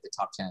even added the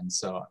top 10.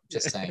 So I'm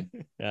just saying.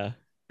 Yeah.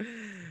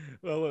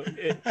 Well,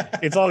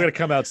 it's all going to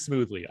come out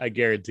smoothly. I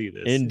guarantee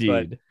this.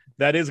 Indeed. But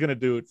that is going to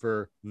do it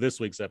for this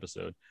week's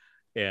episode.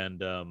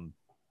 And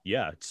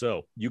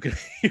so you can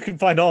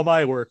find all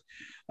my work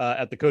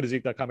at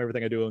thecodeofzeke.com.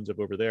 Everything I do ends up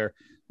over there.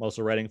 I'm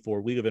also writing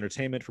for League of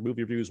Entertainment for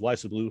movie reviews, Why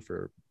So Blue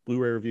for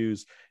Blu-ray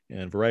reviews,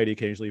 and Variety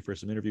occasionally for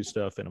some interview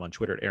stuff. And I'm on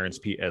Twitter at Aaron's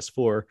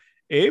PS4.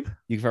 Abe?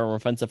 You can find more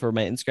fun stuff over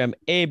my Instagram,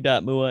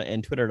 abe.mua,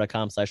 and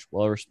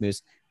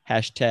twitter.com/walrusmoose,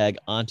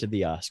 #onto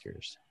the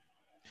Oscars.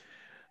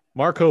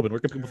 Mark Hoban, where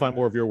can people find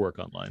more of your work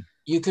online?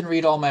 You can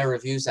read all my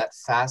reviews at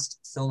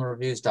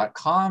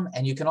fastfilmreviews.com,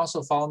 and you can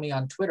also follow me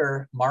on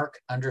Twitter,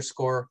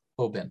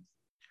 Mark_Hoban.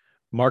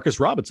 Marcus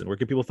Robinson, where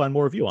can people find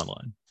more of you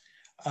online?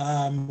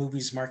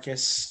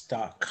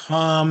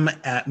 Moviesmarcus.com,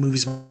 at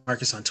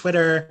moviesmarcus on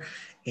Twitter,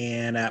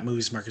 and at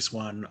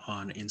moviesmarcus1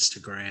 on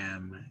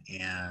Instagram.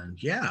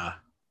 And yeah,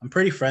 I'm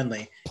pretty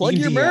friendly. Plug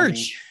your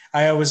merch.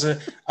 I always,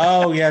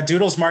 oh yeah,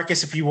 Doodles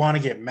Marcus. If you want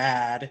to get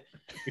mad,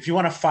 if you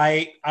want to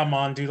fight, I'm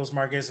on Doodles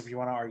Marcus. If you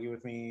want to argue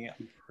with me,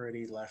 I'm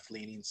pretty left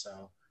leaning.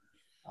 So,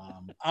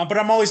 but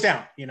I'm always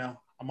down.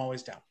 I'm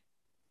always down.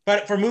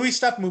 But for movie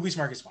stuff, Movies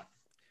Marcus won.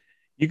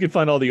 You can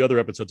find all the other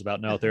episodes about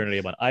Now with Aaron and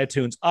Abe on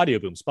iTunes, Audio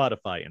Boom,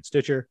 Spotify, and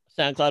Stitcher.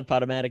 SoundCloud,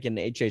 Podomatic, and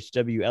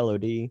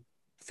HHWLOD.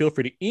 Feel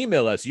free to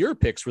email us your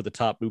picks for the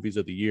top movies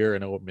of the year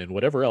and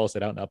whatever else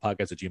at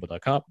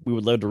outnowpodcast@gmail.com. We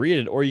would love to read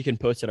it, or you can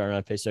post it on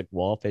our Facebook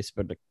wall,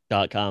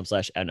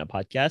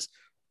 facebook.com/outnowpodcast,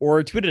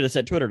 or tweet at us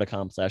at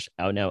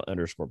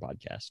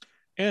twitter.com/outnow_podcast.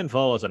 And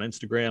follow us on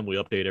Instagram. We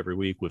update every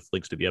week with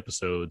links to the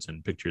episodes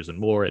and pictures and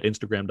more at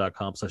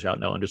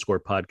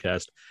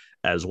instagram.com/outnow_podcast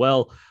as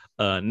well.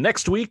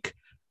 Next week,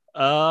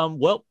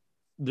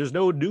 there's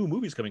no new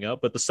movies coming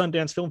out, but the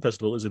Sundance Film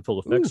Festival is in full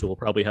effect. So we'll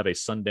probably have a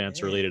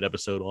Sundance related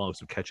episode along with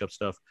some catch up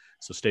stuff.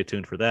 So stay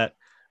tuned for that.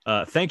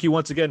 Thank you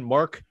once again,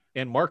 Mark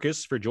and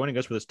Marcus, for joining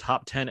us for this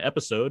top 10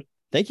 episode.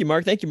 Thank you,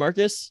 Mark. Thank you,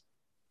 Marcus.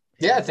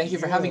 Yeah. Thank you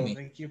for having me.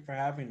 Thank you for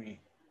having me.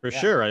 For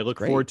sure. I look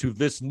forward to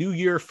this new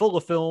year full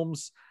of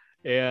films.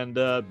 And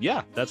that's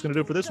going to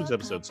do it for this week's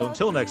episode. So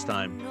until next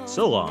time,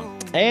 so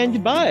long. And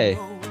goodbye.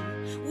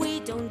 We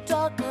don't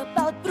talk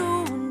about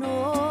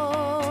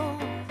Bruno,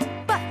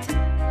 but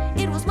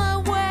it was my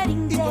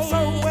wedding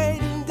day.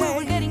 We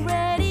were getting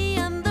ready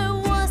and there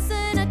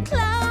wasn't a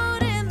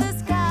cloud in the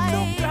sky.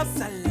 No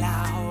clouds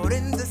allowed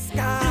in the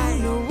sky.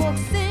 Bruno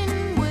walks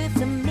in with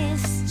a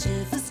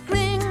mischievous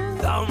grin.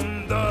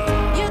 Thunder.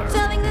 You're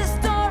telling this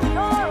story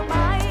or am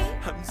I?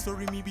 I'm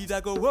sorry, maybe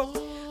that go wrong.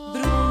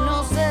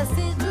 Bruno says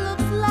it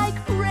looks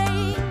like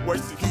rain.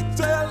 Where's he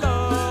tell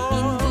us?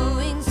 In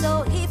doing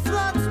so, he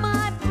floods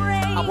my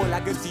brain.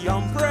 Abuela gets the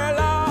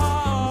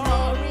umbrella.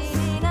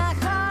 Pouring in a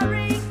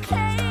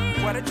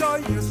hurricane. What a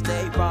joy you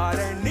stay, but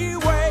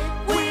anyway.